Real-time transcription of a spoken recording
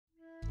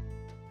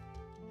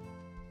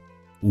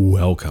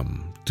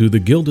Welcome to the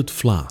Gilded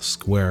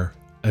Flask, where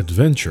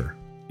adventure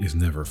is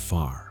never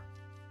far.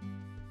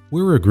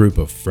 We're a group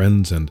of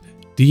friends and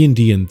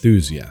D&D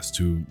enthusiasts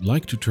who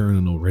like to turn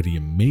an already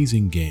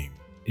amazing game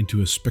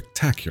into a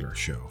spectacular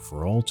show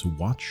for all to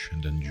watch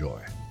and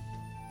enjoy.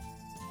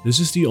 This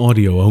is the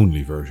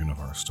audio-only version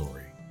of our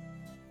story.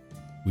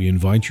 We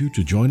invite you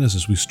to join us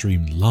as we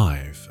stream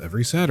live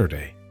every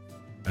Saturday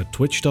at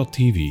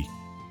twitch.tv/The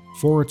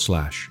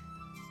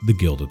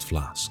Gilded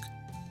Flask.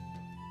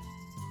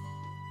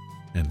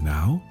 And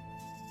now,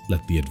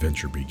 let the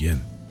adventure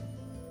begin.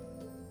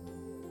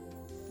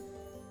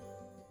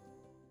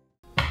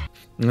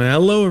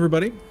 Hello,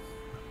 everybody.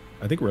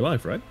 I think we're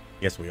live, right?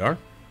 Yes, we are.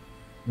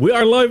 We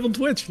are live on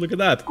Twitch. Look at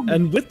that.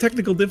 And with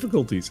technical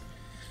difficulties.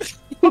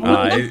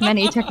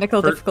 Many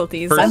technical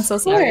difficulties. I'm so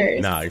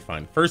sorry. Nah, you're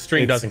fine. First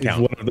stream doesn't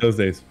count. It's one of those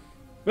days.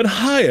 But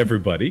hi,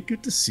 everybody.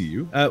 Good to see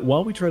you.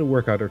 While we try to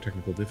work out our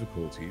technical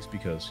difficulties,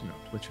 because,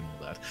 Twitch and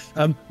all that,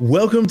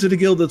 welcome to the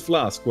Gilded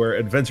Flask, where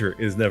adventure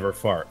is never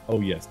far. Oh,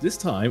 yes, this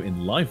time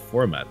in live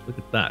format. Look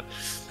at that.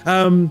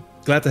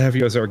 Glad to have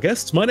you as our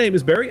guests. My name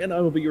is Barry, and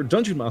I will be your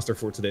Dungeon Master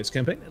for today's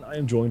campaign, and I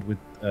am joined with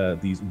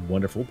these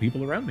wonderful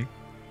people around me.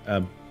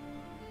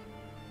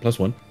 Plus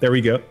one. There we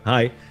go.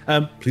 Hi.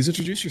 Please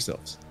introduce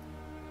yourselves.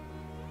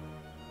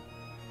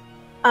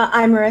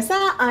 I'm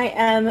Marissa. I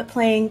am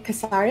playing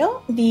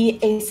Casariel, the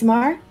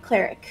ASMR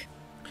cleric.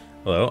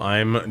 Hello,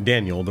 I'm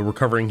Daniel, the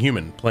recovering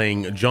human,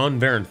 playing John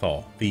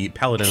Varenthal, the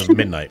Paladin of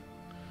Midnight.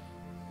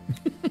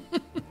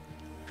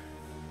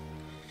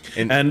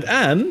 and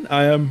Anne,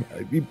 I am.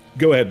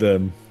 Go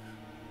ahead.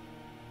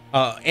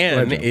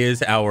 Anne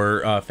is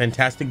our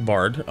fantastic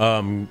bard,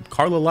 Carla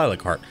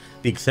Lilacart,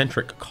 the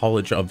eccentric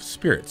College of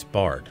Spirits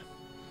bard.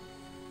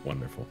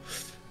 Wonderful.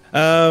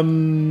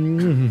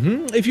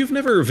 If you've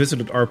never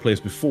visited our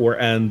place before,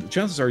 and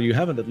chances are you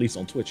haven't, at least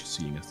on Twitch,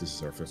 seeing as this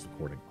is our first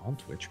recording on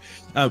Twitch,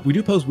 we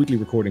do post weekly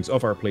recordings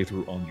of our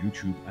playthrough on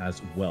YouTube as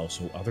well.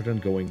 So other than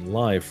going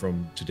live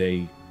from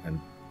today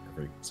and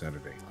every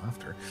Saturday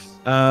after,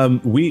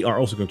 we are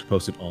also going to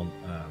post it on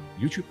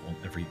YouTube on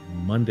every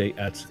Monday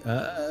at,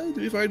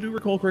 if I do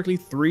recall correctly,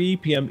 3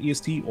 p.m.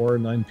 EST or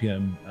 9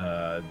 p.m.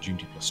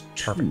 GMT plus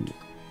 2. Perfect.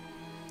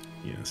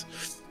 Yes.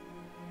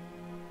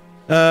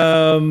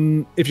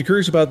 If you're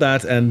curious about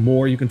that and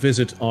more, you can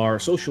visit our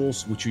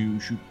socials, which you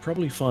should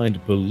probably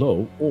find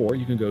below, or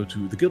you can go to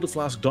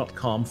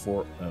thegildedflask.com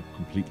for a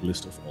complete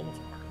list of all of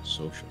our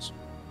socials.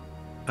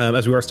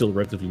 As we are still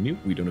relatively new,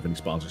 we don't have any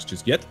sponsors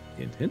just yet,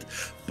 hint, hint,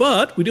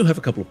 but we do have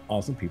a couple of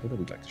awesome people that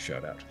we'd like to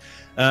shout out.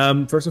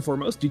 First and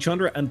foremost,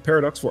 Dchandra and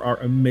Paradox for our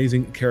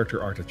amazing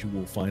character art that you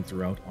will find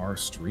throughout our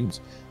streams.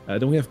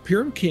 Then we have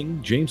Piram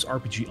King, James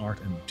RPG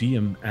Art, and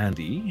DM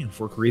Andy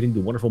for creating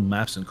the wonderful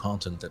maps and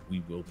content that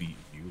we will be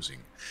using.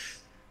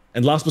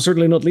 And last but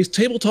certainly not least,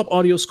 Tabletop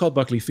Audio, Scott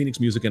Buckley, Phoenix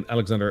Music, and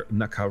Alexander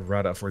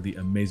Nakarada for the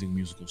amazing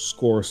musical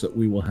scores that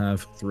we will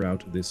have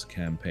throughout this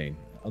campaign.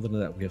 Other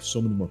than that, we have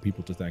so many more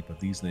people to thank, but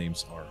these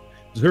names are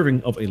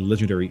deserving of a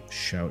legendary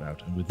shout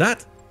out. And with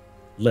that,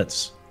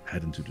 let's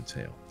head into the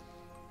tale.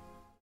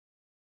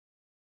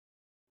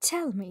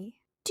 Tell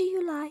me, do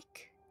you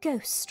like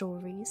ghost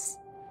stories?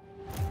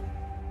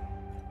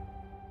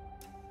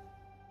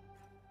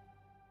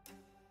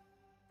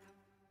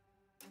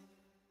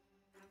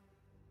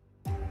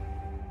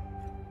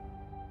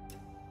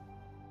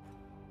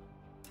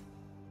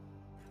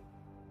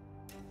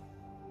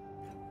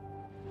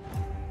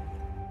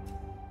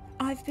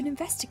 I've been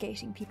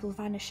investigating people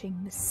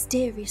vanishing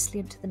mysteriously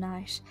into the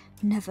night,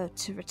 never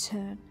to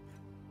return.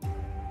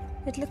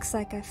 It looks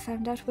like I've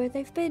found out where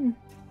they've been.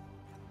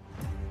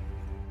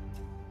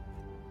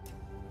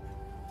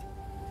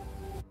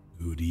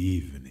 Good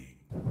evening.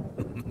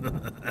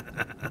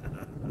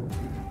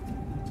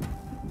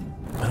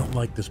 I don't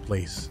like this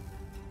place.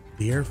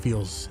 The air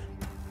feels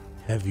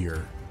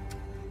heavier.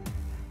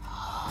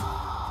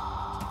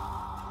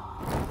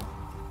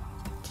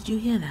 Did you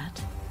hear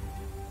that?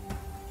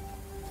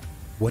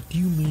 What do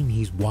you mean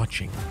he's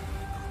watching?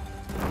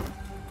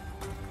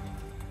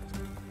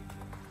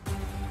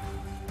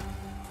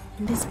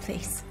 In this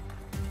place,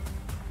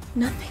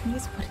 nothing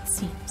is what it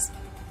seems.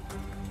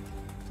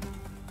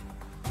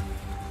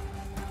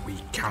 We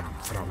come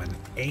from an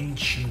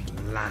ancient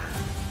land.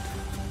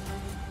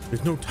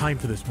 There's no time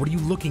for this. What are you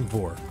looking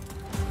for?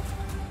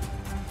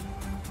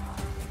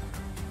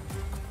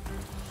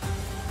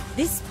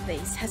 This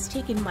place has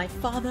taken my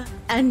father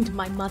and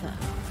my mother.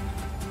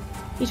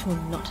 It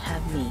will not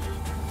have me.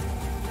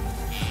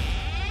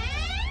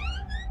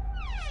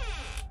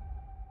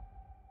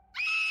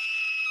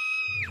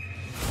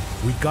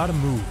 We gotta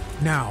move,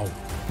 now.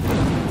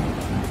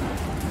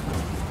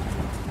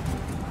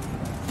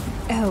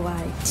 Oh,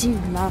 I do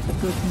love a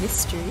good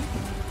mystery.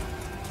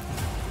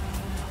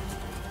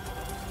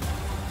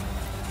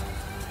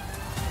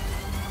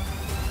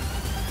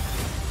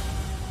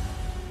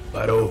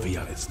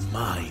 Barovia is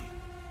mine,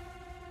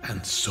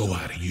 and so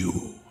are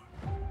you.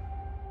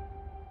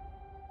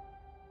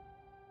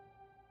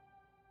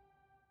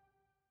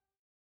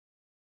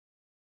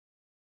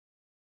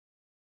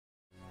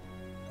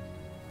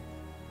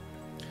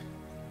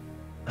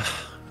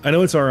 I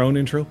know it's our own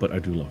intro, but I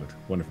do love it.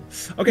 Wonderful.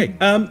 Okay,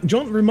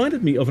 John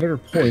reminded me of another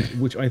point,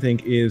 which I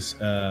think is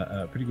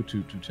pretty good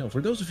to tell.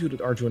 For those of you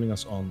that are joining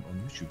us on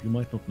YouTube, you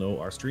might not know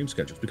our stream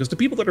schedules, because the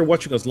people that are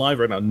watching us live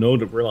right now know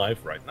that we're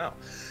live right now.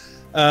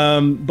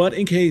 But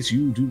in case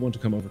you do want to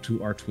come over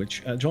to our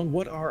Twitch, John,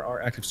 what are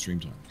our active stream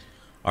times?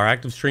 Our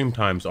active stream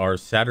times are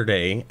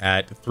Saturday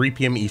at 3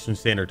 p.m. Eastern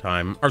Standard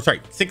Time, or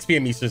sorry, 6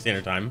 p.m. Eastern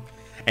Standard Time,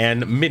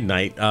 and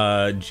midnight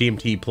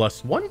GMT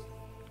 +1?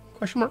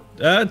 Question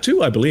mark?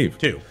 2, I believe.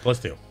 2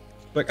 +2.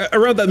 Like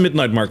around that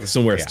midnight mark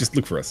somewhere. Yeah. Just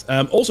look for us.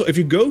 Also, if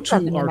you go to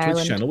our Maryland.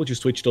 Twitch channel, which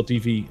is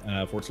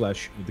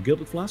twitch.tv/The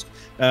Gilded Flask,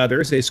 there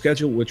is a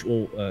schedule which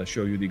will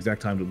show you the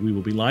exact time that we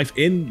will be live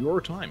in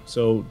your time.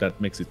 So that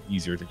makes it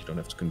easier that you don't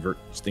have to convert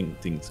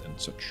things and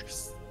such.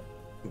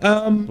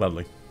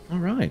 Lovely. All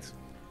right.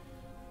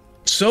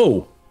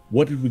 So,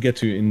 what did we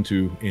get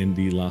into in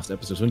the last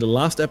episode? So in the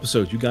last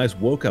episode, you guys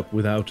woke up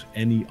without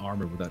any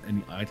armor, without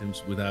any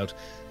items, without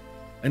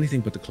anything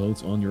but the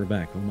clothes on your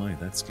back. Oh my,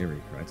 that's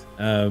scary,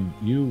 right?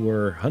 You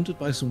were hunted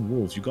by some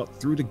wolves. You got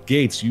through the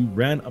gates. You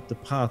ran up the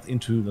path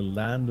into the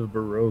land of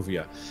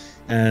Barovia.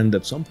 And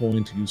at some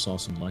point, you saw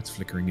some lights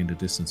flickering in the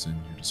distance, and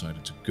you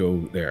decided to go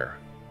there.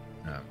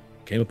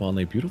 Came upon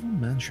a beautiful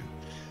mansion.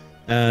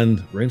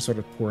 And rain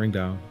started pouring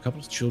down. A couple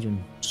of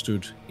children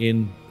stood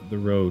in the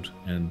road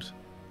and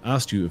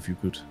asked you if you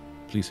could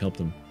please help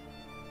them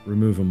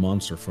remove a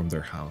monster from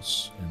their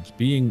house. And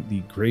being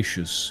the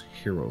gracious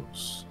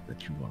heroes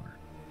that you are,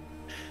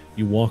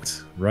 you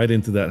walked right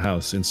into that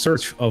house in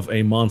search of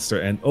a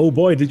monster, and oh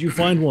boy, did you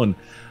find one!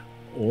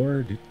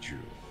 Or did you?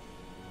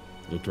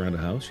 Looked around the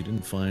house, you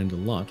didn't find a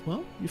lot.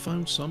 Well, you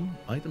found some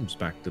items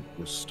back that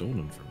were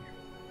stolen from you.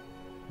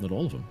 Not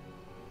all of them,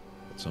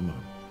 but some of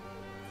them.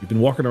 You've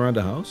been walking around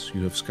the house,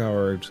 you have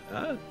scoured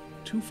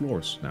 2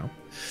 floors now.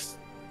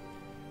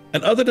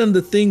 And other than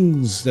the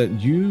things that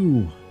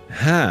you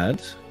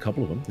had, a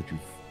couple of them that you've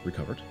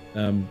recovered,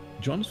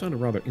 John has found a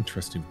rather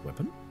interesting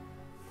weapon.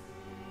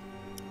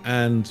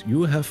 And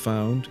you have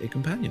found a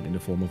companion in the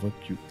form of a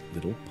cute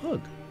little pug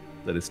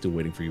that is still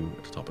waiting for you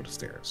at the top of the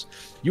stairs.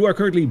 You are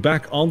currently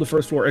back on the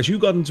first floor as you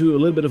got into a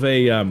little bit of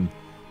a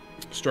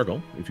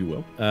struggle, if you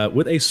will,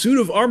 with a suit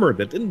of armor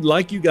that didn't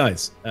like you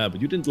guys,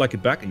 but you didn't like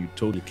it back, and you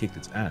totally kicked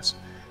its ass.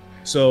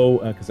 So,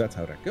 because that's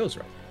how that goes,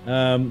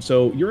 right?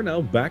 So you're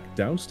now back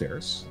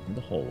downstairs in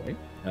the hallway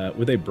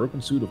with a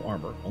broken suit of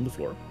armor on the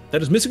floor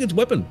that is missing its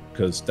weapon,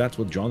 because that's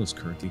what John is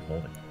currently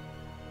holding.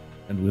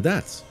 And with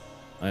that,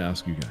 I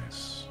ask you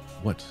guys,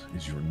 what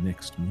is your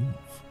next move?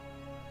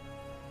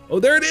 Oh,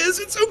 there it is!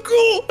 It's so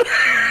cool!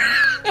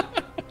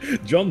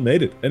 John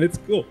made it, and it's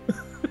cool.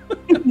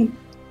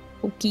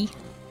 Okay.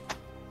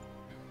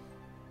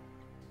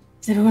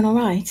 Is everyone all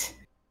right?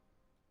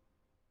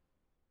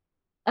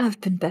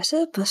 I've been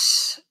better,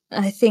 but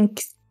I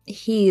think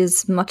he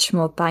is much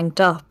more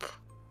banged up.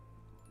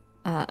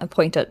 I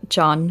point at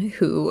John,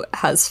 who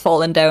has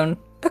fallen down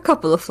a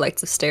couple of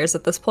flights of stairs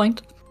at this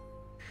point.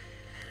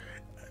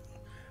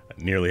 I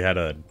nearly had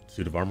a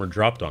suit of armor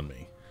dropped on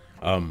me.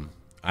 I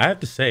have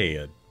to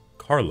say,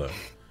 Carla,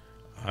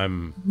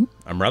 I'm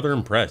rather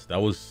impressed.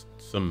 That was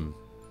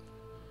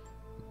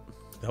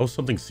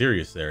something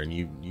serious there, and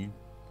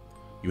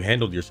you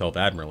handled yourself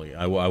admirably.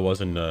 I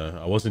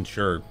wasn't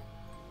sure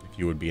if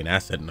you would be an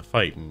asset in a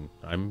fight, and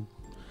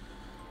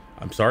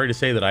I'm sorry to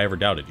say that I ever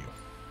doubted you.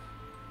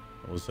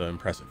 That was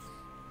impressive.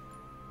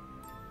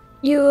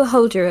 You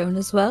hold your own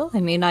as well. I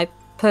mean, I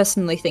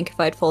personally think if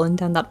I'd fallen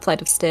down that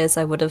flight of stairs,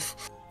 I would have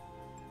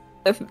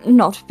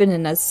not been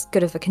in as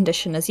good of a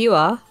condition as you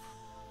are.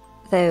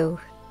 Though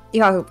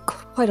you are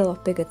quite a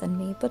lot bigger than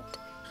me, but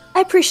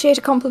I appreciate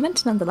a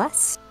compliment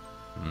nonetheless.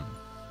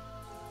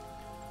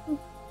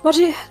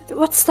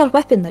 What's that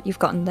weapon that you've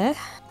gotten there?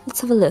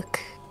 Let's have a look.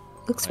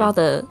 Looks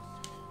rather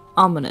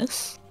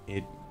ominous.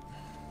 It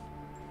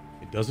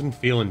doesn't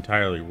feel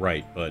entirely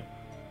right, but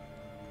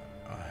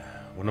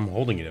when I'm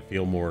holding it, I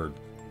feel more...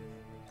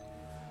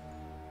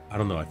 I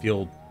don't know, I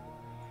feel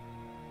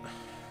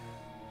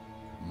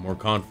more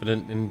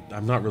confident, and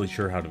I'm not really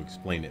sure how to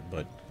explain it,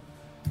 but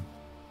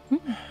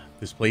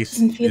this place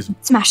is...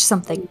 Smash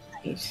something.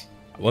 I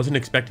wasn't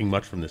expecting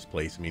much from this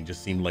place. I mean, it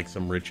just seemed like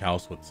some rich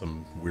house with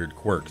some weird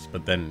quirks,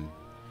 but then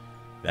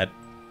that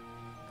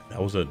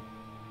was a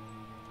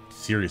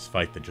serious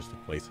fight that just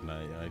took place,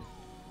 and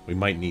we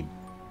might need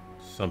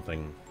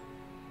something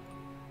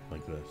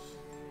like this.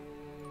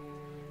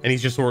 And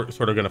he's just sort of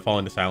going to fall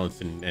into silence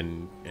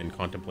and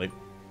contemplate.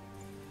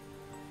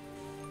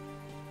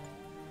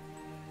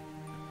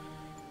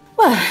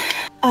 Well,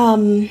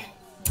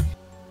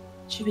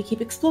 should we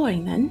keep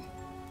exploring then?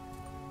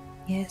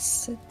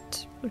 Yes,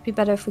 it would be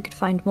better if we could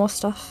find more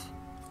stuff.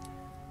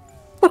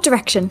 What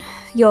direction?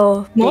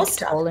 You're More big,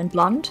 stuff? tall, and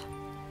blonde.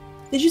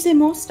 Did you say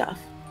more stuff?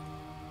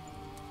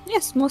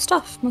 Yes, more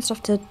stuff. More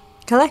stuff to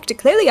collect.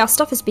 Clearly our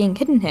stuff is being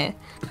hidden here.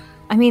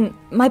 I mean,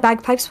 my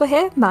bagpipes were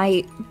here,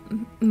 my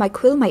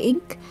quill, my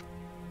ink,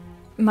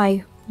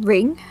 my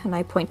ring, and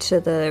I point to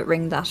the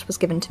ring that was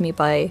given to me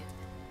by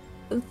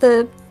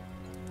the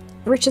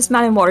richest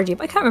man in Waterdeep.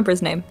 I can't remember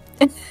his name.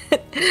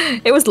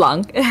 It was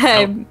long.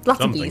 Lots of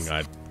something, Bs.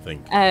 I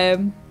think.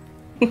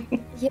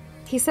 Yeah,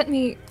 he sent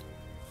me.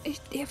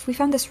 If we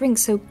found this ring,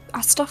 so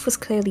our stuff was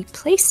clearly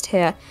placed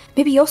here.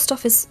 Maybe your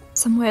stuff is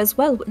somewhere as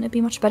well. Wouldn't it be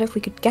much better if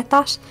we could get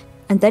that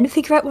and then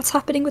figure out what's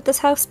happening with this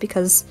house?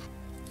 Because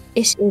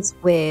it is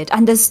weird,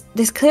 and there's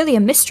clearly a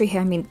mystery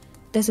here. I mean,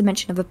 there's a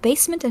mention of a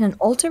basement and an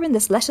altar in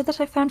this letter that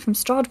I found from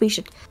Strahd. We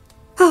should.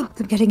 Oh,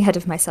 I'm getting ahead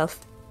of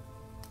myself.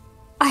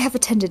 I have a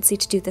tendency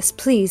to do this.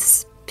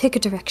 Please pick a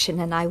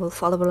direction, and I will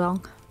follow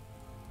along.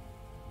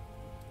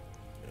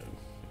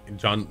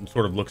 John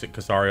sort of looks at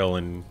Casariel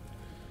and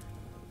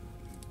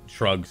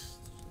shrugs.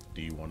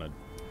 Do you want to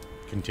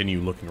continue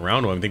looking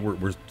around? I think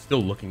we're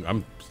still looking.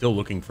 I'm still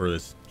looking for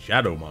this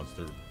shadow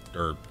monster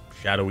or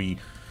shadowy,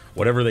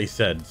 whatever they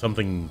said.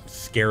 Something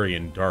scary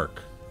and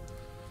dark.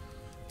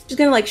 She's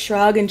gonna like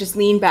shrug and just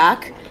lean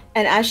back.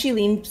 And as she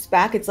leans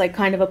back, it's like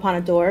kind of upon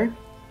a door.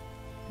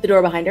 The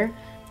door behind her.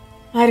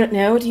 I don't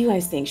know. What do you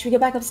guys think? Should we go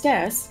back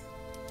upstairs?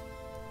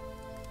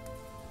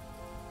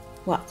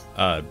 What?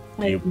 Why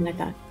you like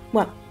that?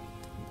 What?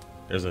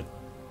 There's a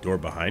door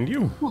behind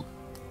you?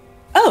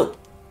 Oh!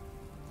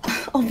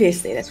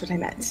 Obviously, that's what I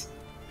meant.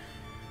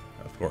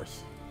 Of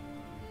course.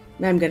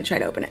 I'm gonna try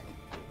to open it.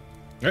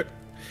 All right.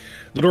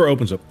 The door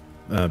opens up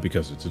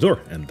because it's a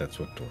door, and that's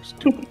what doors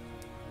do.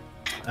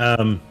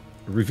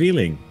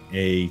 Revealing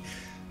a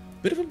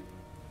bit of an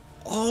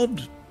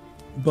odd,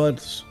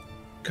 but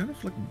kind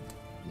of like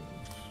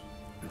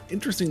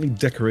interestingly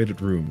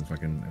decorated room, if I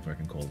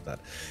can call it that.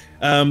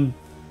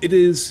 It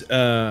is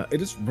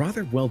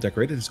rather well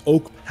decorated. It's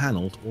oak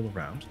paneled all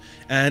around,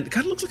 and it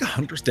kind of looks like a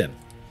hunter's den.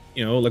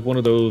 You know, like one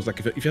of those, like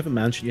if you have a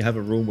mansion, you have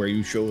a room where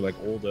you show like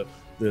all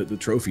the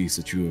trophies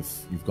that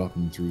you've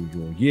gotten through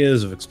your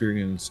years of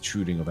experience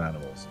shooting of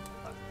animals.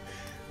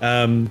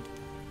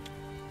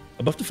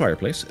 Above the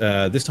fireplace,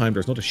 this time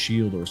there's not a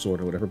shield or a sword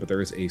or whatever, but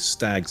there is a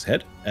stag's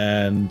head,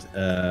 and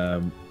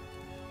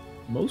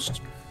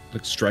most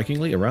like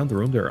strikingly around the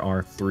room there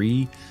are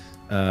 3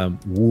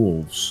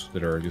 wolves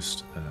that are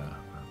just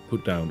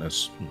put down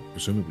as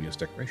presumably as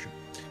decoration.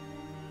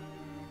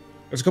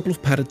 There's a couple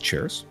of padded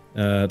chairs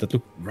that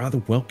look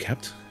rather well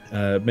kept,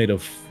 made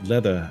of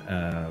leather,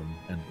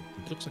 and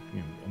it looks like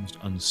almost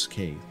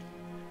unscathed.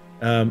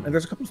 And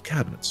there's a couple of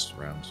cabinets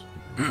around.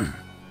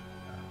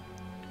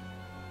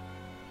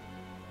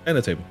 And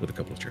a table with a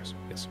couple of chairs,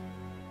 yes.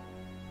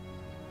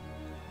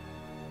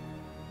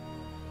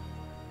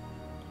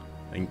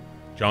 I think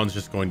John's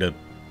just going to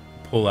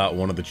pull out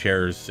one of the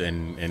chairs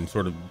and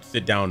sort of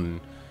sit down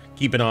and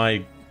keep an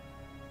eye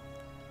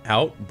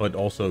out, but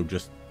also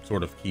just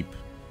sort of keep,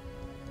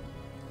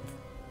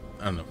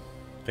 I don't know,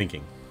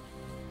 thinking.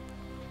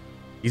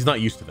 He's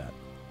not used to that.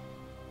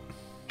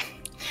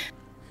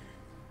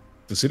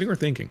 The sitting or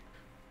thinking?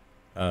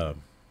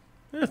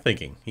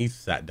 Thinking. He's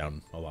sat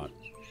down a lot.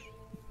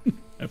 I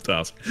have to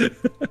ask.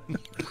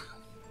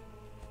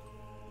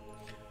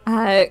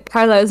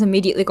 Carla is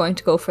immediately going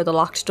to go for the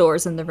locked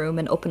doors in the room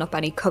and open up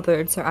any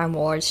cupboards or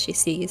armoires she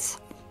sees.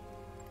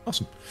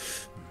 Awesome.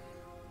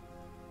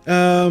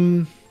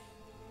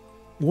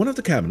 One of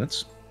the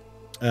cabinets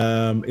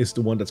is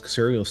the one that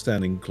Casariel is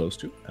standing close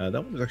to.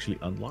 That one is actually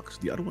unlocked.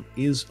 The other one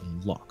is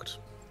locked.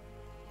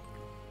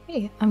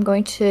 Okay, I'm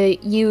going to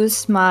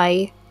use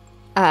my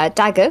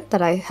dagger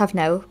that I have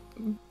now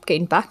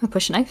gained back, my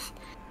push knife.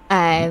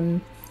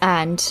 And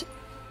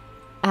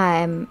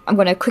I'm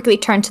going to quickly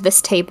turn to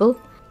this table.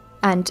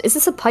 And is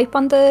this a pipe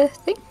on the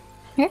thing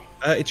here?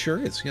 It sure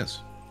is, yes.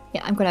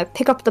 Yeah, I'm going to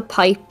pick up the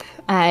pipe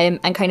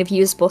and kind of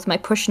use both my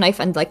push knife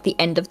and like the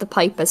end of the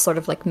pipe as sort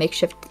of like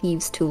makeshift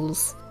thieves'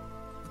 tools.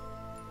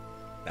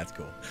 That's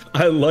cool.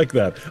 I like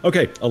that.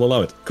 Okay, I'll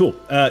allow it. Cool.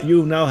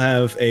 You now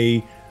have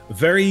a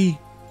very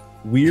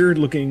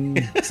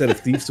weird-looking set of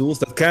thieves' tools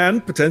that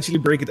can potentially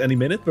break at any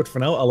minute, but for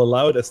now, I'll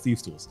allow it as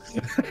thieves' tools.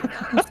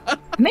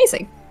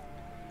 Amazing.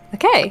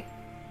 Okay.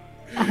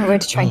 I'm going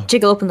to try and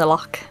jiggle open the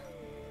lock.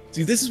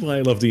 See, this is why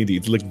I love D&D.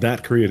 It's like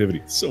that creativity.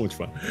 It's so much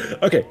fun.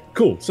 Okay,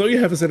 cool. So you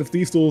have a set of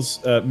thieves' tools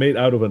made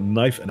out of a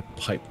knife and a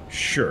pipe.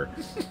 Sure.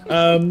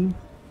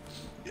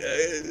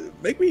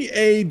 Make me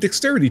a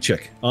dexterity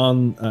check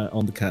on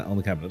the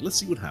cabinet. Let's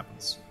see what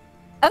happens.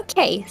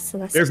 Okay, so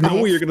that's. There's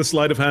no way you're going to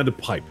sleight of hand a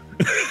pipe.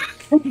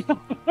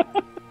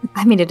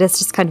 I mean, it is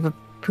just kind of a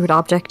crude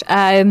object.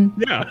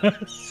 Yeah.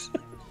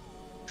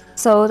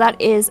 So that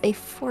is a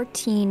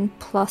 14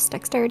 plus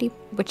dexterity,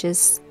 which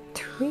is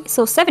 3,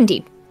 so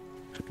 17.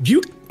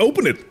 You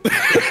open it.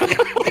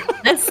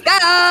 Let's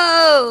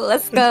go!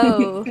 Let's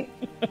go!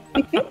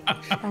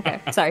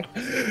 Okay, sorry.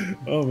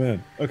 Oh,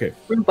 man. Okay.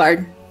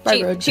 Rhubarb.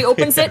 She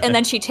opens it, and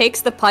then she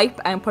takes the pipe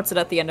and puts it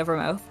at the end of her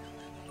mouth.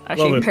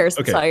 She pairs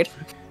the side.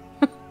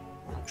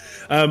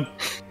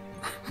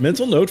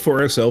 Mental note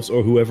for ourselves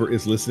or whoever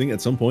is listening, at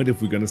some point,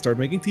 if we're going to start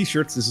making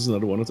t-shirts, this is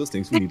another one of those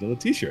things we need on a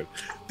t-shirt.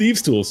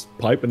 Thieves' tools,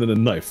 pipe, and then a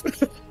knife.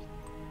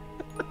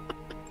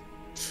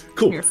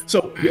 Cool. Yes.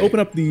 So you open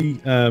up the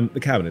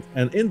cabinet,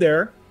 and in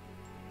there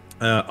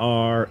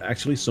are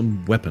actually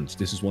some weapons.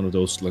 This is one of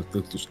those like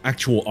those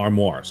actual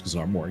armoires, because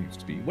an armoire used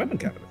to be a weapon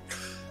cabinet.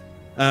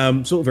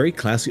 So a very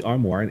classy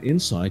armoire, and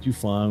inside you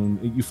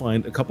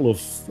find a couple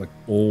of like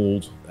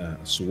old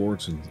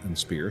swords and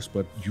spears,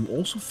 but you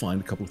also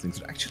find a couple of things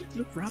that actually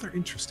look rather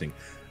interesting.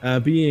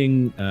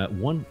 Being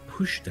one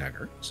push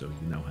dagger, so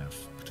you now have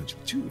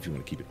potentially two if you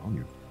want to keep it on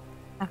you.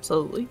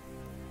 Absolutely.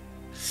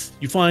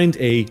 You find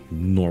a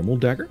normal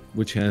dagger,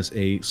 which has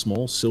a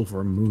small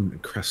silver moon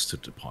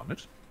crested upon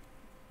it.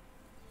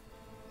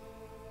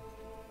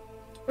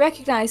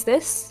 Recognize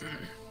this.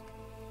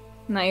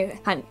 And I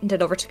hand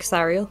it over to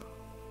Casariel.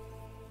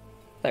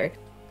 Sorry.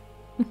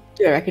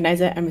 Do I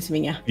recognize it? I'm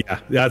assuming yeah.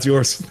 Yeah, it's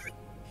yours.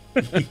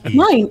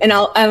 Mine, and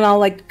I'll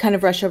like kind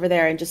of rush over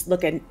there and just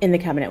look in the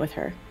cabinet with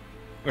her.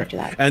 After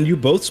that, and you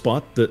both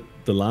spot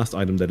the last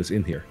item that is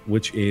in here,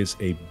 which is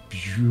a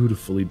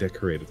beautifully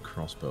decorated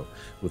crossbow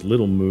with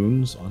little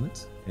moons on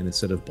it and a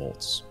set of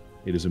bolts.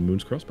 It is a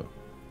moon's crossbow.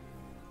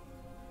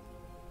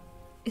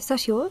 Is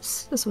that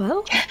yours as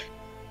well?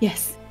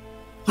 Yes.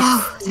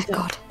 Oh, thank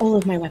God. All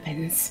of my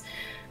weapons.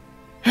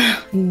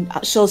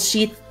 She'll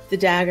sheath the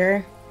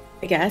dagger,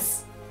 I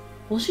guess.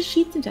 Will she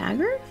sheath the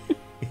dagger?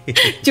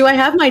 Do I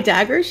have my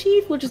dagger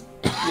sheath? We'll just,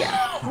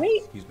 yeah, right?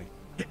 Excuse me.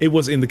 It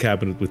was in the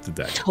cabinet with the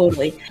dagger.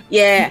 Totally.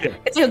 Yeah.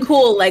 It's like a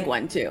cool leg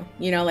one, too.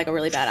 You know, like a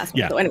really badass one.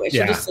 Yeah. So anyway,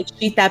 she'll just like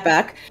sheath that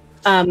back.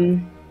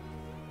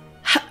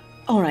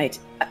 All right.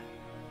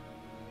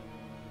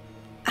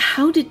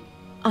 How did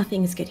our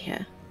things get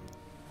here?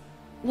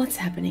 What's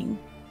happening?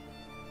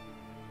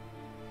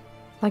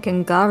 Like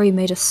Ngari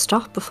made a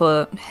stop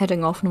before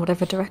heading off in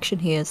whatever direction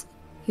he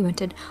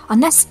went in.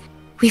 Unless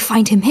we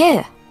find him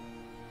here.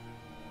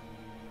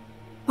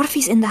 What if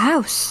he's in the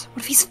house?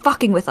 What if he's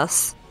fucking with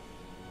us?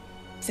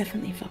 He's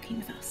definitely fucking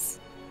with us.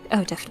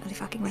 Oh, definitely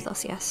fucking with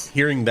us, yes.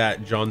 Hearing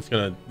that, John's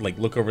gonna like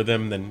look over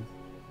them, then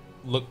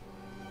look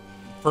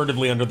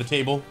furtively under the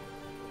table.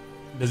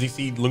 Does he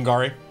see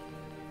Lungari?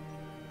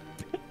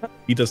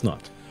 He does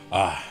not.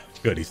 Ah,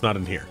 good. He's not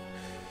in here.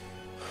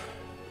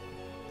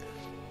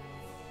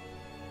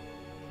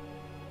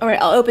 All right,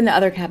 I'll open the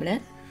other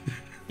cabinet.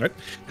 Right.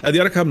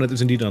 The other cabinet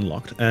is indeed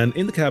unlocked, and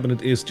in the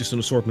cabinet is just an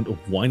assortment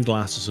of wine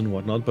glasses and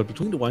whatnot, but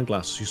between the wine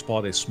glasses you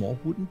spot a small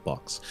wooden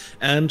box,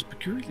 and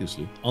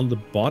curiously, on the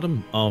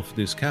bottom of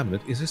this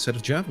cabinet is a set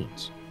of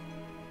javelins.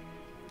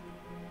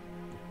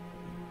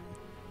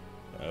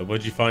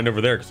 What'd you find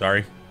over there,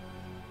 sorry?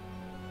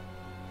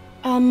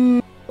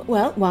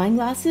 Well, wine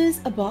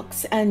glasses, a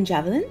box, and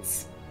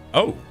javelins.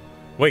 Oh,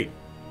 wait.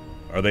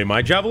 Are they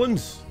my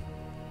javelins?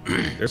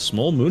 There's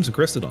small moons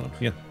encrusted on them,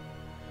 yeah.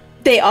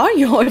 They are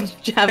your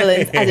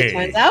javelins, as it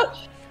turns out.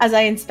 As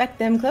I inspect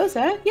them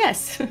closer,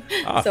 yes.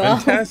 Ah, So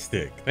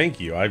fantastic. Thank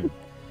you. I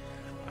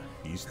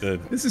used to...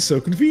 This is so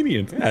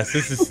convenient. Yes,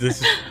 this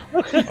is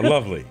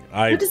lovely.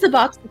 What does the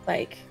box look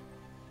like?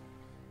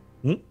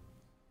 Hmm?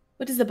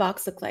 What does the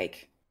box look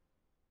like?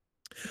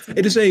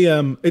 It is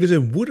a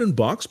wooden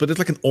box, but it's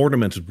like an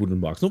ornamented wooden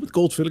box, not with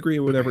gold filigree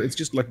or whatever. It's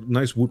just like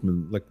nice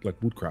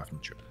like wood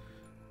craftsmanship.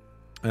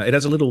 It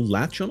has a little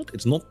latch on it.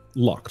 It's not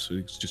locked, so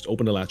it's just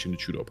open the latch and it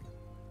should open.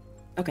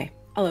 Okay,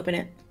 I'll open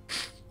it.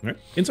 All right.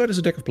 Inside is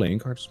a deck of playing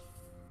cards.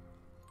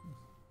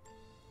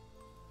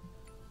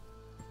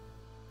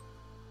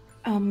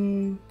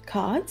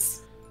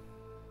 Cards?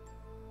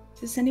 Is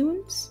this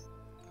anyone's?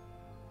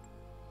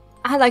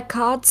 I like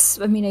cards.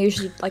 I mean, I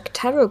usually like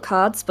tarot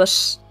cards,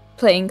 but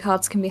playing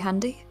cards can be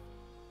handy.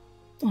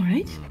 All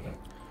right.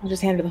 I'll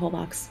just hand her the whole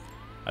box.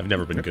 I've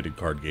never been good at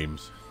card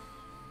games.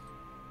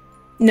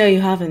 No, you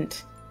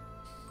haven't.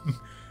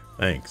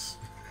 Thanks.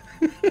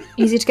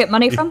 Easy to get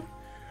money from?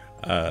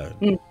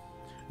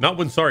 Not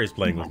when Sari's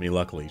playing with me,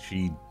 luckily.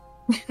 She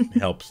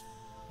helps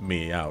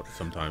me out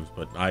sometimes,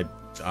 but I'm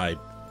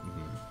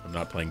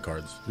not playing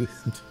cards.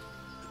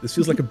 This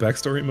feels like a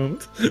backstory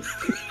moment.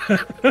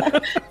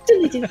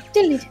 Diddly-do.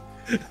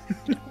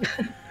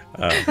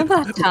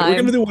 About time. We're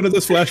gonna do one of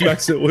those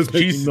flashbacks that was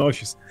making me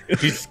nauseous.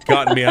 She's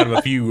gotten me out of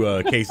a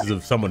few cases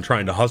of someone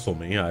trying to hustle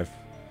me. I've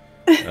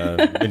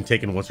been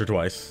taken once or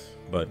twice,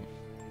 but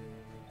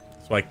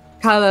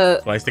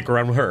that's why I stick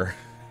around with her.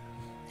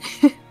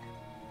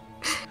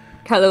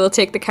 Kyla will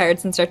take the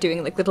cards and start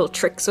doing like little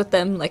tricks with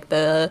them, like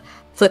the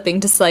flipping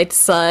to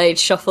side,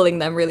 shuffling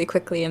them really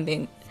quickly, and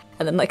then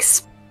like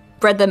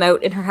spread them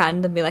out in her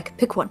hand and be like,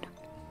 pick one.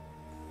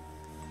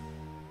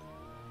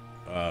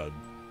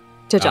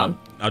 To John.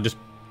 I'll just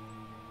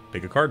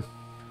pick a card.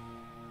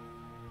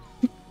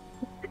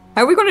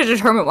 How are we going to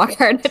determine what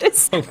card it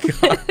is? Oh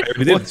god! I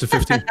already did. It's a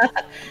 15.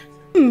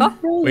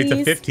 Wait, it's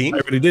a 15? I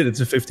already did. It's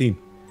a 15.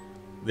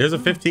 There's a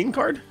 15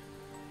 card?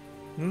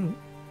 Mm.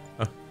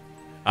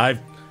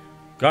 I've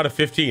got a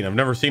 15. I've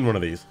never seen one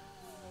of these.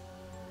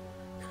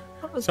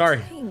 What was Sorry.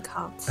 playing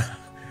cards?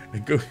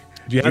 Do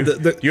you have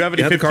you have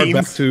any 15s? Card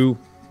back to?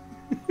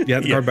 You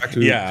have the card back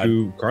to Yeah.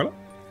 to Carla.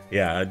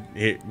 Yeah,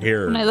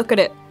 here. When I look at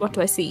it, what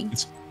do I see?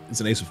 It's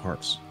an ace of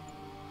hearts.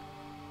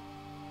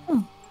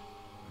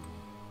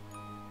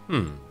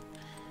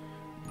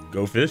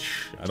 Go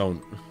fish? I've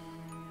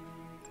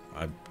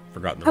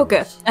forgotten the Oh, good.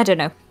 rules. I don't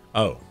know.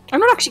 Oh. I'm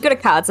not actually good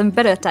at cards. I'm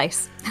better at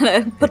dice. And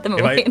I put them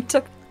away and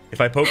took If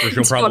I poke her, she'll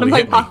into one probably of my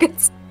hit me.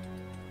 pockets.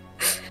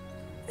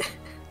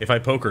 If I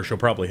poke her, she'll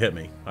probably hit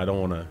me. I don't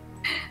want to.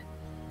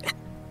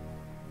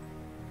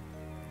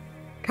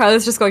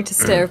 Carla's just going to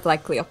stare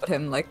blankly up at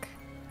him, like.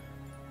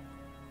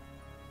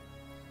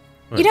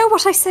 You know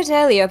what I said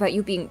earlier about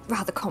you being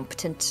rather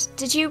competent?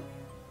 Did you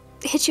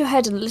hit your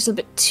head a little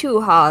bit too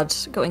hard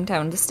going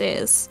down the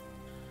stairs?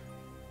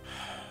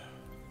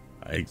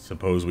 I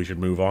suppose we should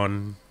move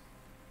on.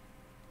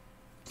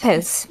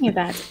 Yes. Yeah,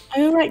 bad.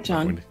 Are you alright,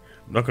 John?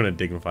 I'm not going to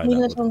dignify that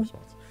with a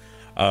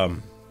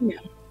response.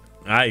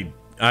 Yeah.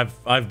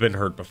 I've been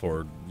hurt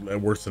before,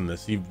 worse than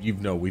this. You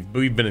know we've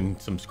been in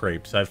some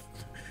scrapes.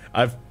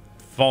 I've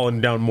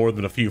fallen down more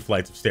than a few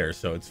flights of stairs,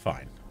 so it's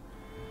fine.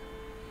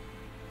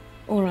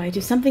 Alright,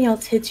 if something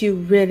else hits you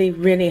really,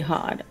 really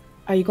hard,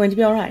 are you going to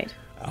be alright?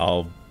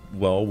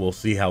 Well, we'll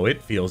see how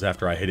it feels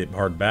after I hit it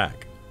hard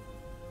back.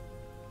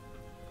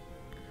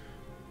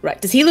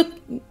 Right. Does he look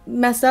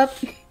messed up?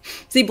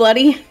 Is he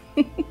bloody?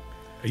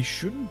 He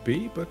shouldn't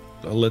be, but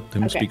I'll let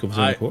him speak of his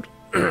own quote.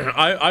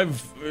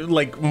 I've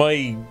like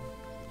I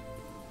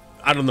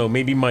don't know,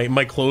 maybe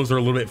my clothes are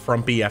a little bit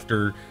frumpy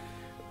after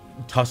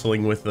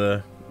tussling with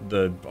the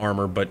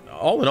armor, but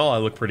all in all I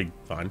look pretty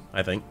fine,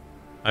 I think.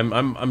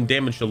 I'm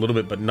damaged a little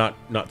bit, but not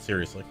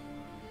seriously.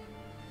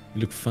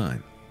 You look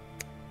fine.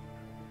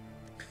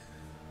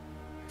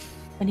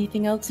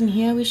 Anything else in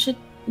here we should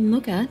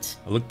look at?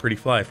 I look pretty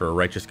fly for a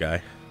righteous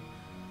guy.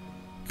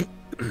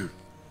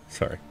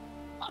 Sorry.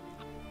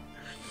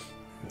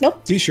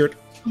 Nope. T-shirt.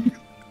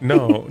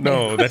 No,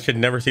 that should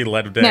never see the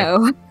light of day.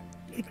 No.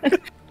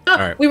 All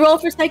right. We roll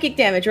for psychic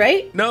damage,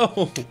 right?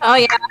 No. Oh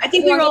yeah. I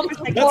think we roll for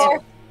psychic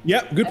damage.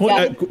 Yeah, good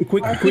point.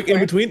 Quick in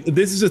between.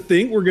 This is a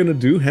thing we're going to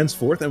do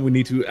henceforth, and we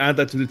need to add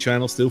that to the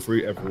channel still for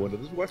everyone that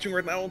is watching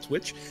right now on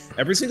Twitch.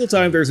 Every single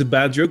time there's a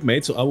bad joke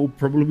made, so I will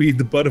probably be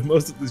the butt of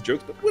most of these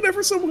jokes, but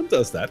whenever someone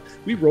does that,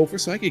 we roll for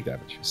psychic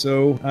damage.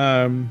 So,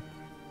 and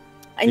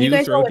you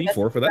guys throw roll a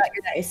d4 for that.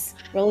 Your dice.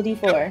 Roll a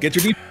d4. Yep, get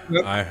your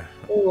d4.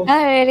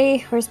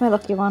 Alrighty, where's my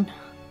lucky one?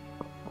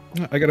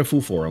 I got a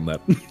full 4 on that.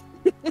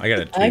 I got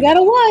a 2. I got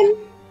a 1.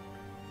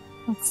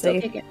 Let's So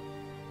see. take it.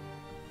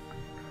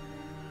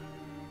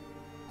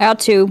 I got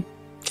 2.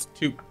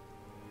 2.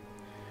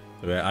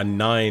 So a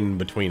 9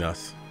 between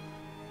us.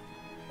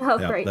 Oh,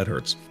 Yeah, great. that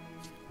hurts.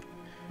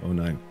 Oh,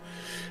 9.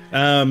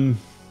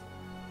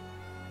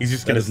 He's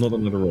just That gonna is not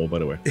another roll, by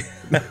the way.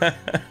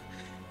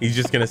 He's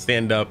just gonna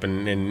stand up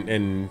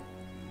and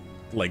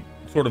like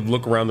sort of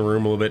look around the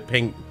room a little bit,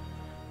 paying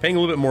a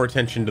little bit more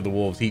attention to the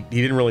wolves. He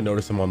didn't really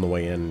notice them on the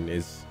way in.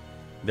 Is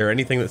there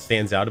anything that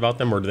stands out about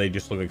them, or do they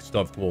just look like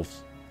stuffed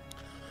wolves?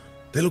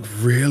 They look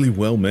really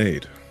well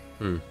made.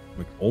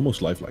 Like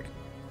almost lifelike.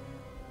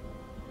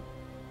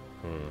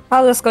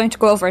 Paula's going to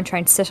go over and try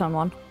and sit on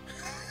one.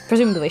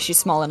 Presumably she's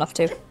small enough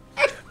to.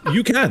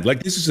 You can.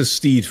 Like, this is a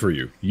steed for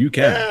you. You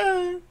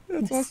can.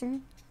 That's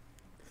awesome.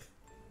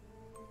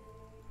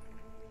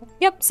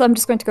 Yep, so I'm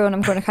just going to go and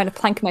I'm going to kind of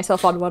plank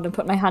myself on one and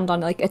put my hand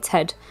on like its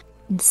head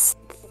and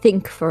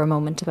think for a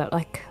moment about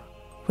like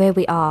where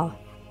we are,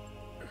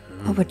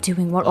 what we're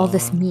doing, what all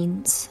this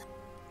means.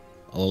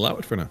 I'll allow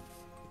it for now.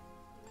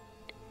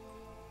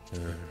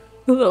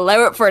 We'll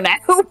allow it for now.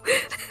 What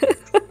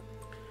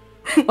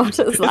does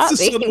that It's the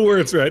mean? subtle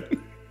words, right?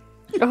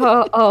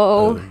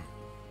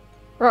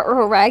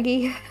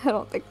 Raggy. I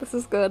don't think this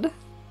is good.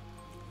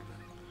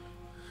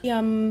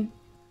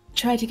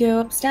 Try to go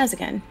upstairs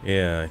again.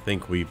 Yeah, I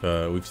think we've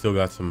still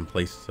got some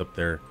places up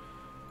there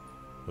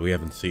that we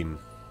haven't seen.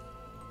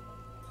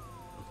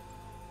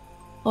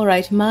 All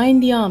right,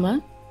 mind the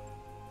armor.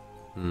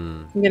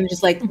 I'm gonna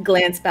just like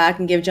glance back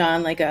and give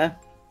John like a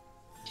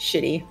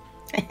shitty.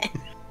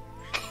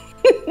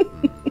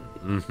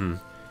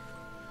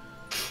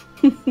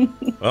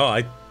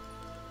 Well,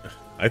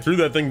 I threw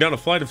that thing down a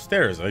flight of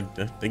stairs. I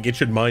think it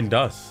should mind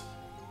us.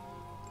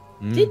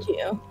 Did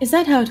you? Is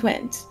that how it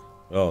went?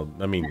 Well,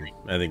 I mean,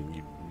 I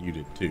think you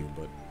did too,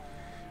 but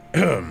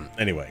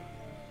anyway,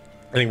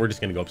 I think we're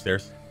just gonna go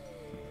upstairs.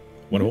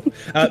 Wonderful.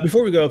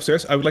 Before we go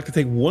upstairs, I would like to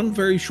take one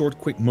very short,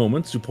 quick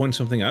moment to point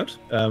something out.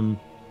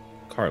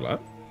 Carla,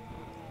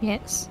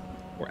 Yes.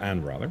 or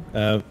Anne rather,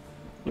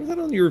 what is that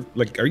on your,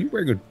 like, are you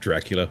wearing a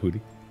Dracula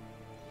hoodie?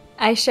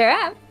 I sure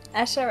am.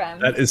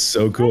 That is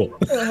so cool.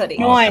 Cool hoodie.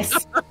 Nice.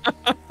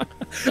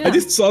 I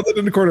just saw that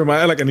in the corner of my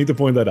eye, like, I need to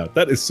point that out.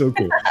 That is so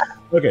cool.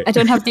 Okay. I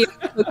don't have the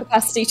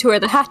capacity to wear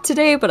the hat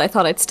today, but I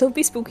thought I'd still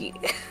be spooky.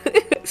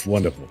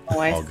 Wonderful.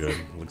 Nice. All good.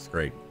 Looks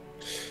great.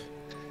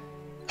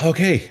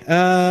 Okay,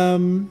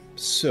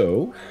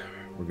 so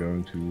we're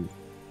going to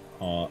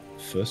our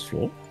first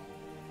floor.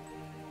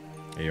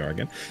 There you are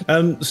again.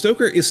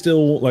 Stoker is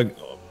still like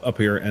up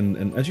here,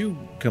 and as you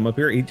come up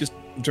here, he just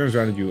turns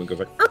around at you and goes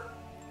like, "Arr!"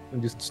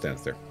 and just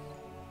stands there.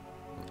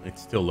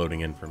 It's still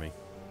loading in for me.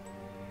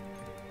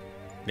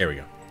 There we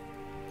go.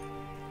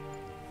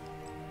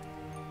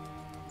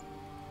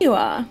 You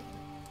are.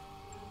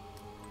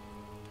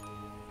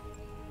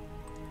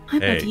 Hi,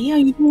 Hey. buddy. Are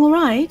you doing all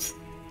right?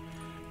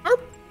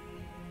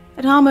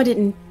 That armor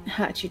didn't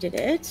hurt you, did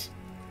it?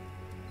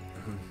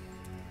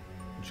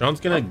 John's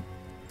gonna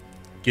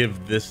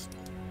give this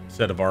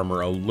set of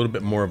armor a little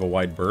bit more of a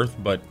wide berth,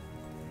 but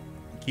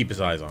keep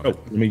his eyes on Oh, it.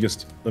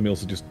 let me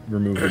also just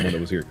remove the one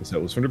that was here because that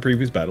was from the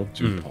previous battle.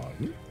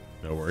 Pardon.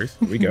 No worries.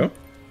 There we go.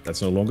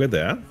 That's no longer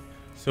there.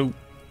 So,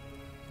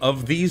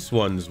 of these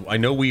ones, I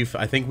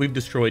think we've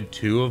destroyed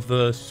 2 of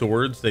the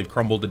swords. They've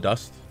crumbled to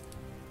dust.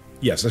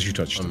 Yes, as you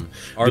touched them.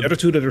 The other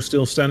 2 that are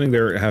still standing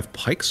there have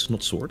pikes,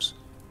 not swords.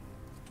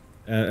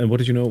 And what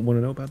did you want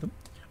to know about them?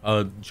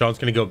 John's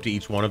gonna go up to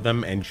each one of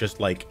them and just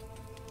like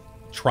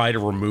try to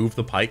remove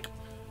the pike,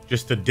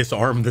 just to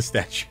disarm the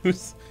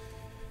statues.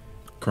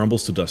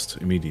 Crumbles to dust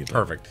immediately.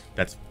 Perfect.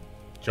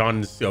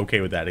 John's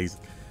okay with that.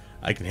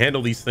 I can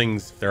handle these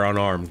things if they're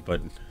unarmed,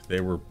 but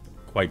they were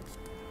quite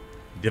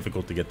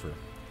difficult to get through.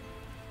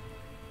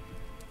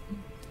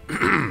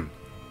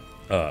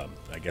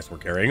 I guess we're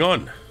carrying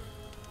on.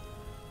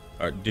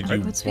 Did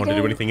you want to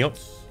do anything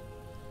else?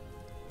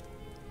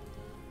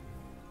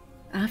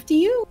 After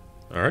you.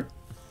 All right.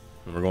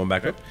 And we're going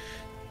back up.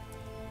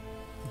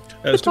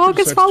 The dog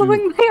is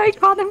following my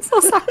icon. I'm so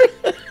sorry.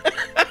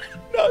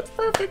 No, it's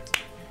perfect.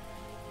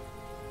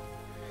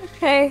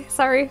 Okay,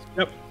 sorry.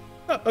 Yep.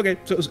 Oh, okay,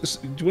 so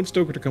do you want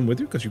Stoker to come with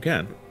you? Because you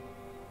can.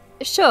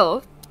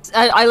 Sure.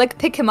 I like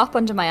pick him up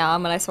under my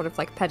arm and I sort of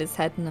like pet his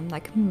head and I'm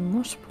like,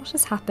 what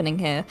is happening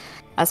here?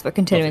 As we're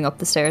continuing up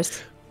the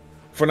stairs.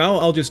 For now,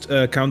 I'll just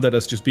count that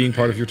as just being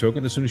part of your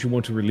token. As soon as you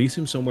want to release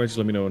him somewhere, just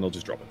let me know and I'll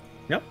just drop it.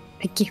 Yeah?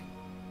 Thank you.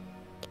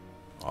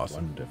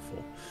 Awesome.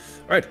 Wonderful.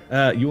 All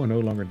right, you are no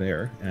longer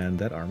there, and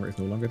that armor is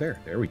no longer there.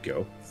 There we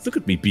go. Look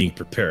at me being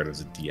prepared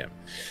as a DM.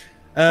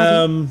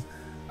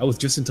 I was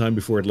just in time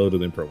before it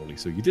loaded in properly,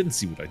 so you didn't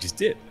see what I just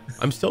did.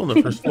 I'm still on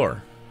the first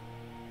floor.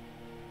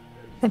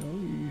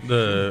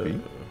 The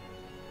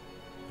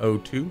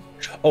O2?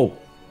 Oh,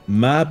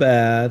 my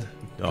bad.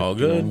 All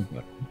good.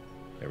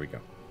 There we go.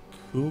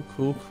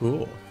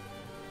 Cool.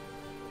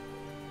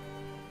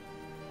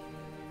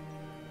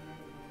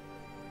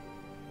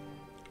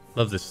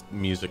 Love this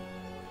music.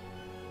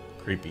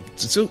 Creepy.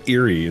 It's so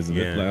eerie, isn't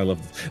it? I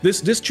love this.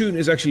 This tune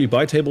is actually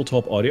by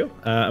Tabletop Audio.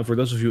 And for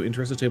those of you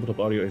interested, Tabletop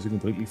Audio is a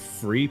completely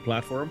free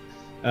platform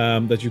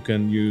that you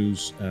can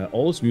use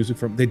all its music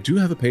from. They do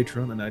have a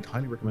Patreon, and I'd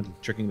highly recommend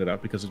checking that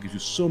out because it gives you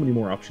so many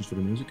more options for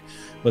the music.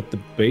 But the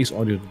base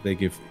audio that they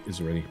give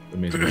is already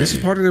amazing. This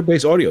is part of their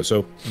base audio,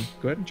 so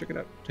go ahead and check it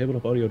out.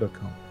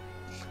 Tabletopaudio.com.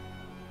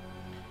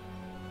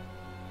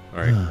 All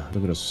right.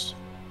 Look at us.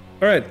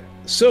 All right,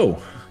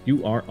 so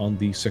you are on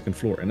the second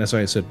floor, and as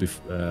I said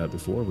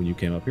before when you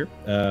came up here,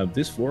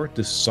 this floor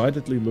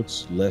decidedly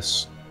looks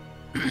less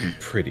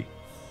pretty.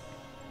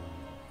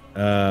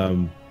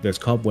 There's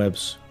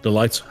cobwebs. The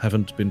lights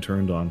haven't been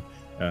turned on.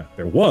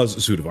 There was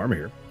a suit of armor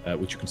here,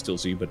 which you can still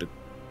see, but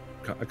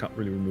I can't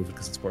really remove it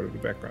because it's part of the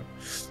background.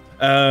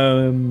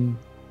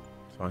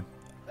 Fine.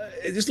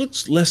 It just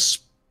looks less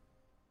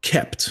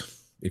kept,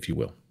 if you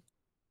will.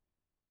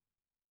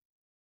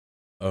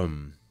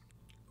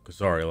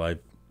 Sorry, I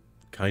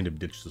kind of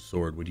ditched the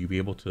sword. Would you be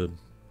able to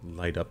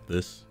light up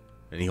this?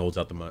 And he holds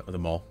out the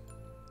maul.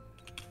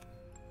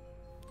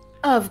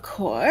 Of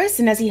course.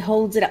 And as he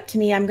holds it up to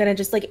me, I'm going to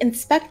just like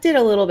inspect it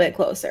a little bit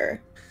closer.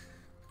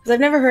 Because I've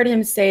never heard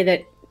him say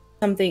that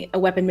a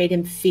weapon made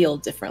him feel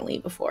differently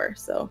before.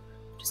 So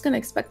I'm just going to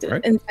inspect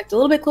a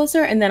little bit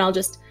closer, and then I'll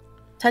just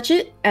touch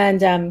it and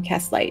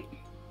cast light.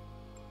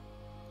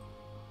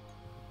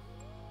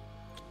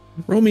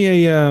 Roll me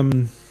a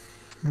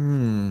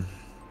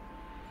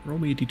roll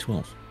me a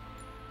d12.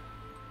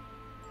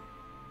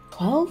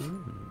 12?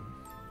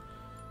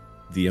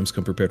 DMs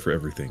come prepared for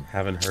everything.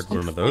 Haven't heard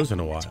one of those in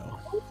a while.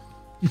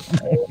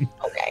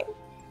 Okay.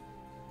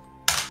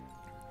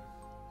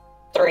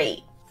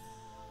 3.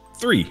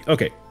 3.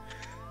 Okay.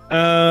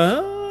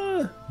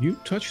 You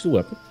touch the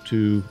weapon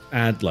to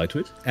add light to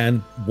it,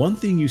 and one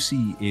thing you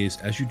see is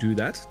as you do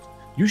that,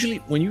 usually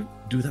when you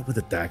do that with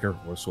a dagger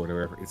or a sword or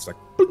whatever, it's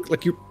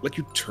like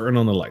you turn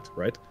on the light,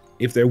 right?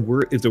 If there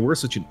were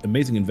such an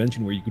amazing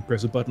invention where you could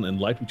press a button and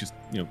light would just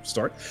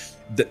start,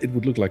 it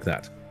would look like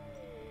that.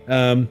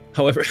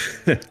 However,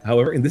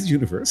 in this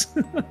universe,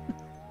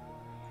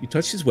 you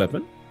touch his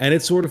weapon and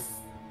it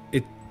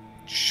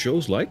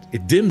shows light.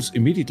 It dims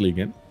immediately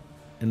again,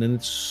 and then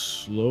it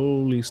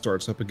slowly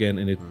starts up again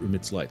and it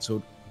emits light.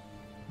 So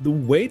the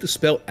way the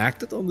spell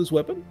acted on this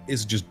weapon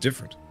is just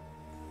different.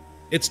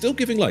 It's still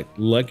giving light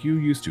like you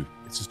used to.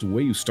 It's just the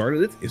way you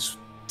started it is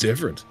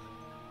different.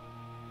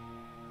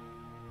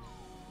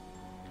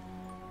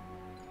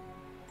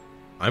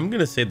 I'm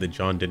going to say that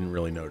John didn't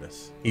really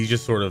notice. He's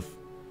just sort of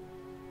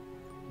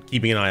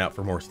keeping an eye out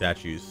for more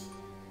statues.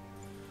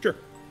 Sure.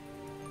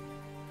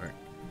 All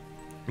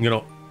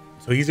right.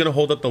 So he's going to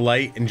hold up the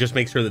light and just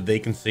make sure that they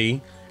can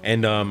see,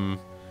 and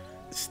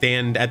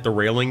stand at the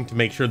railing to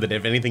make sure that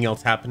if anything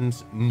else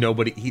happens,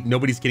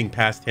 nobody's getting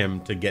past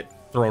him to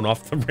get thrown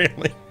off the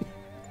railing.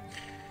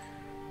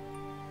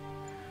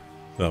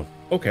 So.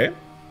 Okay. All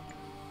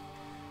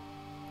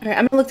right,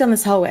 I'm going to look down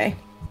this hallway.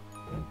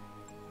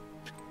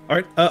 All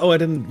right. I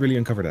didn't really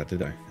uncover that,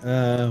 did I?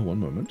 One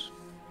moment.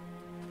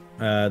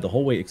 The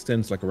hallway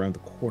extends like around the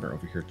corner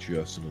over here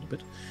just a little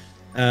bit.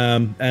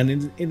 And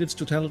in its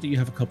totality, you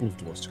have a couple of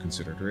doors to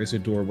consider. There is a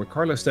door where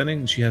Carla is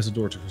standing. She has a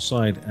door to her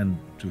side and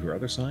to her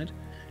other side.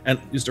 And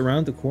just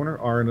around the corner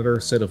are another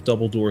set of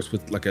double doors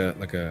with like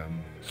a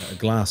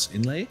glass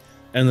inlay,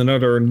 and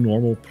another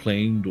normal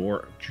plain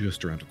door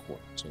just around the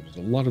corner. So there's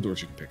a lot of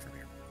doors you can pick from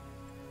here.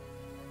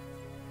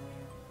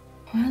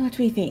 Well, what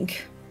do we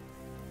think?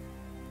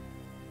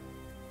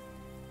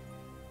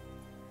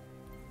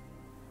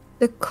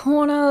 The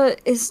corner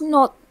is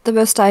not the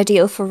most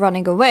ideal for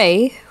running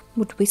away.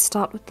 Would we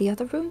start with the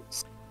other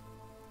rooms?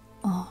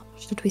 Or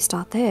should we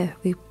start there?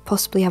 We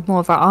possibly have more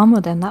of our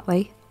armor then that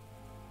way.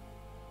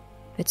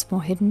 It's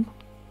more hidden.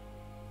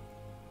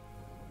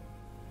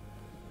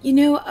 You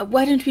know,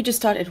 why don't we just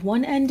start at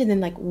one end and then,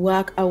 like,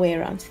 work our way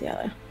around to the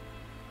other?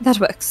 That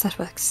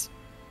works.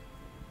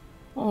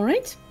 All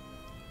right.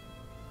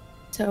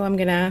 So I'm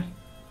gonna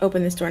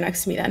open this door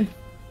next to me then.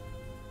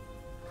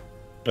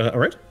 All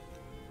right.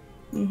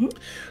 Mm-hmm.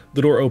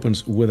 The door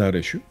opens without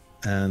issue,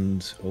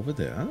 and over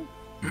there,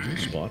 you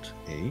spot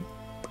a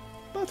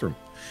bathroom.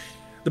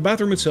 The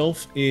bathroom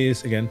itself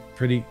is, again,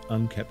 pretty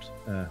unkept.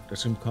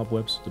 There's some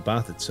cobwebs. The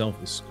bath itself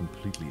is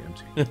completely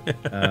empty.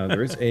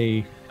 There is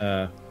a...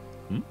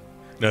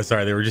 No,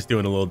 sorry, they were just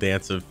doing a little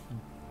dance of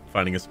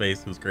finding a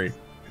space. It was great.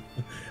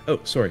 Oh,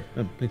 sorry.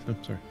 Please, no,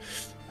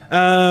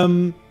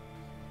 sorry.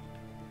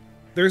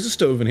 There's a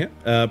stove in here,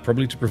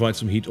 probably to provide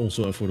some heat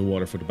also for the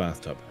water for the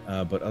bathtub.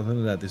 But other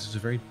than that, this is a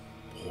very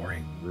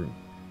boring room.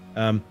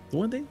 The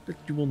one thing that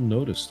you will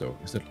notice, though,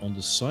 is that on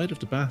the side of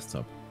the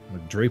bathtub,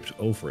 like draped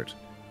over it,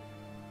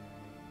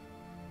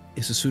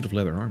 is a suit of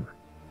leather armor.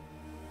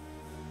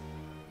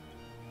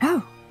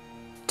 Oh.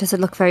 Does it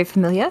look very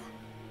familiar?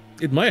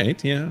 It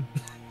might, yeah.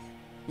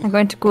 I'm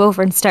going to go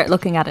over and start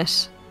looking at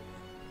it.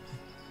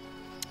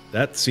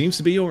 That seems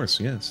to be yours,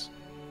 yes.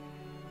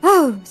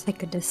 Oh, thank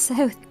goodness.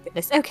 Oh, thank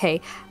goodness. Okay.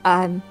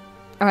 I'm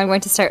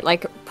going to start,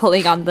 like,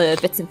 pulling on the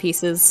bits and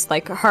pieces.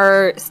 Like,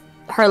 her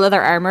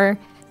leather armor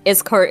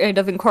is kind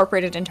of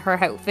incorporated into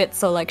her outfit.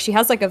 So, like, she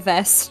has, like, a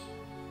vest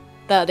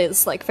that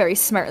is, like, very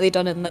smartly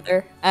done in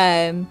leather.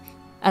 And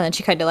then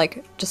she kind of,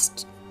 like,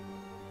 just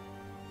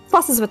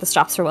fusses with the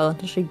straps for a while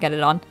until she can get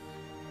it on.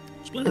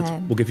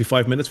 Splendid. We'll give you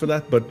 5 minutes for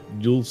that, but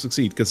you'll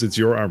succeed because it's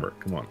your armor.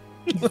 Come on.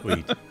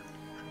 Sweet.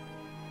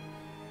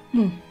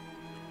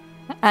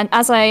 And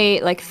as I,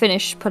 like,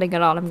 finish putting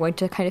it on, I'm going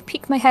to kind of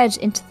peek my head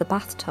into the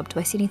bathtub. Do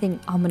I see anything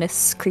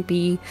ominous,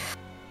 creepy,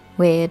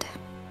 weird?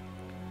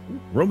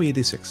 Roll me a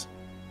d6.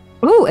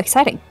 Ooh,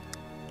 exciting.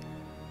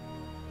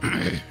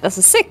 That's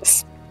a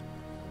 6.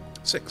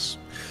 6.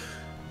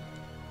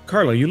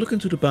 Carla, you look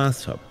into the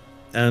bathtub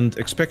and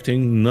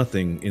expecting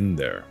nothing in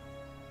there.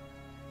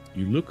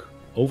 You look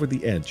over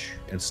the edge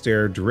and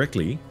stare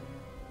directly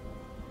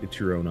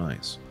into your own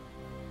eyes.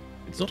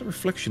 It's not a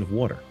reflection of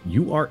water.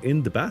 You are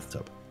in the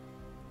bathtub.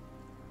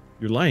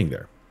 You're lying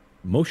there,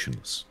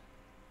 motionless,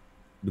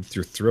 with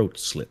your throat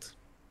slit.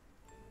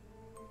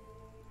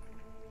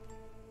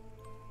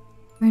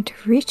 I'm going to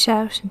reach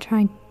out and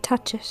try and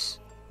touch it.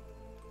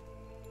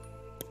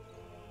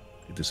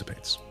 It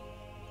dissipates.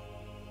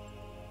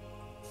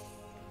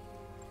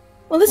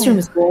 Well, this room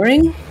is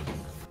boring.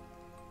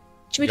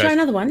 Should we try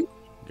another one? You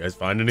guys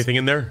find anything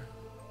in there?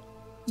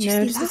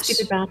 No, just a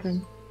stupid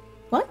bathroom.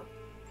 What?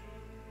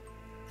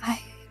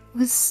 I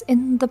was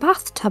in the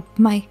bathtub.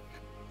 My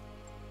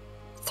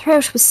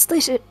throat was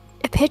slit. It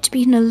appeared to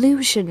be an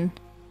illusion.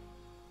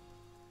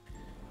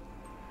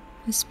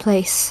 This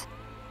place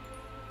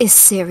is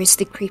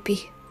seriously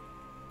creepy.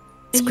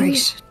 It's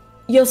great.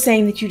 You're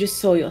saying that you just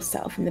saw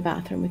yourself in the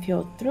bathroom with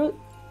your throat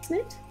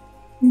slit?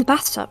 In the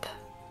bathtub,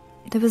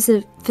 there was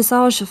a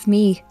visage of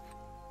me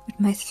with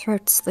my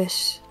throat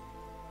slit.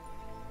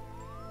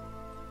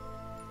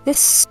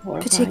 This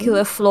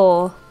particular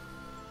floor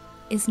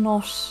is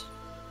not...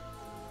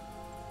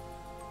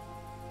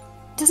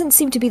 doesn't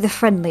seem to be the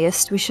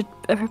friendliest. We should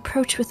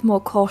approach with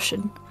more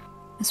caution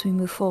as we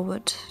move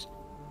forward.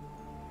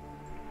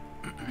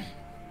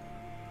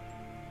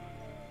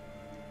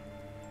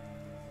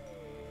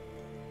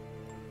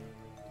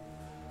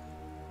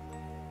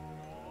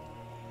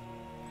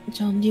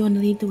 John, do you want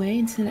to lead the way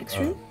into the next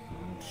room?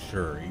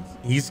 Sure.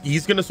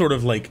 He's gonna sort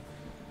of like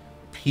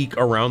peek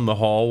around the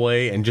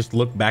hallway and just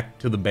look back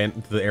to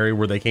the area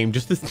where they came,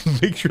 just to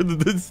make sure that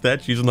the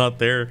statue's not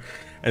there,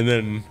 and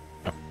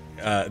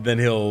then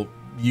he'll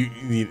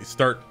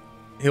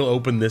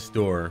open this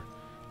door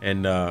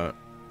and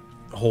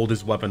hold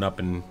his weapon up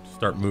and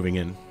start moving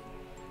in.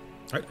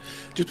 All right.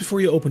 Just before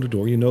you open the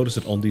door, you notice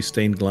that on these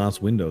stained glass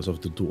windows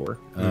of the door,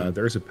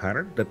 there is a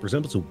pattern that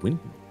resembles a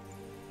windmill.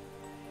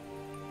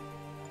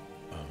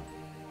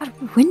 How did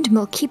a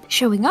windmill keep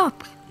showing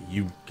up?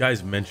 You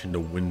guys mentioned a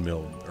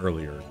windmill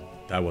earlier.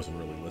 I wasn't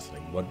really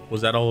listening. What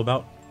was that all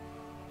about?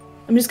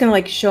 I'm just gonna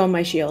like show him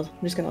my shield.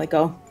 I'm just gonna like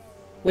go.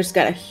 We just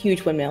got a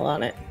huge windmill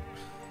on it.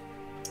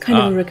 It's kind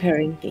of a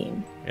recurring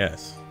theme.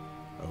 Yes.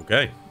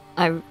 Okay.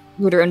 I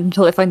root around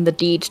until I find the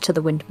deed to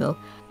the windmill.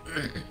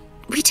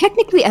 We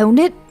technically own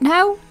it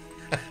now?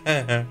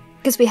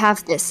 Because we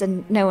have this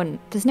and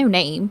there's no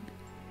name.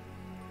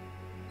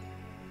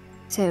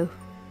 So,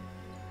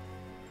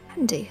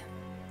 Handy.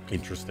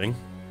 Interesting.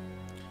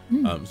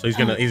 So he's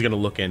gonna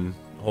look in,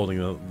 holding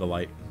the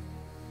light.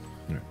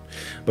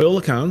 By all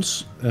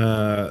accounts,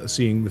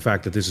 seeing the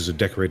fact that this is a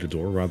decorated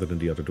door rather than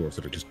the other doors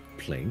that are just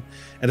plain,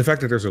 and the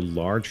fact that there's a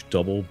large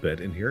double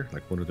bed in here,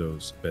 like one of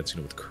those beds,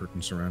 with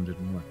curtains around it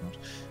and whatnot.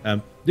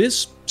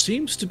 This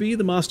seems to be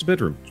the master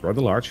bedroom. It's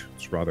rather large.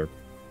 It's rather,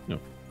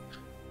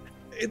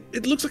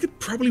 it looks like it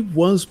probably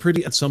was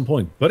pretty at some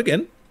point, but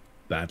again,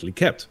 badly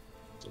kept.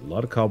 There's a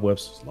lot of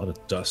cobwebs, there's a lot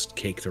of dust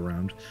caked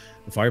around.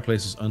 The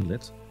fireplace is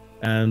unlit.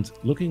 And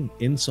looking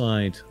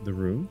inside the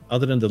room,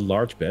 other than the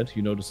large bed,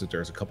 you notice that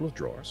there's a couple of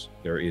drawers.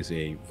 There is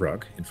a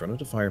rug in front of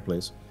the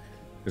fireplace.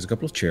 There's a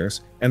couple of chairs.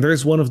 And there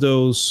is one of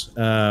those,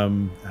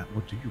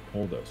 what do you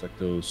call those? Like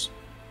those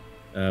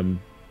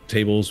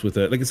tables with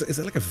a, like, is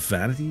that like a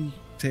vanity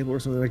table or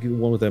something? Like the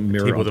one with that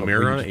mirror table with a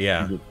mirror on it?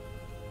 Yeah.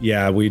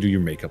 Yeah, where you do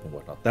your makeup and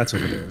whatnot. That's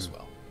over there as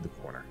well, in the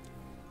corner.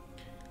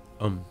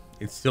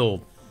 It's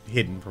still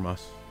hidden from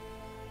us.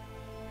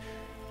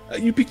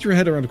 You peeked your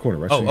head around the corner,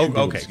 right?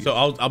 Okay.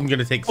 So I'm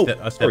gonna take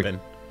a step in.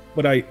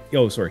 But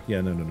sorry.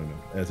 Yeah, no.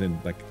 As in,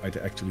 like, I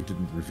actually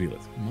didn't reveal it.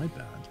 My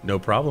bad. No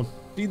problem.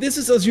 See, this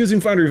is us using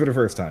Foundry for the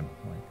first time.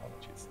 My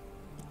apologies.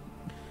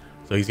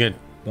 So he's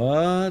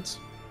gonna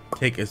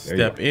take a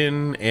step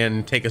in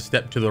and take a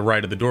step to the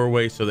right of the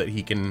doorway so that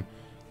he can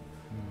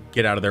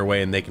get out of their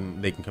way and they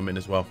can come in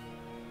as well.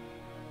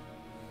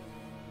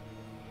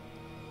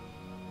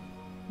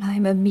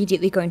 I'm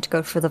immediately going to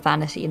go for the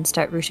vanity and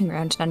start rooting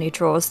around in any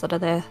drawers that are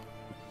there.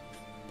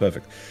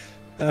 Perfect.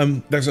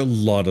 There's a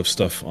lot of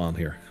stuff on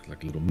here,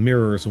 like little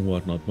mirrors and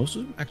whatnot. Most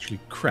of them actually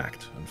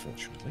cracked,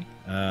 unfortunately.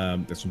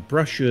 There's some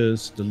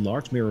brushes. The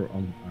large mirror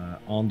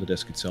on the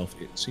desk itself,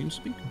 it seems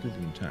to be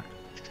completely intact.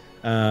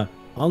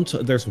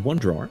 There's one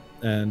drawer,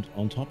 and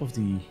on top of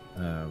the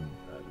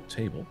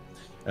table,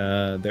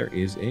 there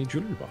is a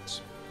jewelry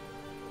box.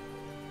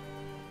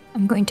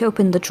 I'm going to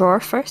open the drawer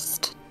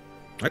first.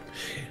 Right.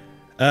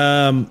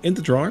 In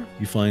the drawer,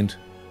 you find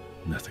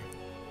nothing.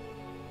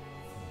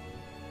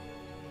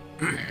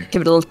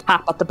 Give it a little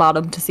tap at the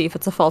bottom to see if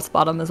it's a false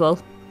bottom as well.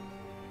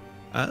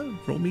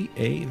 Roll me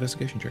a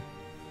investigation check.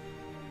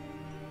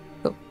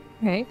 Oh,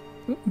 okay.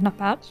 Not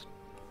bad.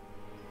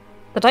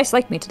 The dice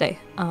like me today.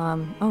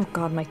 Oh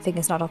god, my thing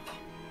is not up.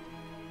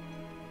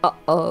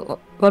 Uh-oh.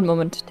 One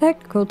moment.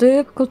 Technical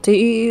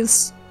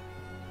difficulties.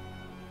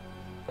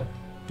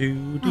 I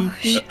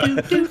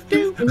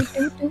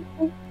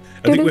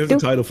think we have the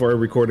title for a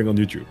recording on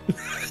YouTube.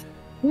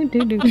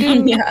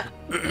 Yeah.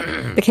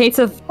 The case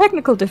of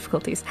technical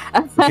difficulties.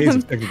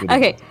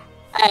 Okay.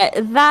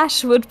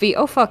 That would be...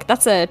 Oh, fuck.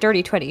 That's a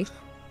dirty 20.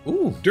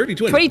 Ooh, dirty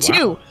 20.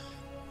 22. Wow.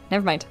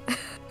 Never mind.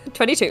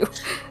 22.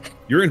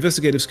 Your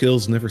investigative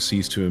skills never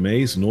cease to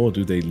amaze, nor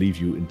do they leave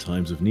you in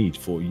times of need.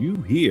 For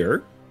you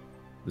hear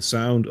the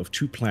sound of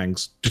two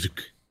planks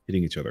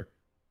hitting each other,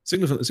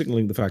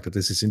 signaling the fact that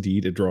this is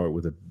indeed a drawer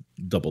with a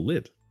double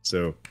lid.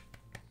 So...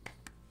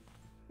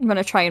 I'm going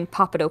to try and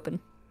pop it open.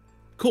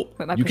 Cool.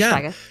 With my you push can.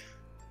 dagger.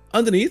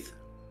 Underneath,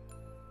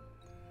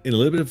 in a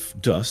little bit of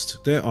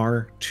dust, there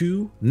are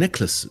two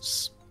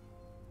necklaces.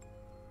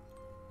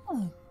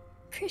 Oh,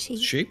 pretty.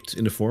 Shaped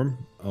in the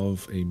form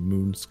of a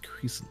moon's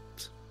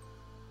crescent.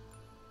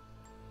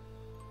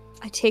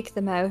 I take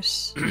them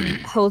out,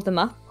 hold them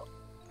up,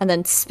 and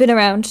then spin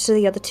around to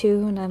the other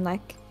two, and I'm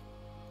like,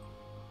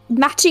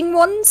 matching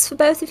ones for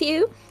both of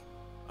you?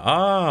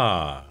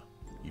 Ah,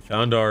 you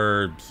found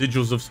our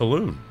sigils of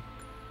saloon.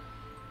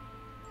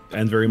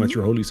 And very much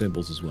your holy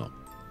symbols as well.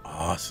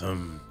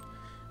 Awesome.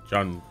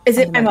 John. Is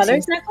it my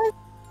mother's necklace?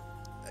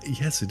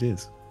 Yes, it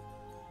is.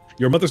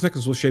 Your mother's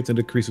necklace was shaped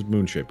into a crescent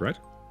moon shape, right?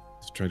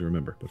 Just try to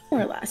remember. But...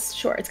 More or less.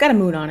 Sure. It's got a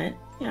moon on it.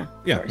 Yeah.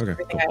 Yeah, okay.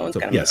 Cool. I always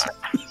got a moon on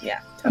it.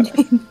 Yeah,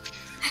 totally.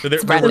 So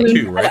there were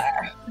two, right?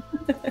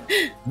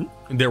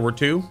 There were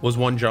two? Was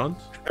one John's?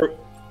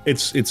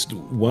 It's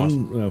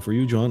one for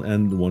you, John,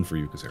 and one for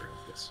you, Kazarian.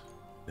 Yes.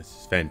 This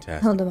is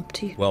fantastic. Hold them up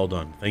to you. Well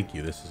done. Thank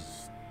you. This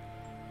is...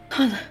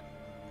 Carla,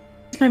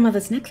 it's my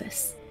mother's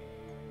necklace.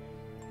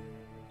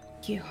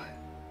 Thank you.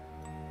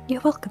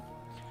 You're welcome.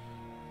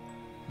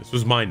 This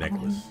was my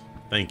necklace.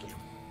 Thank you.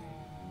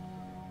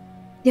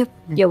 Yep,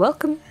 you're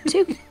welcome,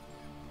 too.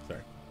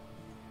 Sorry.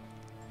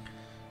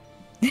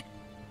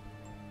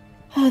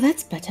 Oh,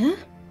 that's better.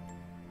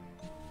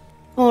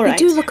 All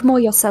right. You do look more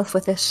yourself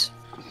with it.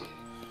 You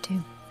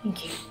do.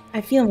 Thank you.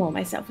 I feel more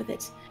myself with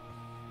it.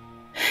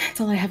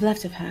 That's all I have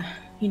left of her,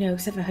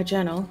 except for her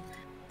journal,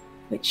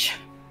 which...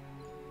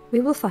 We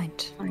will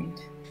find.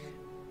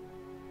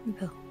 We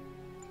will.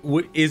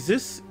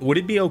 Would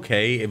it be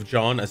okay if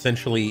John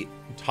essentially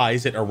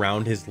ties it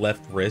around his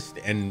left wrist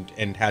and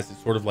has it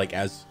sort of like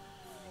as...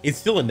 It's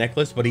still a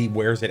necklace, but he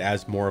wears it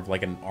as more of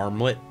like an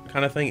armlet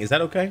kind of thing. Is that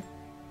okay?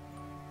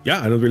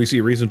 Yeah, I don't really see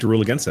a reason to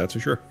rule against that, for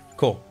sure.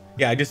 Cool.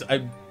 Yeah,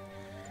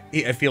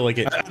 I feel like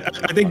it...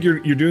 I think you're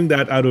doing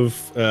that out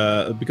of...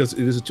 because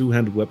it is a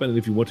two-handed weapon, and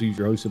if you want to use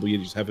your holy symbol, you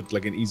just have it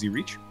like an easy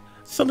reach.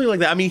 Something like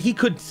that. I mean, he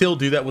could still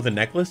do that with a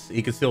necklace.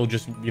 He could still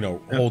just,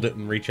 hold it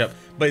and reach up.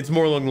 But it's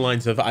more along the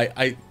lines of,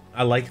 I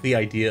like the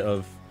idea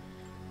of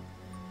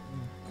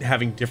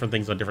having different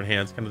things on different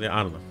hands, kind of.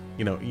 I don't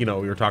know. You know,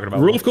 we were talking about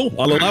Rule of cool.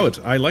 I'll allow it.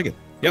 I like it.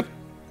 Yep.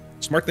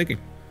 Smart thinking.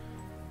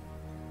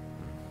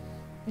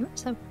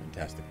 So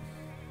Fantastic.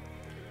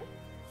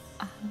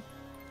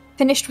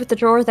 finished with the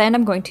drawer, then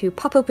I'm going to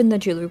pop open the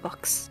jewelry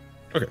box.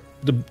 Okay.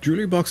 The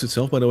jewelry box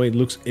itself, by the way,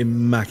 looks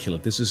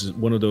immaculate. This is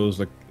one of those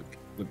like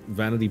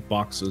vanity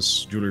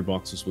boxes, jewelry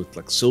boxes with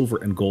like silver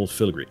and gold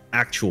filigree,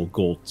 actual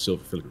gold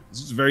silver filigree.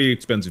 This is a very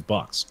expensive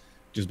box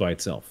just by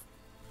itself.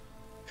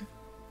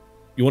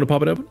 You want to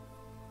pop it open?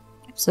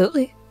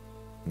 Absolutely.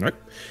 All right.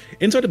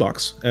 Inside the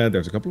box,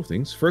 there's a couple of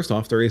things. First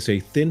off, there is a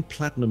thin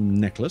platinum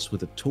necklace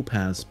with a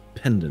topaz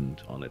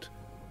pendant on it.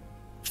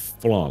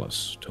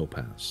 Flawless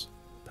topaz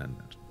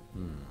pendant.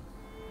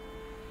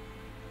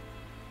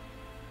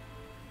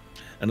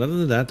 And other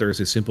than that, there is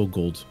a simple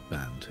gold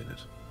band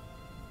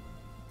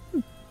in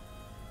it.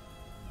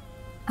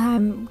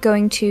 I'm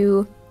going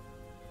to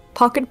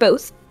pocket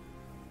both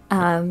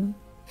for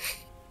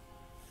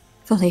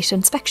later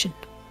inspection.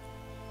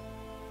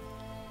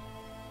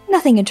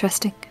 Nothing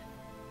interesting.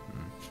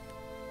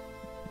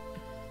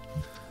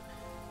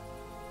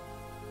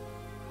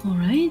 All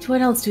right.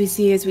 What else do we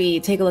see as we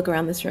take a look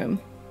around this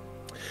room?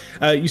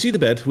 You see the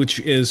bed, which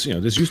is,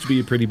 this used to be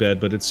a pretty bed,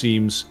 but it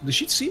seems, the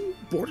sheets seem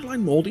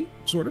borderline moldy,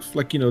 sort of.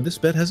 Like, this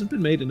bed hasn't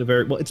been made in a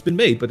very, well, it's been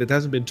made, but it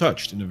hasn't been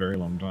touched in a very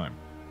long time.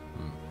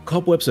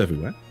 Cobwebs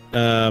everywhere.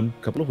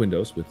 Couple of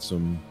windows with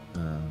some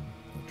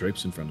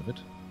drapes in front of it.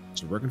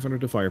 Some work in front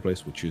of the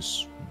fireplace,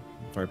 the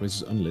fireplace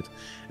is unlit.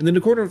 And in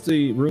the corner of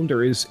the room,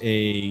 there is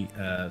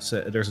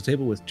there's a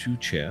table with 2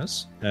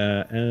 chairs,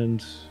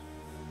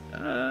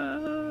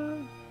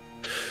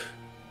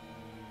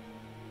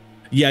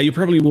 yeah, you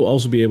probably will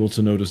also be able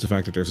to notice the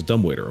fact that there's a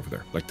dumbwaiter over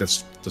there. Like,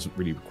 that doesn't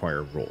really require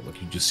a roll.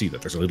 Like, you just see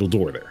that there's a little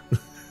door there.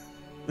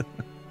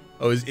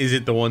 Oh, is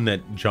it the one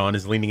that John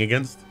is leaning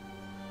against?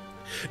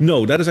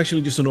 No, that is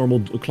actually just a normal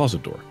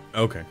closet door.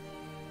 Okay.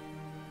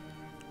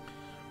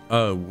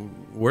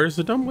 Where's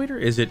the dumbwaiter?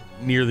 Is it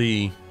near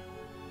the...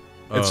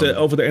 It's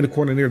over there in the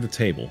corner near the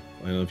table.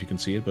 I don't know if you can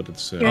see it, but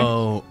it's...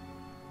 Oh.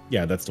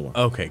 Yeah, that's the one.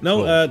 Okay,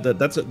 No, cool.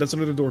 that's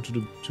another door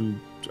to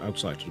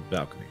outside, to the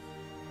balcony.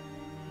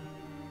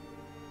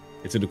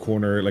 It's in the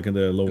corner, like in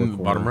the lower corner.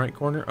 Bottom right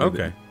corner?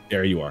 Okay.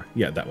 There you are.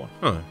 Yeah, that one.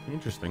 Huh,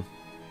 interesting.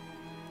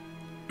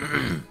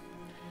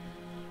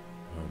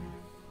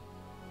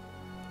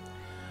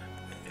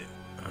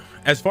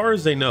 As far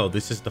as they know,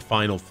 this is the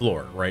final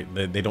floor, right?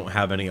 They don't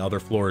have any other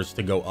floors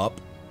to go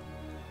up.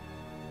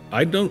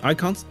 I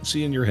can't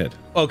see in your head.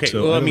 Okay,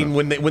 so well, I mean,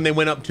 when they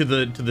went up to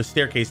the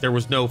staircase, there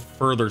was no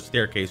further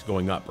staircase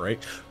going up,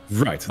 right?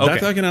 Right. Okay.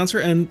 That I can answer.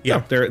 And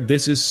Yeah.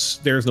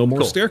 there's no more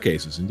Cool.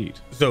 staircases, indeed.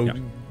 So Yeah.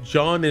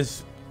 John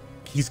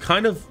he's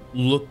kind of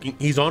looking,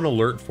 he's on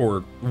alert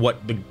for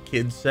what the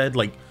kids said,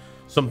 like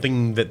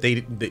something that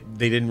they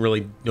didn't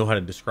really know how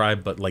to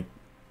describe, but like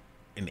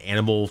an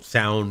animal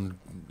sound.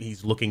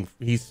 He's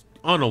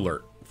on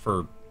alert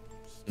for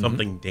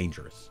something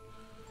dangerous.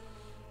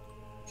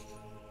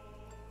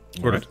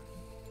 Sort of,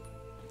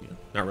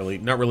 not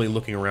really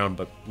looking around,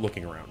 but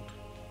looking around.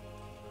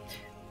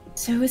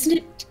 So isn't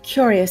it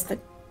curious that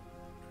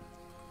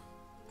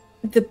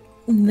the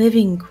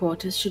living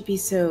quarters should be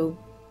so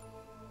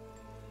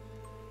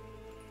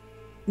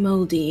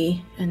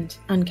moldy and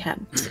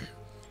unkempt?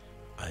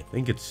 I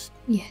think it's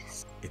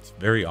Yes.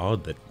 very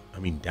odd that, I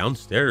mean,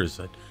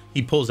 downstairs,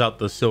 he pulls out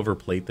the silver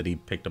plate that he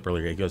picked up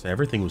earlier. He goes,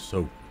 everything was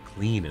so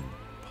clean and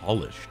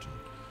polished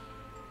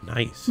and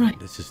nice. Right.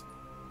 This is,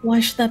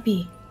 Why should that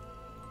be?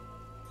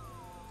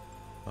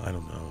 I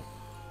don't know.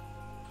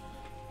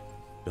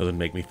 Doesn't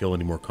make me feel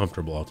any more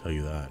comfortable, I'll tell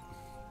you that.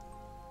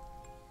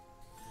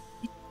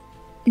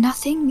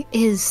 Nothing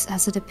is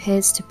as it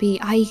appears to be.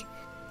 I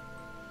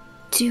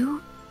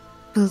do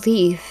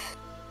believe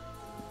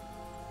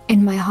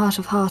in my heart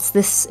of hearts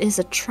this is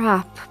a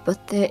trap,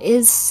 but there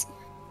is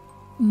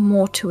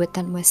more to it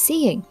than we're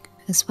seeing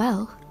as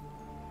well.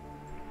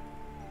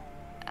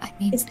 I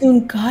mean, Is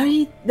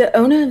Ungari the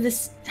owner of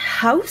this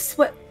house?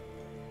 What?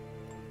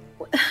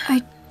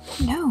 I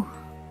know.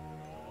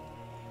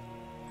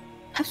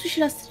 Perhaps we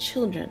should ask the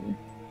children.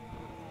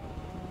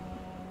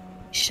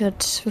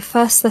 But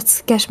first,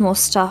 let's get more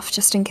stuff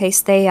just in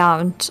case they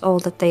aren't all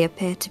that they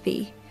appear to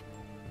be.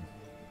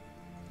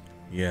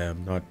 Yeah,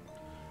 I'm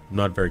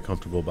not very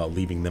comfortable about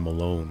leaving them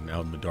alone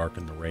out in the dark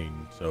and the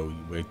rain, so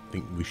I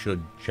think we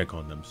should check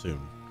on them soon.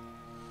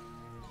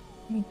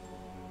 I mean,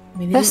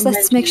 they First, didn't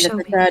let's make mention sure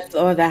that the third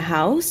floor of the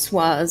house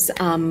was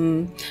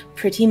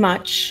pretty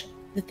much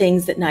the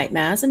things that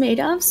nightmares are made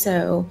of,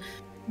 so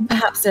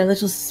perhaps they're a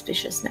little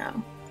suspicious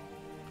now.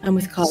 I'm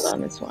with Carla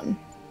on this one.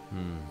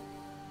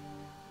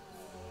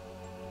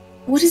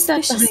 What is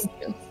that Suspicious.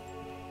 behind you?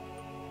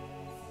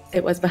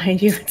 It was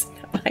behind you. It's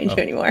not behind you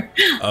anymore.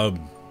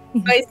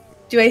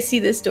 Do I see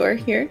this door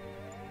here?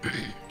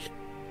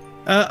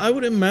 I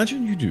would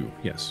imagine you do,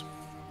 yes.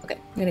 Okay,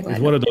 I'm gonna go It's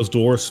ahead. one of those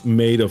doors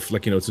made of,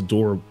 like, it's a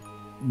door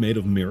made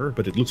of mirror,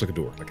 but it looks like a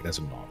door. Like, it has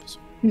a knob.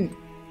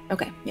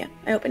 Okay, yeah,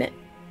 I open it.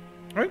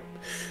 All right.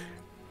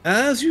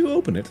 As you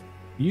open it,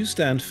 you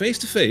stand face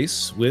to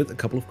face with a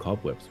couple of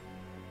cobwebs.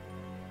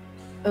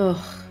 Ugh.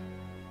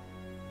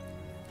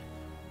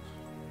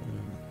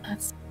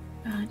 That's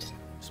bad.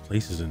 This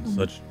place is in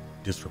such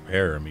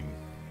disrepair. I mean,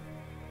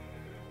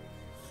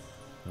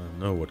 I don't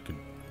know what could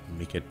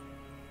make it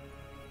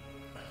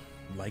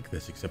like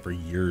this, except for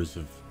years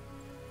of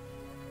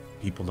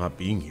people not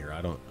being here.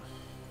 It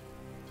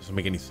doesn't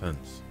make any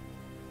sense.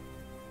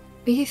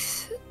 I've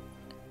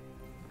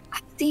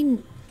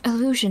seen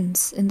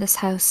illusions in this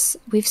house.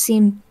 We've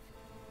seen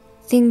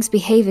things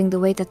behaving the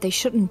way that they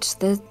shouldn't.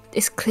 There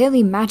is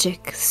clearly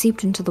magic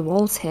seeped into the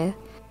walls here.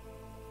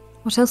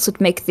 What else would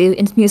make the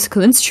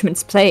musical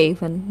instruments play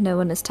when no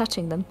one is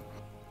touching them?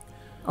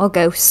 Or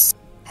ghosts.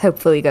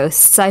 Hopefully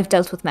ghosts. I've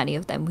dealt with many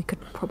of them. We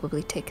could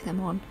probably take them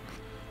on.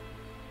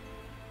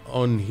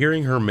 On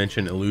hearing her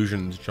mention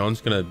illusions, John's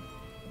gonna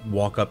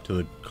walk up to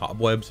the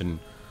cobwebs and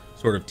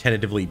sort of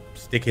tentatively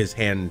stick his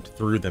hand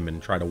through them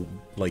and try to,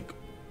 like,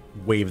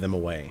 wave them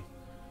away.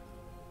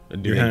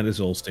 Your hand is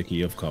all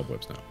sticky of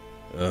cobwebs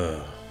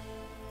now.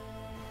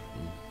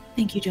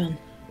 Thank you, John.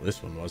 Well,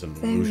 this one wasn't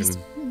an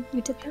illusion.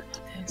 We did that.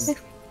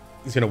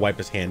 He's gonna wipe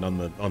his hand on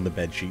the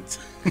bed sheets.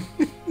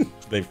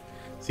 They've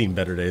seen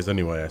better days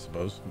anyway, I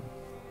suppose.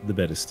 The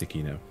bed is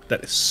sticky now.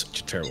 That is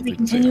such a terrible thing Should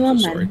we continue on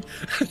then?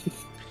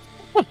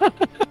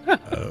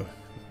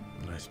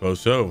 I suppose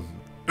so.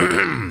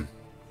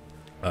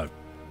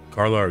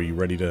 Carla, are you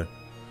ready to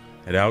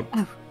head out?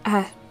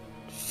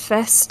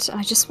 First,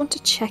 I just want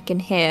to check in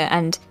here,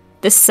 and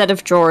this set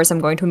of drawers, I'm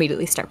going to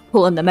immediately start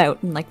pulling them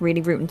out and, like,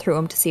 really rooting through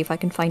them to see if I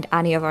can find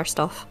any of our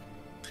stuff.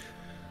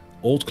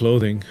 Old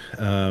clothing.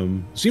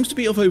 Seems to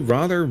be of a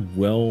rather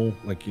well,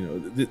 like, you know,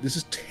 this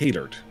is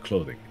tailored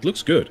clothing. It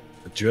looks good,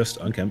 just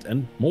unkempt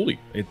and moldy.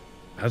 It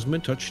hasn't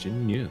been touched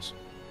in years.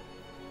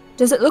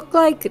 Does it look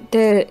like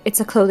it's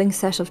a clothing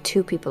set of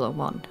two people or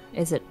one?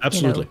 Is it?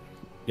 Absolutely.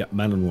 Yeah,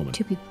 man and woman.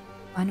 Two people,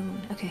 man and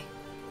woman. Okay.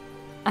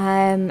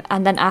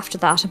 And then after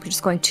that, I'm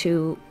just going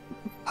to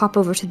pop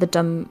over to the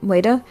dumb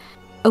waiter,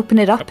 open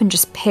it up, and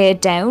just peer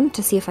down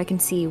to see if I can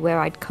see where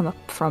I'd come up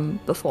from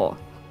before.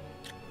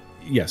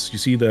 Yes, you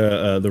see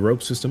the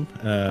rope system.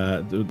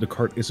 The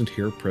cart isn't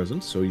here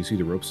present, so you see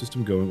the rope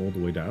system going all the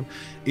way down.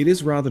 It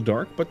is rather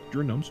dark, but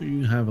you're numb, so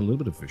you have a little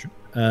bit of vision.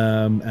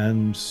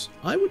 And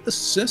I would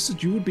assess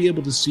that you would be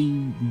able to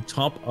see the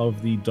top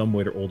of the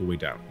dumbwaiter all the way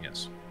down.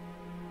 Yes.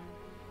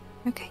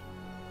 Okay.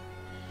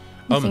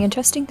 Nothing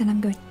interesting? Then I'm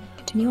going to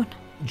continue on.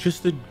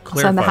 Just to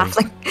clarify.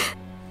 Also, I'm a halfling.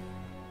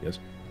 Yes.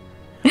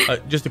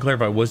 Just to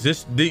clarify, was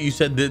this? You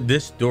said that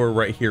this door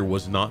right here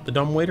was not the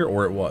dumbwaiter,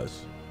 or it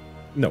was?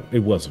 No, it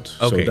wasn't.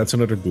 Okay. So that's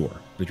another door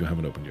that you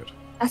haven't opened yet.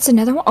 That's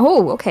another one?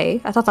 Oh,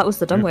 okay. I thought that was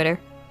the dumbwaiter.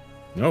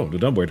 No, the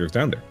dumbwaiter is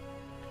down there.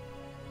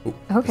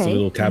 Okay. It's a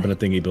little cabinet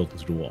thing he built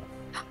into the wall.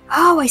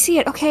 Oh, I see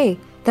it. Okay.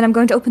 Then I'm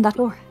going to open that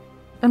door.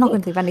 I'm not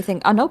going to leave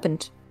anything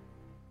unopened.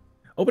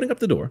 Opening up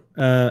the door,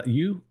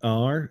 you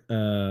are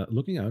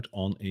looking out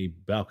on a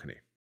balcony.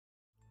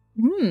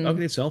 The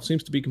balcony itself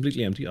seems to be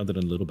completely empty, other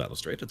than a little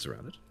balustrade that's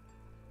around it.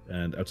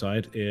 And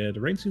outside, the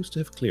rain seems to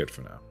have cleared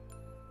for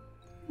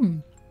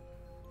now.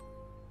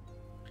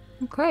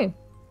 Okay.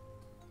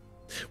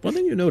 One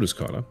thing you notice,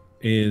 Carla,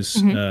 is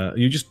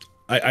you just,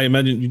 I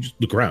imagine you just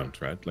look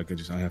around, right? Like,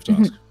 I have to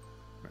ask.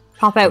 Right.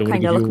 Pop out,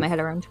 kind of look my head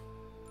around.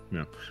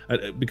 Yeah.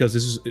 Because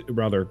this is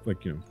rather,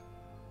 like, you know,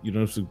 you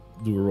don't have to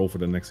do a roll for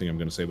the next thing I'm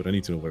going to say, but I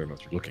need to know whether or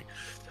not you're looking.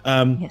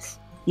 Yes.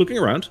 Looking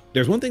around,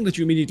 there's one thing that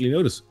you immediately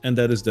notice, and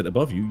that is that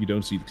above you, you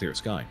don't see the clear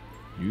sky.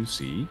 You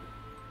see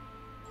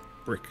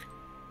brick.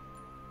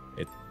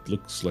 It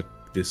looks like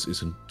this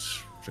isn't,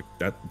 like,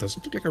 that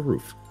doesn't look like a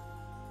roof.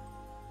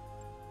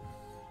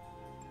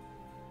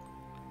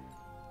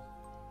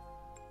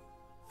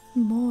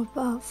 More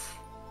above.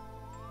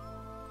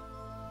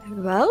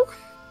 Very well.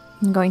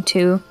 I'm going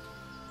to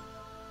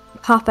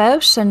pop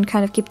out and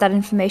kind of keep that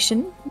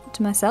information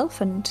to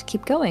myself and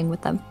keep going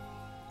with them.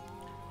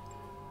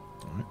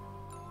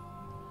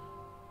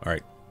 All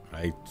right.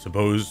 I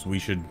suppose we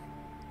should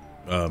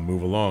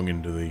move along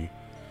into the...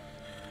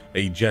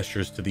 He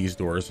gestures to these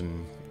doors,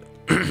 and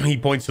he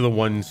points to the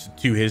ones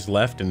to his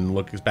left and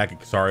looks back at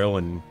Casariel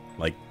and,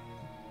 like,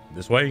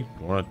 this way?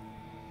 You want to...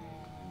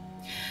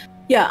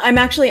 Yeah, I'm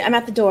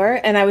at the door,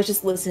 and I was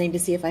just listening to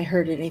see if I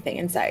heard anything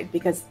inside,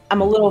 because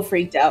I'm a little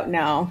freaked out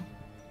now.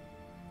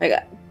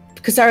 Like,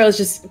 Casariel is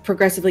just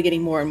progressively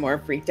getting more and more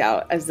freaked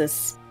out as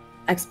this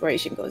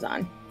exploration goes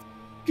on.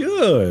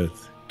 Good.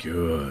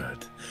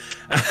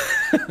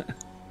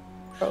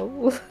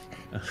 Oh.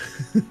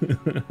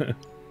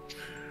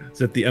 Is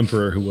that the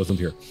Emperor who wasn't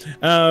here?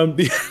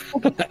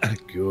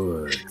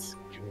 Good.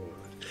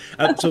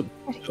 So,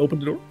 open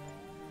the door.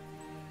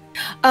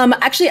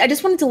 Actually, I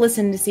just wanted to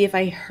listen to see if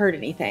I heard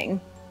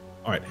anything.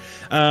 All right.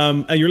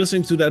 And you're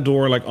listening to that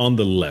door, like, on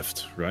the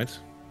left, right?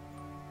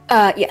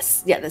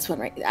 Yes. Yeah, this one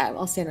right.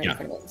 I'll stand right in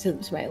front of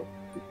it, to my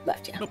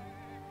left, yeah.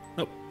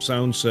 Nope.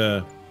 Sounds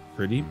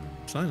pretty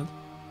silent.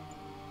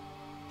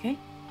 Okay.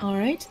 All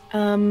right.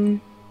 On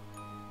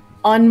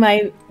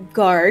my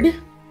guard,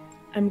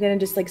 I'm gonna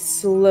just, like,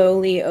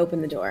 slowly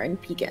open the door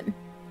and peek in.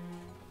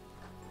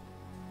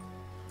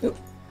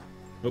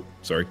 Oh,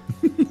 sorry.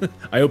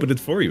 I opened it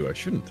for you. I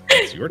shouldn't.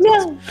 It's your turn.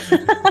 No.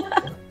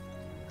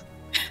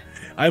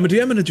 I'm a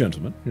DM and a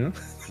gentleman, you know.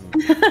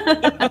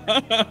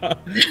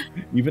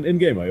 Even in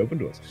game, I open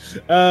doors.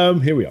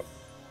 Here we are.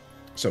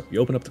 So you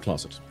open up the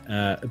closet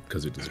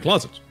because it is a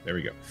closet. There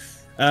we go.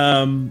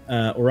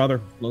 Or rather,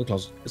 not a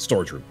closet, a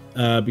storage room.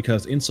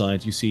 Because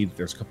inside you see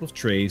there's a couple of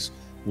trays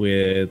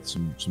with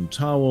some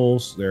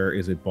towels. There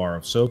is a bar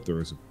of soap. There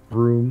is a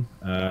broom.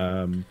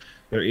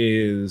 There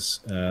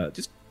is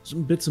just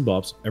some bits and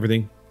bobs.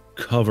 Everything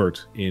covered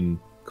in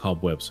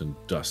cobwebs and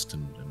dust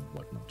and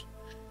whatnot.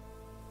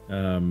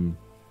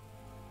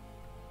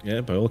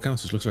 Yeah, by all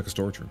accounts, this looks like a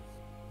storage room.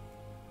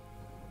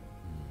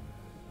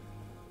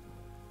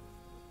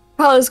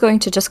 Paula's going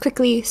to just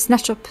quickly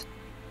snatch up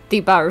the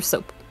bar of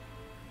soap.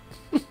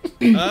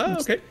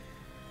 Okay.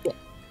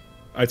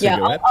 I'd say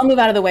go ahead. I'll move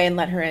out of the way and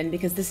let her in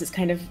because this is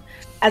kind of,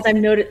 as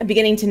I'm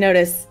beginning to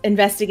notice,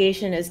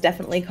 investigation is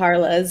definitely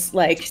Carla's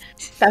like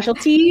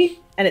specialty,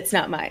 and it's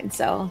not mine.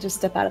 So I'll just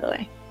step out of the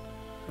way.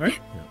 All right.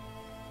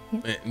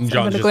 Yeah. And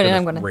John's just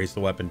going to raise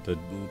the weapon to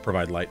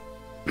provide light.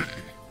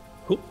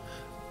 Cool.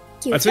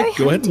 I'd say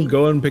go ahead and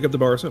go and pick up the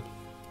bar of soap.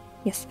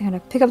 Yes, I'm going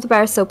to pick up the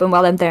bar of soap, and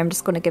while I'm there, I'm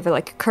just going to give it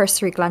like a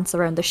cursory glance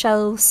around the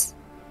shelves.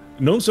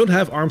 Gnomes don't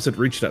have arms that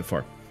reach that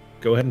far.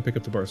 Go ahead and pick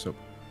up the bar of soap.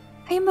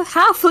 I am a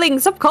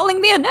halfling. Stop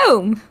calling me a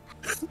gnome.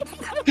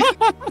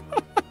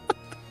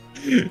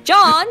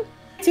 John.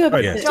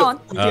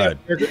 John.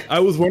 I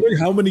was wondering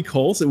how many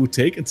calls it would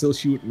take until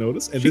she would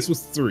notice, and this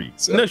was 3.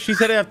 So. No, she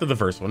said it after the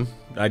first one.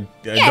 I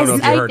Yes, don't know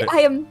if you heard it.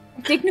 I am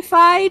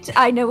dignified.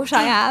 I know what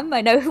I am.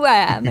 I know who I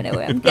am. I know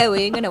where I'm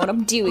going. I know what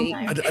I'm doing.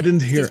 I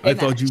didn't hear. I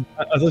thought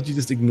you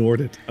just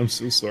ignored it. I'm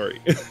so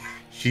sorry.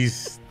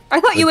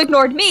 I thought you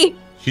ignored me.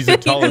 She's the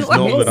tallest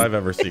gnome that I've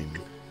ever seen.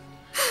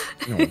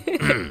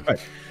 Right.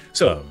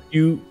 So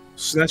you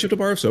snatch up the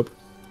bar of soap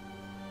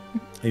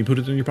and you put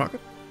it in your pocket.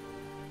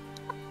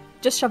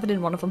 Just shove it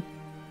in one of them.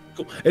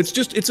 Cool.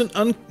 It's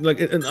an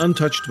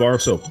untouched bar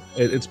of soap.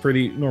 It's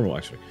pretty normal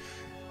actually.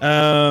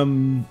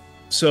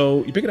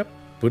 So you pick it up,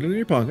 put it in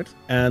your pocket,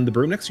 and the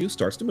broom next to you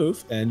starts to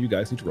move, and you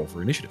guys need to roll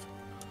for initiative.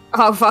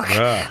 Oh fuck!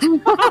 Yeah.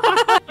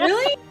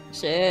 Really?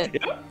 Shit.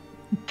 Yeah.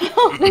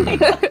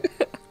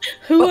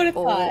 Who would have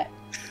thought?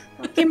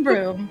 Fucking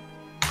broom.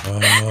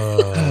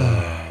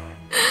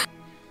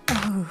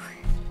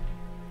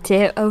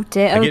 Dear, oh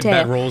dear, I oh get dear.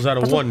 bad rolls out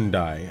of one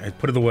die. I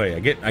put it away. I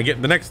get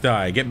the next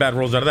die. I get bad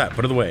rolls out of that.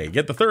 Put it away.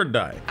 Get the third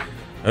die.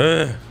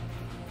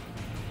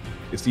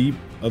 Is the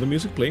other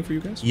music playing for you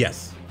guys?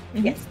 Yes.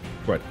 Yes.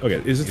 Right.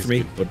 Okay. Is it for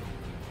me? But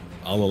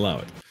I'll allow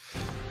it.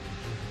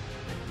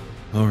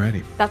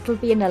 Alrighty. That will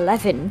be an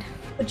 11.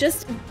 But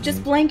just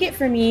blanket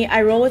for me.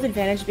 I roll with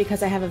advantage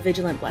because I have a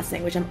vigilant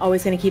blessing, which I'm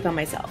always going to keep on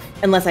myself,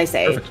 unless I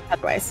say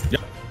otherwise.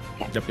 Yep.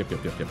 Okay.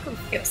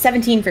 Yep.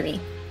 17 for me.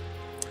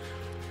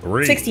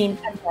 3. 16.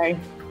 I'm sorry.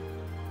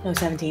 No,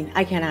 17.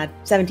 I can't add.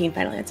 17.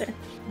 Final answer.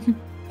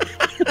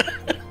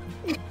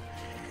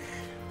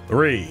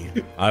 3.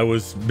 I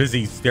was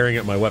busy staring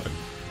at my weapon.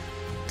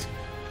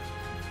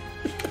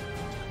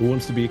 Who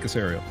wants to be a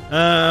Casario?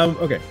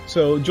 Okay.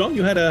 So John,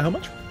 you had how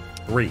much?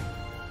 3.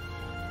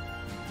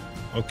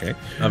 Okay.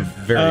 I'm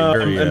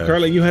very. And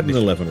Carla, you had an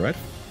 11, right?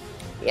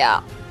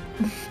 Yeah.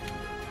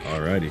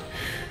 Alrighty.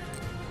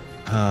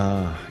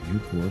 You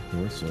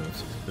poor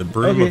souls. The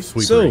broom of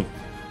sweepery. So,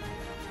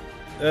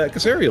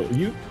 Casario,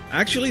 you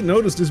actually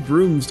noticed this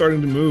broom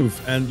starting to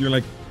move, and you're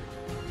like,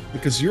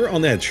 because you're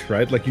on edge,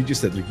 right? Like you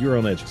just said, like you're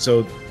on edge.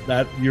 So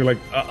that you're like,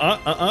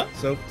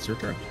 So it's your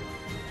turn.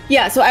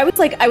 Yeah. So I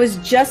was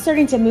just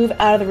starting to move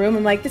out of the room.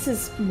 I'm like, this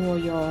is more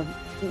your,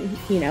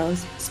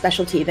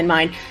 specialty than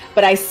mine.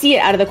 But I see it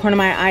out of the corner of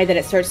my eye that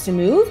it starts to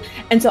move,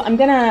 and so I'm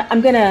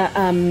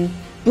gonna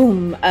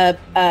boom,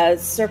 a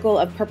circle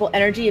of purple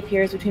energy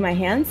appears between my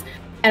hands.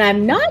 And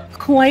I'm not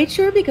quite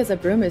sure because a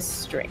broom is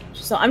strange.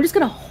 So I'm just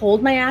going to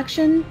hold my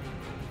action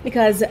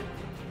because,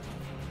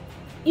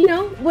 you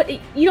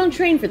don't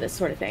train for this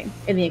sort of thing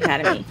in the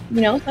academy.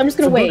 So I'm just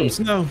going to wait. Is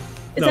it going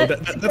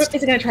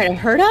to try to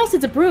hurt us?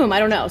 It's a broom. I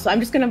don't know. So I'm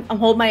just going to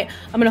hold a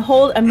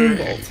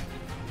moonbolt.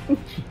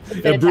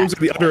 Broom's at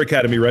the other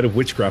academy, right, of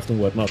witchcraft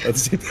and whatnot.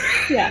 That's it.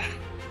 Yeah.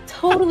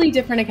 Totally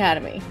different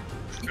academy.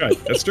 Right.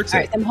 That's strict. All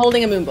right. I'm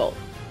holding a moonbolt.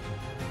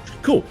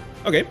 Cool.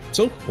 Okay.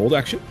 So hold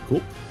action.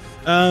 Cool.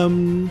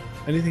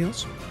 Anything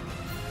else?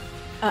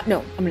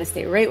 No, I'm gonna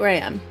stay right where I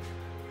am.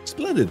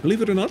 Splendid.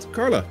 Believe it or not,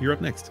 Carla, you're up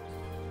next.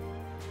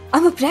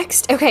 I'm up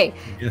next? Okay.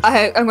 Yes.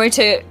 I'm going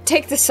to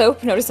take the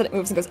soap, notice that it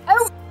moves and goes,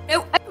 oh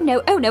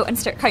no, and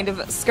start kind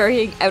of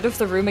scurrying out of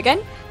the room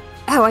again.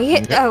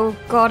 Oh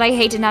god, I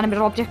hate inanimate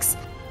objects.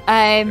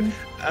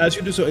 As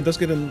you do so, it does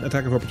get an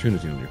attack of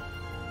opportunity on you.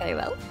 Very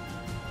well.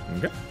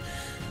 Okay.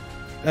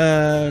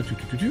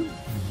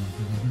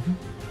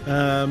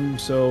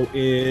 So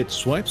it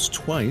swipes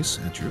twice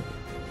at you.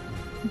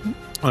 Mm-hmm.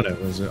 Oh no,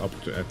 it was an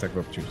attack of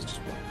opportunity. Just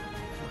one.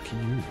 Lucky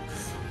you.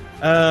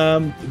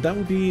 That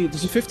would be.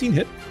 Does a 15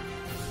 hit?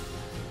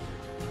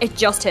 It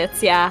just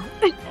hits, yeah.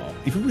 Oh,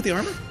 even with the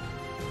armor?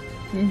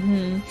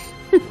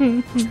 Mm-hmm.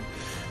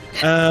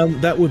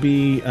 That would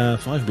be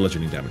 5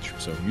 bludgeoning damage.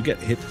 So you get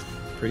hit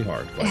pretty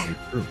hard by the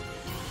broom.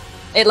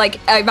 It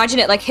I imagine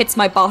it hits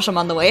my bottom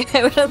on the way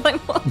out as I'm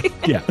walking.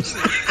 Yeah.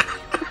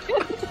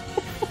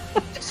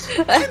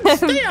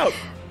 Stay out.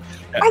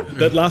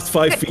 That last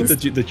 5 feet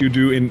that you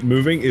do in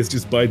moving is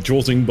just by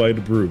jolting by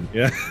the broom.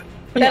 Yeah.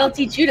 That'll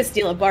teach you to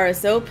steal a bar of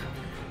soap.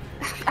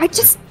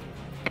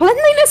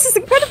 Cleanliness is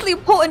incredibly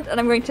important, and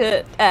I'm going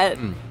to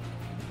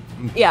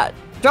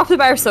drop the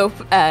bar of soap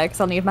because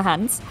I'll need my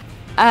hands.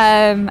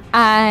 And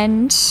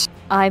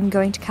I'm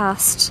going to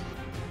cast.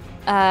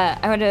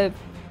 I'm going to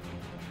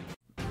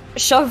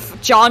shove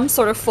John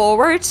sort of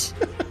forward,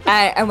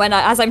 and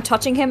as I'm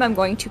touching him, I'm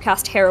going to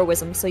cast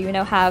Heroism. So you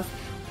now have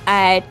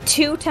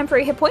 2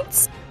 temporary hit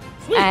points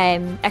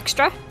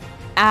extra,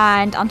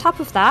 and on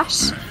top of that,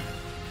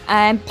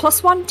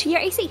 +1 to your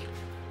AC.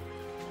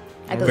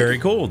 Very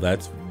cool.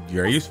 That's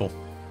very useful.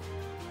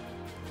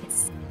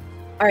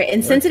 All right,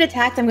 and since it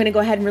attacked, I'm going to go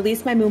ahead and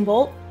release my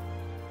Moonbolt.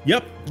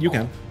 Yep, you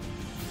can.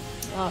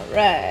 All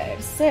right,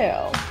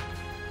 so.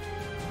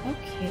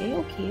 Okay.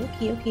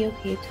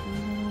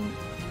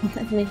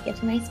 Let me get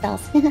to my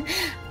spells.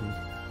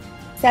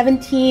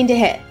 17 to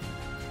hit.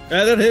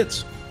 That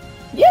hits.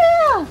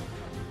 Yeah!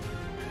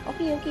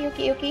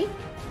 Okay.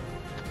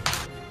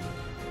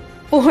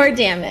 4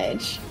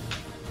 damage.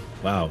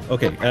 Wow.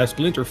 Okay,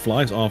 Splinter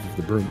flies off of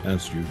the broom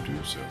as you do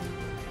so.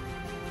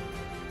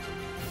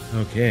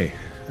 Okay.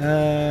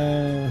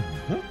 Alright.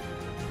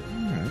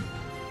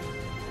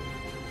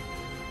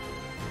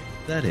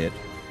 That hit.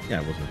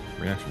 Yeah, it was a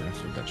reaction,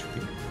 so that should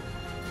be.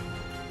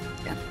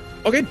 Yeah.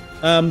 Okay.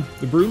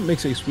 The broom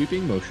makes a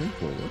sweeping motion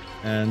forward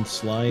and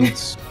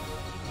slides.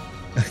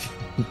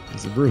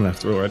 It's a broom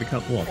after all, right? It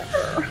can't walk.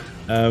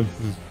 I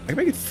can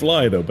make it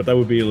fly though, but that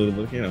would be a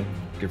little bit,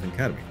 different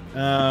category.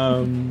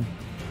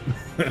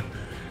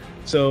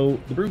 So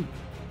the broom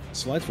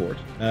slides forward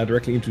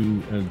directly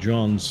into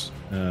John's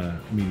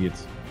immediate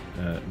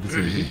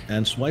vicinity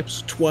and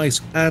swipes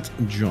twice at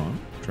John,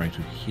 trying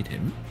to hit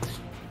him.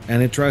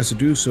 And it tries to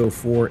do so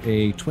for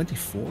a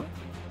 24.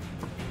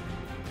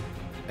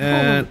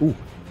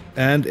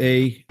 And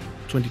a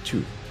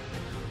 22.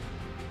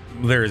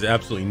 There is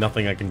absolutely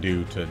nothing I can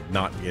do to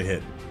not get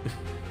hit.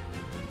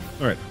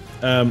 All right.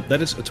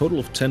 That is a total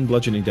of 10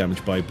 bludgeoning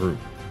damage by broom.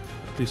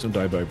 Please don't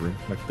die by broom.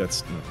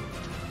 That's no.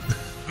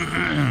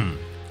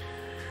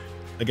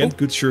 Again,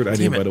 good shirt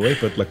idea, by the way,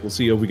 but we'll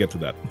see if we get to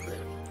that.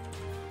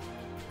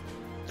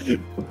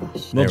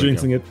 Not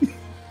jinxing it.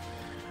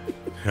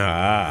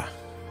 Ah.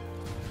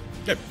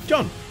 Yeah,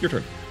 John, your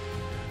turn.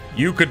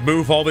 You could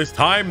move all this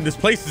time. This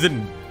place is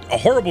in a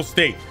horrible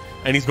state.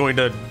 And he's going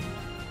to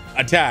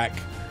attack.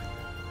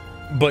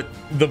 But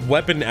the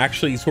weapon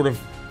actually sort of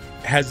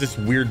has this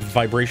weird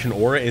vibration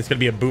aura, and it's going to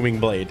be a booming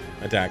blade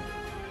attack.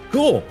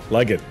 Cool.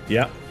 Like it.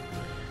 Yeah.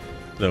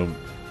 So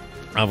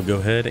I'll go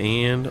ahead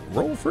and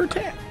roll for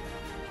attack.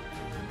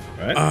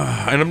 All right.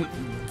 And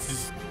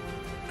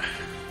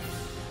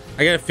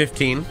I got a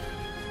 15.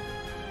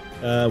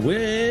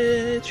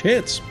 Which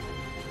hits.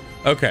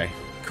 Okay,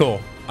 cool.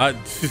 That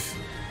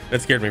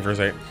scared me for a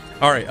second.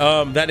 All right,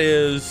 that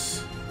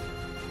is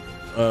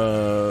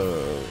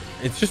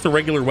it's just a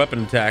regular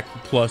weapon attack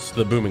plus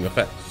the booming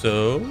effect.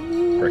 So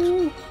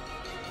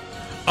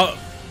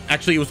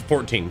actually it was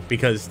 14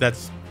 because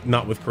that's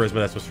not with charisma,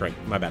 that's with strength.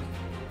 My bad.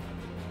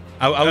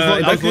 I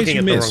was looking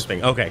at the wrong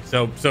thing. Okay,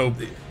 so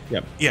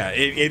yeah,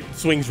 it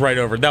swings right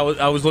over.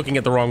 I was looking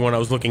at the wrong one. I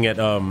was looking at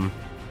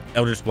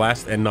Eldritch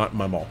Blast and not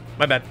my maul.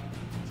 My bad.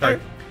 Sorry.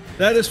 Right.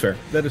 That is fair.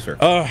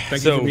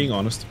 Thank you for being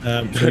honest.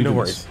 No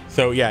worries.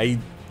 So yeah, he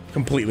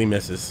completely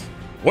misses.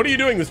 What are you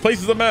doing? This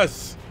place is a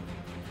mess.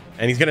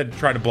 And he's gonna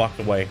try to block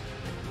the way.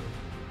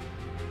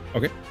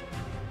 Okay.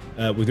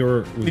 With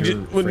your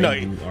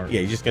frame,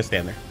 he's just gonna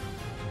stand there.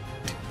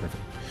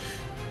 Perfect.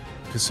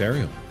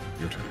 Casario,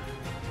 your turn.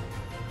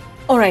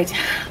 All right.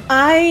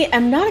 I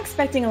am not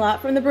expecting a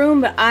lot from the broom,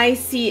 but I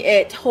see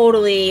it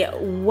totally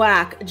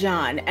whack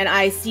John, and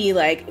I see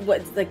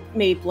what's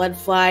maybe blood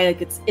fly.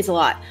 It's a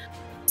lot.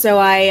 So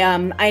I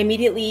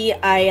immediately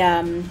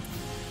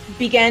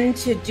begin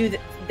to do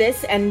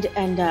this, and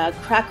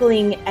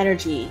crackling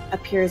energy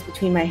appears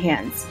between my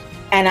hands,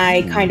 and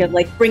I kind of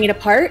bring it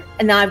apart,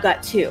 and now I've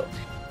got 2.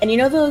 And you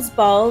know those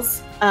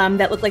balls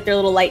that look like they're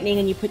little lightning,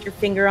 and you put your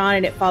finger on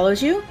and it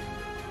follows you?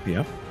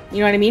 Yeah. You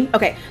know what I mean?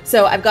 Okay,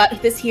 so I've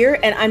got this here,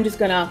 and I'm just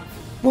gonna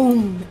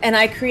boom, and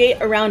I create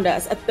around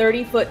us a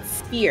 30-foot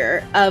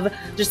sphere of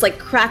just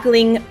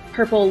crackling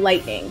purple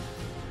lightning.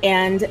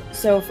 And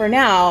so for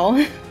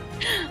now,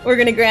 we're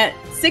gonna grant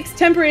 6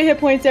 temporary hit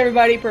points to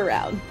everybody per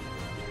round.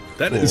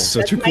 That is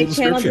such a cool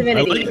description.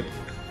 I like it.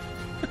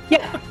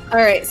 Yeah. All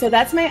right, so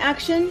that's my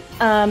action,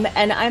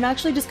 and I'm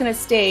actually just gonna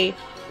stay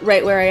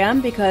right where I am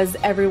because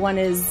everyone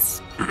is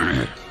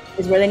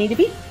where they need to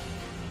be.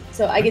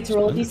 So I get to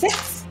roll a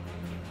d6.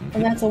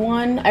 And that's a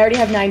 1. I already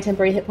have 9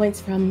 temporary hit points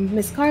from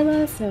Miss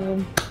Carla,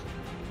 so.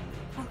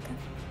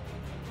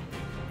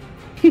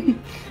 Okay.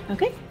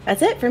 Okay,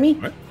 that's it for me.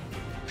 All right.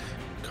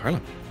 Carla.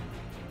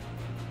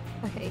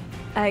 Okay.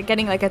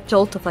 getting like a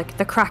jolt of like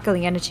the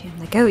crackling energy. I'm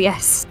like, oh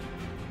yes,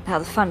 now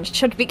the fun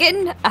should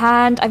begin,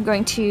 and I'm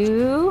going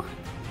to.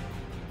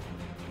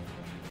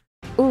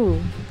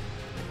 Ooh.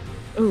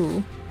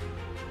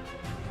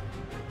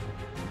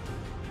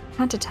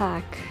 Can't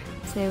attack,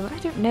 so I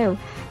don't know.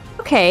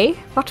 Okay,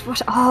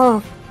 what?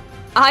 Oh,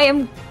 I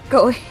am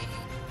going.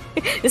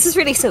 This is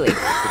really silly.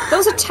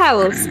 Those are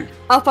towels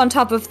up on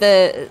top of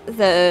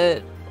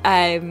the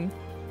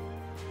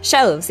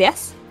shelves,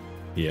 yes?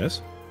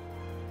 Yes.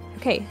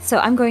 Okay, so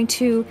I'm going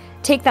to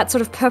take that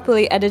sort of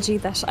purpley energy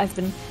that I've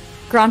been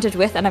granted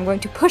with, and I'm going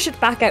to push it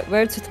back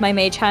outwards with my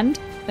mage hand.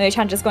 My mage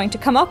hand is going to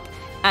come up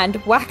and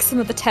whack some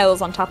of the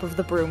towels on top of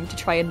the broom to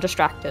try and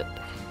distract it.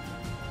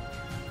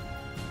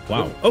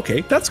 Wow.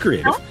 Okay, that's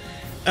creative.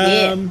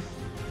 Yeah.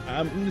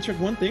 I'm going to check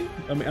one thing.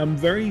 I mean, I'm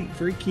very,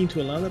 very keen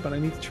to allow that, but I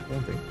need to check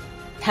one thing.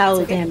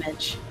 Towel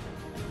damage.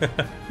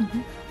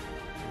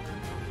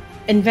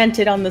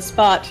 Invented on the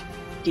spot.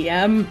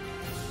 DM.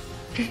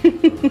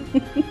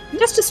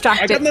 Just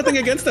distract I got it. nothing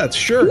against that.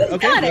 Sure. You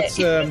Okay, got let's.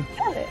 it.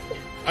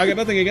 I got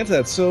nothing against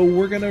that. So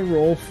we're gonna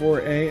roll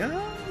for a.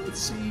 Let's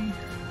see.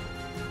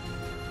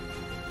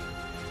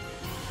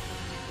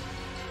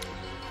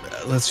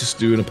 Let's just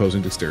do an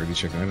opposing dexterity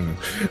check. I don't know.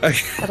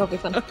 That'll be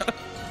fun.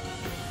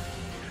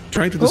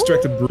 Trying to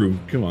distract a broom.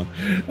 Come on.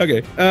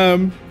 Okay.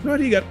 What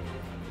do you got?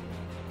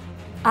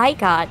 I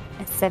got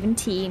a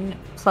 17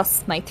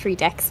 plus my 3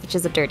 dex, which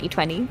is a dirty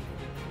 20.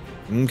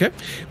 Okay.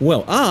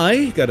 Well,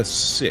 I got a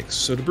 6,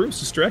 so the broom's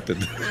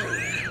distracted.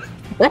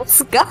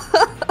 Let's go.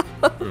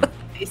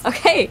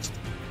 Okay.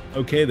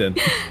 Okay then.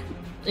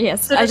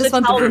 Yes, So I does just the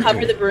want the towel broom.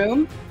 cover the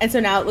broom, and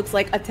so now it looks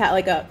like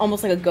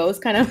almost like a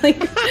ghost, kind of like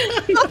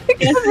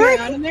dancing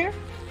around in there.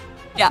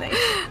 Yeah.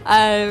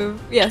 Nice.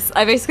 Yes,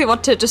 I basically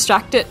want to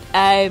distract it.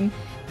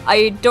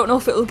 I don't know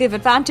if it will give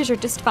advantage or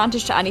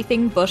disadvantage to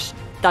anything, but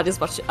that is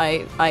what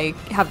I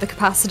have the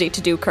capacity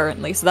to do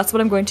currently. So that's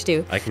what I'm going to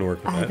do. I can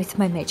work with that. With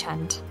my mage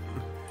hand.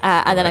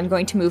 And then I'm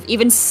going to move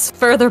even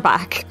further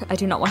back. I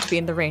do not want to be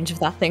in the range of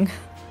that thing.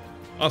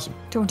 Awesome.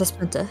 Don't want to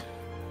splinter.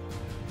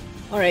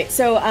 All right,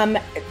 so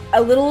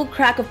a little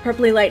crack of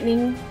purpley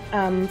lightning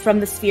from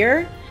the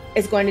sphere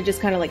is going to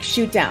just kind of like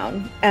shoot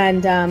down,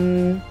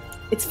 and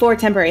it's 4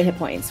 temporary hit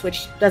points,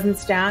 which doesn't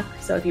stack.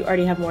 So if you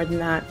already have more than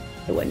that,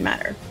 it wouldn't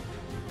matter.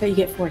 But you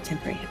get 4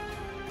 temporary hit points.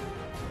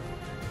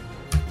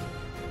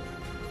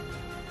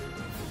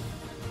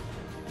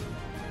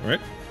 All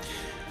right.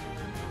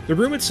 The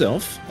room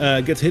itself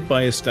gets hit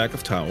by a stack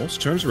of towels,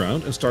 turns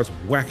around, and starts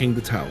whacking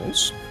the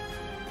towels.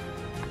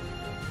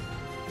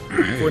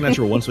 For a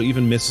natural one, so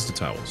even misses the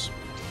towels.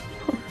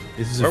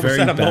 This is a Where was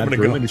very that a bad moment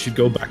room, ago? and it should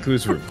go back to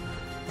his room.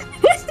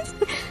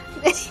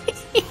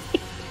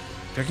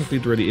 Technically,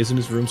 it already is in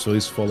his room, so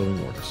he's following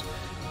orders.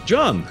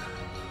 John!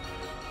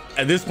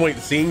 At this point,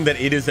 seeing that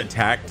it has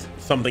attacked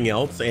something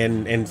else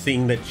and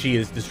seeing that she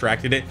has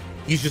distracted it,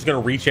 he's just going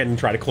to reach in and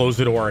try to close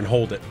the door and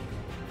hold it.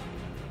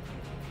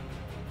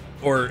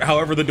 Or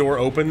however the door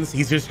opens,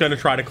 he's just going to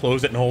try to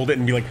close it and hold it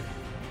and be like,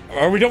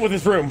 are we done with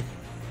this room?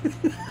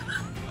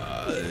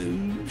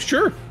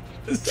 Sure.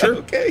 Sure.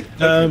 Okay.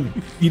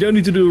 You don't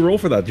need to do a roll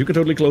for that. You can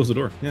totally close the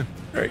door. Yeah.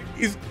 All right.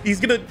 He's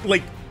going to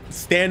like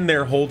stand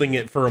there holding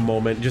it for a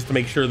moment just to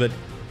make sure that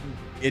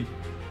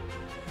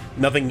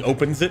nothing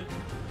opens it.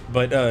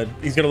 But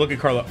he's going to look at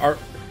Carla.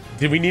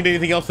 Did we need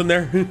anything else in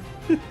there?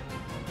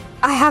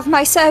 I have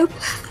my soap.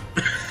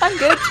 I'm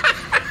good.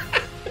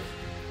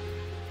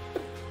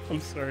 I'm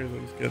sorry,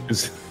 that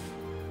was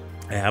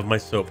good. I have my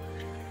soap.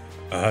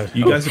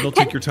 You guys will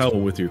take your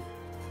towel with you.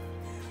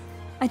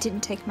 I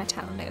didn't take my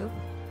towel, no.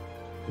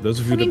 For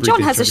those of you that John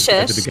breathe has a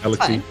shirt. into the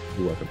galaxy,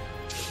 you're welcome.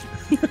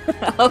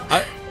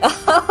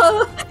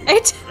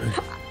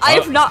 I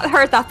have not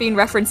heard that being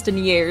referenced in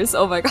years.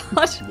 Oh my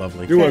god.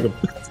 Lovely. You're welcome.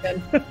 That's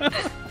good.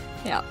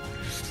 Yeah.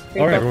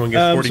 All right. Everyone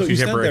gets 42 so you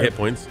stand temporary there. hit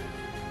points.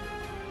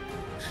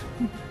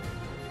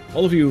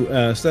 All of you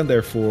stand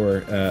there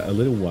for a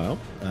little while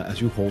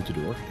as you hold the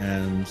door.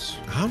 And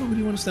how long do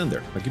you want to stand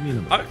there? Like, give me a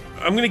number.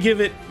 I'm gonna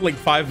give it like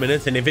 5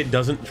 minutes, and if it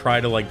doesn't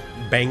try to like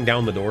bang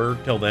down the door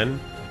till then,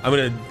 I'm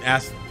gonna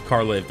ask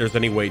Carla if there's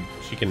any way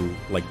she can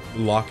like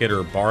lock it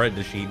or bar it.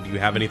 Do you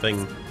have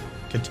anything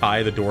to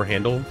tie the door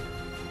handle?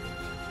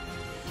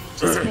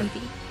 Just maybe.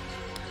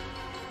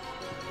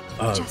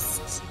 Go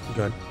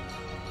ahead.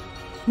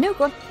 No,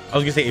 go on. I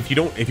was gonna say if you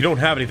don't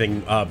have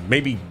anything,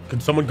 maybe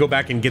could someone go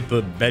back and get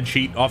the bed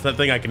sheet off that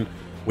thing?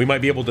 We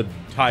might be able to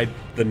tie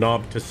the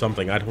knob to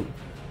something. I don't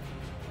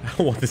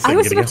want this thing I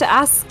was getting about to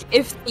out. ask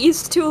if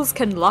these tools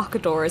can lock a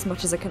door as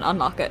much as it can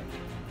unlock it.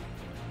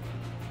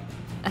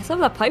 I still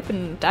have that pipe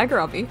and dagger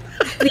on me.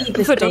 I don't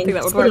think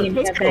that would work.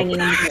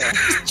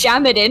 Just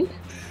jam it in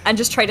and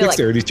just try to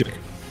Dexterity check.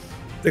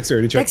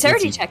 Dexterity check.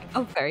 Dexterity Let's see. check.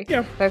 Oh, very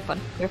fun.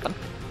 Very fun.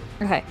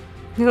 Okay.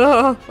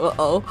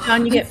 Uh-oh.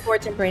 John, you get 4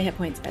 temporary hit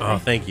points. By the Oh, way.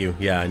 thank you.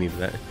 Yeah, I needed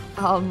that.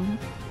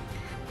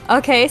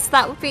 Okay, so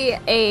that would be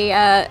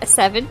a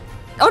 7.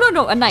 Oh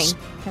no, a 9.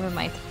 Never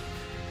mind.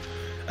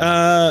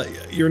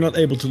 You're not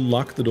able to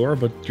lock the door,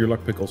 but your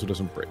lockpick also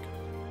doesn't break.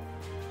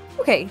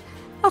 Okay,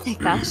 I'll take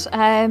that.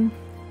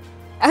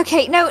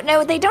 Okay,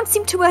 no, they don't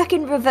seem to work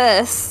in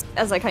reverse.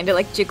 As I kind of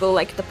like jiggle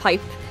like the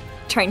pipe,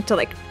 trying to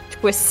like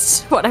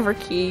twist whatever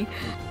key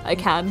I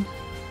can.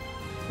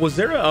 Was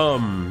there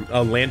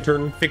a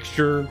lantern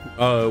fixture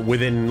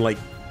within like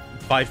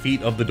 5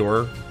 feet of the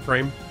door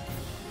frame?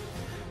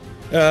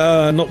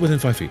 Not within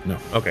 5 feet, no.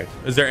 Okay.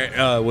 Was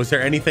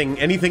there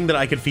anything that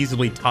I could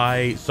feasibly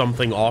tie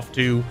something off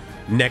to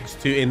next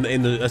to in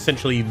the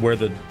essentially where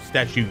the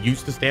statue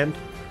used to stand?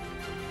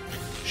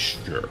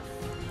 Sure.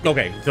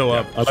 Okay, so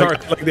I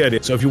like the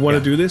idea. So if you want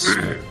to do this,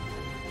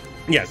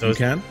 yeah, so you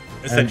can.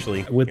 Essentially,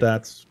 and with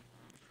that,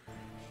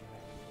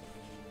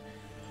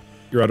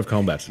 you're out of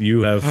combat.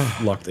 You have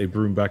locked a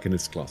broom back in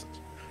its closet.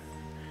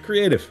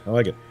 Creative. I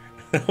like it.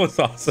 That was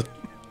awesome.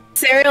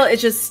 Serial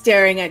is just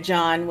staring at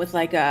John with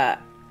like a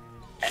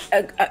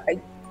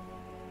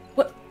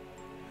what?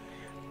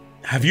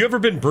 Have you ever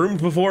been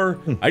broomed before?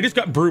 I just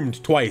got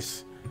broomed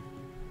twice.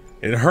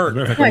 It hurt. As a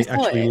matter of fact, I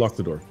actually locked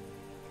the door.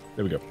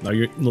 There we go. Now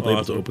you're not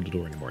able to open the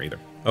door anymore either.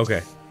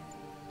 Okay.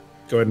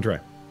 Go ahead and try.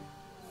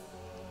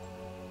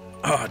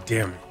 Oh,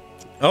 damn.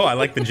 Oh, I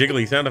like the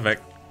jiggly sound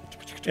effect.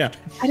 Yeah.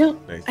 I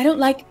don't Nice.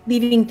 like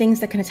leaving things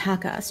that can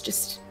attack us.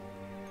 Just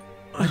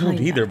I don't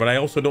either, but I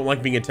also don't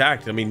like being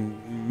attacked. I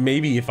mean,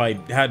 maybe if I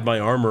had my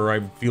armor,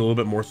 I'd feel a little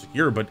bit more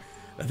secure, but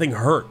that thing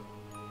hurt.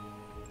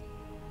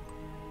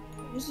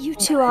 You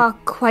two are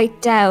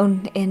quite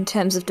down in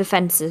terms of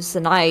defenses,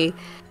 and I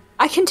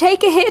can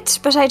take a hit,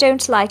 but I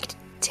don't like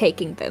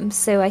taking them.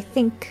 So I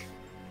think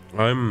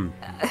I'm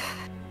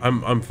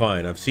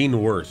fine. I've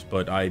seen worse,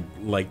 but I'd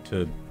like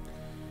to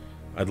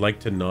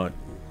not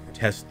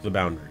test the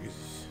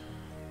boundaries.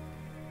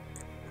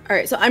 all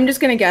right. So I'm just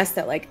gonna guess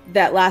that like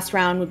that last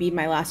round would be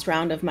my last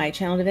round of my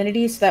channel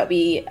divinity. So that would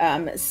be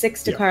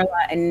 6 to Carla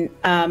and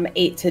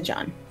 8 to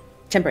John.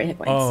 Temporary hit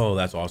points. Oh,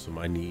 that's awesome.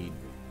 I need.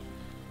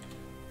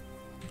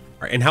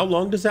 All right, and how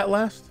long does that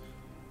last?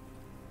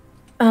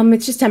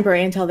 It's just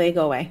temporary until they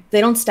go away.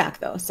 They don't stack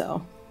though,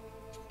 so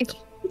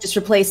just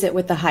replace it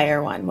with the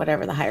higher one,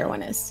 whatever the higher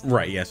one is.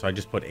 Right. Yeah. So I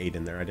just put 8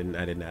 in there. I didn't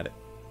add it.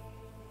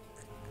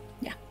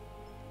 Yeah.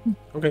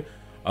 Okay.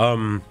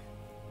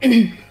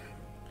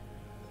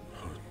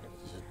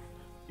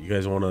 You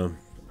guys want to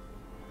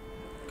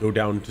go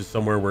down to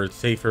somewhere where it's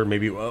safer?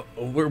 Maybe.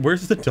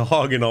 Where's the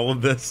dog in all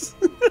of this?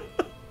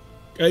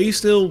 He's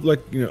still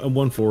like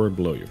one forward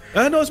below you.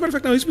 No, as a matter of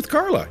fact, no, he's with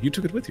Carla. You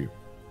took it with you.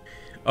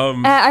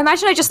 I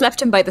imagine I just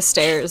left him by the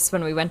stairs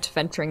when we went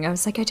venturing. I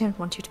was like, I don't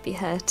want you to be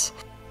hurt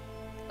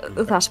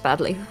that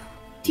badly.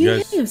 Do you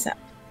guys- hear yourself?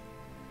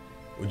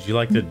 Would you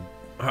like to?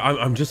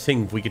 I'm just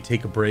saying if we could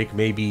take a break,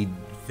 maybe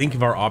think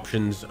of our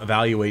options,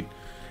 evaluate,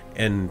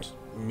 and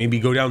maybe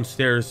go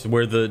downstairs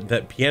where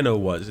that piano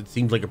was. It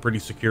seems like a pretty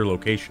secure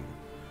location.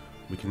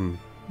 We can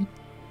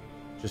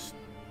just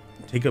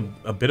take a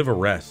bit of a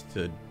rest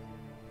to,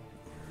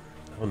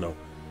 I don't know,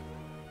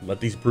 let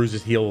these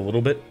bruises heal a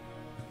little bit.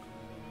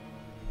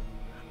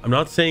 I'm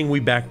not saying we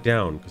back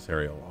down,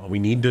 Casario. We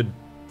need to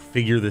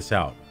figure this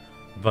out.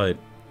 But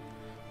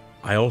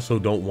I also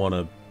don't want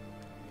to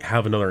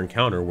have another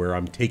encounter where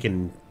I'm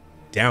taken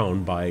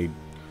down by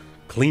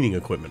cleaning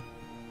equipment.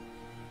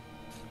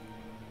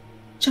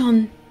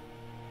 John,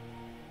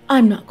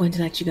 I'm not going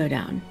to let you go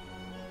down.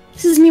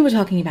 This is me we're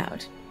talking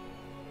about.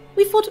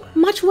 We fought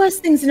much worse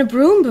things in a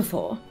broom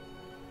before.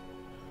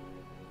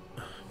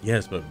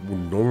 Yes, but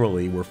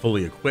normally we're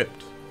fully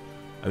equipped.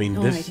 I mean,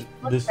 Alrighty,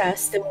 let's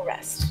rest, then we'll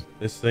rest.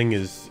 this thing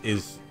is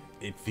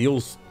it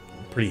feels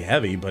pretty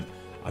heavy, but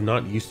I'm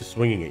not used to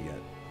swinging it yet.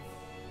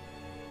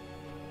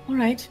 All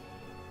right.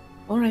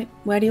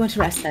 Where do you want to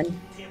rest then?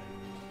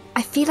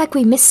 I feel like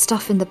we missed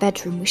stuff in the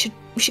bedroom. We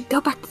should go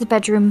back to the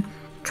bedroom,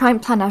 try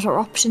and plan out our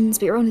options,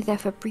 but you're only there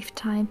for a brief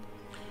time.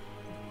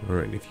 All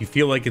right, if you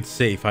feel like it's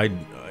safe,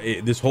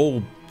 this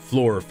whole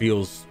floor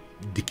feels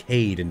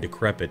decayed and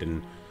decrepit,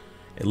 and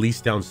at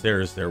least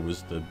downstairs there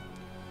was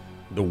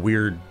the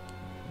weird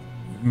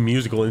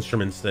musical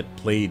instruments that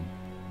played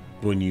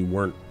when you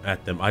weren't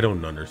at them. I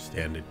don't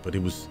understand it, but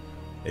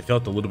it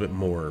felt a little bit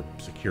more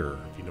secure,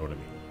 if you know what I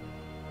mean.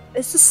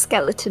 There's a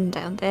skeleton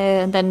down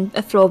there, and then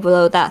a floor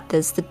below that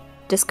there's the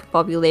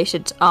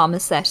discombobulated armor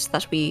set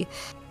that we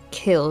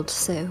killed,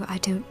 so I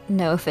don't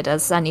know if it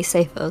is any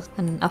safer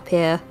than up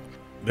here.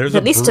 There's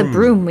at least a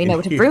broom. We know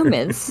what a broom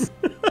is.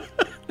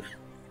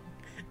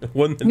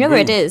 One that We know where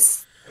it moves.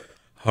 is.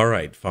 All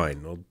right,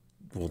 fine.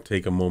 We'll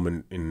take a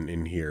moment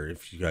in here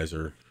if you guys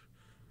are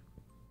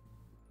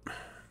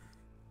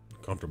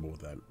comfortable with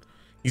that.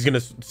 He's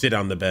gonna sit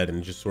on the bed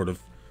and just sort of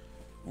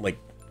like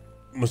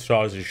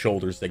massage his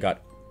shoulders. They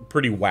got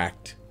pretty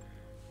whacked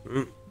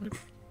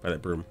by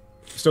that broom.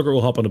 Stoker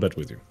will hop on the bed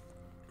with you.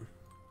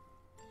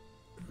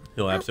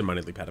 He'll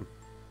absentmindedly pat him.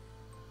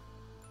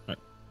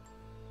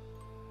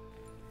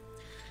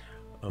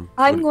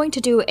 I'm going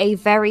to do a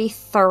very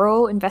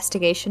thorough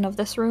investigation of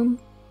this room.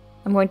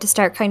 I'm going to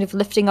start kind of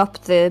lifting up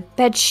the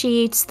bed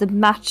sheets, the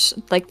mat,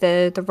 like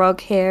the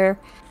rug here.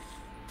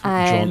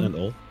 John and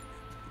all.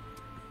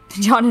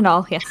 John and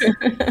all, yes.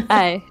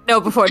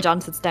 No, before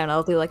John sits down,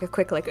 I'll do like a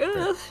quick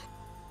ugh.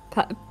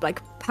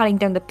 patting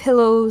down the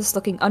pillows,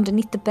 looking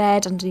underneath the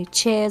bed, underneath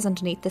chairs,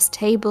 underneath this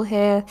table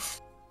here.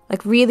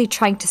 Like, really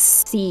trying to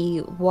see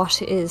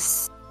what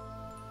is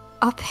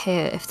up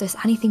here, if there's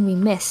anything we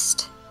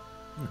missed.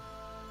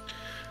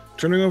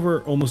 Turning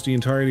over almost the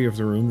entirety of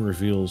the room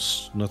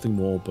reveals nothing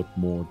more but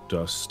more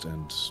dust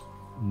and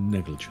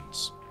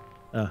negligence.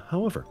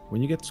 However,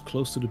 when you get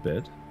close to the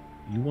bed,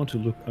 you want to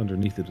look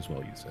underneath it as well,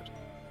 you said.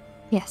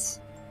 Yes.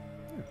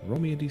 Yeah, roll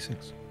me a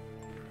d6.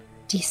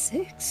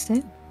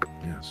 D6? Oh.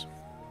 Yes.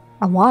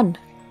 A 1.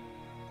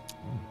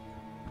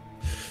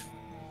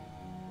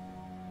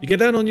 You get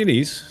down on your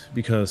knees,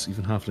 because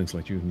even halflings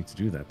like you need to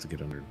do that to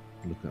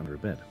look under a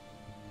bed.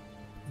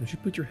 As you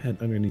put your head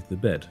underneath the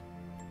bed,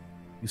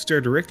 you stare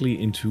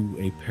directly into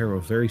a pair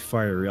of very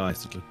fiery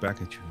eyes that look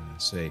back at you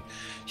and say,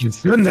 "You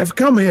shouldn't have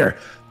come here!"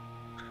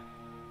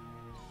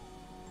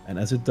 And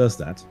as it does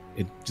that,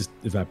 it just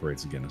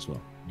evaporates again as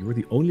well. You were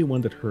the only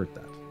one that heard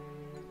that.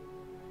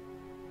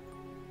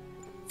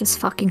 This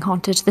fucking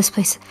haunted. This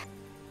place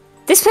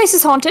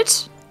is haunted.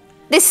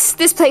 This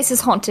place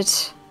is haunted.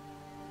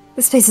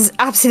 This place is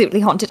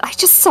absolutely haunted. I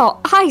just saw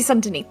eyes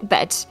underneath the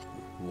bed.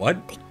 What?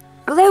 They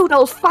glowed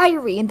all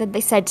fiery, and then they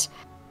said,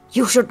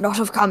 "You should not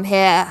have come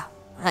here."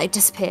 And I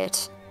disappeared.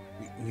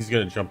 He's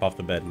gonna jump off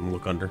the bed and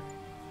look under.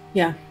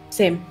 Yeah,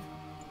 same.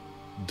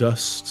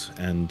 Dust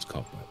and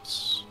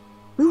cobwebs.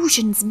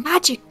 Illusions,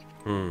 magic,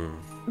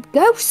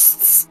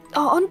 ghosts.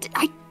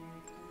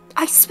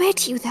 I swear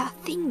to you, there are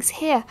things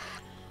here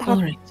that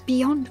are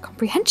beyond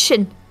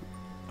comprehension.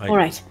 All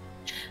right.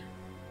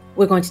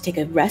 We're going to take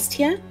a rest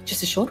here,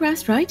 just a short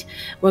rest, right?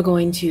 We're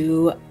going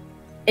to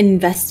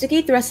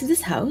investigate the rest of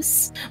this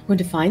house. We're going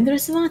to find the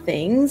rest of our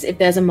things. If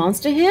there's a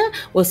monster here,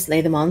 we'll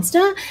slay the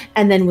monster,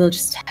 and then we'll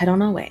just head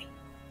on our way.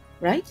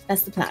 Right?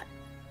 That's the plan.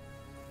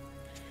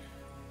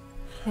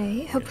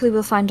 Okay, hopefully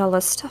we'll find all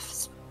this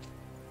stuff.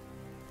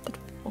 That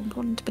won't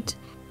want, but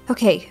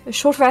okay, a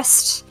short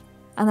rest,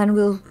 and then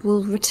we'll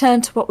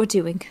return to what we're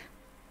doing.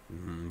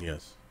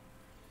 Yes.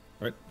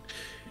 All right.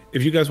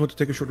 If you guys want to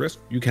take a short rest,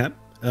 you can.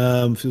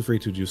 Feel free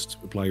to just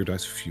apply your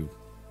dice if you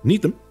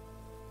need them.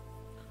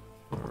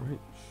 All right,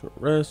 short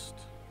rest.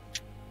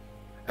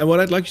 And what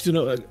I'd like you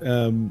to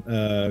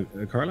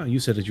know, Carla, you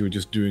said that you were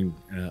just doing,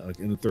 like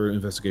in the third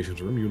investigation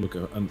room, you look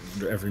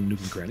under every nook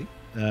and cranny.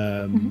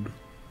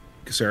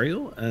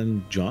 Casariel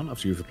and John,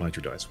 after you've applied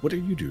your dice, what are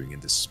you doing in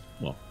this?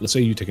 Well, let's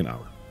say you take an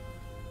hour.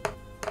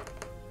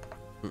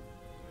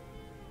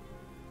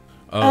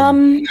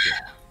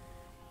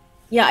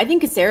 Yeah, I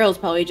think Casariel's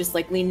probably just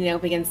like leaning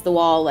up against the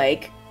wall,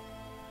 like,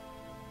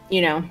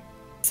 you know,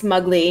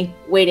 smugly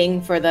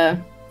waiting for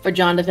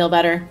John to feel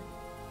better.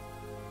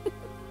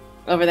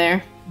 Over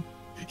there.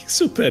 He's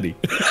so petty.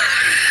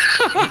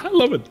 I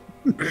love it.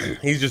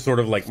 He's just sort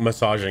of like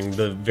massaging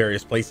the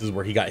various places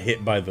where he got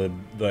hit by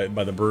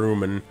the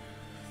broom and.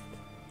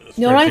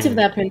 No right of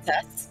that,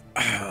 princess.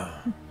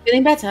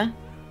 Feeling better?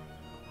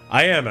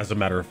 I am, as a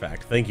matter of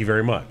fact. Thank you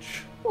very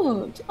much.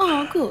 Good.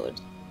 Oh,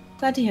 good.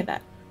 Glad to hear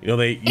that. You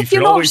know, you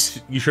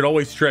should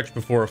always stretch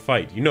before a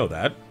fight. You know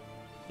that.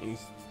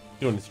 He's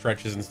doing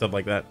stretches and stuff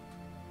like that.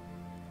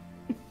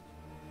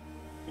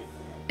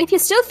 If you're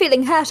still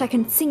feeling hurt, I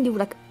can sing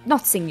you,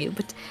 not sing you,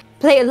 but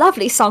play a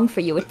lovely song for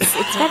you.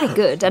 It's very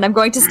good. And I'm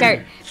going to start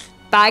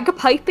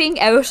bagpiping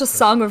out a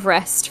song of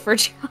rest for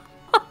John.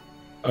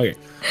 Okay,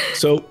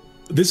 so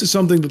this is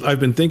something that I've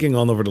been thinking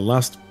on over the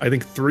last, I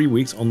think, 3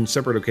 weeks on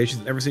separate occasions.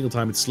 And every single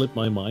time it slipped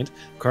my mind.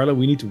 Carla,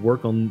 we need to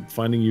work on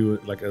finding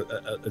you like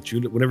a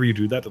tune. Whenever you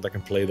do that I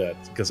can play that,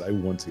 because I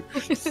want to.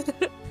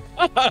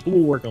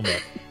 We'll work on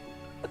that.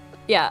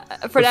 Yeah,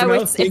 for now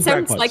it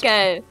sounds like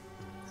a...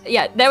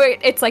 Yeah, now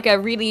it's like a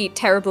really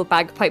terrible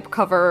bagpipe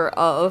cover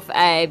of,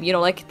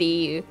 like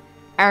the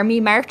army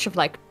march of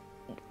like,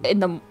 in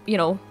the,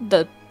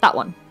 that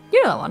one.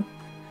 You know that one.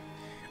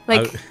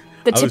 Like,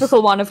 the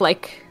typical one of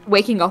like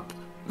waking up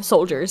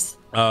soldiers.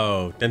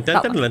 Oh. I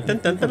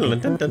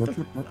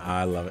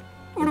love it.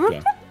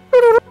 Okay.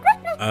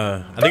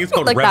 I think it's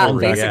called like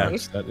Revelry, that, yeah.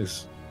 That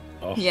is...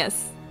 Oh.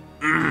 Yes.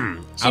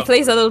 She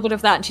plays a little bit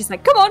of that and she's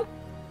like, come on,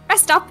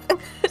 rest up.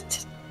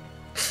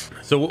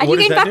 So what and you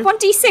does gain that back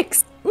do?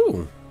 1d6.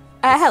 Ooh.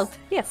 Health,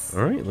 yes.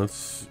 All right,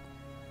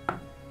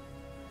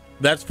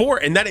 that's 4,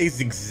 and that is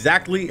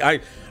exactly...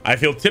 I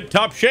feel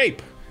tip-top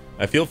shape.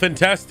 I feel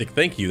fantastic.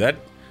 Thank you. That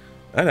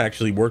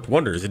actually worked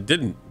wonders. It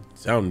didn't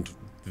sound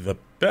the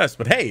best,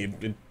 but hey,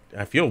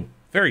 I feel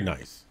very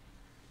nice.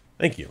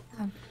 Thank you.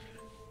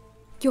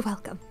 You're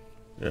welcome.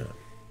 Yeah.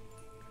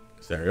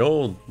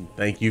 Sariel,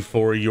 thank you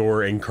for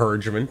your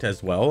encouragement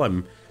as well.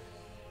 I'm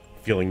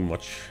feeling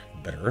much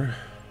better.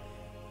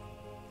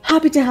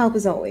 Happy to help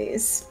as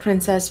always,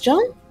 Princess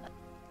John.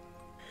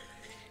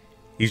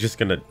 He's just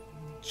gonna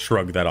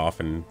shrug that off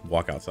and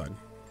walk outside.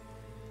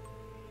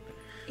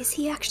 Is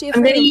he actually a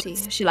frailty?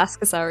 She'll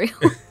ask Asari.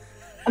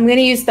 I'm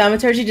gonna use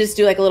thaumaturgy to just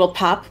do like a little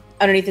pop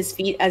underneath his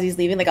feet as he's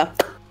leaving,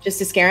 just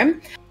to scare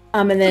him.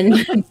 And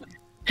then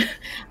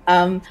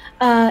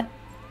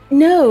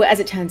no, as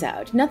it turns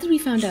out. Not that we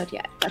found out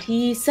yet, but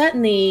he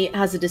certainly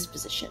has a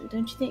disposition,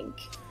 don't you think?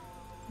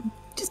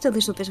 Just a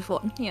little bit of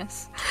fun,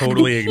 yes.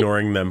 Totally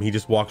ignoring them. He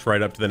just walks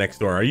right up to the next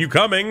door. Are you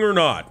coming or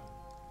not?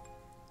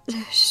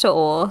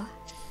 Sure.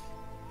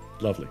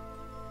 Lovely.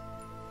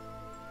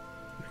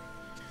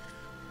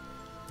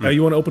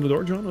 You want to open the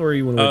door, John, or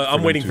you want to?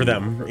 I'm waiting for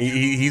them.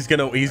 He's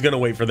gonna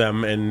wait for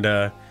them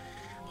and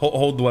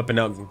hold the weapon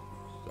out.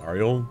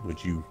 Ariel,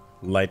 would you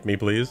light me,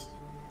 please?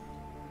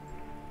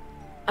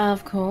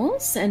 Of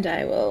course, and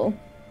I will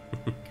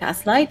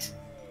cast light.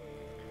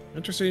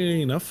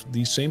 Interestingly enough,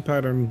 the same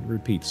pattern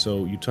repeats.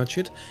 So you touch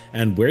it,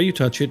 and where you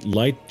touch it,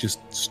 light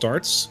just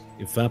starts,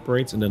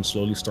 evaporates, and then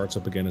slowly starts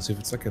up again, as if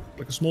it's like a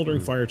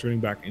smoldering fire turning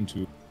back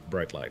into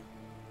bright light.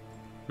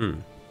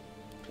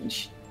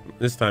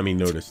 This time he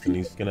noticed, and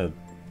he's gonna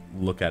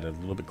look at it a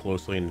little bit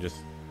closely and just,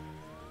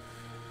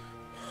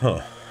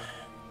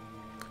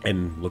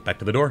 and look back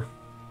to the door.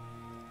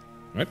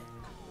 Right.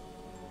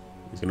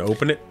 He's gonna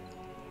open it.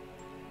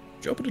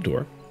 You open the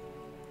door.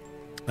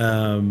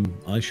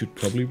 I should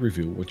probably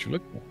review what you're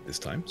looking at this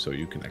time, so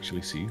you can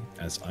actually see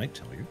as I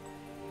tell you.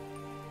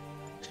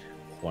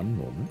 One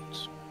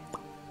moment.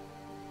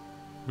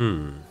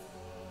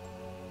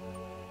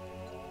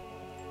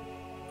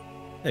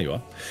 There you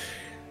are.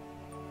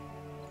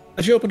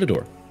 As you open the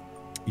door,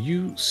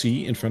 you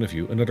see in front of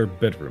you another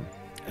bedroom.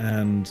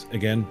 And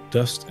again,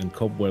 dust and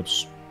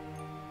cobwebs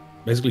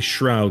basically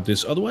shroud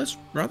this otherwise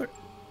rather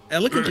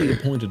elegantly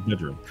appointed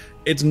bedroom.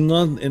 It's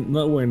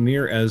nowhere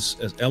near as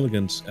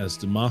elegant as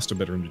the master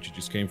bedroom that you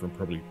just came from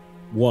probably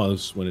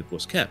was when it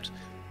was kept.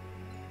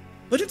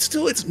 But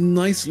it's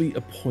nicely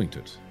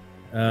appointed.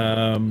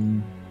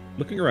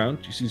 Looking around,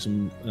 you see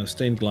some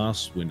stained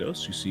glass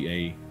windows. You see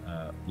a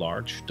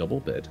large double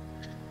bed,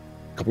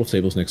 a couple of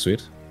tables next to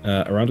it.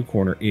 Around the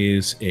corner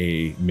is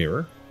a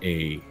mirror,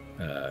 a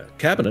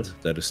cabinet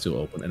that is still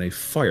open, and a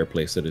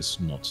fireplace that is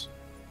not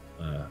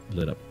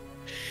lit up.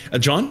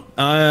 John,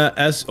 Carla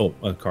as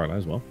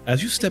well.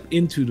 As you step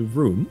into the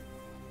room,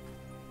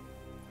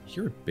 you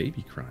hear a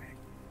baby crying.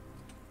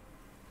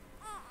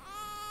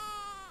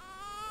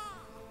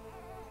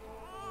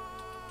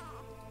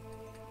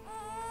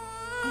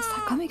 Where's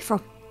that coming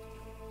from?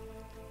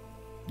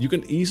 You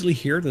can easily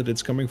hear that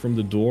it's coming from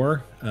the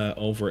door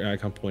over. I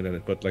can't point at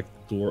it, but like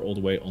the door all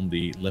the way on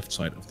the left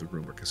side of the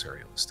room where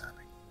Casariel is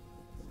standing.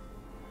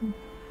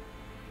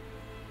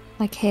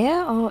 Like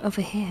here or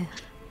over here?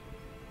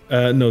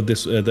 No,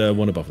 this the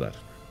one above that.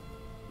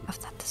 Above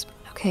that, this one.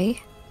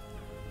 Okay.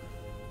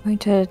 I'm going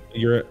to.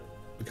 You're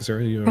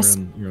Casariel. You're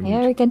on here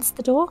mute. against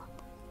the door.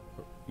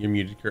 You're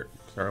muted,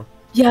 Sarah.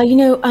 Yeah,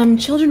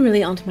 children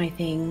really aren't my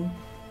thing.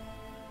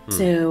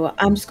 So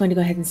I'm just going to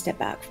go ahead and step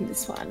back from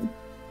this one.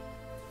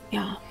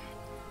 Yeah.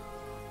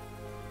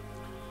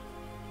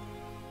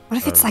 What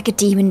if it's like a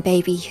demon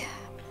baby?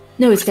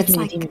 No, it's What if it's definitely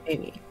like- a demon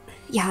baby.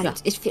 Yeah,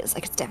 it feels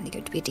like it's definitely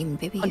going to be a demon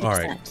baby. 100%. All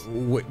right.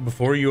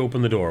 Before you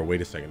open the door,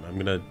 wait a second. I'm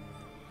gonna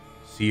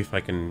see if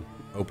I can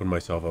open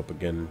myself up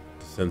again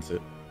to sense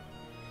it.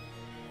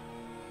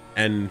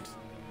 And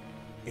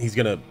he's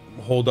gonna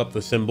hold up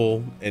the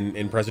symbol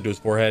and press it to his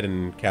forehead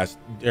and cast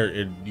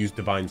or use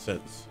divine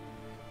sense.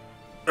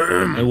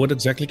 And what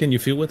exactly can you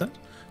feel with that?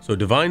 So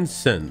divine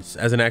sense,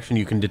 as an action,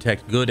 you can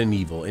detect good and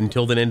evil.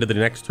 Until the end of the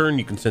next turn,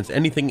 you can sense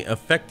anything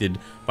affected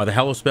by the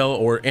Hallow spell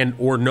or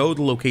know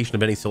the location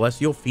of any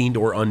celestial, fiend,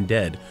 or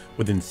undead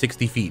within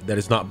 60 feet that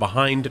is not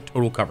behind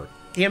total cover.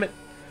 Damn it.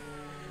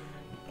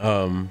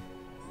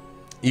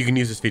 You can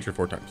use this feature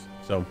 4 times.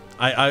 So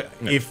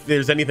if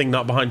there's anything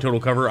not behind total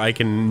cover, I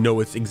can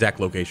know its exact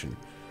location.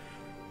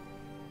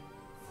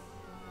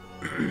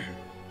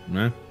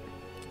 Nah,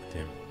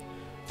 Damn.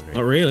 Okay.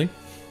 not really.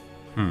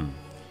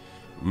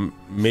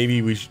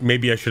 Maybe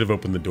I should have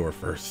opened the door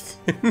first.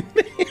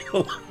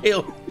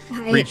 He'll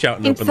reach out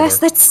and open the door.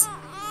 First,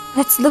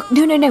 let's look.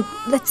 No.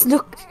 Let's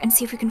look and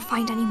see if we can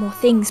find any more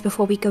things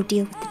before we go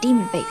deal with the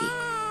demon baby.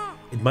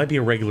 It might be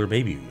a regular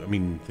baby. I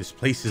mean, this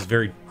place is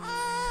very.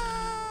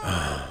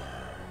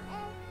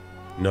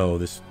 No,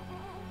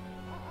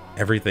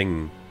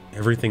 everything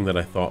that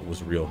I thought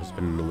was real has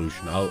been an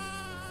illusion.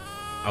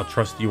 I'll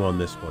trust you on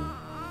this one,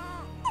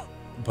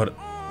 but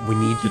we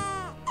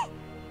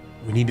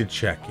need to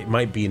check. It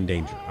might be in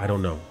danger. I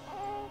don't know.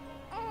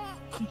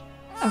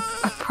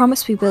 I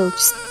promise we will.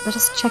 Just let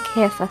us check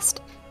here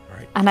first. All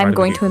right. And I'm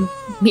going to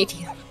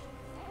immediately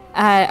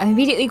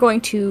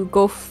going to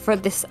go for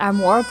this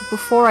armoire, but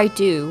before I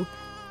do,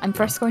 I'm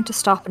first going to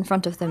stop in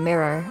front of the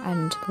mirror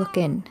and look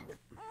in.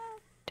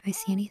 Do I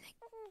see anything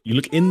You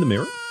look in the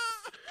mirror.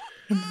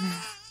 in the mirror?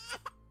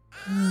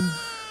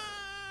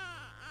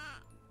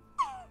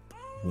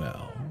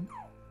 Well,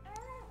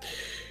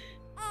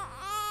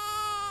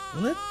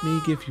 let me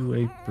give you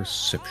a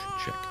perception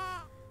check.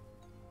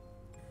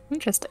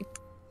 Interesting.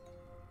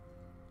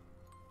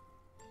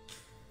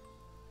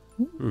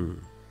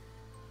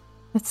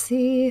 Let's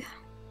see.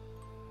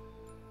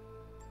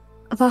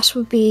 That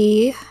would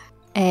be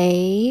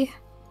a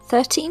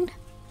 13.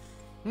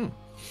 You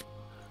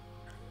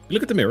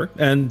look at the mirror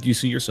and you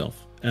see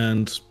yourself,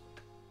 and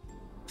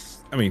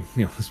I mean,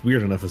 as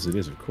weird enough as it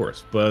is, of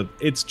course, but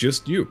it's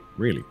just you,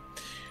 really.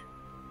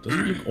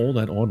 Doesn't look all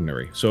that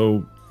ordinary.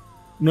 So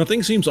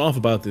Nothing seems off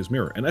about this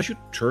mirror. And as you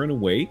turn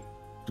away,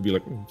 to be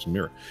like, oh, it's a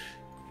mirror.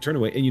 Turn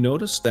away, and you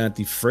notice that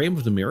the frame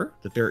of the mirror,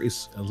 that there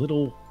is a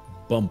little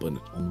bump in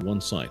it on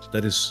one side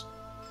that is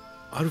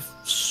out of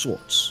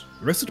sorts.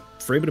 The rest of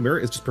the frame of the mirror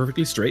is just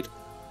perfectly straight,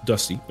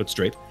 dusty, but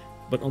straight.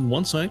 But on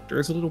one side, there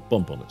is a little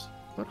bump on it,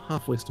 about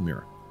halfway to the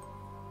mirror.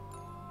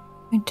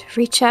 I'm going to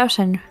reach out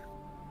and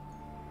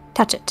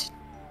touch it.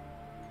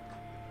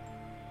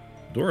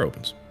 The door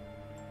opens.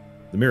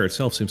 The mirror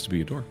itself seems to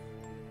be a door.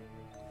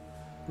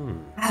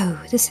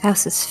 Oh, this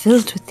house is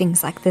filled with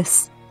things like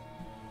this.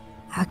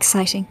 How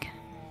exciting.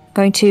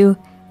 Going to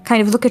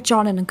kind of look at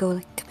John and go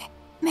like, come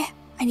here,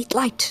 I need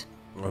light.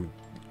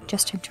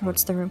 Gesture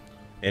towards the room.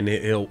 And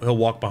he'll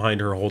walk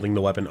behind her holding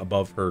the weapon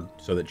above her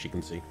so that she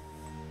can see.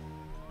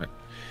 Right.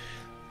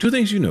 Two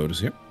things you notice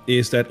here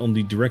is that on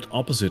the direct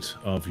opposite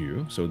of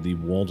you, so the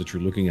wall that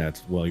you're looking at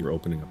while you're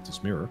opening up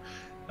this mirror,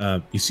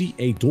 you see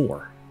a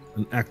door,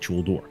 an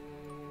actual door,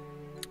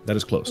 that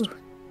is closed. Ooh.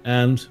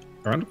 And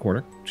around the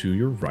corner, to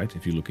your right,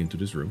 if you look into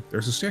this room,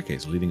 there's a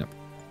staircase leading up.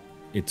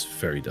 It's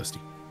very dusty.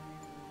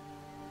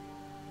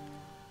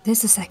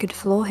 There's a second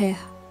floor here.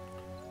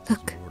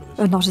 Look.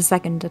 Oh, not a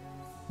second, a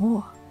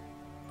more.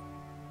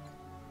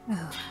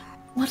 Oh.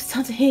 What is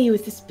hard to hear you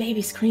with this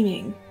baby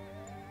screaming?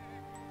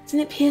 Isn't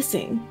it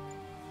piercing?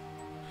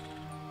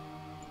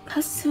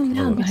 How's it so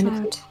loud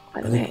behind it?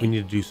 I think we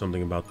need to do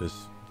something about the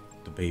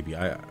baby.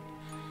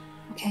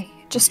 Okay,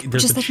 just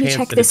let me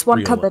check this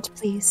one cupboard,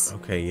 please.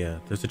 Okay, yeah.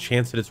 There's a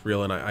chance that it's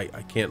real, and I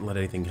can't let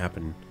anything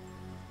happen.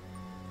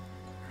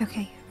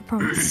 Okay, I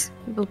promise.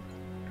 We'll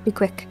be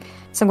quick.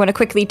 So I'm going to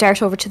quickly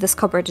dart over to this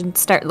cupboard and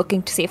start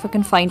looking to see if I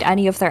can find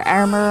any of their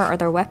armor or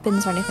their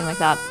weapons or anything like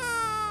that.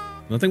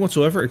 Nothing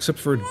whatsoever except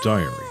for a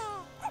diary.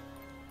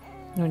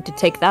 I'm going to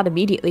take that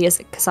immediately. Is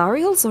it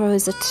Casariel's or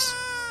is it...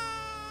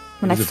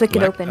 When I flick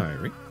it open.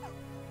 Diary.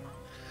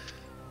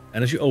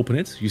 And as you open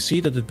it, you see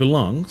that it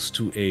belongs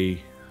to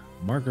a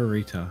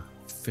Margarita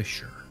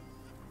Fisher.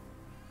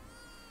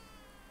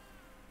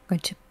 I'm going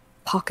to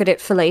pocket it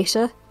for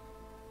later.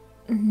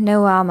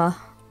 No armor.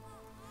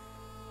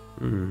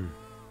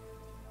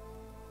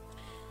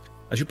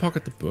 As you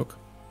pocket the book,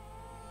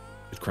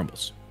 it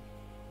crumbles.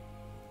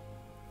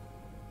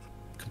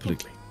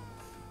 Completely.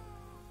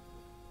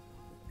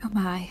 Oh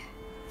my.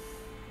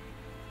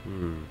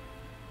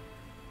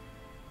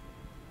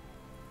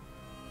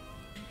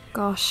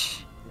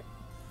 Gosh.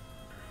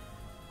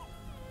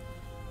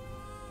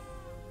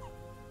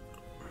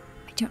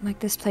 I don't like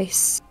this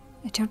place.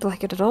 I don't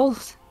like it at all.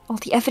 All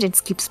the evidence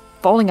keeps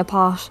falling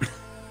apart.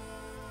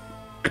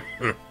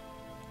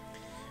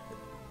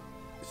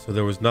 So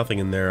there was nothing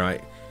in there. I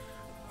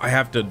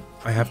have to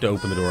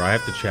open the door. I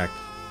have to check.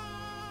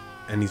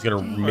 And he's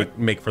gonna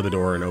make for the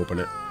door and open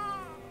it.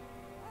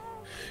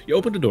 You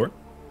open the door,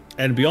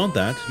 and beyond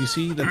that, you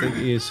see that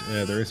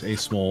there is a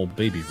small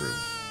baby room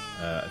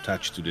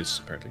attached to this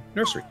apparently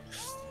nursery.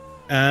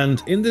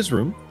 And in this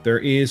room, there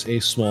is a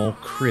small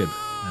crib.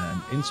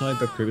 And inside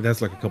that crib, it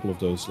has like a couple of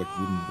those like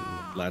wooden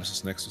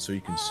lattices next to it so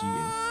you can see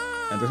in.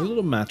 And there's a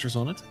little mattress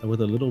on it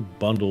with a little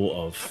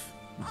bundle of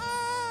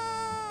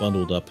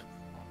bundled up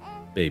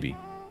baby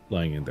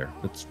lying in there.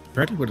 That's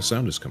apparently where the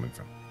sound is coming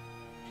from.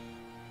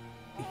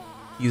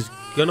 He's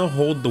gonna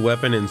hold the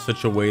weapon in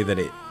such a way that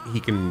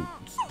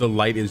the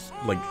light is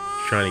like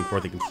shining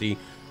forth, he can see,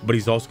 but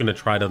he's also gonna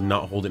try to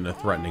not hold it in a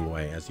threatening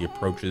way as he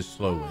approaches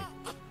slowly.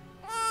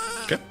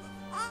 Okay.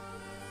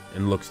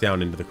 And looks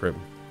down into the crib.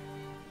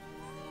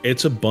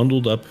 It's a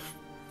bundled up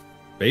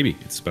baby.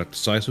 It's about the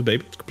size of a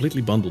baby. It's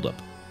completely bundled up.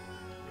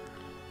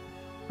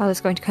 I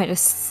was going to kind of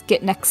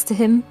skit next to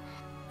him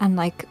and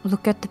like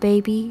look at the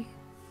baby.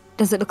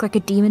 Does it look like a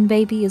demon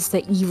baby? Is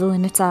there evil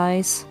in its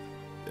eyes?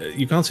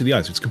 You can't see the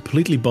eyes. It's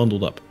completely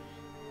bundled up.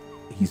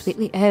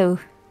 Completely. Oh.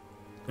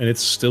 And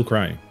it's still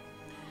crying.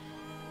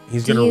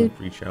 He's going to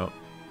reach out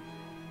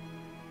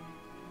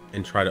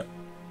and try to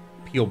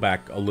peel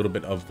back a little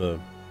bit of the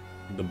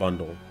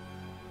bundle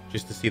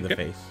just to see the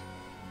face.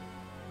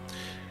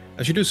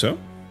 As you do so,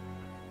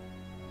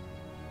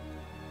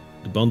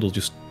 the bundle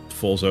just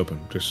falls open.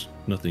 There's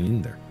nothing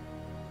in there.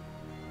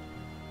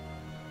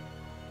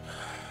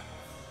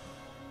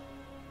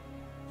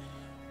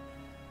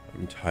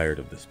 I'm tired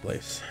of this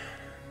place.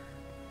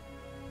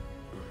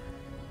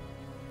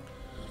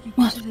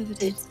 What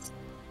of it?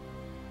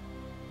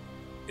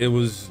 It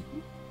was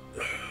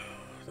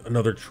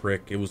another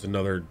trick. It was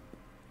nothing,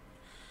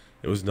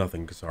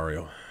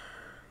 Casario.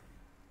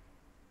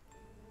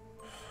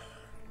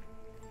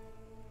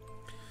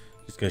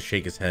 He's gonna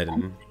shake his head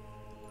and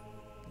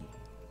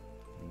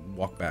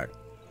walk back.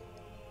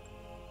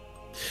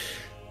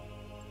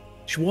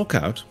 As you walk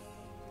out,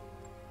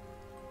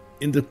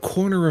 in the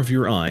corner of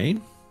your eye,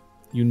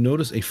 you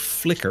notice a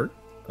flicker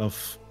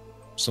of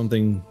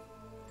something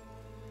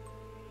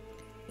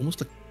almost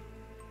like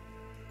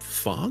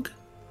fog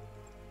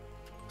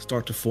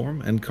start to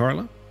form. And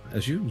Carla,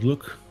 as you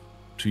look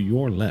to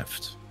your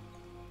left,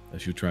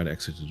 as you try to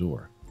exit the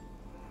door,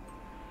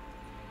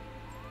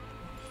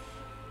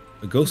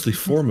 a ghostly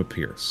form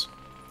appears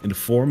in the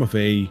form of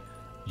a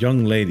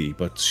young lady,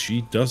 but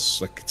she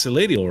does, like, it's a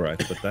lady, all right,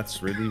 but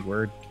that's really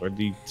where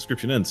the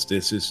description ends.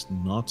 This is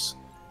not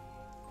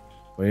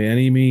by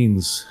any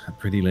means a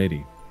pretty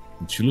lady.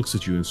 And she looks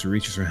at you and she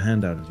reaches her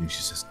hand out at you and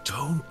she says,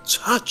 "Don't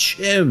touch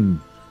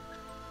him!"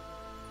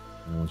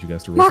 I want you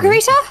guys to roll.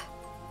 Margarita?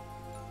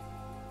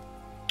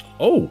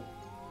 Oh,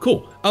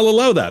 cool. I'll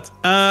allow that.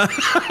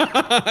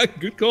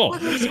 Good call.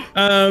 Let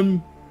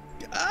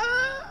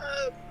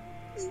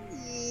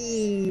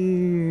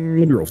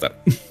me roll for that.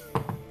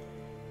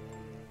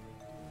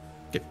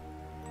 Okay.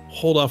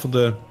 Hold off on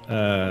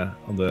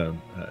the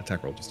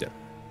attack roll just yet.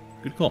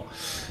 Good call.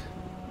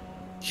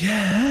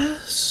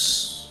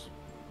 Yes.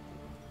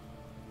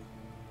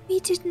 We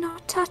did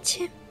not touch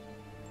him.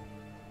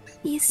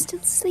 He is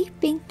still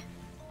sleeping.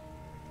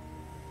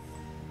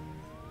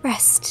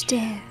 Rest,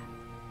 dear.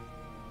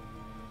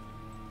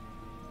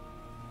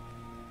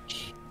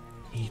 He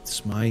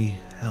needs my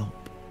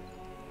help.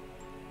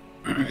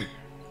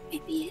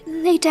 Maybe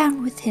lay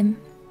down with him.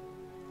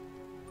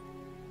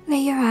 Lay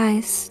your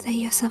eyes, lay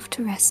yourself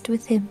to rest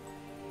with him.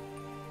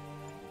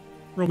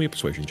 Roll me a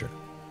persuasion check.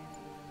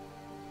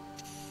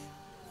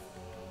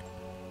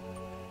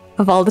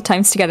 Of all the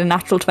times to get a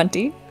natural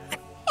 20.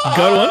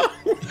 Got one?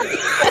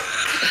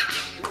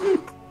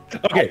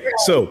 Okay,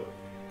 so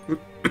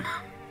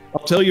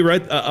I'll tell you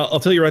right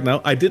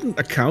now. I didn't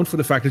account for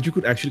the fact that you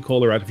could actually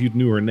call her out if you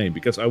knew her name,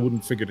 because I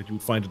wouldn't figure that you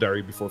would find a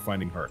diary before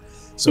finding her.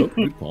 So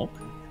good call.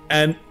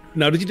 And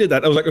now that you did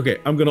that, I was like, okay,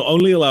 I'm going to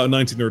only allow a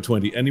 19 or a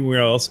 20. Anywhere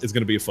else, it's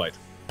going to be a fight.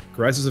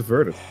 Crisis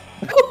averted.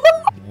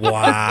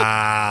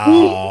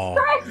 Wow.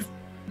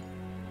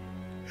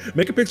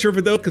 Make a picture of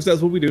it though, because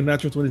that's what we do.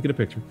 Natural 20s, get a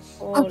picture.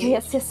 Okay,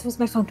 yes, where's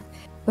my phone?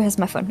 Where's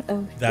my phone?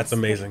 Oh, That's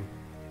amazing.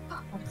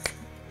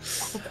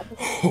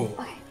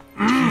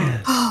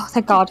 Oh,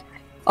 thank God.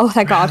 Oh,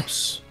 thank God.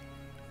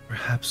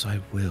 Perhaps I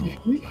will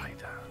lie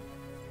down.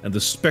 And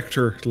the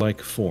spectre-like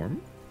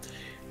form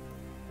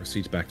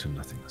proceeds back to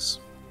nothingness.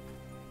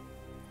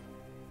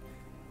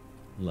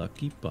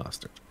 Lucky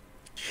bastard.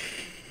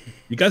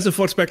 You guys have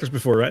fought specters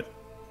before, right?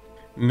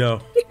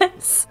 No.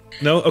 Yes.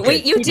 No? Okay.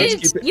 Wait, you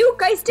did. You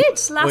guys did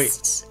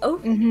last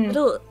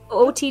little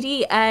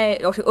OTD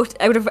out of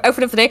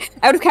the day,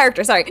 out of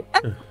character. Sorry.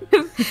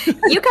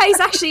 You guys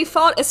actually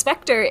fought a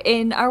specter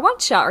in our one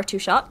shot or two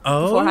shot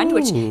beforehand,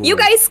 which you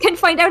guys can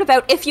find out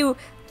about if you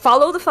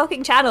follow the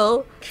fucking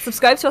channel,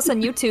 subscribe to us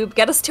on YouTube,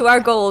 get us to our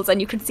goals,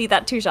 and you can see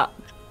that two shot.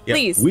 Yep.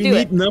 Please We do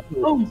need it.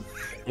 numbers.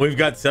 We've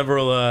got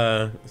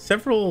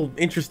several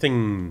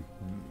interesting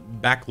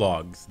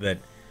backlogs that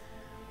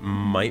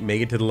might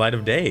make it to the light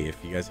of day if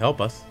you guys help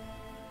us.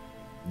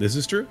 This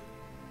is true.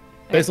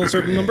 Based on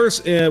certain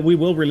numbers, we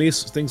will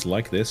release things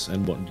like this,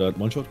 and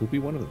one shot will be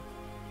one of them.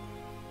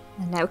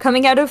 And now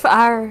coming out of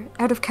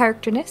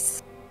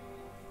characterness,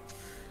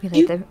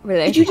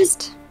 Did you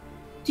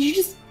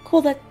just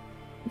call that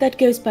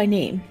ghost by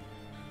name?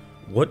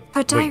 What?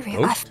 Her diary.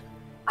 Ghost?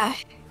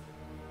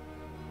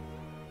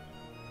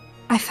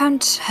 I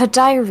found her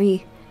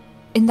diary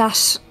in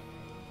that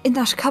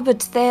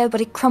cupboard there,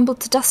 but it crumbled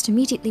to dust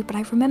immediately. But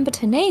I remembered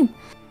her name,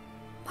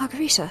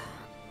 Margarita.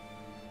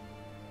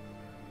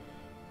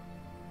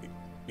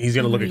 He's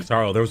gonna look at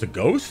Kataro. There was a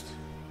ghost?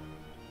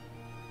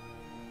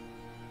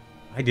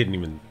 I didn't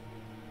even...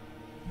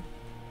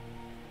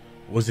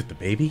 Was it the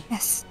baby?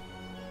 Yes.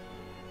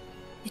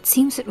 It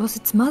seems it was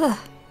its mother.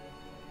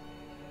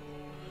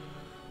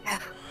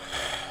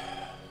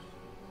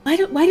 Why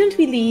don't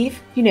we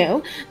leave,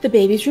 the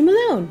baby's room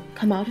alone?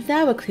 Come out of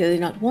there. We're clearly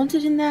not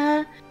wanted in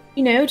there.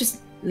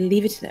 Just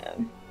leave it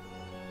alone.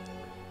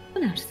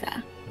 Come out of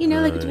there.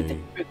 Like it's with the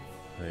group.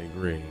 I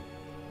agree.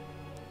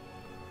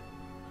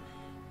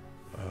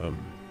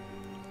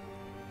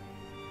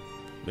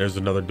 There's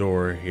another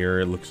door here,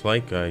 it looks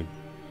like.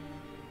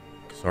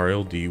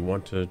 Sariel, do you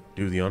want to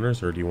do the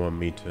honors, or do you want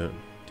me to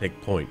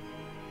take point?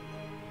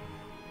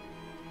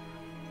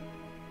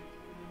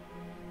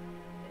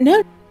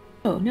 No,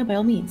 by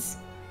all means.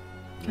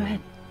 Go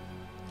ahead.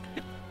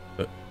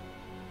 But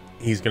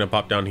he's gonna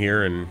pop down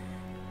here and...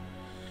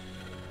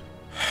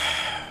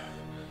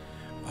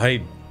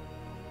 I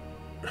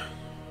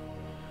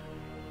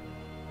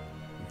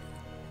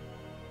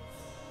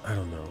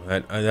don't know.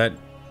 That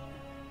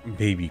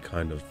baby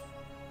kind of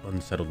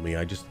unsettled me.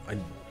 I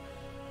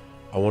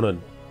want to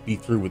be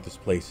through with this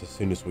place as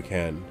soon as we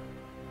can.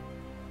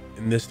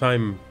 And this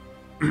time,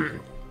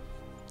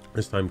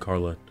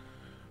 Carla,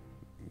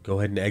 go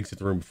ahead and exit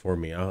the room before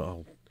me. I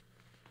don't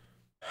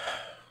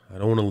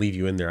want to leave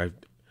you in there.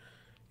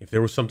 If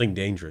there was something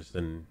dangerous,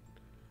 then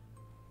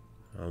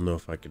I don't know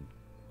if I could.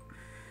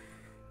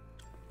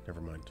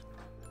 Never mind.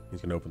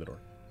 He's gonna open the door.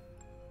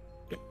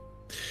 Okay.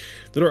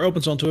 The door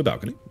opens onto a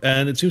balcony,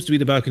 and it seems to be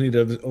the balcony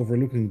that is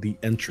overlooking the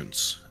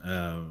entrance.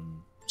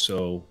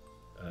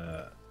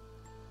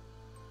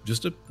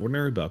 Just an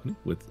ordinary balcony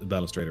with a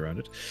balustrade around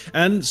it.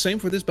 And same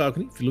for this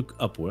balcony. If you look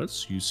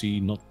upwards, you see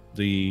not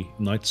the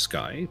night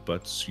sky,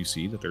 but you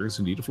see that there is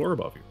indeed a floor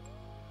above you.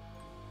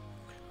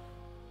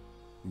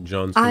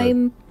 John's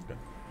gonna...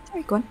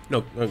 Sorry, go on.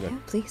 No, okay. Yeah,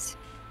 please.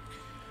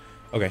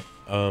 Okay.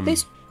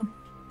 Please.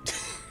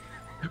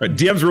 Right,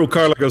 DM's rule,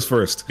 Carla goes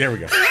first. There we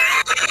go.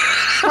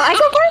 Oh, I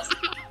go first?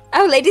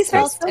 Oh, ladies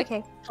first?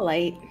 Okay.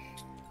 Polite.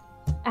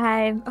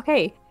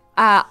 Okay.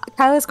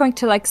 Kyla's going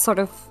to, like, sort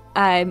of,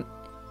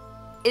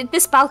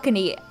 this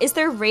balcony, is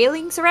there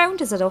railings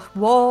around? Is it a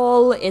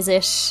wall? Is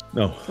it,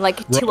 No.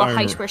 like, to a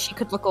height where she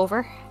could look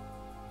over?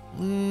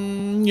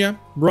 Yeah.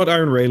 Wrought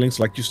iron railings,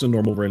 like just a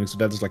normal railing. So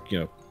that is like,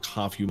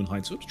 half human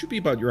height. So it should be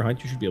about your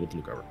height. You should be able to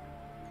look over.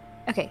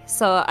 Okay,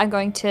 so I'm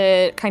going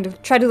to kind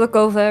of try to look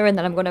over, and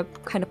then I'm going to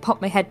kind of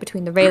pop my head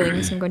between the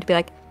railings. I'm going to be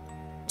like,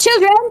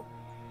 Children!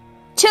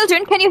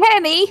 Children, can you hear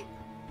me?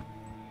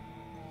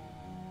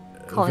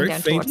 Calling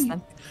down towards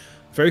them.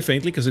 Very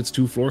faintly, because it's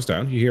 2 floors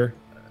down. You hear,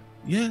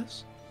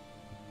 yes.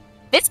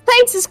 This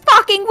place is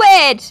fucking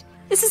weird!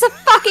 This is a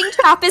fucking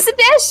trap, isn't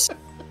it?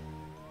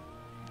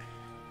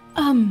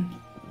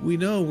 We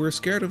know, we're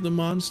scared of the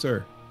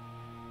monster.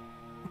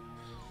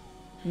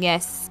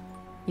 Yes.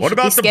 You What should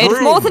be about the scared of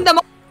broom? more than the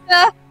monster!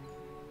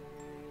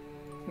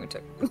 I'm going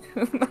to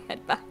move my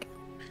head back.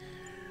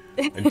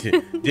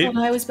 Well,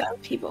 I was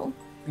about people.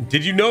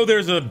 Did you know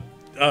there's a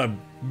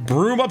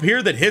broom up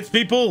here that hits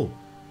people?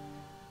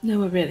 No,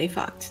 we're really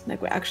fucked.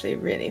 Like, we're actually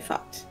really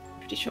fucked.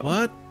 Pretty sure.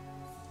 What?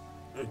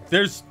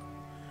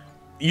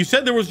 You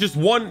said there was just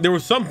one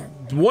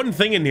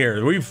thing in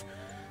here.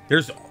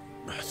 There's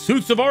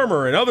suits of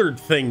armor and other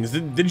things.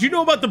 Did you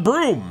know about the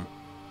broom?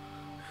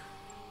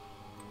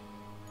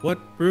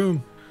 What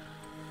broom?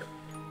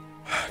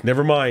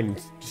 Never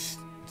mind. Just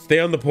stay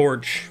on the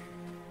porch.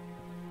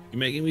 You're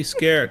making me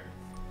scared.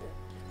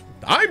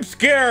 I'm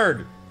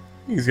scared.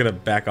 He's gonna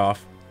back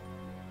off.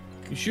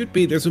 You should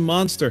be. There's a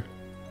monster.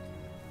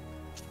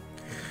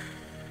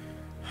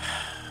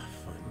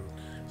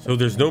 So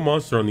there's no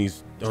monster on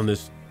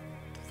this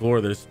floor.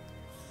 There's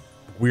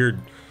weird.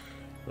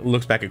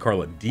 Looks back at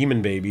Carla.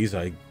 Demon babies,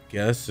 I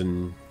guess,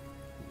 and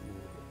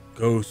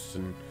ghosts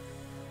and.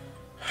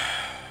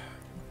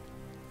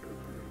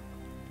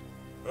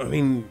 I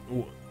mean.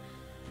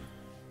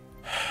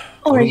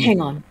 All right, hang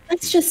on.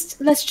 Let's just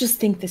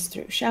think this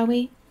through, shall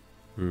we?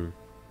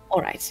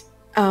 All right.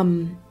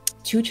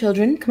 2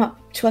 children come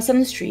up to us on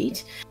the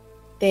street.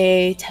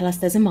 They tell us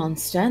there's a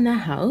monster in their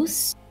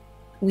house.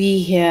 We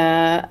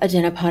hear a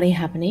dinner party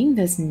happening.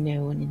 There's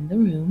no one in the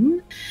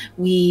room.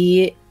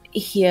 We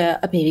hear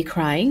a baby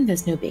crying.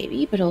 There's no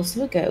baby, but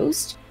also a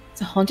ghost.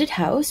 It's a haunted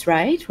house,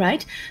 right?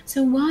 Right.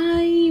 So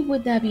why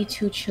would there be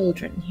 2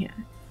 children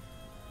here?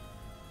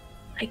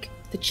 Like,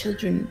 the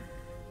children...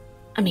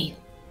 I mean,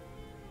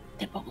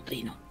 they're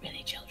probably not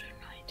really children,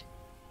 right?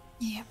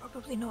 Yeah,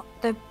 probably not.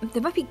 There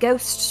might be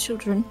ghost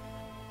children,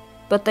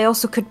 but they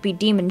also could be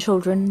demon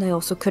children. They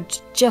also could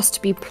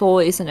just be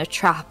ploys and a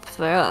trap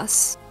for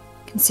us,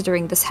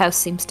 considering this house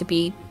seems to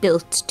be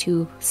built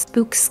to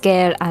spook,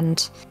 scare,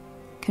 and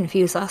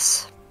confuse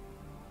us.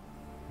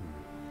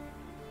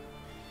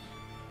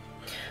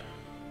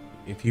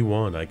 If you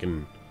want, I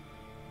can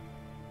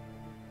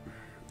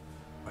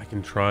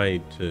try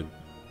to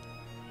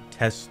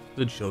test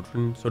the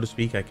children, so to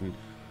speak. I can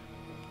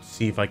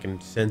see if I can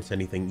sense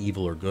anything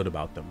evil or good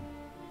about them.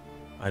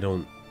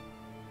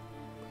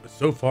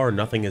 So far,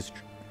 nothing has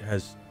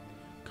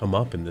come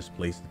up in this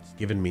place that's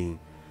given me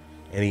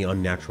any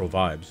unnatural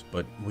vibes,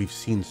 but we've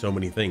seen so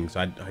many things.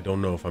 I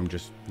don't know if I'm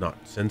just not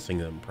sensing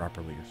them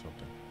properly or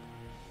something.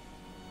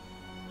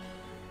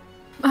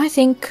 I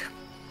think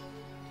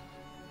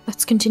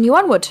let's continue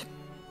onward.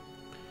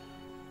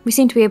 We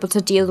seem to be able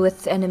to deal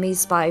with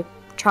enemies by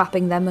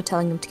trapping them or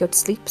telling them to go to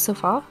sleep so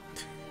far.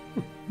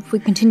 If we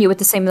continue with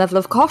the same level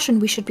of caution,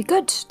 we should be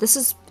good. This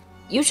is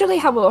usually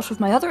how a lot of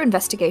my other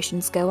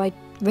investigations go. I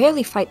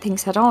rarely fight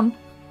things head on.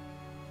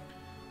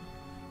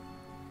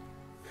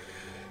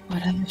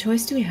 What other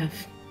choice do we have?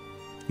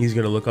 He's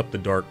gonna look up the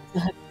dark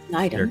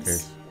Items.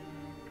 staircase.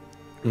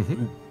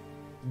 Mm-hmm.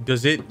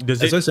 Does it?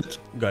 As I said,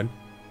 Go ahead.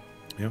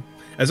 yeah.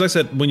 As I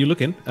said, when you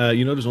look in,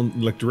 you notice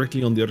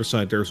directly on the other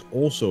side, there's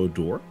also a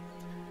door.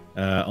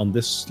 On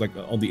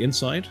the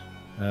inside,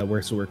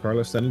 where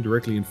Carla's standing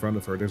directly in front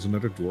of her, there's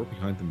another door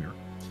behind the mirror,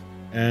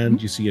 and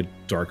you see a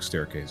dark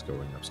staircase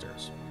going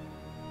upstairs,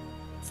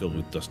 filled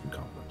with dust and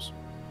cobwebs.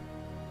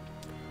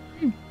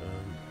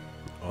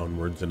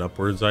 Onwards and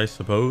upwards, I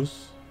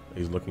suppose.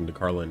 He's looking to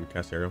Carla and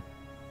Casero.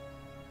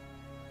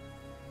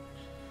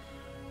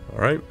 All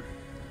right.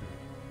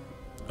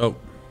 Oh.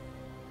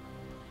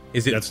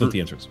 Is it? That's not the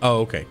entrance. Oh,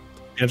 okay.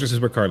 The entrance is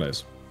where Carla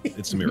is.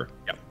 It's the mirror.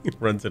 Yeah. He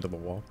runs into the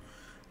wall.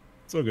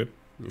 It's all good.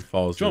 He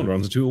falls. John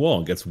runs into a wall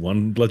and gets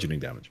 1 bludgeoning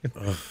damage.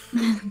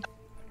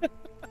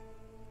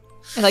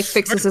 He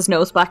fixes his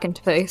nose back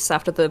into place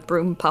after the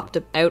broom popped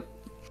it out.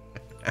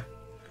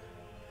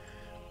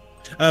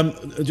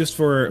 Just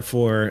for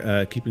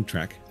keeping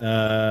track,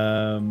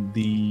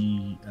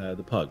 the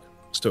pug,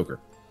 Stoker.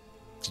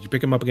 Did you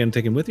pick him up again and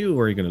take him with you,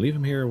 or are you going to leave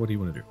him here? What do you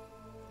want to do?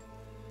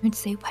 I'd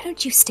say, why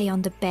don't you stay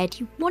on the bed,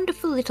 you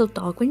wonderful little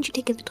dog? Why don't you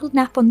take a little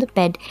nap on the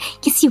bed?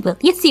 Yes, you will.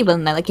 Yes, you will.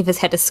 And I give his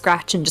head a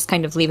scratch and just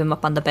kind of leave him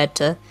up on the bed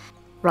to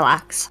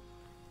relax.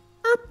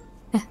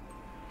 And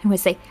we'll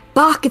say,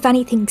 bark if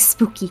anything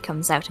spooky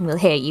comes out and we'll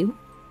hear you.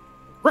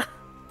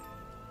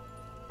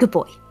 Good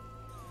boy.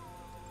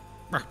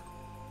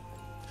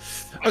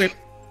 Okay.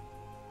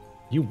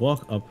 You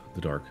walk up the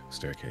dark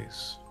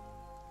staircase.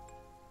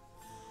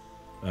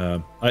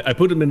 I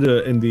put them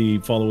in the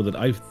follow that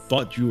I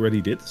thought you already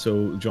did.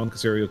 So John,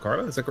 Casario,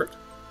 Carla, is that correct?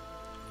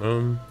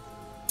 That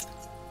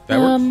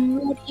works.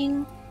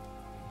 Loading.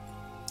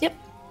 Yep.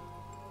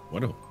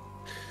 Wonderful.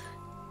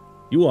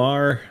 You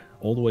are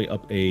all the way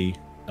up a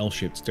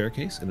L-shaped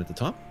staircase, and at the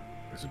top,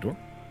 there's a door.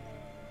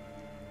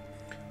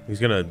 He's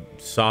gonna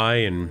sigh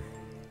and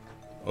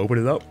open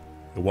it up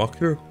and walk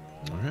through.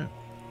 All right.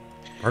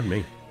 Pardon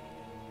me.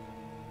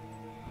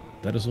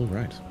 That is all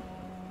right.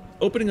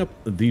 Opening up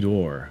the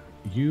door,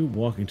 you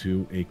walk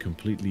into a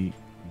completely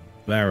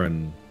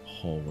barren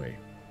hallway.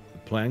 The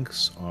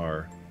planks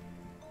are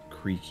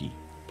creaky.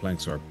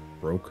 Planks are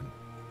broken.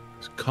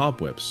 There's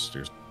cobwebs.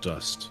 There's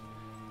dust.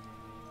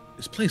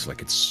 This place,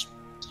 like it's...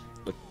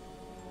 Like,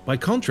 by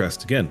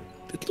contrast, again,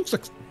 it looks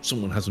like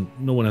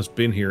no one has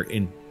been here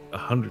in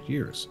 100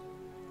 years.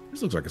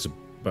 This looks like it's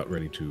about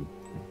ready to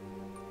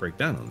break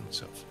down on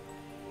itself.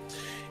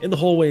 In the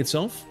hallway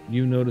itself,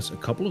 you notice a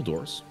couple of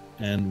doors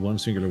and one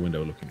singular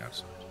window looking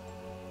outside.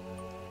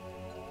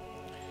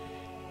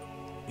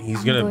 He's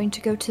I'm gonna... going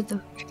to go to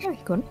the... Sorry,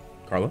 go on.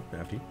 Carla,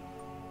 after you.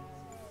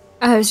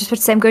 I was just about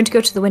to say, I'm going to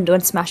go to the window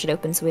and smash it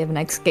open so we have an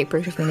escape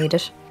route if we need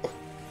it.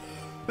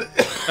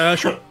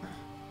 Sure.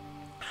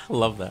 I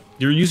love that.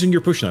 You're using your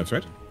push knives,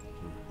 right?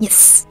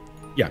 Yes.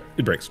 Yeah,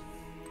 it breaks.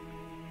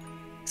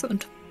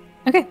 Excellent.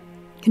 Okay,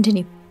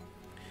 continue.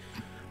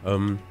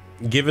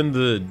 Given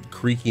the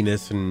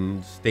creakiness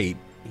and state,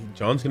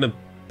 John's gonna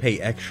pay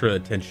extra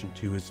attention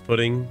to his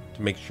footing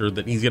to make sure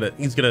that he's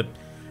gonna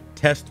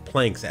test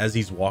planks as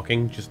he's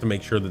walking just to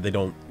make sure that they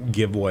don't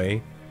give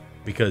way,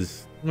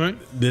 because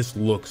this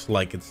looks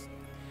like it's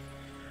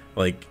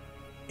like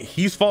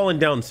he's fallen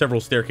down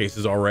several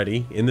staircases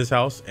already in this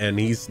house, and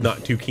he's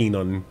not too keen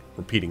on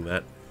repeating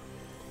that.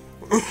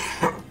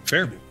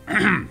 Fair.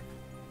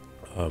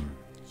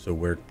 So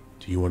where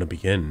do you want to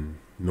begin?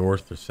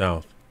 North or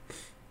south?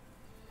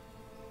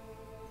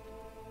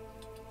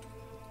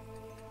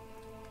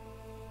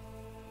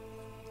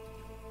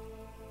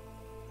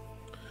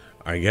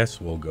 I guess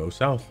we'll go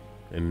south,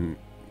 and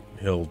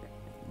he'll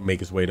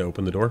make his way to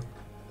open the door.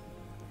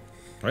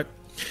 Right.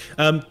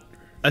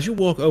 As you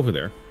walk over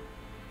there,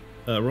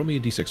 roll me a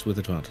d6 with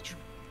advantage.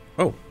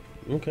 Oh,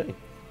 okay.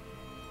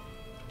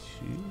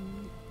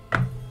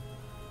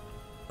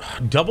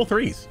 Double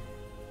threes.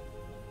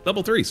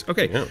 Double threes.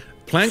 Okay. Yeah.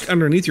 Plank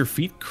underneath your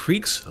feet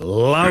creaks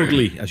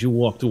loudly as you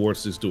walk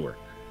towards this door.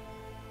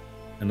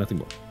 And nothing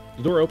more.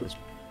 The door opens.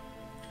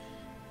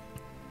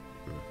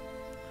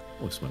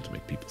 Always fun to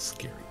make people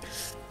scary.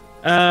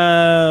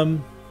 Let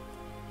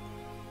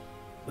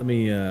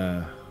me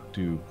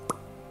do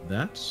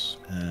that,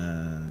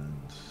 and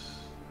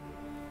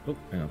oh,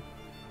 hang on,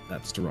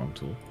 that's the wrong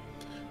tool.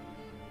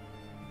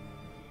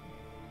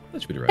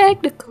 That should be the right one.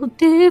 Technical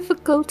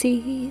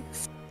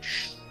difficulties.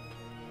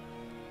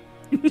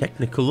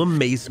 Technical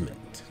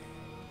amazement.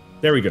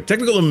 There we go.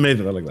 Technical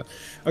amazement. I like that.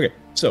 Okay,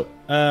 so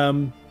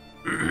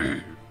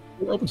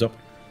door opens up.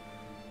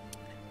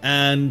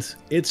 And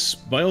it's,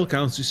 by all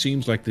accounts, it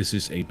seems like this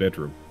is a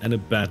bedroom, and a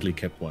badly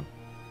kept one.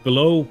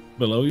 Below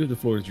you, the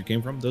floor that you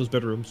came from, those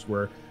bedrooms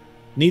were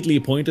neatly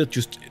appointed,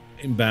 just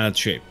in bad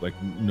shape. Like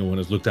no one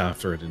has looked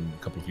after it in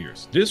a couple of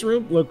years. This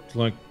room looked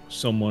like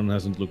someone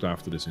hasn't looked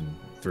after this in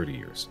 30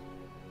 years.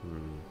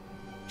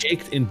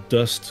 Caked in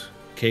dust,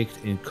 caked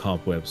in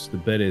cobwebs. The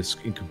bed is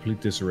in complete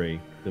disarray.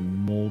 The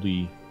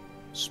moldy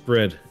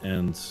spread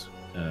and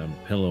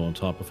pillow on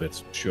top of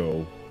it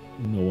show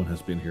no one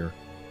has been here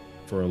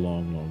for a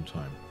long, long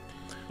time.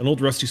 An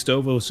old rusty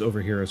stove is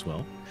over here as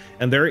well.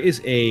 And there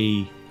is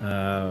a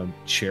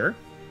chair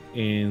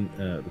in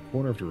the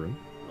corner of the room.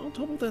 On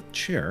top of that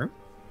chair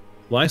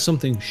lies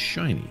something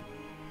shiny.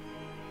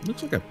 It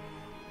looks like a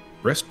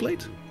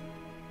breastplate.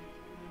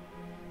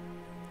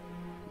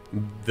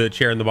 The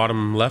chair in the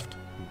bottom left?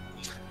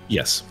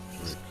 Yes.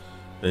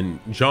 And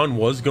John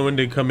was going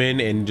to come in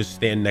and just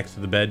stand next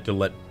to the bed to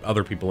let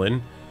other people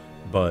in,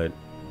 but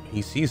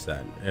he sees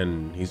that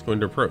and he's going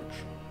to approach.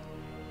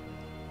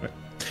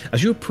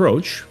 As you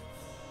approach,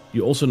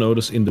 you also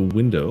notice in the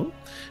window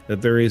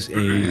that there is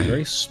a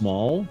very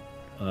small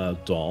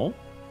doll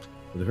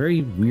with a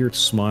very weird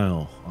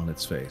smile on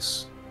its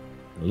face.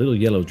 A little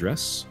yellow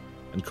dress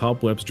and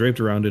cobwebs draped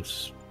around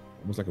it,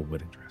 almost like a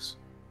wedding dress.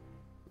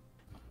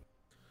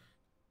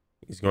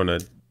 He's going to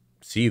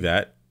see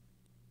that,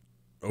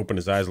 open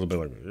his eyes a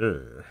little bit like,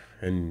 ugh,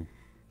 and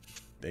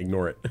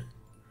ignore it.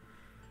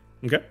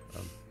 Okay.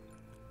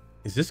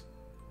 Does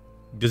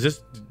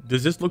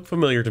this look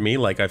familiar to me,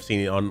 like I've seen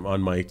it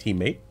on my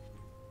teammate?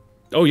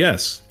 Oh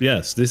yes.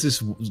 This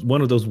is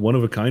one of those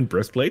one-of-a-kind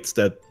breastplates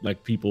that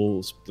like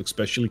people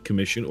especially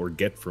commission or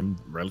get from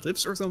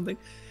relatives or something,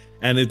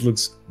 and it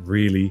looks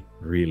really,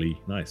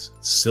 really nice.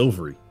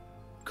 Silvery,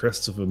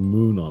 crests of a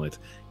moon on it.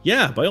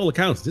 Yeah, by all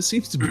accounts, this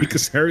seems to be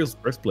Casario's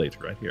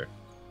breastplate right here.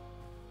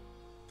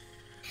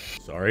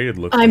 Sorry, it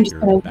looks like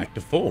you're back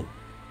to full.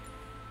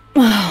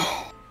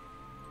 I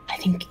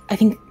think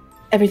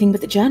everything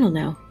but the journal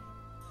now.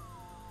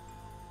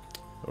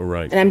 Oh,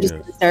 right. And I'm just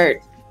going to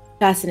start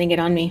fastening it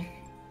on me.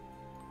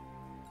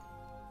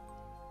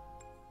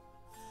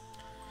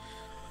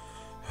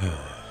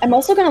 I'm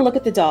also going to look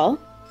at the doll.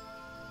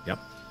 Yep.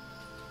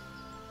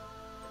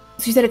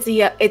 So you said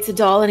it's a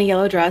doll in a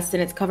yellow dress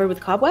and it's covered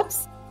with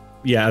cobwebs?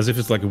 Yeah, as if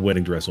it's like a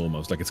wedding dress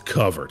almost, like it's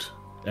covered.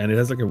 And it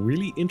has like a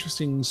really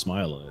interesting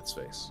smile on its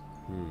face.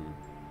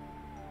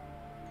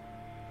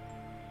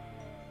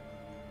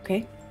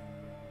 Okay.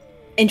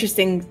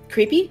 Interesting,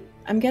 creepy,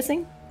 I'm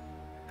guessing?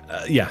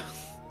 Yeah.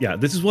 Yeah,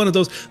 this is one of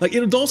those, like,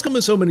 dolls come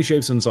in so many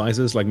shapes and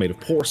sizes, like made of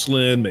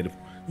porcelain, made of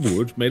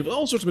wood, made of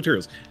all sorts of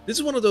materials. This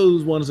is one of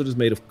those ones that is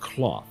made of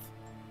cloth.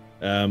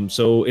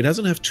 So it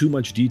doesn't have too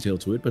much detail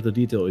to it, but the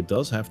detail it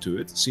does have to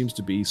it seems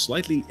to be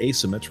slightly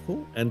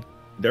asymmetrical and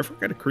therefore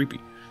kind of creepy.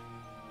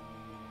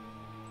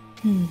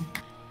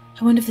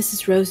 I wonder if this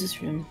is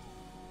Rose's room.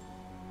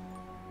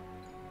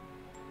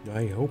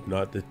 I hope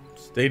not. The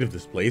state of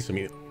this place, I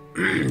mean,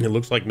 it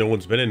looks like no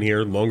one's been in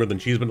here longer than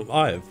she's been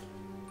alive.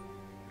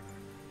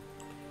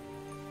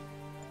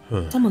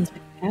 Someone's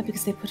been here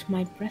because they put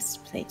my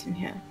breastplate in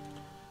here.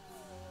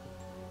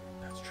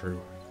 That's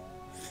true.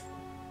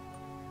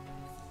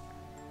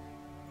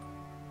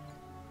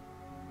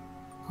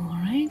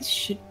 Alright,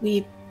 should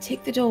we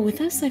take the doll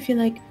with us? I feel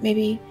like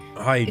maybe...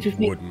 I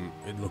wouldn't.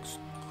 It looks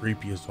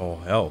creepy as all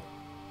hell.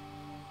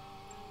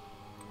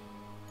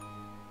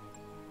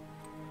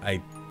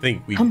 I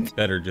think we'd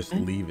better just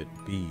leave it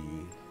be.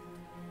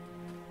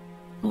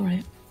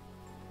 Alright.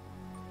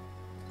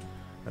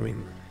 I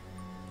mean,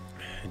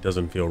 it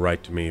doesn't feel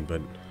right to me,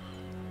 but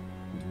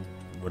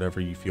whatever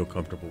you feel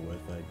comfortable with.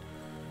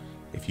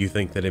 If you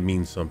think that it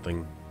means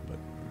something,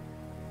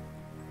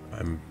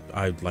 but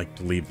I'd like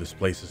to leave this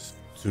place as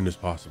soon as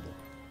possible.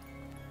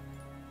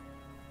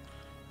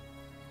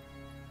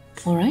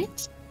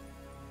 Alright.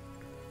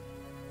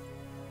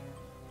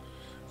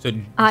 So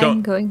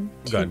I'm going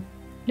to... Go ahead.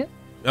 Nope.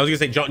 I was gonna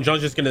say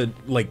John's just gonna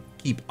like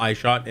keep eye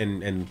shot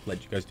and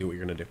let you guys do what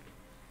you're gonna do.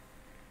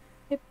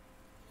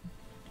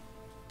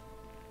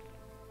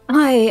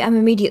 I am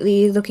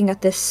immediately looking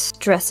at this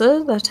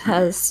dresser that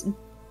has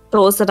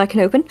doors that I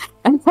can open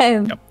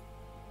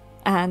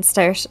and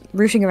start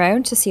rooting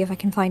around to see if I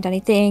can find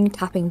anything,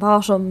 tapping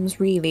bottoms,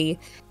 really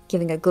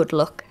giving a good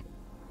look.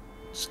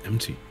 It's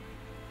empty.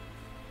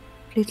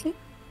 Completely?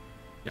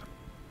 Yeah.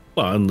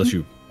 Well, unless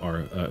you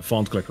are a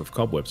fond collector of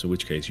cobwebs, in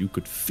which case you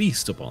could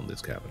feast upon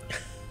this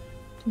cabinet.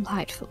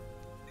 Delightful.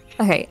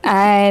 Okay,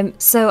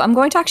 so I'm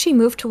going to actually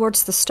move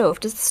towards the stove.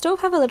 Does the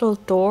stove have a little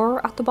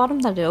door at the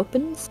bottom that it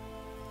opens?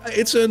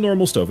 It's a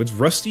normal stove. It's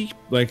rusty,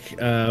 but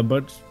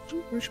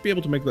we should be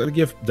able to make that.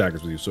 You have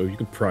daggers with you, so you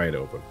can pry it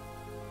open.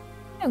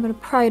 I'm going to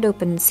pry it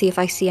open and see if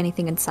I see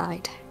anything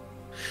inside.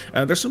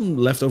 There's some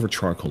leftover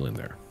charcoal in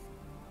there.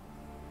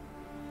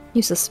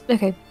 Useless.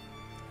 Okay.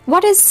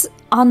 What is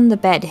on the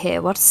bed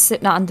here? What's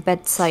sitting on the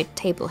bedside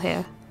table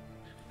here?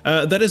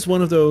 That is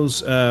one of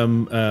those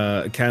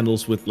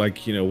candles with,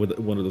 like, with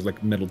one of those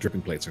like metal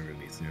dripping plates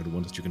underneath. The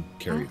ones that you can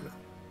carry with.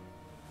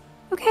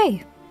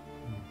 Okay.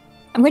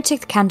 I'm going to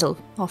take the candle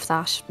off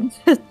that.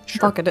 Sure.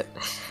 Pocket it.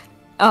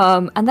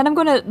 And then I'm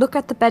going to look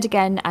at the bed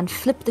again and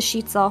flip the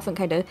sheets off and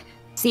kind of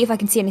see if I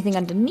can see anything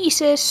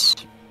underneath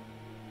it.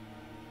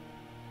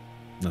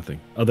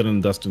 Nothing other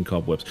than dust and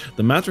cobwebs.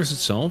 The mattress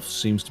itself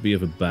seems to be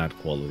of a bad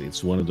quality.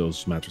 It's one of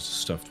those mattresses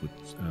stuffed with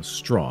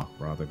straw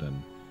rather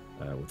than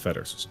with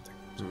feathers or something.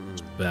 So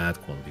it's bad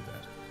quality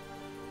bed.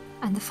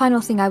 And the final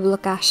thing I will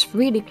look at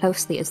really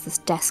closely is this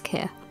desk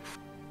here.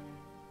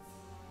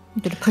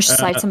 I'm going to push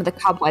aside some of the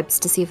cobwebs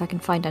to see if I can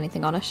find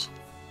anything on it.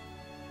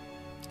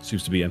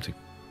 Seems to be empty.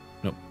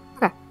 Nope.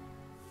 Okay.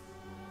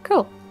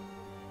 Cool.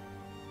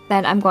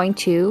 Then I'm going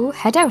to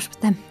head out with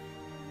them.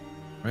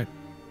 Right.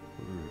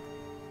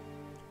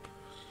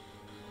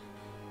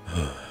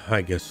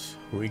 I guess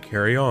we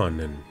carry on,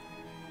 and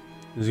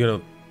he's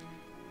gonna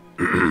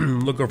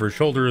look over his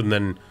shoulder and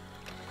then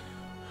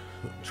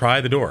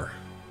try the door.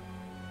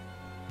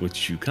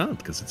 Which you can't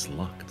because it's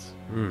locked.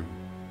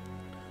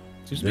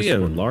 Seems to This be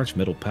a one. large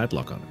metal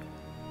padlock on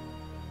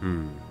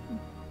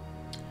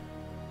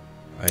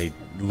it. It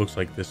looks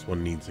like this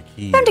one needs a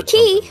key. Found a or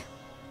key. something.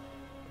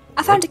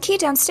 I found a key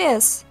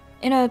downstairs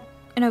in a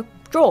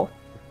drawer.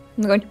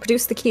 I'm going to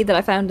produce the key that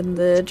I found in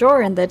the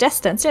drawer in the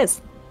desk downstairs.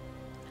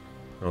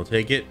 I'll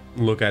take it,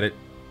 look at it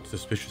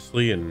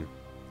suspiciously, and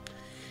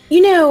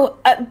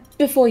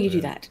Before you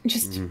do that,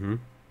 just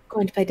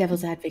going to play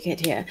devil's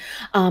advocate here.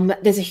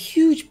 There's a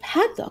huge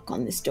padlock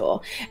on this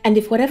door, and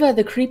if whatever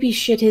the creepy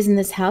shit is in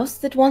this house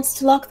that wants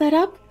to lock that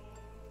up,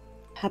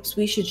 perhaps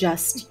we should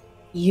just,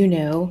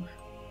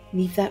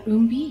 leave that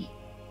room be.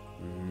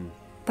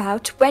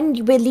 About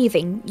when we're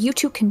leaving, you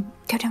two can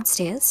go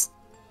downstairs.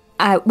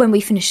 When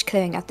we finish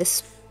clearing out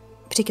this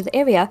particular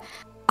area,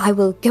 I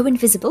will go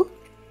invisible,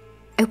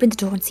 open the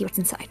door and see what's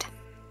inside.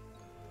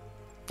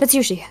 That's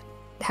usually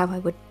how I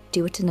would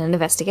do it in an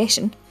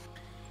investigation.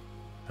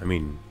 I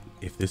mean,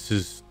 if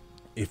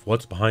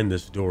what's behind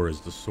this door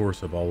is the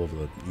source of all of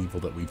the evil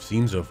that we've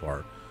seen so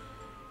far,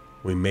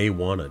 we may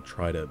want to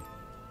try to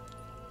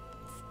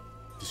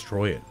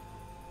destroy it.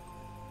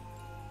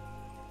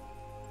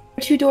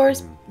 Two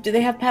doors, do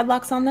they have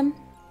padlocks on them?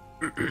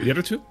 The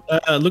other two?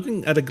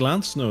 Looking at a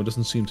glance, no, it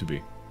doesn't seem to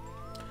be.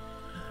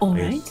 All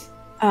Yes.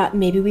 right.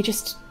 Maybe we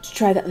just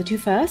try the other two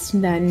first,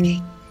 and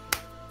then,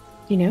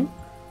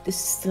 this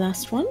is the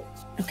last one.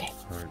 Okay.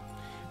 All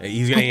right.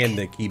 He's gonna hand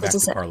the key back This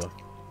is to it. Carla.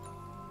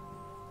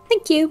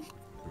 Thank you.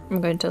 I'm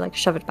going to like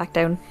shove it back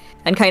down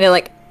and kind of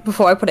like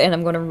before I put it in,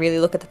 I'm going to really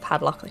look at the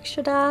padlock. Like,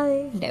 should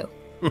I? No.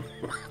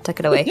 Tuck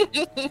it away.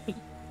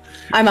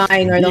 I'm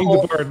eyeing her the Being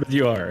whole. the bard that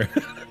you are.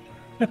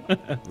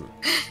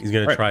 He's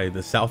gonna Right. try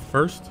the south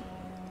first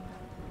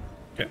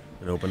Okay.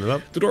 and open it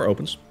up. The door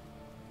opens.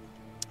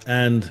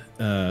 And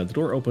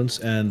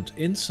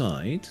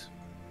inside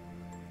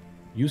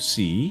you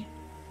see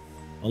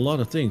a lot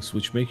of things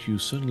which make you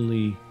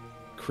suddenly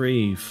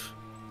crave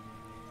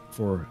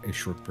for a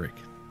short break.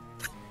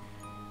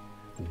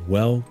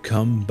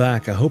 Welcome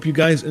back. I hope you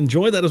guys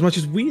enjoyed that as much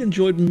as we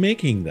enjoyed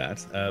making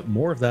that.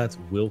 More of that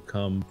will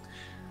come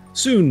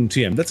soon,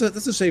 TM. That's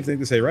a safe thing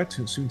to say, right?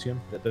 Soon, TM.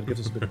 That gives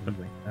us a bit of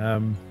leeway.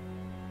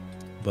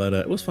 But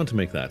it was fun to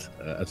make that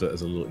as a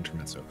little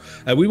intermezzo.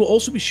 We will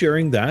also be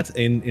sharing that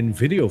in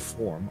video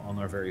form on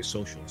our various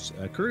socials,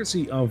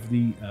 courtesy of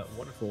the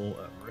wonderful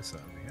Marissa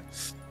over here,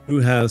 who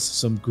has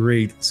some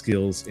great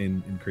skills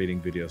in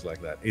creating videos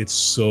like that. It's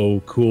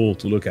so cool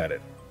to look at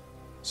it.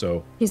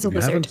 So He's a if you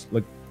wizard.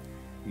 haven't,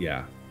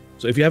 yeah.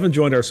 So if you haven't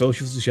joined our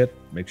socials just yet,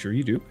 make sure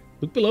you do.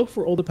 Look below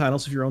for all the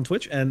panels if you're on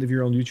Twitch, and if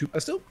you're on YouTube,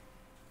 still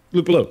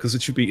look below because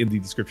it should be in the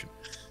description.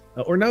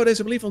 Or nowadays,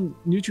 I believe on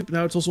YouTube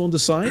now it's also on the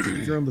side.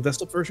 If you're on the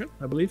desktop version,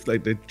 I believe they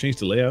changed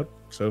the layout.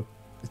 So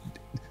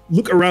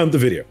look around the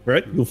video,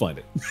 right? You'll find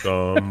it.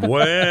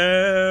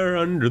 Somewhere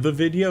under the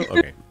video.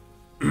 Okay.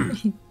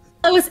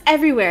 Oh, it's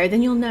everywhere.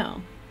 Then you'll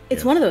know. It's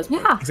Yes. one of those.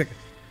 Yeah. Exactly.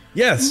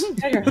 Yes.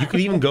 Treasure You could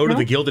even go to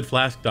hunt.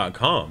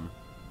 thegildedflask.com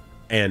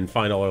and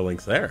find all our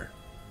links there.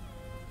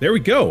 There we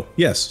go.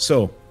 Yes.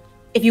 So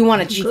If you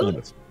want to cheat, find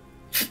it.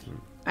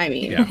 I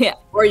mean, Yeah. Yeah.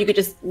 or you could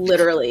just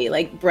literally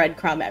like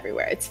breadcrumb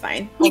everywhere. It's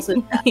fine.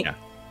 Also,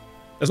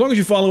 As long as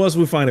you follow us,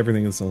 we'll find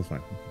everything. It's all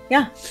fine.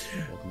 yeah.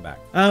 Welcome back.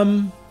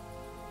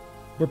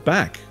 We're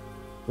back.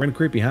 We're in a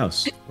creepy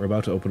house. We're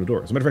about to open a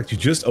door. As a matter of fact, you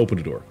just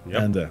opened a door,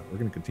 Yep. and we're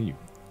going to continue.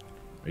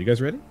 Are you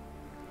guys ready?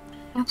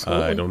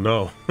 Absolutely. I don't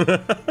know.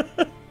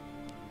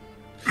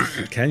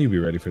 Can you be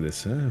ready for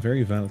this?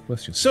 Very valid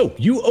question. So,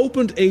 you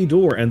opened a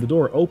door, and the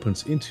door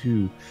opens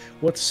into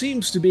what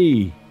seems to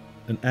be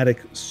an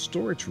attic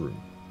storage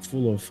room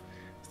full of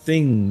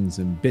things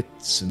and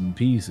bits and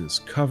pieces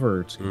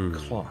covered in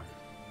cloth.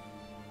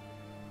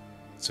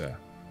 It's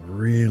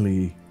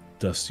really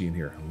dusty in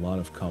here. A lot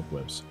of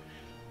cobwebs.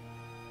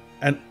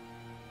 And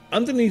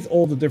underneath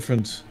all the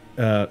different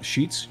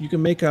sheets, you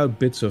can make out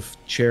bits of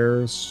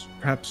chairs,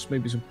 perhaps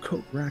maybe some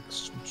coat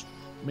racks,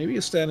 maybe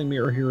a standing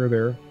mirror here or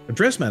there, a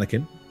dress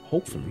mannequin,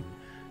 hopefully,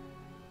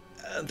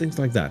 things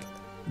like that.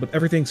 But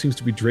everything seems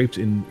to be draped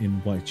in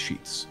white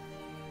sheets.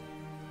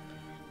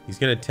 He's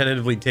going to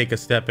tentatively take a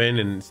step in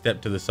and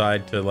step to the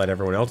side to let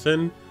everyone else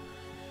in.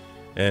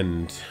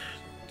 And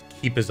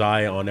keep his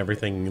eye on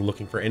everything,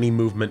 looking for any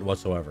movement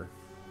whatsoever.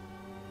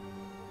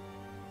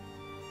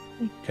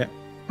 Okay.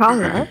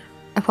 Carla,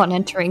 upon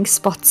entering,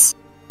 spots.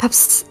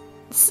 Perhaps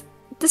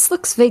this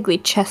looks vaguely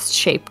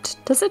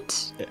chest-shaped, does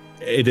it?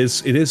 It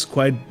is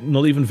quite,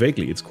 not even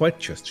vaguely, it's quite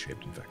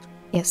chest-shaped, in fact.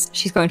 Yes,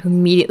 she's going to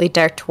immediately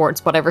dart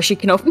towards whatever she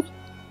can open.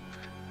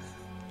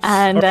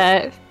 And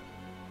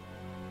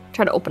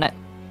try to open it.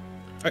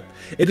 All right.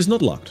 It is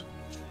not locked.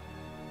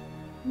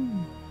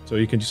 So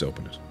you can just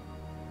open it.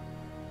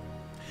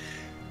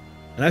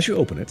 And as you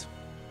open it,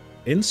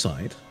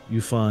 inside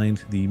you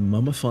find the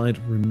mummified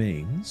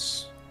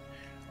remains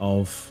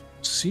of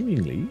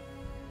seemingly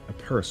a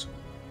person.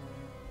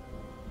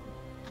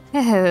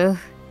 Oh.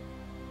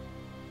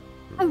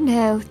 Oh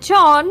no,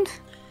 John!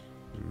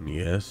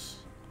 Yes.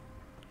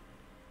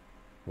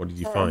 What did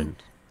you find?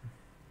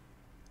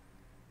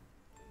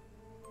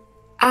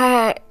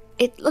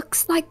 It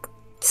looks like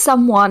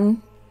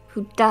someone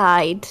who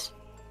died.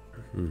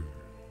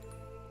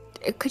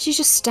 Could you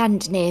just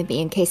stand near me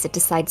in case it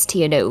decides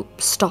to,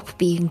 stop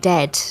being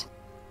dead?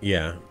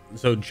 Yeah.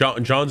 So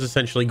John's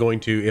essentially going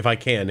to,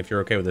 if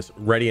you're okay with this,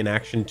 ready in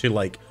action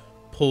to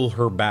pull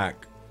her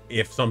back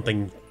if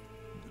something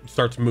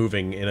starts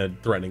moving in a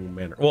threatening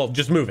manner. Well,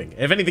 just moving.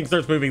 If anything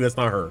starts moving that's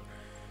not her,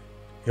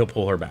 he'll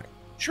pull her back.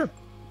 Sure.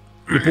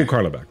 You pull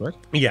Carla back, right?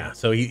 Yeah,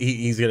 so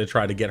he's going to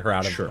try to get her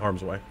out of Sure.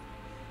 harm's way.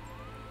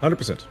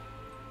 100%.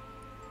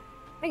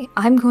 Okay,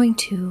 I'm going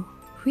to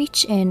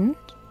reach in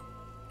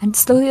and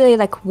slowly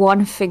lay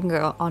one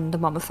finger on the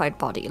mummified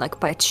body,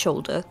 by its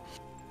shoulder,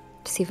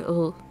 to see if it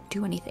will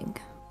do anything.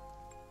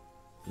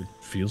 It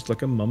feels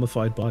like a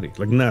mummified body.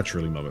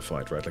 Naturally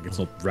mummified, right? It's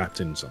not wrapped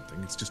in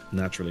something. It's just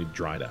naturally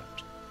dried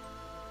out.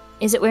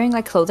 Is it wearing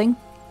clothing?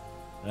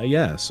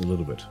 Yes, a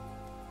little bit.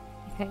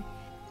 Okay.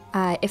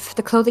 If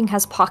the clothing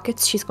has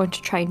pockets, she's going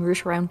to try and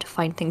root around to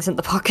find things in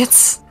the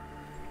pockets.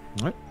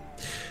 All right.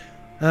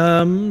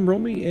 Roll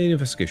me an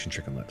investigation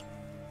check on that.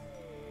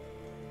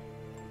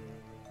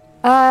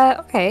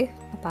 Okay.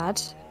 not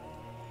bad.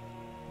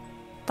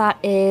 That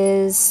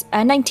is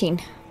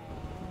 19.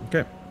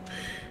 Okay.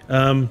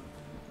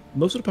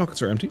 Most of the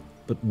pockets are empty,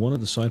 but one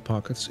of the side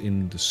pockets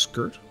in the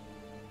skirt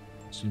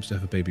seems to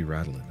have a baby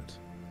rattle in it.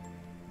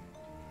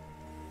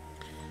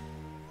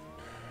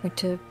 I'm going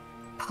to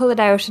pull it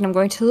out and I'm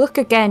going to look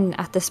again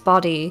at this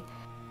body.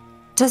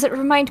 Does it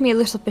remind me a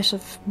little bit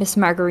of Miss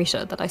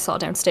Margarita that I saw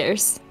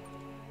downstairs?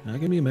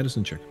 Give me a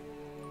medicine check.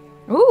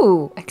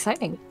 Ooh,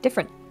 exciting.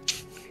 Different.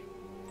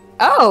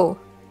 Oh,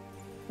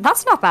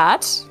 that's not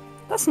bad.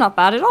 That's not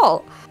bad at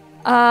all.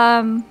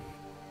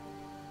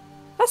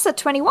 That's a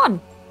 21.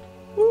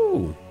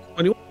 Ooh,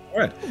 21. All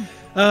right.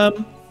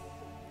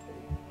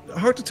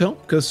 Hard to tell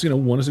because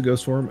one is a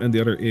ghost form and the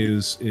other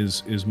is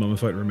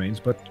mummified remains,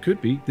 but could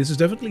be. This is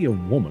definitely a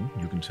woman,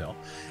 you can tell.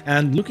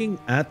 And looking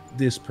at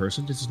this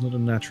person, this is not a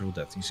natural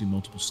death. You see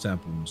multiple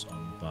stab wounds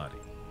on the body.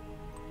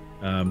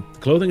 The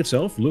clothing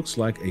itself looks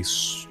like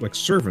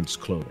servant's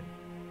clothing.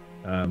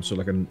 So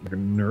like a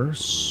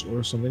nurse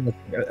or something,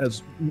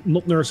 as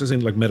not nurse as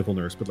in like medical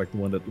nurse, but like the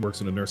one that works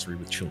in a nursery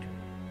with children,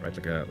 right?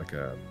 Like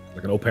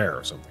an au pair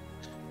or something.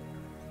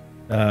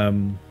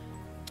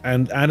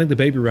 And adding the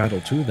baby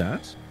rattle to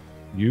that,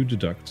 you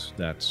deduct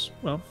that,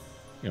 well,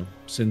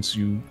 since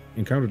you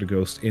encountered a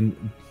ghost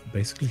in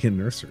basically a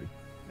nursery,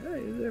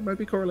 there might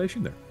be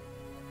correlation there.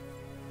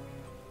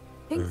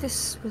 I think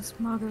this was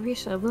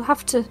Margarita. We'll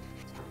have to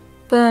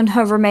burn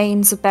her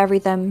remains or bury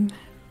them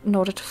in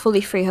order to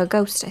fully free her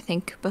ghost, I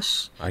think,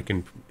 but... I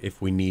can,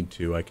 if we need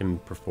to, I can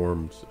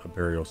perform a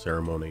burial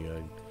ceremony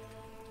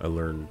I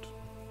learned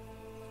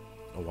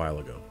a while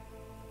ago.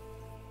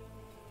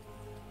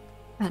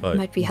 That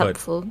might be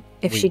helpful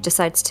if she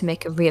decides to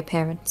make a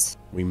reappearance.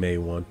 We may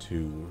want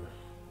to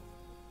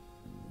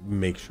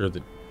make sure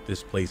that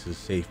this place is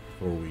safe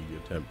before we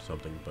attempt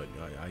something, but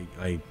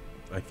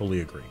I fully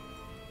agree.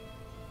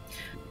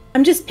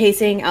 I'm just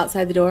pacing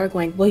outside the door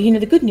going, well,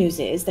 the good news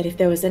is that if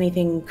there was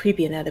anything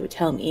creepy in there, they would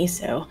tell me,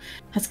 so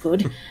that's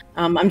good.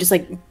 I'm just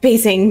like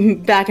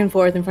pacing back and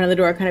forth in front of the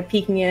door, kind of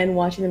peeking in,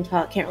 watching them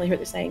talk, can't really hear what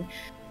they're saying.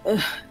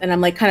 Ugh. And I'm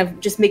like kind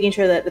of just making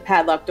sure that the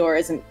padlock door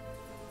isn't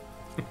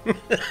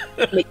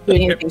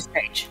doing anything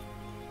strange.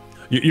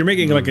 You're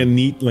making like a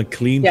neat, like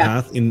clean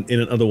path in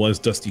an otherwise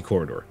dusty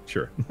corridor.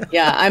 Sure.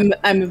 Yeah,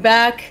 I'm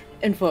back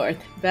and forth.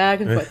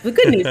 The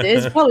good news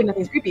is probably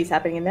nothing creepy is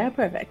happening in there.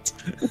 Perfect.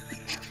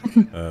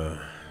 All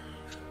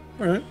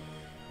right.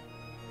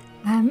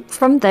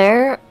 From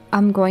there,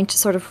 I'm going to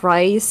sort of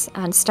rise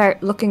and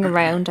start looking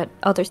around at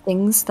other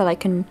things that I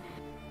can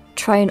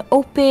try and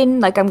open.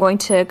 Like I'm going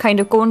to kind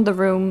of go in the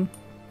room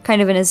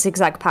kind of in a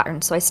zigzag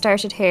pattern. So I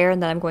started here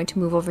and then I'm going to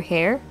move over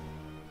here.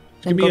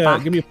 Give me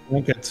a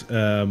blanket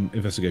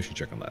investigation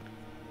check on that.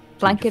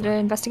 Blanket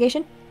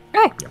investigation?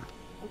 Right. Yeah.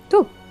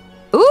 Cool.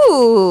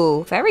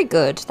 Ooh, very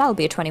good. That'll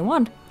be a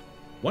 21.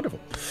 Wonderful.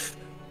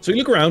 So you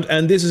look around,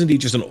 and this is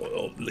indeed just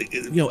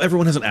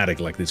everyone has an attic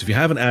like this. If you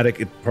have an attic,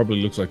 it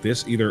probably looks like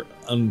this, either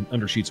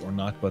under sheets or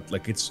not. But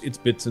like it's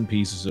bits and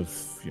pieces of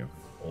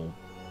old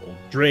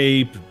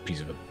drape,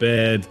 piece of a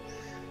bed,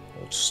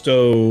 old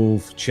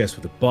stove, chest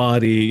with a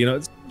body.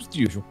 It's the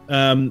usual.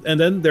 And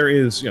then there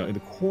is in the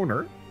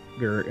corner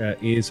there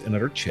is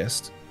another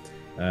chest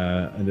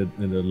in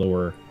the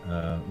lower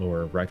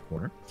right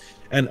corner.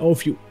 And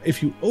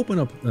if you open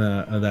up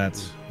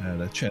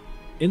that chest,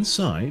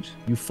 inside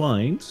you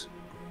find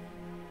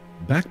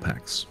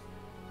backpacks.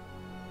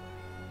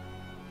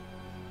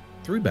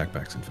 3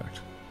 backpacks, in fact.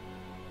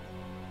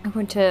 I'm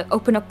going to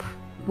open up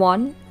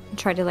one and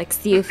try to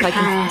see if I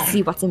can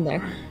see what's in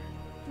there.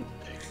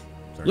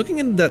 Looking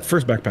in that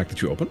first backpack that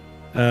you open,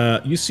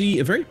 you see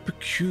a very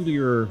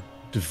peculiar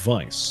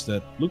device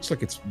that looks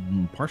like it's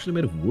partially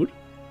made of wood,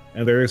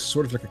 and there is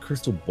sort of like a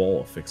crystal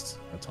ball affixed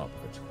atop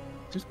of it.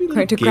 Just be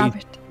going to grab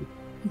it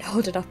and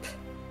hold it up.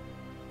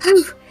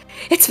 Oh,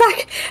 it's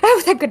back!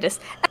 Oh, thank goodness!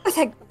 Oh,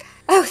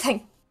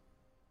 thank.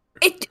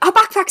 Our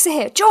backpacks are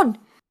here, John.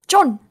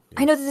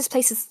 I know that this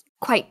place is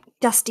quite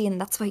dusty, and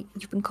that's why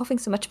you've been coughing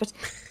so much. But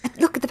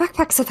look at the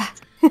backpacks are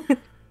back.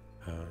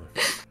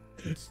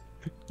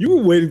 You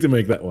were waiting to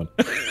make that one.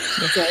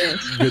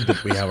 It's good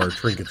that we have our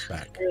trinkets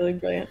back. Really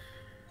brilliant.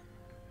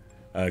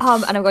 And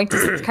I'm going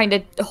to kind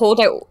of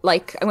hold out, I'm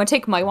going to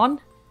take my one,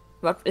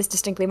 what is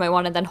distinctly my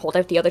one, and then hold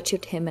out the other 2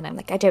 to him, and I'm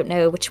like, I don't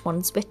know which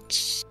one's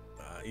which.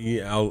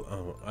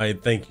 I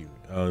thank you.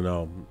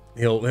 No,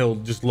 he'll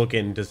just look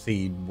in to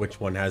see which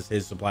one has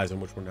his supplies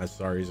and which one has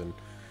Sari's, and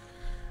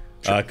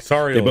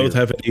Sari. They both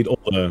have indeed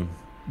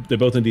they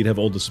both indeed have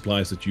all the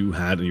supplies that you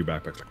had in your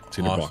backpack, like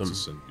tinder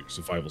boxes and your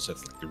survival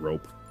sets, like the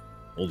rope,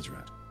 all that you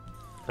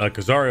had.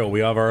 Casario,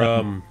 we have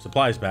our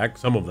supplies back,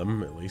 some of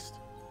them at least.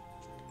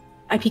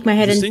 I peek my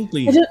head in.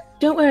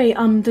 Don't worry,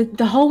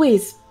 the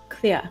hallway's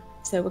clear,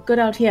 so we're good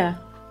out here.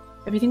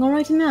 Everything all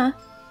right in there?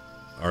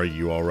 Are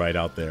you all right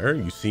out there?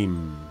 You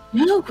seem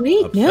No,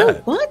 great. upset. No,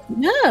 what?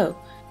 No.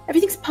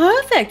 Everything's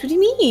perfect. What do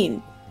you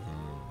mean?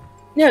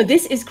 No,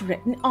 this is great.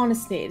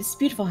 Honestly, it's a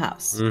beautiful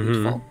house.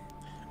 Beautiful.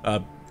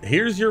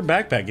 Here's your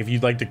backpack if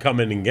you'd like to come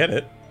in and get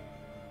it.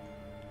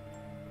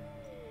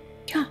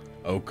 Yeah,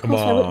 Oh, come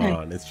Course I wouldn't have.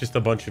 on. It's just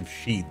a bunch of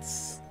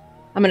sheets.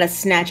 I'm gonna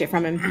snatch it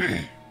from him.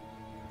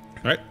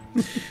 All right.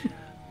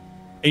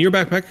 In your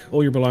backpack,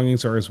 all your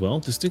belongings are as well.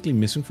 Distinctly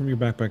missing from your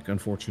backpack,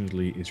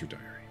 unfortunately, is your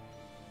diary.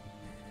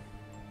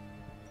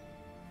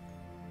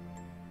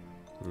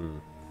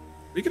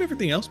 You get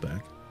everything else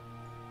back.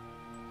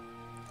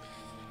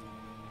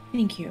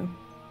 Thank you.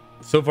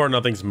 So far,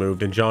 nothing's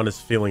moved, and John is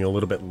feeling a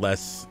little bit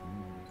less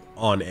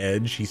on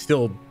edge. He's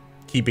still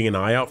keeping an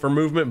eye out for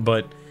movement,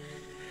 but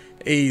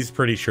he's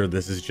pretty sure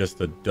this is just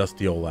a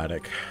dusty old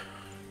attic.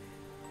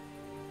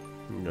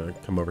 I'm gonna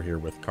come over here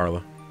with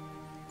Carla.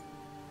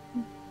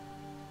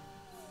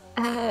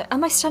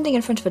 Am I standing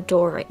in front of a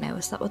door right now?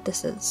 Is that what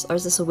this is? Or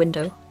is this a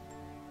window?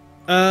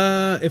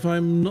 If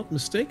I'm not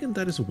mistaken,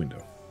 that is a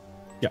window.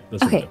 Yeah,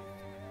 that's a Okay. window.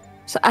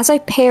 So as I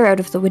peer out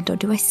of the window,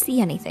 do I see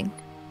anything?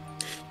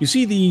 You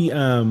see the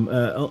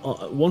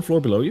one floor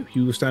below you.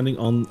 You were standing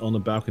on a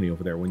balcony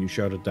over there when you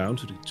shouted down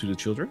to the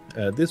children.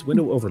 This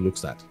window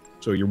overlooks that,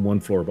 so you're one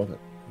floor above it.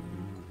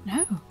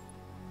 No.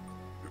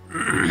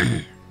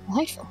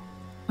 Delightful.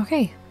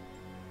 Okay.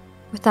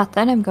 With that,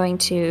 then I'm going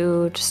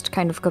to just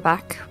kind of go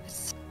back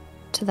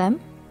to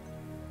them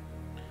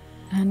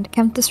and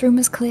count this room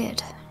as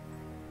cleared.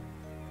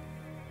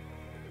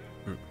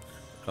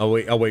 I'll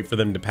wait for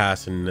them to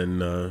pass and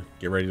then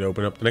get ready to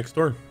open up the next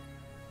door.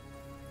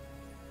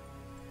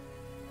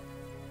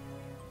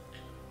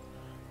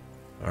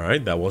 All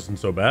right, that wasn't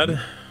so bad.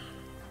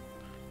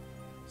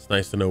 It's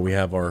nice to know we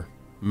have our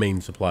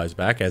main supplies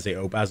back as I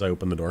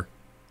open the door.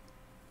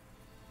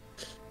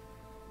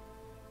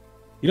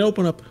 You